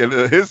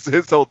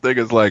his whole thing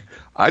is like,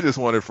 I just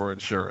want it for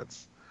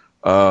insurance,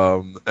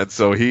 and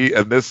so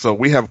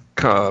we have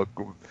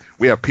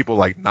people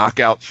like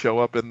Knockout show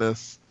up in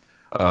this,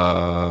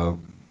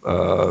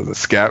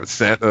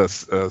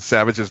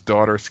 Savage's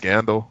daughter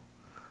Scandal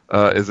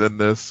is in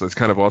this, so it's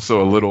kind of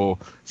also a little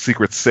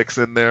Secret Six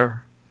in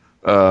there,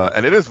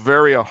 and it is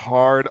very a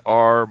hard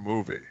R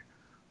movie.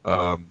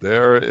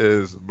 There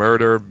is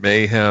murder,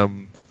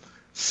 mayhem,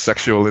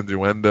 sexual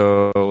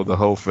innuendo, the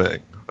whole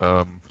thing.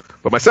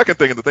 But my second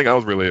thing, and the thing I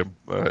was really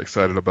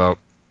excited about,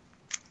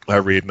 I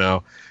read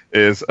now,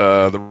 is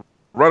the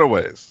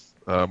Runaways,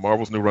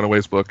 Marvel's new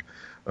Runaways book.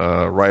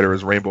 Writer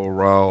is Rainbow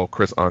Rowell,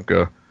 Chris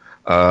Anka.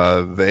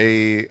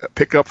 They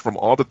pick up from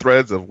all the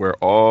threads of where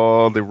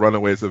all the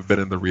Runaways have been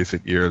in the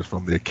recent years,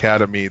 from the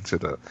Academy to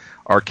the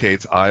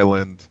Arcades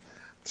Island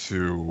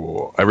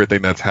to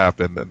everything that's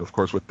happened, and of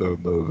course with the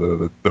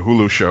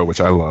Hulu show, which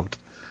I loved.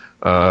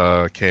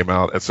 Came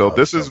out, and so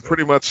this is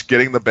pretty much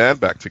getting the band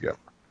back together.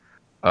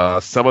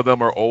 Some of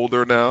them are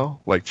older now,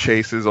 like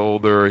Chase is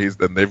older.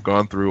 And they've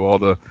gone through all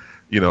the,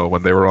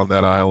 when they were on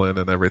that island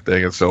and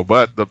everything. And so,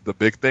 but the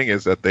big thing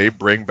is that they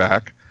bring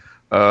back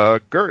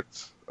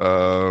Gertz,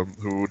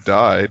 who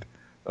died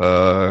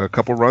a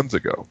couple runs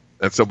ago.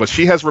 And so, but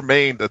she has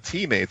remained a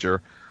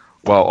teenager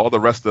while all the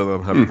rest of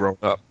them have grown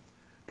up.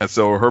 And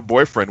so her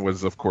boyfriend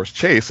was, of course,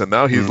 Chase, and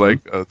now he's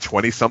like a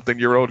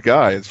 20-something-year-old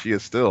guy, and she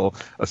is still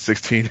a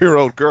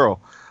 16-year-old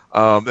girl.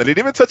 And it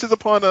even touches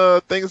upon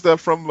things that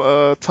from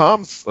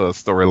Tom's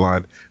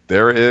storyline.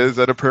 There is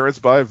an appearance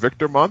by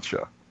Victor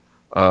Mancha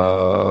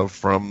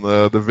from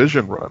the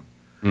Vision run,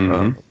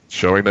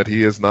 showing that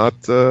he is not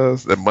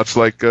much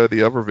like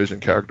the other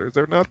Vision characters.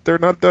 They're not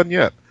done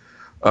yet.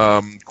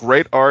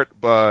 Great art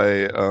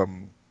by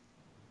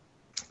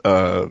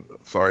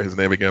sorry, his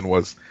name again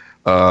was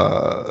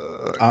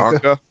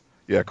Anka.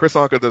 Yeah, Chris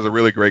Anka does a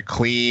really great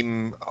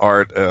clean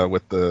art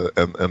with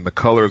and the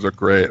colors are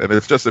great. And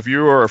it's just, if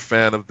you are a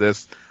fan of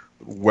this,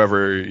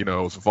 whether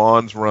it's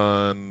Vaughn's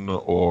run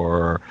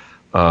or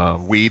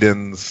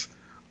Whedon's,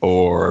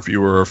 or if you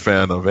were a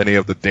fan of any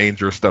of the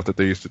dangerous stuff that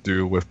they used to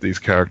do with these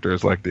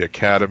characters, like the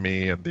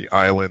Academy and the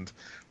Island,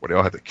 where they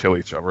all had to kill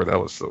each other, that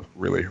was a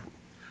really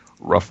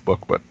rough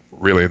book, but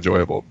really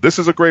enjoyable. This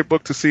is a great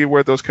book to see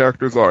where those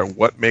characters are and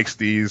what makes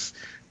these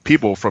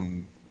people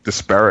from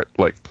disparate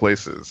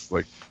places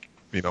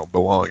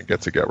belong and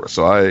get together.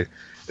 So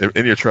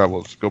in your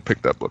travels, go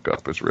pick that book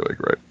up. It's really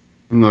great.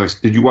 Nice.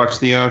 Did you watch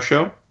the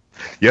show?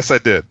 Yes, I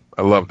did.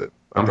 I loved it.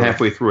 I'm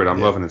halfway through it. I'm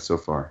loving it so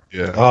far.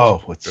 Yeah.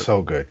 Oh, it's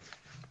so good.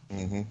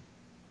 Mm-hmm.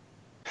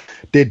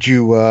 Did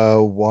you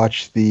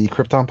watch the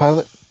Krypton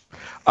pilot?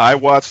 I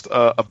watched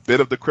a bit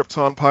of the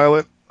Krypton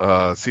pilot.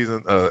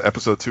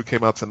 Episode 2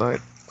 came out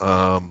tonight.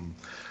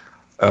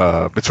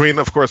 Between,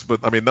 of course,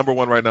 but I mean, number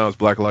one right now is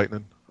Black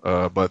Lightning.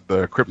 But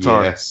the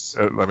Krypton, yes.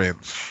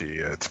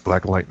 It's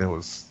Black Lightning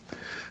is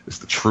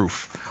the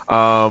truth.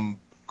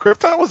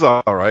 Krypton was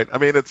all right. I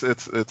mean,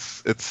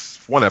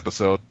 it's one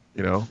episode.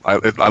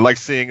 I like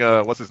seeing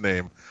what's his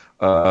name,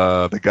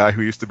 the guy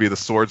who used to be the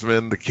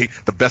swordsman,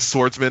 the best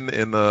swordsman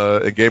in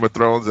Game of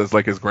Thrones, as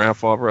like his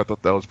grandfather. I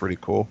thought that was pretty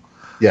cool.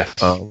 Yes.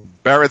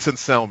 Barretson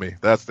Selmy,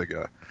 that's the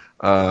guy.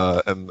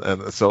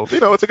 And so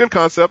it's a good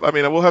concept. I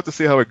mean, we'll have to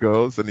see how it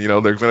goes. And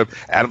there's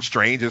Adam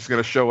Strange is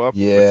gonna show up.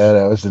 Yeah,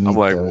 that was the. I'm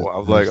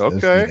like,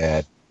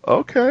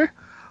 okay.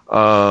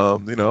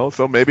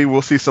 So maybe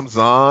we'll see some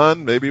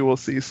Zahn. Maybe we'll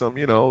see some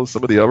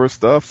of the other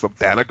stuff, some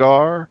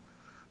Thanagar.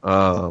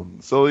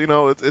 So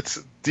it's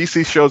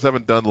DC shows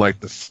haven't done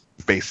like the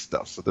space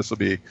stuff, so this will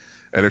be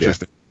an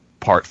interesting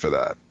part for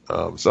that.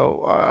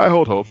 So I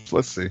hold hopes.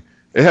 Let's see.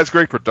 It has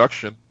great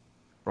production,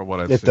 from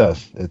what I've seen.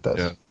 It does.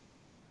 Yeah.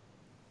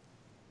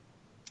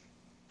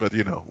 But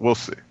we'll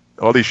see.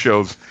 All these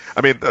shows.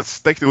 I mean,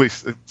 thankfully,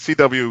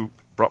 CW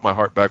brought my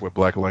heart back with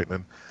Black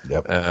Lightning.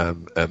 Yep.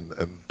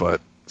 But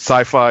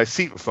sci-fi.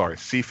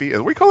 Sci-fi.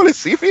 Are we calling it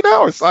sci-fi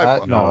now or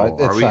sci-fi? No,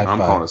 it's sci-fi. I'm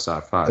calling it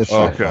sci-fi. It's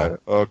sci-fi.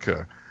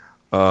 Okay.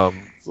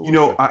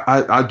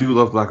 I do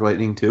love Black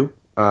Lightning too.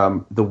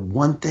 The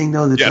one thing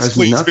though that drives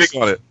me nuts speak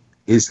on it.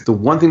 is the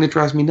one thing that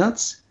drives me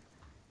nuts.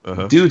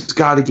 Uh-huh. Dude's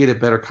got to get a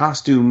better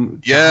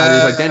costume to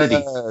hide his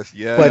identity.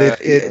 Yeah. But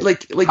it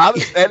like how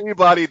does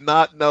anybody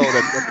not know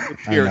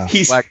that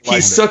he's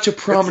such a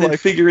prominent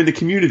figure in the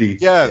community?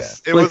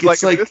 Yes, yeah. It was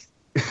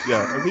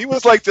he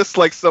was like just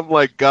like some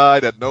like guy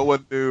that no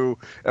one knew,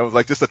 and was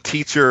like just a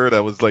teacher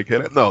that was like,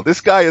 no, this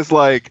guy is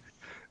like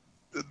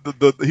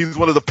he's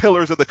one of the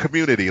pillars of the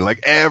community. Like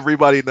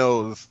everybody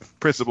knows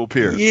Principal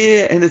Pierce.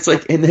 Yeah, and it's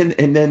like and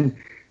then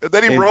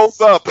he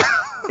rolls up,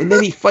 and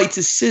then he fights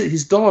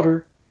his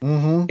daughter.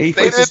 Mm-hmm. And he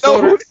fights his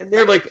daughter, and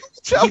they're like,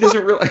 he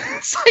doesn't realize.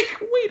 It's like,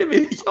 wait a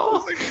minute,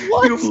 y'all.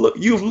 Like,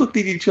 you've looked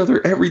at each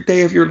other every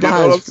day of your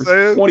lives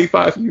for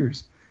 25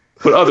 years.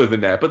 But other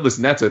than that, but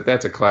listen, that's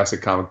a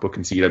classic comic book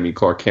conceit. I mean,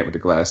 Clark Kent with the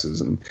glasses,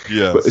 and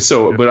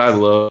but I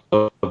love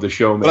the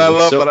show. Man.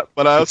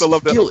 But I also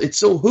love that it's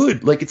so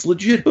hood, like it's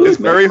legit hood. It's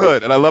very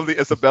hood, and I love the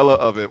Isabella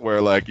of it,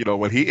 where like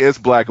when he is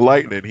Black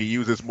Lightning, he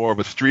uses more of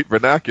a street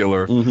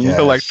vernacular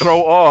to like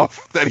throw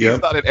off that he's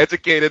not an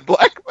educated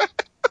black man.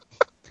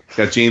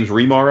 Got James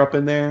Remar up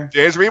in there.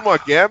 James Remar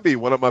Gamby,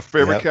 one of my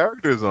favorite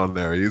characters on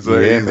there. He's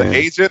an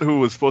agent who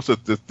was supposed to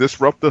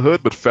disrupt the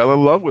hood, but fell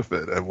in love with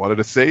it and wanted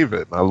to save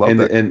it. And I love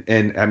that.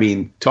 And I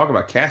mean, talk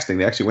about casting.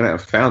 They actually went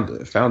out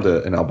and found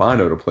an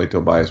albino to play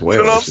Tobias Whale.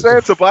 You know what I'm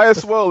saying?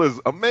 Tobias Whale is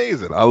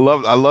amazing. I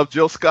love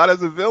Jill Scott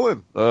as a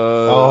villain.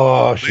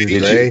 She's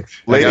great.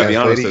 I gotta be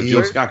honest, though,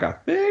 Jill Scott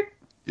got thick.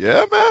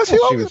 Yeah, man, she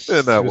always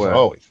been that way.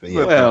 Always,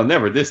 well,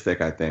 never this thick,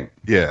 I think.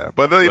 Yeah,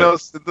 but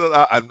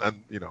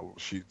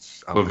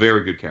she's a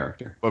very good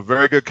character. But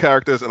very good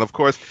characters, and of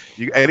course,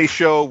 any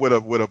show with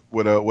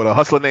a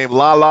hustler named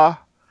Lala.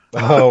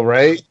 Oh,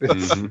 right.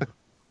 Mm-hmm.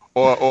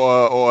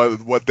 or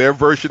what their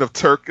version of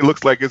Turk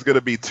looks like is going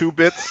to be 2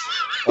 Bits.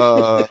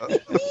 I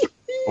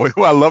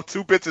love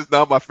 2 Bits is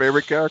now my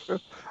favorite character.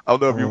 I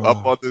don't know if you're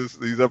up on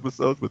these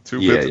episodes, but 2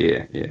 Bits.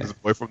 Yeah. Is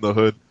away from the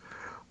hood.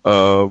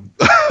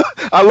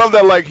 I love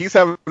that, like, he's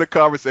having a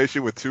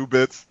conversation with 2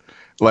 Bits,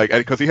 like,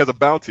 because he has a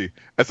bounty.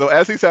 And so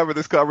as he's having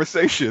this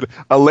conversation,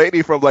 a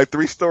lady from like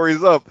 3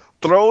 stories up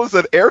throws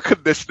an air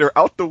conditioner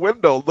out the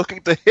window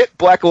looking to hit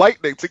Black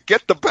Lightning to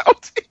get the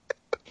bounty.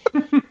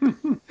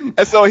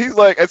 And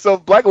so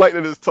Black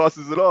Lightning just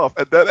tosses it off.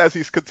 And then as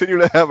he's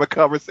continuing to have a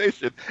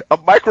conversation, a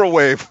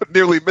microwave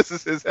nearly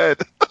misses his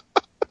head.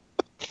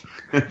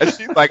 And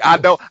she's like,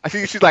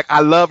 she's like,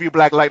 I love you,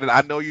 Black Lightning.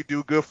 I know you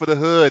do good for the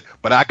hood,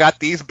 but I got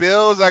these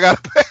bills I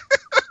got to pay.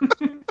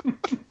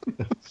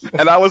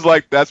 And I was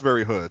like, that's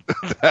very hood.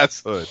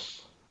 That's hood.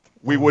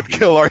 We would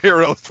kill our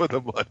heroes for the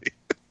money.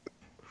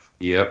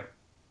 Yep.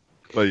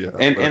 But yeah.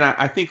 And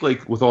I think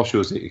like with all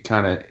shows, it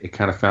kind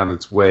of found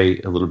its way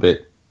a little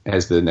bit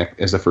as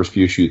the first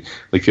few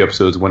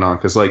episodes went on.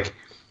 Because like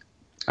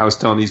I was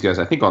telling these guys,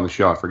 I think on the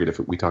show, I forget if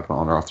we talked about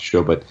on or off the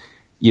show, but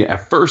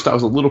at first I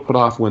was a little put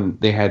off when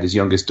they had his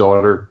youngest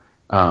daughter,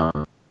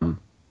 who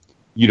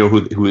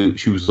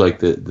she was like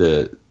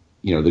the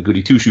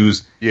goody two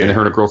shoes, and then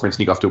her and her girlfriend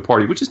sneak off to a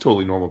party, which is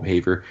totally normal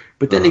behavior.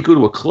 But then they go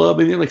to a club,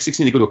 and they're like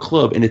 16. They go to a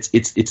club, and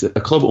it's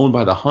a club owned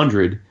by the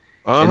 100,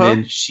 and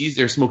then she's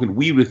there smoking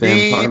weed with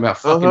them, talking about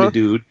fucking the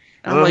dude.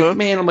 And I'm like,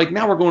 man,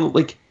 now we're going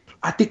like.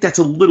 I think that's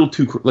a little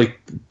too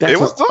that's it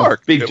was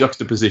dark. A big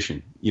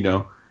juxtaposition,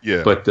 Yeah.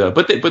 But that's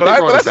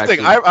the thing.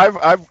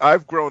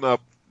 I've grown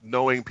up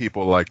knowing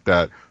people like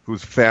that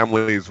whose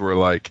families were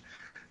like,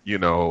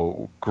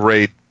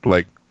 great,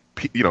 like,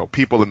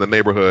 people in the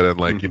neighborhood and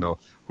like,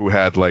 who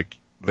had like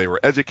they were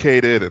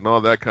educated and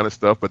all that kind of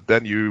stuff. But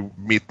then you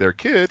meet their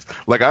kids.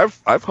 Like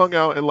I've hung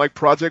out in like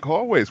project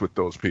hallways with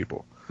those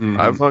people.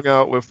 Mm-hmm. I've hung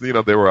out with they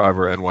were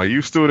either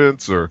NYU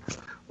students or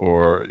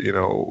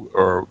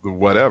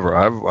whatever.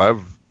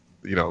 I've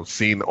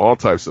seen all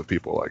types of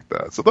people like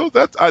that. So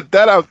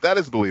that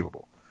is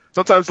believable.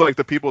 Sometimes like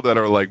the people that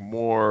are like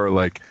more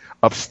like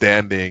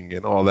upstanding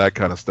and all that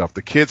kind of stuff,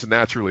 the kids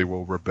naturally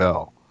will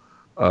rebel.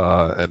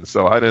 And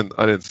so I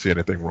didn't see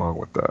anything wrong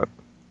with that.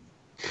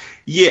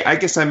 Yeah, I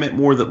guess I meant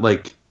more that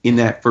like in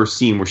that first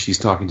scene where she's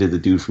talking to the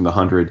dude from the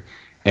 100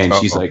 and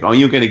she's like, "Oh,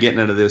 you're going to get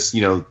none of this,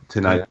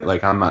 tonight.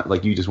 Like I'm not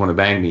like you just want to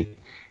bang me."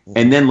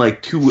 And then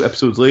like 2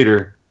 episodes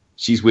later,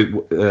 she's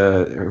with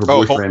her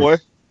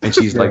boyfriend, and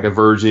she's like a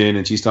virgin,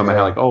 and she's talking about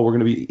how like, oh,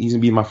 he's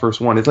gonna be my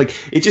first one. It's like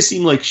it just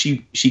seemed like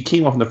she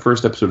came off in the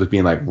first episode as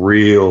being like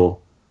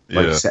real,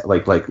 like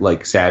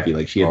savvy.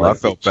 Like she had. I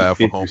felt bad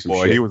for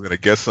homeboy. He was gonna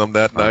get some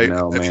that night. I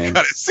know, man.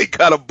 He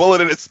got a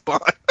bullet in his spine.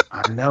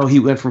 I know. He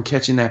went from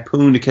catching that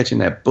poon to catching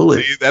that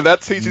bullet. See, and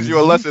that teaches you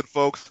a lesson,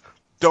 folks.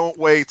 Don't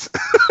wait.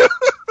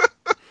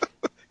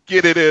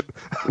 Get it in.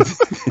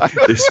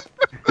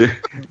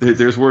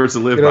 There's words to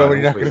live by. You're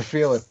not going to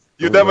feel it.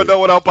 You never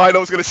know when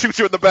albino's going to shoot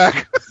you in the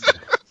back.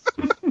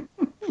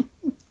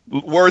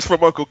 Words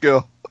from Uncle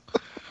Gil.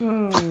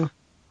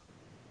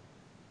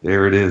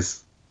 There it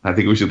is. I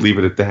think we should leave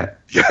it at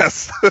that.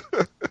 Yes.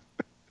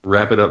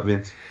 Wrap it up,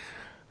 Vince.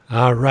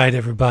 All right,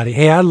 everybody.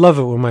 Hey, I love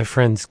it when my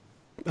friends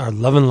are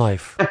loving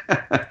life.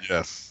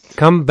 Yes.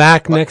 Come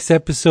back next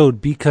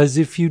episode, because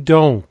if you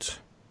don't,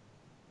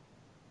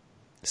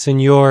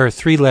 Senor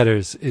 3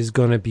 letters is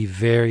going to be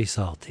very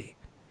salty.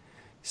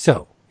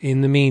 So,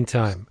 in the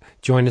meantime,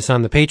 join us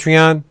on the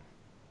Patreon,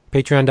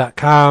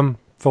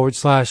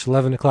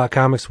 patreon.com/11 o'clock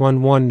comics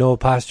 11, no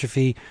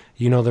apostrophe,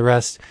 you know the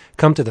rest.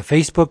 Come to the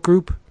Facebook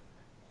group.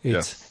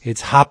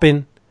 It's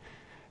hopping.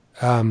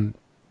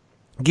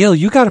 Gil,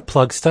 you got to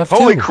plug stuff too.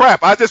 Holy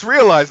crap, I just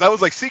realized. I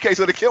was like, CK's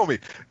going to kill me.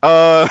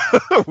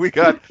 We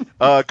got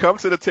come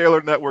to the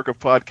Taylor Network of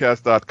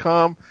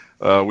podcast.com.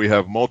 We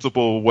have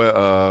multiple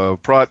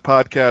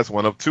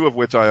podcasts, 2 of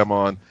which I am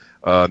on.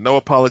 No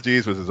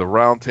Apologies, which is a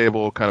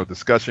roundtable kind of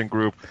discussion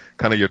group,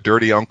 kind of your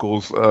dirty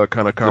uncles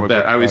kind of comic.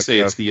 I would say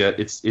it's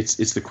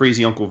the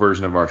crazy uncle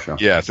version of our show.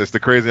 Yes, it's the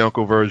crazy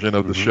uncle version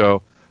of the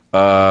show.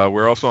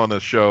 We're also on the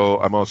show.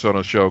 I'm also on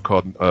a show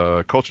called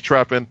Culture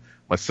Trapping.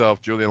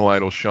 Myself, Julian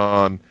Lytle,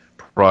 Sean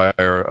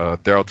Pryor,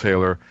 Daryl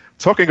Taylor,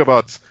 talking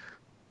about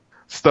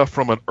stuff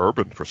from an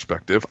urban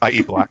perspective,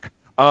 i.e. black.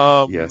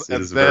 Yes, it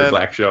is a very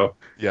black show.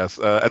 Yes,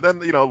 and then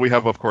we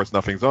have, of course,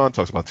 Nothing's On,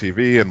 talks about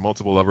TV and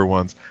multiple other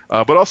ones.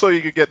 But also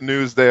you can get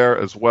news there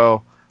as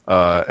well.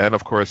 And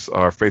of course,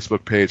 our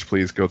Facebook page.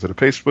 Please go to the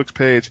Facebook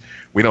page.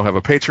 We don't have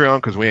a Patreon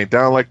because we ain't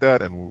down like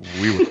that, and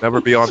we would never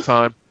be on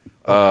time.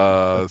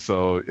 And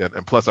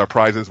plus our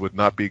prizes would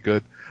not be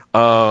good.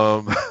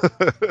 But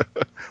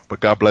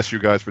God bless you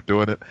guys for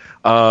doing it.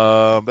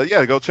 But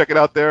yeah, go check it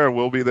out there, and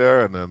we'll be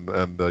there,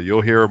 and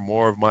you'll hear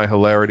more of my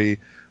hilarity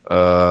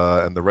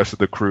and the rest of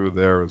the crew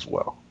there as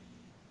well.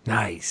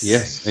 Nice.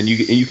 Yes, and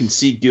you can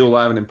see Gil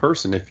live and in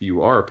person if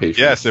you are a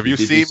patron. Yes, if you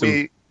see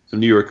me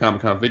some New York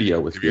Comic Con video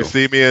with Gil. If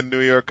you see me in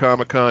New York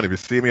Comic Con, if you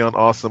see me on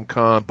Awesome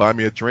Con, buy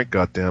me a drink.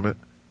 God damn it!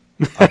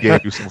 I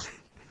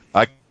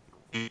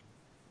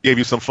gave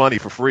you some funny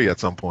for free at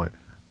some point.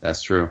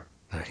 That's true.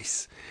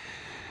 Nice.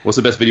 What's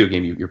the best video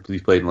game you've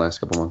played in the last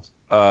couple months?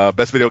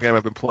 Best video game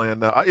I've been playing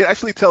now.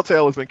 Actually,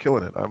 Telltale has been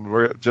killing it.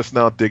 We're just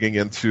now digging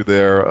into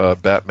their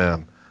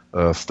Batman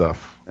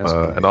stuff,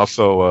 and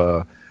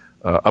also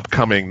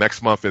upcoming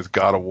next month is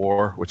God of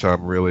War, which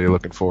I'm really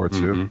looking forward to.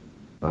 You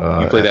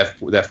play that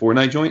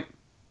Fortnite joint?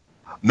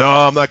 No,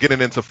 I'm not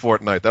getting into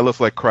Fortnite. That looks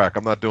like crack.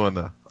 I'm not doing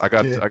that. I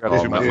got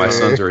my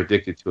sons are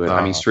addicted to it.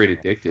 I mean, straight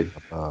addicted.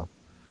 No,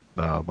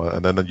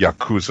 and then the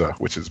Yakuza,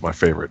 which is my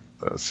favorite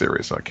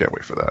series. So I can't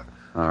wait for that.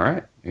 All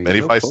right.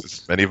 Many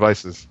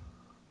vices.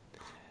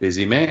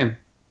 Busy man.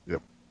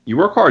 Yep. You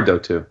work hard though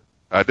too.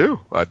 I do.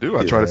 I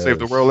try to save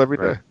the world every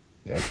day.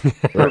 Yeah.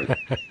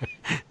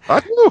 I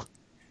do.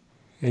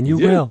 And you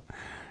will.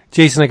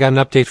 Jason, I got an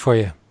update for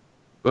you.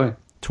 Go ahead.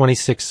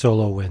 26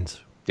 solo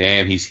wins.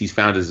 Damn, he's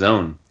found his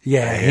zone.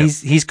 Yeah,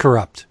 he's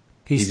corrupt.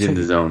 He's in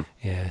the zone.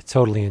 Yeah,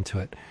 totally into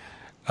it.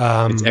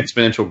 It's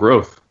exponential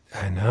growth.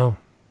 I know.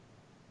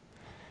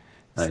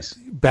 Nice.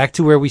 Back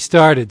to where we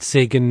started.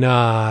 Say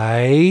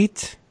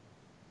goodnight.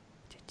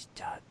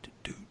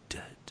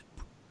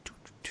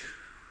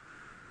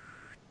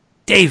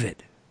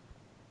 David.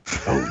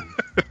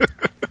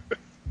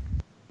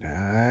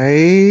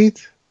 Right.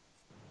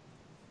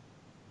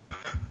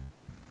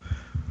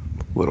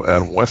 Little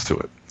Adam West to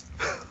it.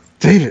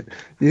 David,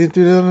 you didn't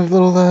do the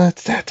little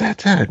tat.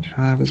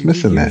 I was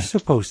missing You're that.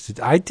 supposed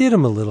to. I did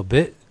him a little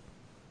bit.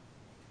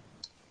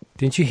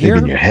 Didn't you hear Maybe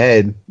in him? your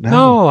head.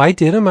 No, I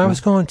did him. I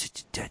was going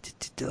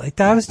like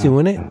that. I was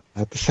doing it.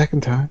 Not the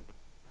second time.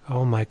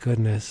 Oh my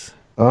goodness.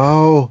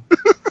 Oh.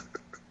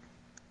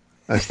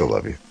 I still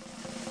love you.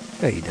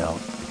 No, you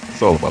don't.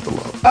 It's all about the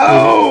love.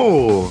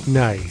 Oh!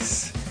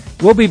 Nice.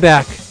 We'll be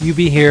back. You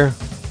be here.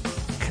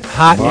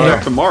 Hot We'll be air.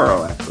 back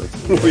tomorrow, actually.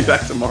 We'll be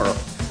back tomorrow.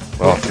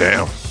 Oh,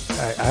 damn.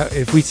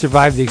 If we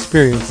survive the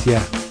experience,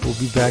 yeah, we'll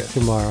be back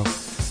tomorrow.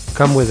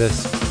 Come with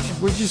us.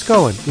 We're just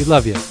going. We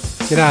love you.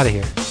 Get out of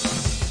here.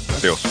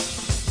 Adios.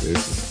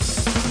 This is